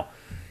right now.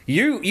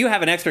 You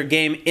have an extra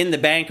game in the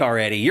bank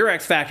already. Your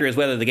X factor is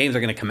whether the games are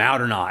going to come out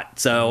or not.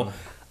 So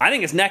I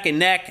think it's neck and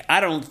neck. I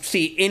don't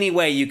see any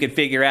way you could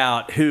figure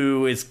out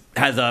who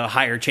has a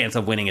higher chance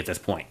of winning at this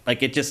point.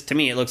 Like, it just, to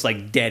me, it looks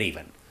like dead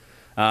even.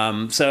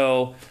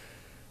 So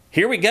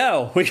here we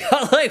go. We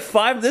got like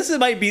 5. This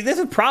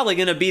is probably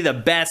going to be the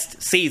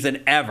best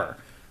season ever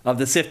of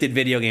the SIFTD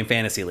Video Game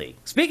Fantasy League.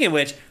 Speaking of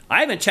which, I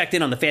haven't checked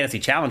in on the Fantasy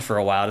Challenge for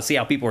a while to see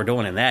how people are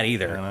doing in that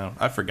either. I don't know.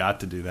 I forgot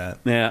to do that.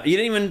 Yeah, you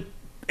didn't even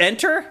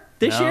enter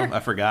this year? I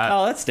forgot.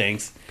 Oh, that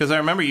stinks. Because I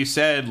remember you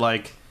said,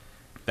 like,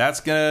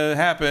 that's going to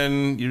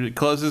happen. You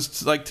close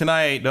this, like,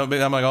 tonight. I'm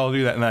like, I'll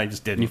do that. And I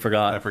just didn't. You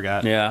forgot. I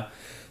forgot. Yeah.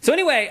 So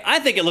anyway, I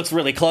think it looks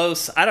really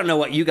close. I don't know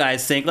what you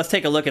guys think. Let's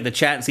take a look at the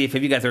chat and see if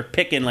you guys are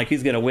picking, like,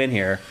 who's going to win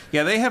here.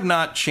 Yeah, they have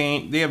not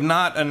changed. They have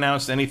not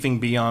announced anything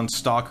beyond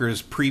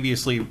Stalker's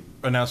previously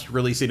announced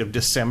release date of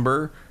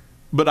December.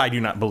 But I do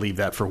not believe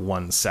that for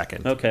 1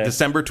 second. Okay.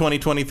 December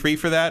 2023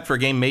 for that, for a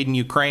game made in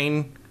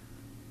Ukraine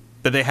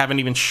that they haven't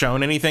even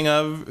shown anything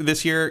of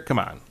this year. Come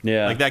on.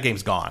 Yeah. Like, that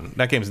game's gone.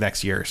 That game's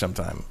next year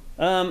sometime.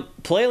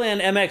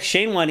 Playland MX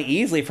Shane won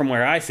easily from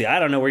where I see. I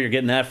don't know where you're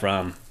getting that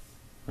from.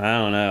 I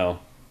don't know.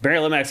 Barry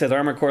Lomax says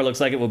Armored Core looks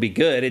like it will be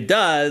good. It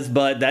does,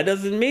 but that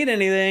doesn't mean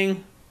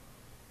anything.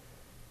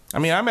 I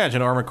mean, I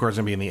imagine Armored Core is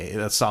going to be in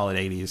the solid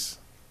 80s.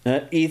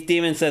 Eth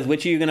Demon says,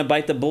 which are you going to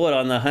bite the bullet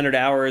on the 100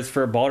 hours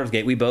for Baldur's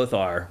Gate? We both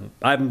are.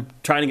 I'm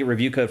trying to get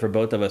review code for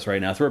both of us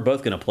right now, so we're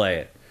both going to play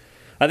it.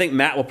 I think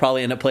Matt will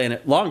probably end up playing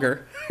it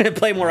longer and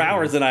play more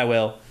hours than I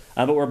will,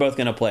 but we're both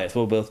going to play it, so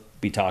we'll both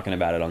be talking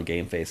about it on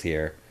GameFace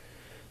here.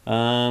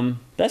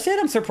 That's it.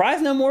 I'm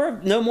surprised no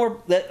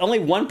more. That only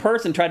one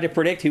person tried to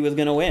predict who was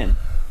going to win.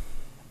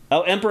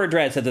 Oh, Emperor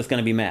Dread said it's going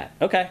to be Matt.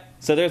 Okay,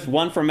 so there's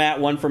one for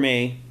Matt, one for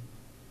me,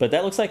 but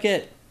that looks like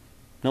it.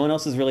 No one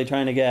else is really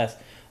trying to guess.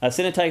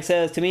 Cinetike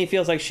says, to me, it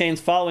feels like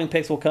Shane's following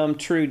picks will come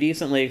true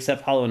decently,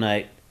 except Hollow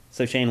Knight,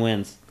 so Shane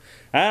wins.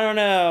 I don't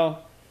know.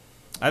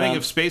 I think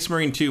if Space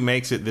Marine 2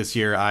 makes it this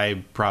year,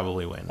 I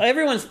probably win.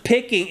 Everyone's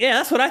picking. Yeah,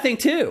 that's what I think,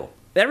 too.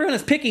 Everyone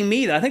is picking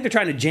me, though. I think they're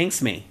trying to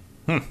jinx me.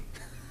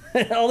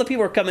 All the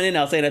people are coming in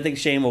now saying I think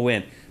Shane will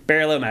win.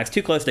 Barry Lomax,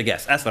 too close to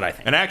guess. That's what I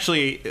think. And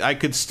actually, I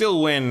could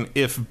still win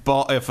if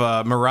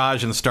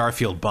Mirage and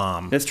Starfield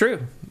bomb. That's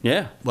true.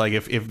 Yeah. Like,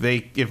 if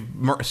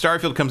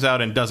Starfield comes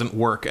out and doesn't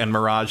work and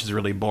Mirage is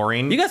really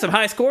boring. You got some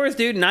high scores,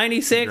 dude.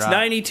 96,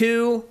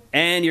 92,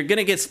 and you're going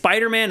to get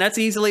Spider-Man. That's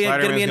easily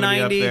going to be a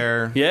 90. Be up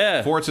there.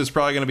 Yeah. Forza's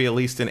probably going to be at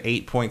least an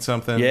 8 point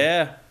something.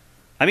 Yeah.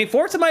 I mean,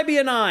 Forza might be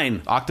a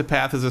 9.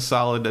 Octopath is a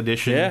solid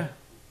addition. Yeah.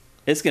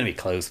 It's going to be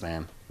close,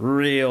 man.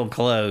 Real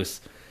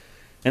close.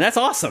 And that's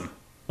awesome.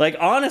 Like,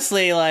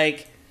 honestly,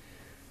 like,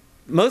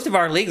 most of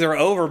our leagues are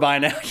over by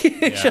now,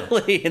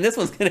 usually, and this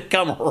one's going to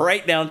come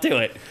right down to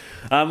it.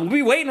 We'll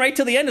be waiting right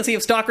till the end to see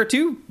if Stalker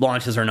 2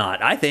 launches or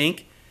not, I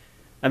think.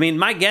 I mean,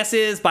 my guess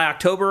is by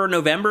October or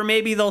November,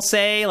 maybe they'll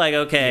say, like,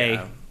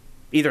 okay,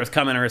 either it's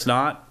coming or it's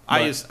not.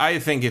 I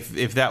think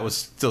if that was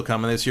still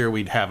coming this year,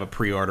 we'd have a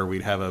pre-order.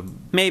 We'd have a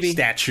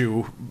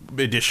statue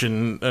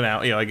edition.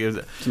 Maybe.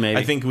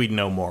 I think we'd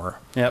know more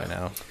by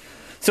now.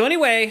 So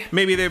anyway,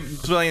 maybe they're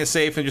playing it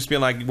safe and just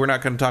being like, we're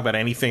not going to talk about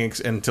anything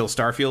until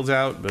Starfield's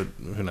out, but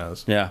who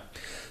knows? Yeah.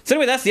 So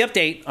anyway, that's the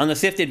update on the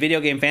SIFTD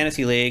Video Game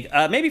Fantasy League.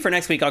 Maybe for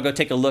next week, I'll go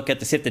take a look at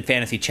the SIFTD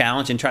Fantasy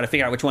Challenge and try to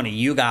figure out which one of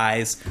you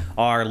guys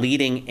are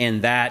leading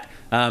in that.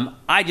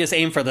 I just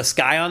aim for the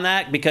sky on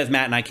that because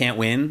Matt and I can't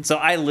win. So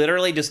I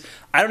literally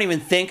I don't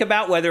even think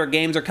about whether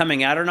games are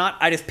coming out or not.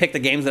 I just pick the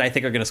games that I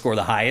think are going to score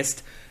the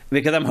highest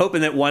because I'm hoping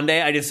that one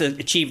day I just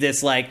achieve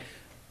this, like,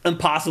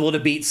 impossible to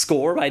beat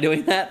score by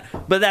doing that,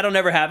 but that'll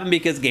never happen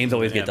because games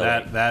always get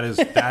delayed.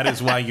 That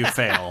is why you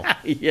fail.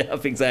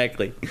 Yep,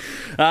 exactly.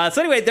 So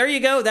anyway, there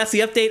you go. That's the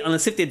update on the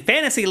SIFTD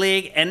Fantasy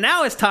League, and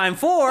now it's time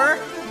for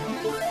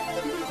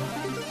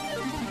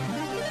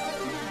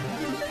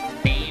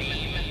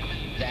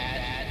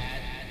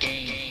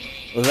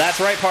That's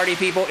right, party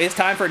people. It's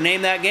time for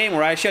Name That Game,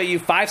 where I show you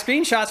 5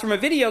 screenshots from a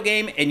video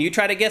game, and you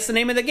try to guess the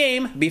name of the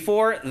game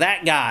before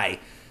that guy.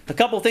 A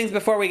couple things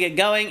before we get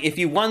going. If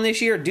you won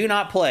this year, do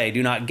not play,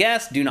 do not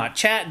guess, do not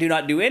chat, do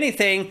not do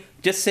anything.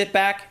 Just sit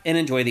back and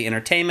enjoy the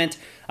entertainment.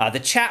 The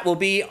chat will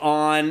be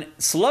on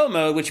slow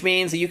mode, which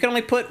means that you can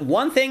only put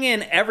one thing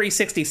in every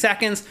 60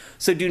 seconds.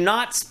 So do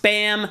not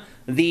spam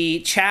the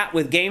chat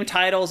with game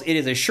titles. It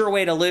is a sure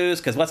way to lose,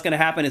 because what's going to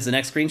happen is the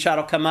next screenshot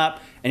will come up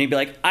and you'll be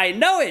like, I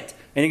know it!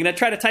 And you're going to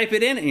try to type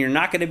it in and you're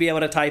not going to be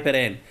able to type it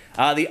in.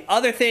 The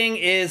other thing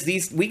is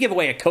we give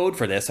away a code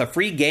for this, a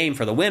free game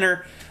for the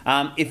winner.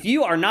 If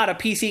you are not a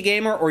PC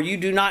gamer, or you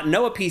do not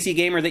know a PC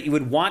gamer that you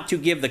would want to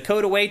give the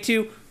code away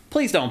to,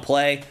 please don't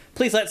play.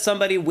 Please let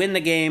somebody win the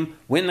game,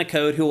 win the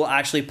code, who will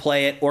actually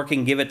play it, or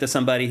can give it to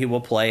somebody who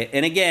will play it.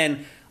 And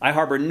again, I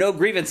harbor no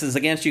grievances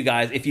against you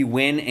guys if you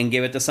win and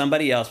give it to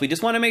somebody else. We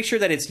just want to make sure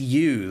that it's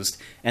used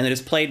and that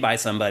it's played by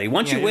somebody.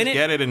 Once you win it,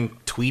 get it and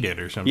tweet it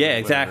or something. Yeah,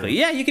 exactly.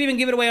 Whatever. Yeah, you can even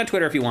give it away on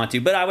Twitter if you want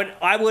to. But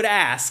I would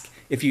ask,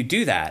 if you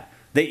do that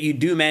you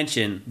do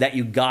mention that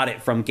you got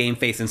it from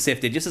GameFace and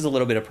SIFTD, just as a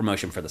little bit of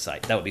promotion for the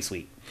site. That would be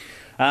sweet.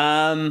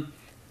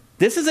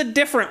 This is a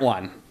different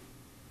one.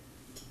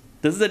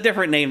 This is a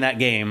different Name That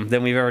Game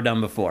than we've ever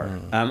done before.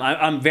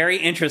 I'm very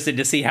interested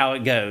to see how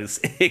it goes.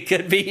 It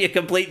could be a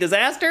complete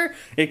disaster.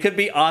 It could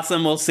be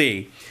awesome. We'll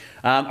see.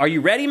 Are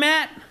you ready,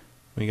 Matt?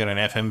 We got an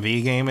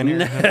FMV game in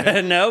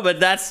here? No, but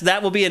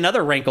that will be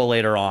another wrinkle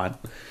later on.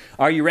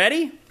 Are you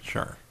ready?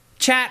 Sure.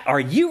 Chat, are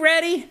you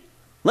ready?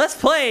 Let's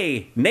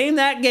play Name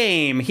That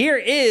Game. Here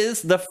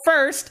is the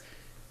first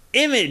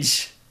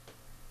image.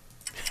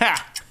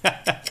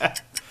 Ha!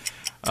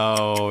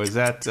 Oh, is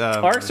that...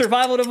 Ark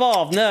Survival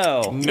Evolved?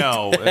 No.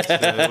 No. Is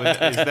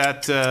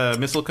that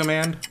Missile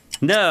Command?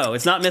 No,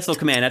 it's not Missile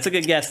Command. That's a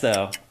good guess,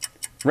 though.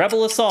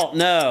 Rebel Assault?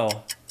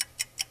 No.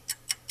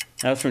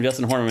 That was from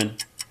Justin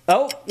Hornerman.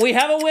 Oh, we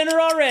have a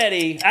winner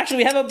already. Actually,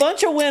 we have a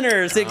bunch of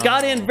winners. It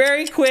got in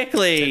very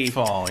quickly.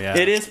 Pitfall, yeah.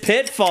 It is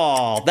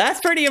Pitfall.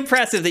 That's pretty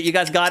impressive that you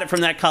guys got it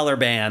from that color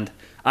band.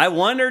 I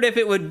wondered if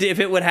it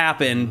would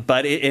happen,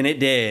 but it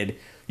did.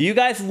 You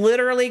guys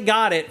literally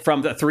got it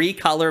from the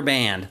 3-color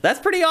band. That's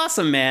pretty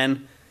awesome,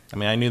 man. I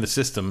mean, I knew the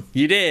system.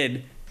 You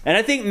did. And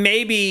I think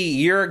maybe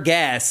your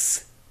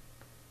guess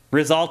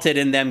resulted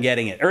in them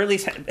getting it, or at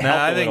least helped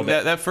I a little think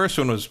bit. That first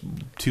one was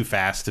too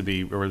fast to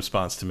be a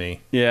response to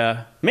me.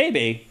 Yeah,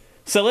 maybe.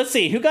 So let's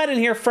see. Who got in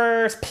here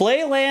first?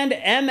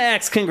 Playland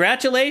MX.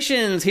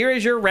 Congratulations. Here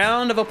is your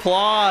round of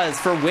applause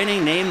for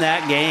winning Name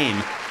That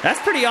Game.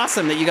 That's pretty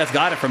awesome that you guys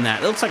got it from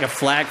that. It looks like a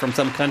flag from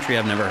some country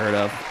I've never heard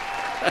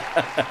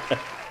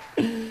of.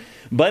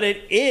 But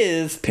it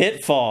is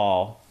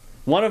Pitfall.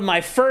 One of my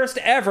first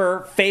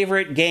ever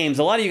favorite games.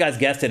 A lot of you guys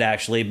guessed it,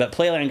 actually, but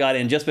Playland got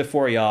in just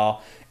before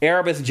y'all.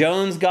 Erebus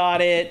Jones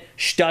got it.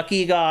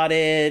 Stucky got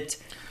it.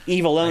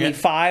 Evil Only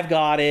 5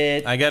 got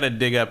it. I got to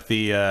dig up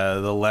the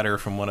letter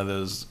from one of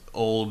those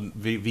old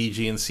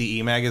VG and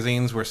CE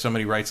magazines where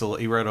somebody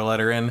he wrote a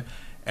letter in,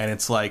 and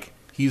it's like...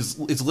 It's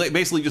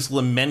basically just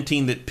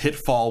lamenting that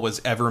Pitfall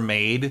was ever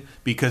made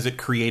because it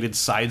created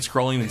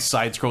side-scrolling, and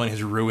side-scrolling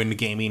has ruined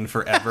gaming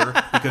forever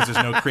because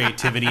there's no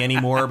creativity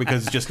anymore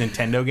because it's just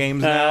Nintendo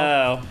games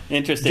now. Oh,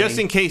 interesting. Just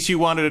in case you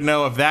wanted to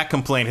know if that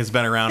complaint has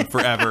been around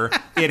forever,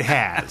 it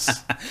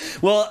has.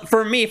 Well,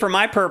 for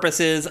my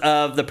purposes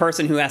of the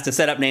person who has to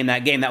set up Name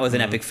That Game, that was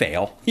an epic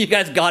fail. You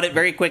guys got it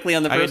very quickly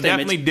on the first image. I would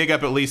definitely dig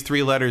up at least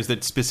 3 letters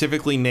that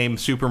specifically name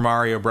Super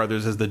Mario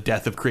Brothers as the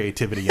death of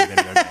creativity in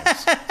video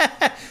games.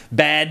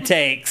 Bad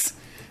takes.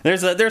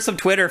 There's some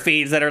Twitter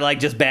feeds that are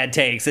like just bad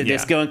takes and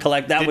just go and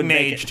collect that. Didn't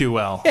age too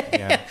well.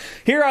 Yeah.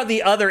 Here are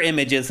the other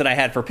images that I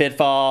had for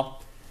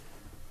Pitfall.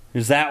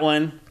 There's that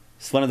one.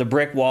 It's one of the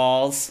brick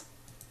walls.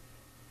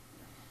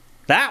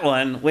 That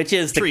one, which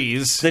is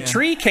the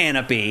tree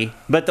canopy,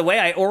 but the way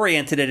I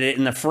oriented it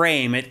in the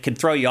frame, it could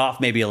throw you off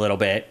maybe a little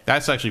bit.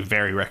 That's actually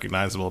very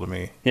recognizable to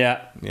me.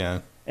 Yeah.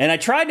 Yeah. And I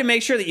tried to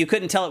make sure that you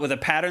couldn't tell it with a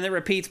pattern that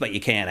repeats, but you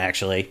can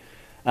actually.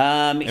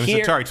 And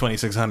Atari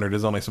 2600.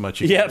 There's only so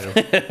much you can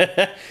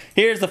do.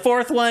 Here's the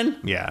fourth one.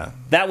 Yeah.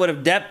 That would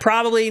have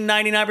probably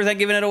 99%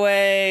 given it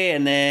away,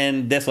 and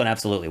then this one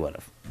absolutely would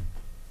have.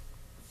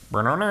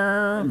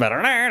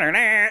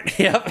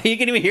 Yep, you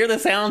can even hear the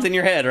sounds in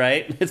your head,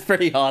 right? It's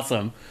pretty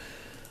awesome.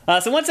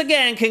 So once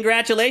again,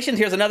 congratulations.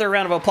 Here's another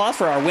round of applause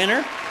for our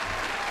winner.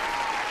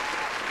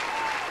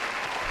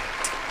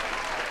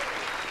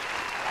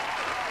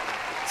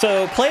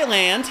 So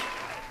Playland,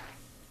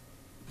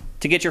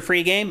 to get your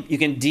free game, you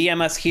can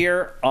DM us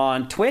here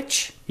on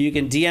Twitch. You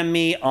can DM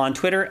me on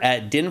Twitter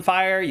at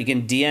Dinfire. You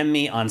can DM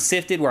me on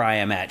SIFTD, where I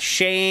am at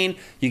Shane.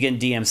 You can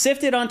DM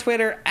SIFTD on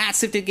Twitter at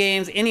SIFTD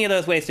Games. Any of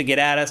those ways to get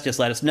at us, just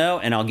let us know,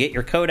 and I'll get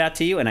your code out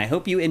to you, and I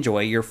hope you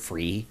enjoy your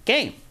free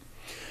game.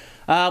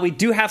 We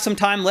do have some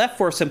time left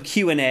for some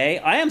Q&A.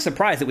 I am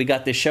surprised that we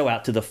got this show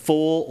out to the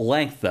full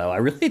length, though. I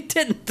really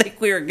didn't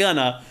think we were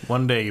gonna.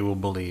 One day you will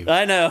believe.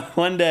 I know,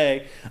 one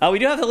day. We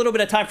do have a little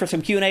bit of time for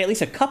some Q&A, at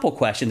least a couple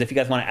questions. If you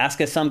guys want to ask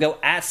us some, go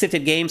at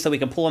SIFTD Games so we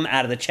can pull them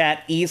out of the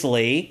chat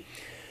easily.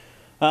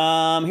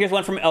 Here's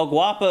one from El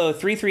Guapo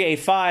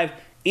 3385.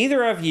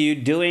 either of you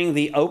doing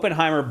the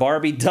Oppenheimer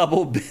Barbie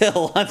double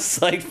bill? I'm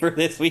psyched for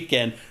this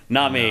weekend.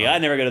 Not me. I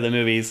never go to the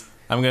movies.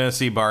 I'm going to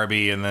see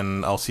Barbie, and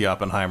then I'll see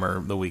Oppenheimer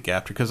the week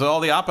after, because all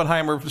the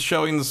Oppenheimer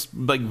showings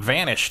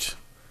vanished,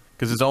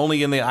 because it's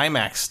only in the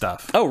IMAX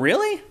stuff. Oh,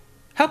 really?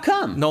 How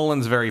come?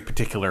 Nolan's very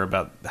particular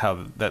about how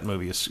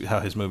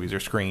his movies are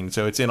screened,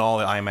 so it's in all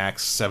the IMAX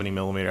 70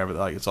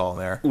 millimeter. It's all in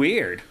there.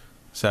 Weird.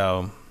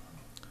 So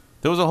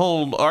there was a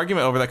whole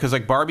argument over that, because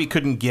Barbie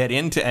couldn't get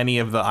into any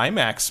of the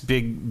IMAX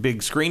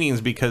big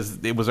screenings because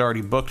it was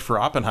already booked for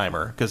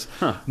Oppenheimer. Because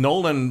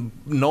Nolan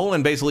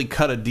basically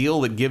cut a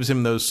deal that gives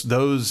him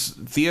those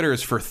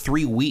theaters for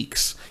 3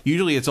 weeks.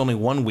 Usually it's only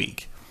 1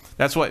 week.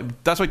 That's why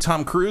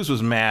Tom Cruise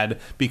was mad,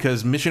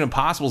 because Mission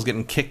Impossible is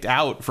getting kicked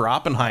out for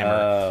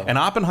Oppenheimer, and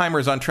Oppenheimer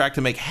is on track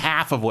to make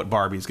half of what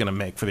Barbie's going to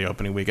make for the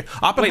opening weekend.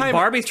 Wait,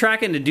 Barbie's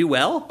tracking to do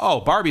well?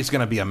 Oh, Barbie's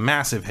going to be a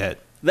massive hit.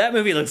 That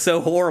movie looks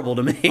so horrible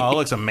to me. Oh, it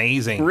looks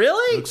amazing.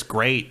 Really? It looks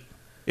great.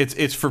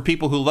 It's for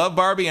people who love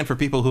Barbie and for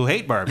people who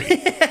hate Barbie.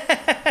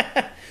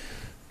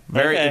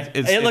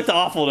 It looked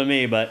awful to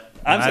me, but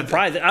I'm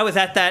surprised. I was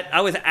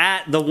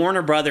at the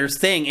Warner Brothers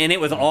thing, and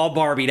it was all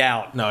Barbied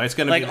out. No, it's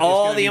going to be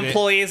all the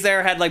employees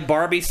there had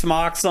Barbie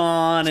smocks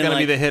on. It's going to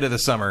be the hit of the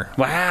summer.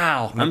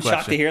 Wow, I'm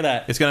shocked to hear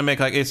that. It's going to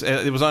make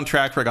it was on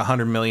track for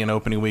 $100 million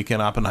opening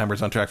weekend.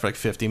 Oppenheimer's on track for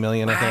 $50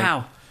 million. I think.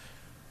 Wow.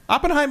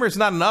 Oppenheimer's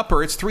not an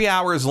upper. It's 3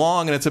 hours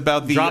long, and it's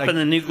about the dropping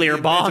the nuclear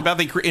bomb. It's about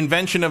the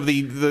invention of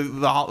the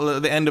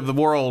end of the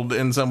world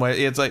in some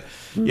way. It's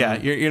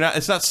you're not.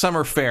 It's not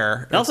summer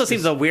fare. It also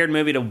seems a weird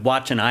movie to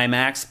watch in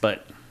IMAX,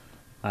 but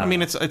I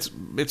mean, it's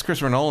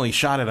Christopher Nolan. He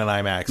shot it in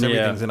IMAX.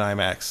 Everything's in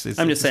IMAX.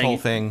 I'm just saying, whole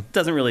thing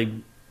doesn't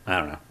really. I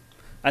don't know.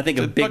 I think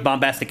of big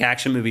bombastic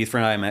action movies for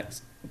IMAX.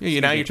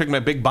 Now you're talking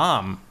about Big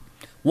Bomb.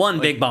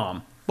 Big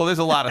bomb. Well, there's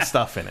a lot of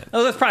stuff in it.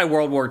 Oh, there's probably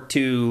World War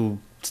II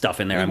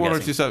stuff in there. World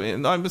War II stuff. I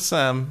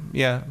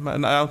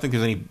don't think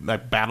there's any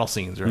battle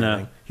scenes or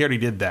anything. He already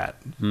did that.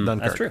 Dunkirk.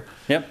 That's true.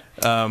 Yep.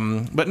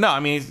 But no,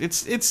 I mean,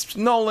 it's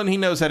Nolan. He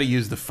knows how to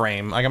use the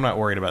frame. I'm not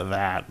worried about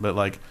that.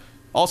 But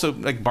also,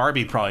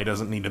 Barbie probably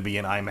doesn't need to be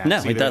in IMAX. No,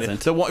 either. It doesn't.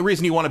 The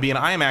reason you want to be in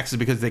IMAX is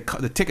because the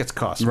tickets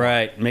cost more.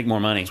 Right, make more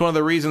money. It's one of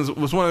the reasons.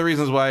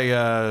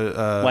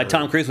 Why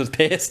Tom Cruise was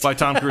pissed. Why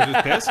Tom Cruise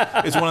was pissed?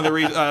 It's one of the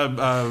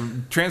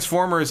reasons.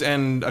 Transformers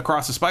and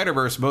Across the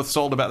Spider-Verse both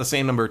sold about the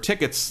same number of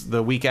tickets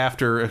the week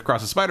after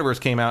Across the Spider-Verse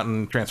came out,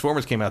 and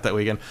Transformers came out that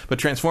weekend. But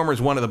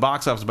Transformers won at the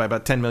box office by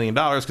about $10 million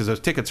because those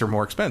tickets are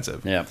more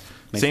expensive. Yeah.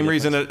 Same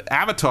reason that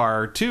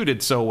Avatar 2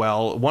 did so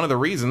well. One of the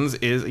reasons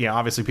is,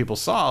 obviously people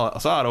saw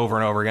it over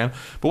and over again.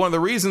 But one of the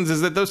reasons is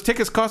that those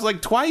tickets cost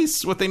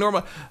twice what they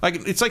normally.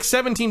 It's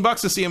 $17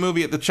 to see a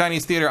movie at the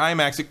Chinese theater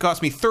IMAX. It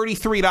cost me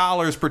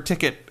 $33 per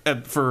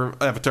ticket for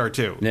Avatar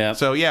 2. Yeah.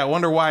 So I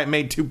wonder why it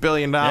made $2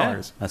 billion.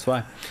 Yeah, that's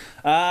why.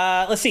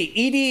 Let's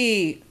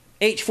see.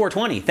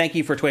 EDH420, thank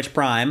you for Twitch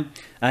Prime.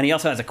 And he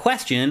also has a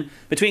question.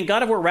 Between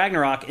God of War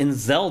Ragnarok and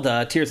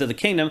Zelda Tears of the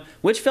Kingdom,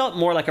 which felt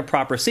more like a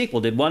proper sequel?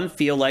 Did one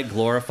feel like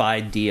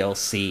glorified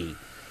DLC?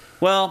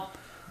 Well,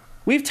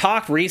 we've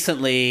talked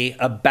recently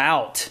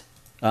about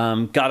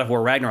God of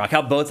War Ragnarok,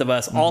 how both of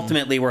us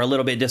ultimately were a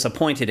little bit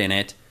disappointed in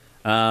it.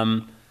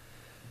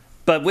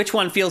 But which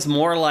one feels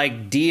more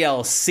like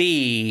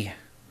DLC?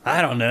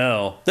 I don't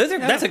know.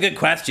 That's a good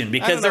question,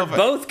 because they're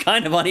both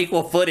kind of on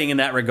equal footing in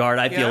that regard,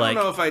 I feel like. I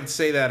don't know if I'd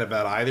say that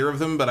about either of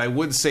them, but I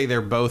would say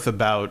they're both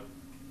about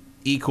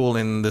equal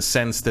in the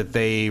sense that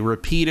they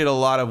repeated a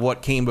lot of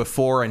what came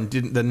before, and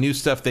the new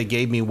stuff they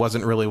gave me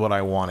wasn't really what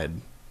I wanted.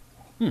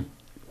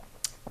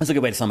 That's a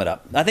good way to sum it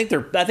up. I think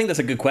that's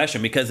a good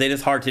question, because it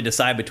is hard to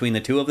decide between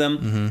the two of them.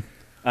 Mm-hmm.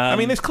 I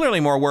mean, there's clearly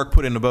more work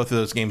put into both of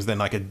those games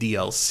than a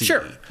DLC.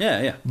 Sure.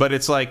 Yeah. But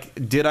it's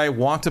did I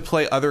want to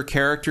play other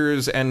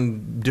characters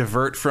and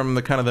divert from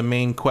the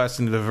main quest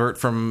and divert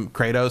from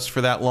Kratos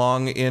for that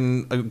long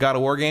in a God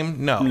of War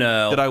game? No.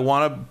 Did I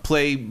want to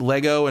play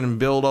Lego and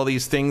build all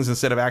these things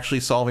instead of actually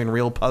solving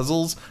real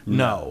puzzles?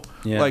 No.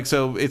 Yeah.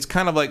 So it's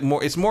kind of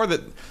more. It's more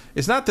that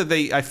it's not that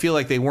I feel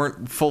like they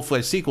weren't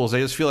full-fledged sequels. I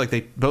just feel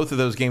like both of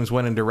those games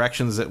went in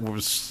directions that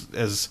was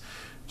as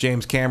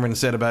James Cameron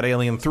said about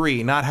Alien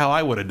 3, not how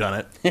I would have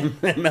done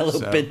it. Mellow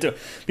Pinto.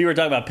 We were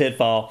talking about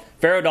Pitfall.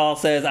 Pharaoh Doll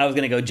says, I was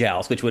going to go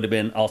Joust, which would have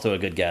been also a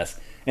good guess.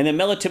 And then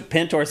Mellow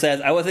Pintor says,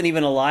 I wasn't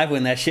even alive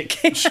when that shit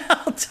came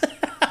out.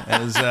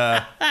 There's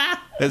a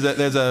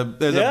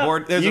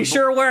board.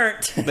 Sure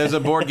weren't. There's a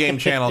board game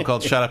channel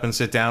called Shut Up and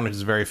Sit Down, which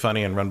is very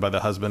funny and run by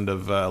the husband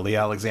of Lee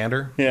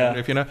Alexander. Yeah.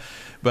 If you know.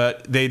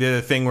 But they did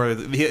a thing where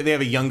they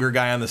have a younger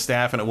guy on the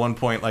staff, and at one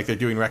point, they're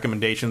doing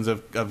recommendations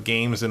of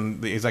games,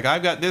 and he's like,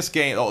 I've got this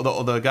game.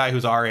 The guy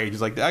who's our age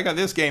is like, I got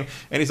this game,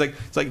 and he's like,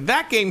 it's like,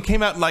 that game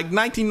came out in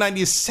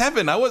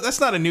 1997. That's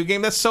not a new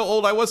game. That's so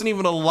old. I wasn't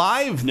even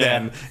alive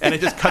then. Yeah. And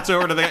it just cuts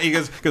over to the guy. He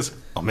goes,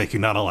 I'll make you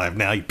not alive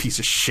now, you piece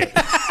of shit.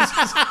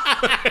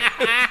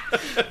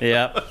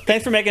 Yeah.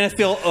 Thanks for making us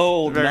feel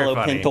old, Very Mellow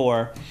funny.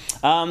 Pintor.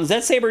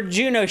 Zed Saber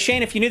Juno,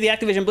 Shane, if you knew the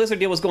Activision Blizzard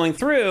deal was going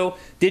through,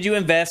 did you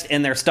invest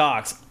in their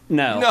stocks?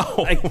 No.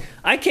 No.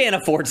 I can't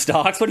afford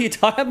stocks. What are you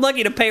talking? I'm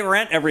lucky to pay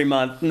rent every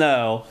month.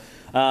 No.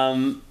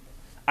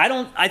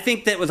 I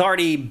think that was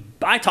already,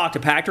 I talked to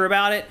Pactor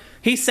about it.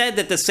 He said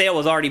that the sale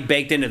was already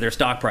baked into their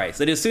stock price.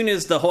 That as soon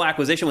as the whole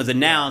acquisition was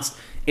announced,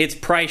 its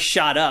price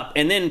shot up.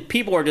 And then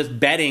people were just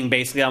betting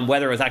basically on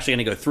whether it was actually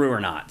going to go through or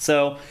not.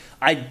 So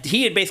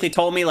he had basically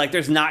told me, like,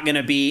 there's not going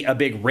to be a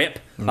big rip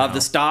of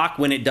the stock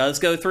when it does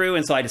go through.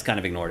 And so I just kind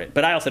of ignored it.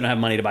 But I also don't have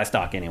money to buy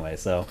stock anyway,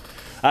 so...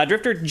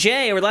 Drifter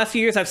J, over the last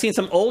few years, I've seen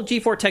some old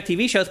G4 Tech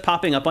TV shows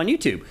popping up on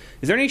YouTube.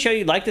 Is there any show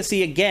you'd like to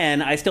see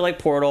again? I still like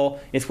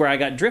Portal. It's where I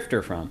got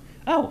Drifter from.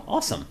 Oh,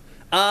 awesome.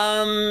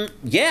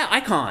 Yeah,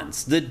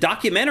 Icons, the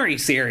documentary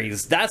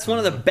series. That's one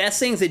of the best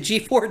things that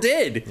G4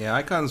 did. Yeah,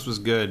 Icons was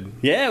good.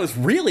 Yeah, it was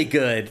really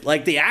good.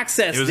 Like, the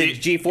access that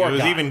G4 got. It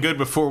was even good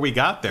before we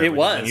got there. It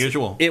was.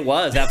 Unusual. It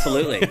was,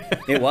 absolutely.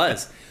 It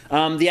was.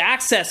 The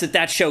access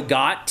that show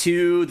got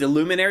to the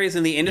luminaries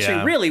in the industry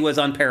really was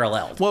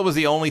unparalleled. Well, it was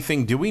the only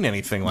thing doing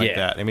anything like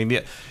that. I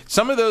mean,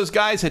 some of those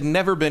guys had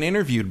never been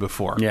interviewed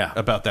before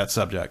about that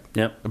subject.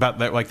 Yep. About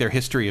like their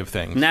history of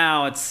things.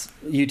 Now it's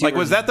YouTube. Like,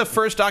 was that the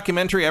first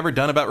documentary ever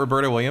done about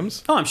Roberta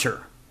Williams? Oh, I'm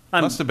sure.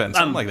 Must have been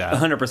something like that.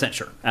 100%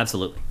 sure.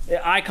 Absolutely.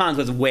 Icons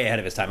was way ahead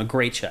of his time. A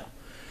great show.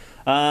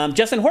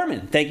 Justin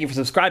Horman, thank you for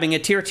subscribing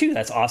at Tier 2.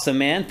 That's awesome,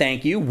 man.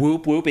 Thank you.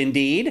 Whoop, whoop,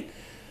 indeed.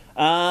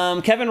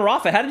 Kevin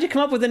Roffa, how did you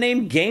come up with the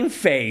name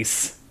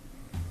GameFace?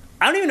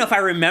 I don't even know if I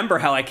remember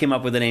how I came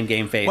up with the name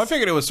GameFace. Well, I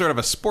figured it was sort of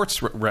a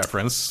sports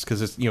reference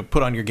because it's,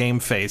 put on your game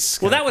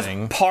face. Well, that was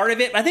part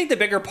of it. I think the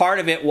bigger part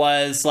of it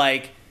was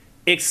like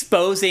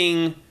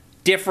exposing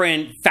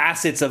different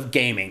facets of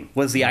gaming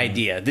was the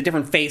idea, the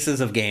different faces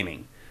of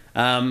gaming.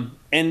 And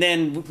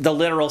then the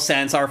literal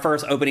sense, our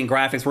first opening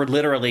graphics were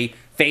literally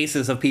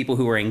faces of people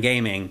who were in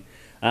gaming.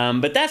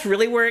 But that's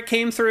really where it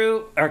came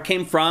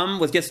from,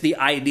 was just the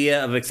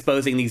idea of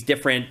exposing these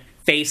different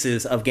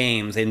faces of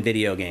games in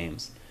video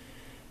games.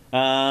 We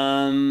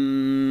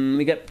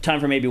got time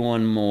for maybe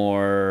one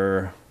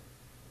more.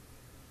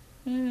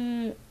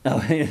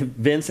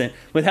 Vincent.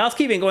 With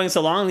housekeeping going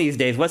so long these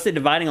days, what's the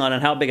dividing line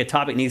on how big a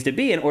topic needs to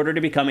be in order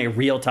to become a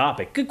real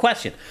topic? Good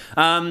question.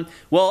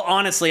 Well,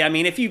 honestly, I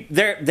mean,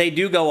 they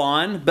do go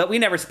on, but we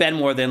never spend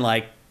more than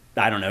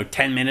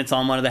 10 minutes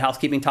on one of the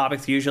housekeeping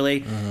topics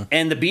usually. Mm-hmm.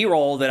 And the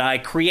B-roll that I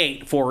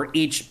create for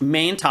each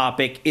main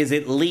topic is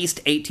at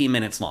least 18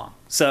 minutes long.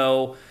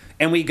 So,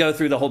 and we go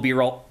through the whole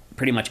B-roll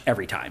pretty much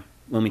every time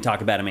when we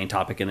talk about a main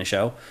topic in the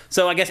show.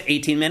 So I guess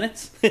 18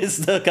 minutes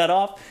is the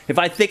cutoff. If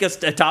I think a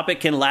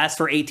topic can last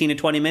for 18 to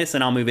 20 minutes,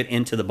 then I'll move it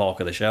into the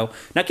bulk of the show.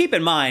 Now keep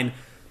in mind,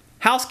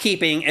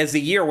 housekeeping, as the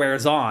year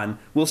wears on,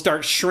 will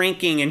start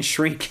shrinking and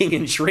shrinking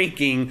and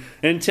shrinking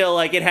until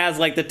it has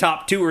the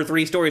top 2 or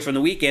 3 stories from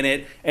the week in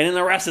it, and then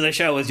the rest of the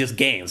show is just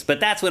games.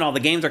 But that's when all the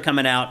games are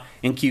coming out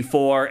in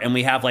Q4, and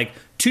we have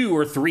 2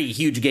 or 3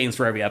 huge games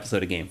for every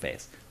episode of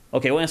GameFace.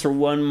 Okay, we'll answer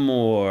one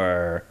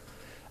more.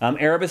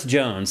 Erebus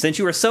Jones, since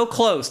you were so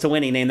close to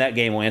winning Name That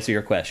Game, we'll answer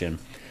your question.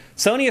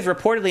 Sony is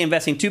reportedly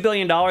investing $2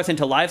 billion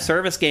into live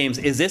service games.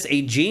 Is this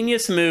a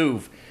genius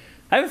move?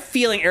 I have a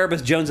feeling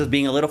Erebus Jones is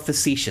being a little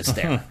facetious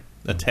there.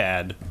 A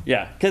tad.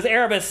 Yeah, because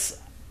Erebus,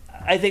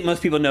 I think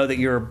most people know that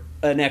you're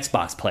an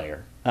Xbox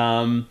player.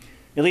 At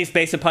least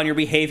based upon your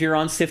behavior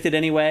on SIFTD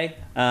anyway.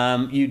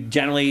 You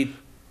generally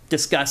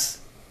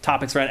discuss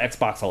topics around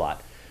Xbox a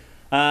lot.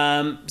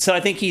 So I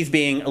think he's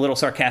being a little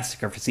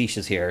sarcastic or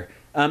facetious here.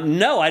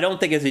 No, I don't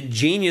think it's a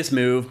genius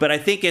move, but I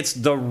think it's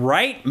the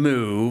right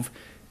move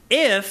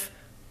if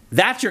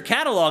that's your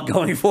catalog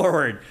going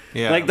forward.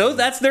 Yeah.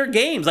 That's their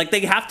games.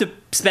 They have to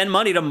spend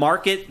money to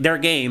market their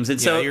games.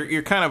 And so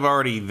you're kind of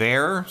already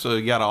there, so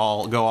you got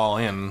to go all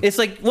in. It's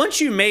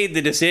once you made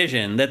the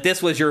decision that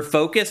this was your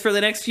focus for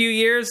the next few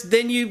years,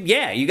 then you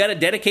got to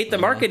dedicate the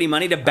marketing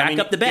money to back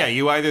up the bet. Yeah,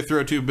 you either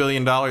throw $2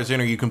 billion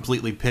in or you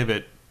completely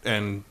pivot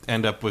and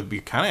end up in an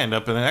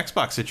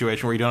Xbox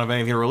situation where you don't have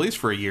anything to release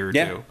for a year or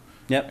two.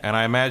 Yep. And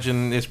I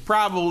imagine it's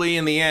probably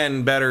in the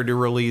end better to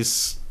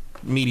release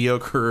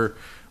mediocrely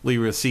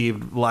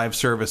received live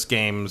service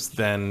games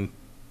than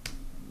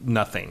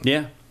nothing.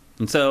 Yeah.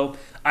 And so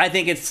I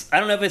think I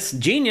don't know if it's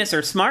genius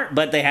or smart,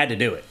 but they had to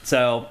do it.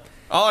 So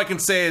all I can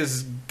say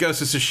is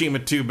Ghost of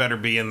Tsushima 2 better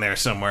be in there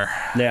somewhere.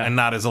 Yeah. And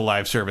not as a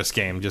live service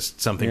game,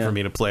 just something for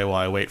me to play while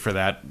I wait for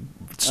that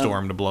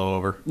storm to blow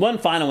over. One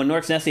final one.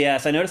 Norx Nessie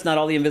asks, I noticed not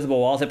all the Invisible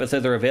Walls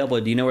episodes are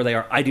available. Do you know where they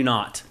are? I do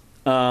not.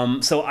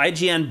 So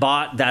IGN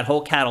bought that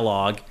whole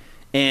catalog,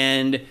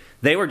 and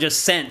they were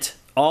just sent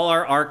all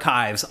our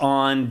archives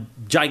on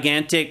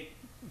gigantic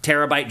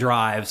terabyte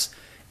drives,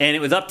 and it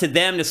was up to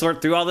them to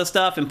sort through all this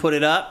stuff and put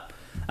it up.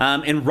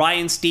 And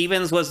Ryan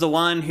Stevens was the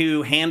one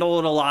who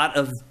handled a lot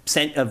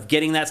of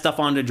getting that stuff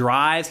onto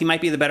drives. He might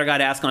be the better guy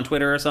to ask on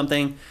Twitter or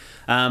something.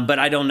 But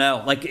I don't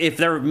know. If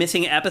they're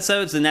missing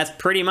episodes, then that's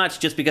pretty much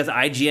just because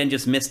IGN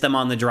just missed them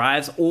on the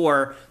drives,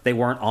 or they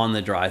weren't on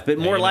the drive. But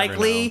more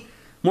likely,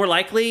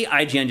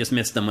 IGN just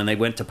missed them when they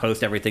went to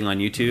post everything on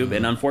YouTube. Mm-hmm.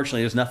 And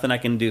unfortunately, there's nothing I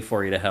can do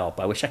for you to help.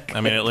 I wish I could.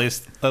 I mean, at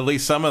least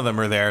some of them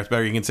are there. It's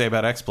better you can say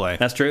about X-Play.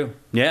 That's true.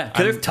 Yeah,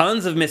 because there's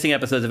tons of missing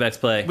episodes of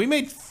X-Play. We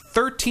made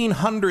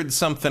 1,300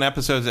 something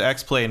episodes of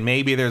X-Play, and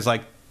maybe there's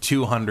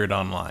 200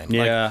 online.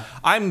 Yeah. Like,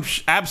 I'm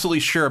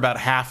absolutely sure about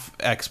half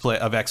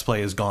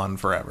X-Play is gone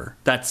forever.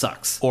 That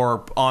sucks.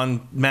 Or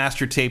on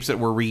master tapes that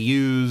were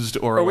reused,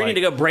 or we need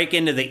to go break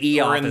into the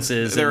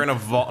e-offices. They're in a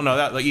vault.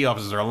 No, the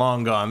e-offices are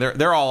long gone.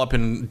 They're all up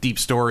in deep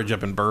storage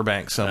up in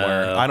Burbank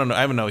somewhere. I don't know.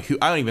 I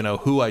don't even know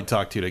who I'd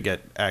talk to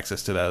get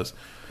access to those.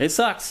 It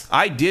sucks.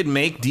 I did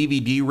make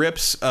DVD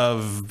rips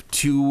of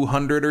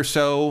 200 or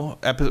so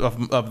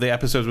of the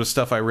episodes with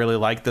stuff I really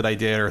liked that I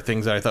did, or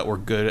things that I thought were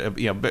good.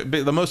 But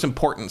the most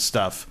important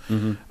stuff.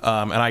 And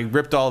I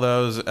ripped all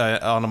those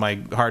onto my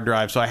hard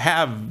drive. So I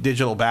have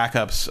digital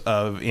backups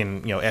of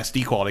in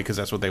SD quality, because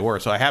that's what they were.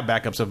 So I have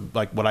backups of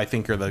like what I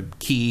think are the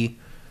key,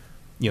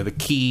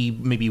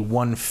 maybe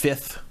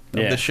 1/5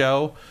 of the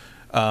show.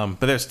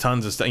 But there's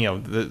tons of stuff.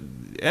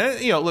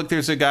 Look,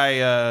 there's a guy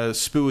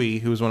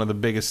Spooey, who's one of the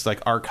biggest like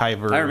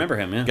archiver. I remember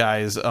him, yeah.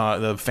 Guys,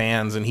 the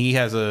fans, and he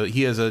has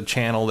a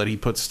channel that he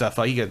puts stuff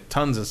up. He got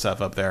tons of stuff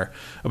up there.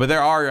 But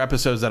there are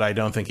episodes that I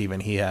don't think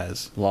even he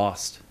has.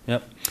 Lost.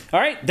 Yep.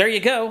 All right, there you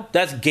go.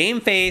 That's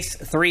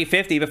GameFace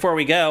 350. Before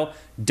we go,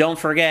 don't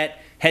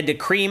forget, head to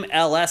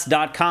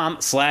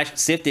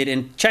creamls.com/sifted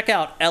and check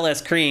out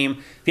LS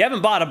Cream. If you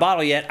haven't bought a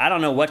bottle yet, I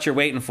don't know what you're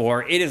waiting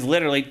for. It is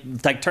literally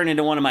like turned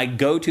into one of my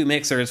go-to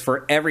mixers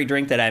for every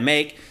drink that I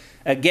make.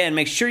 Again,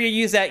 make sure you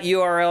use that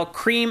URL,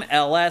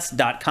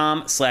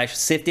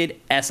 creamls.com/sifted,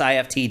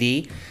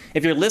 SIFTD.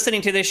 If you're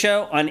listening to this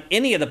show on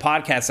any of the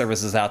podcast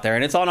services out there,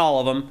 and it's on all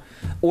of them,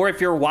 or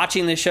if you're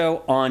watching this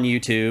show on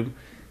YouTube,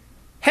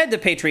 head to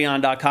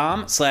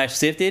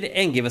patreon.com/sifted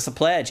and give us a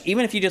pledge.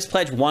 Even if you just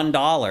pledge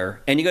 $1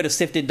 and you go to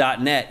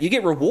sifted.net, you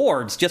get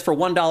rewards just for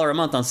 $1 a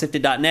month on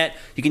sifted.net.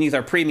 You can use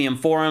our premium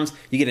forums.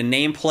 You get a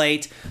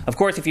nameplate. Of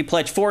course, if you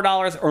pledge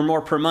 $4 or more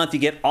per month, you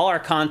get all our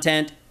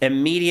content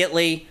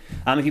immediately.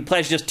 If you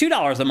pledge just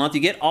 $2 a month,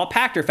 you get all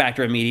Pactor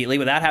Factor immediately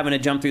without having to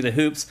jump through the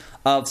hoops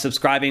of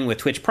subscribing with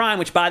Twitch Prime,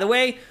 which, by the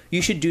way,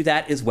 you should do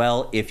that as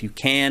well if you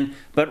can.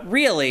 But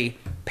really,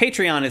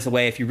 Patreon is the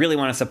way if you really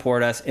want to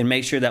support us and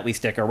make sure that we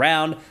stick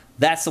around.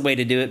 That's the way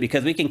to do it,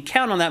 because we can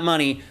count on that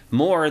money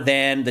more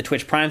than the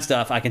Twitch Prime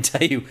stuff. I can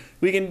tell you,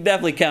 we can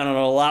definitely count on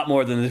it a lot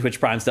more than the Twitch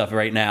Prime stuff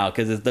right now,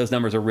 because those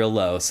numbers are real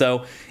low.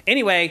 So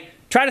anyway,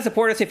 try to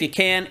support us if you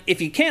can.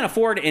 If you can't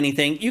afford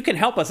anything, you can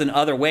help us in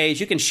other ways.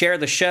 You can share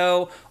the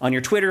show on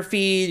your Twitter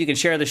feed. You can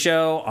share the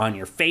show on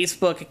your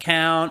Facebook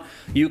account.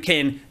 You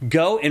can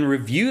go and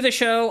review the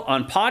show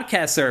on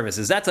podcast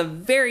services. That's a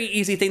very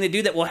easy thing to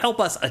do that will help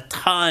us a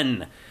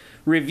ton.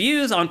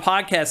 Reviews on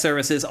podcast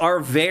services are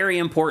very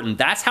important.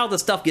 That's how the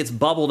stuff gets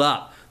bubbled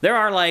up. There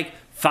are like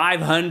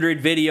 500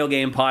 video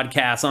game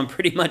podcasts on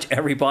pretty much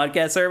every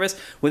podcast service.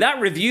 Without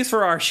reviews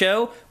for our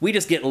show, we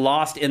just get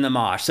lost in the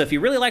mosh. So if you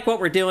really like what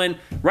we're doing,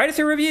 write us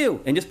a review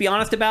and just be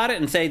honest about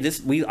it and say,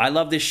 I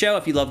love this show.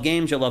 If you love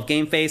games, you'll love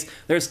GameFace.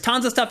 There's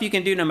tons of stuff you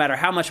can do no matter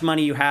how much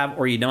money you have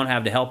or you don't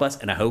have to help us,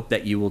 and I hope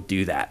that you will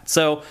do that.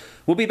 So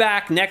we'll be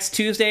back next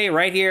Tuesday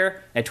right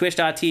here at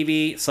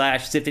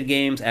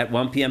twitch.tv/siftedgames at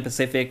 1 p.m.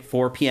 Pacific,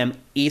 4 p.m.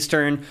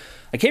 Eastern.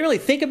 I can't really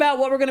think about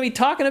what we're going to be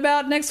talking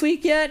about next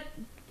week yet.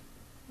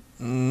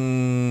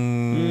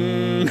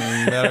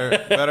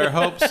 Better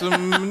hope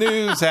some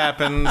news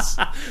happens.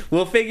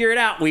 We'll figure it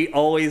out. We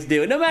always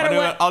do. No matter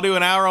what. I'll do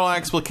an hour-long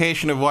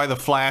explication of why the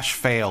Flash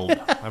failed.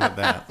 How about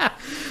that?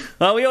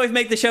 Well, we always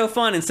make the show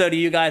fun, and so do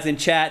you guys in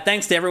chat.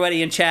 Thanks to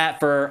everybody in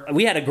chat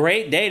we had a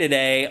great day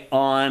today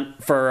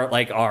for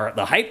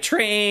the hype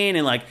train,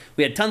 and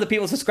we had tons of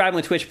people subscribing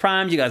with Twitch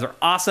Prime. You guys are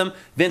awesome.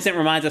 Vincent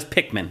reminds us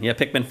Pikmin. Yeah,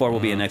 Pikmin 4 will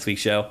be in next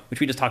week's show, which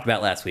we just talked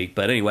about last week.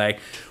 But anyway,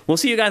 we'll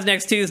see you guys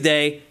next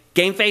Tuesday.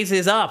 GameFace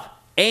is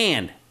up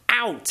and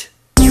out.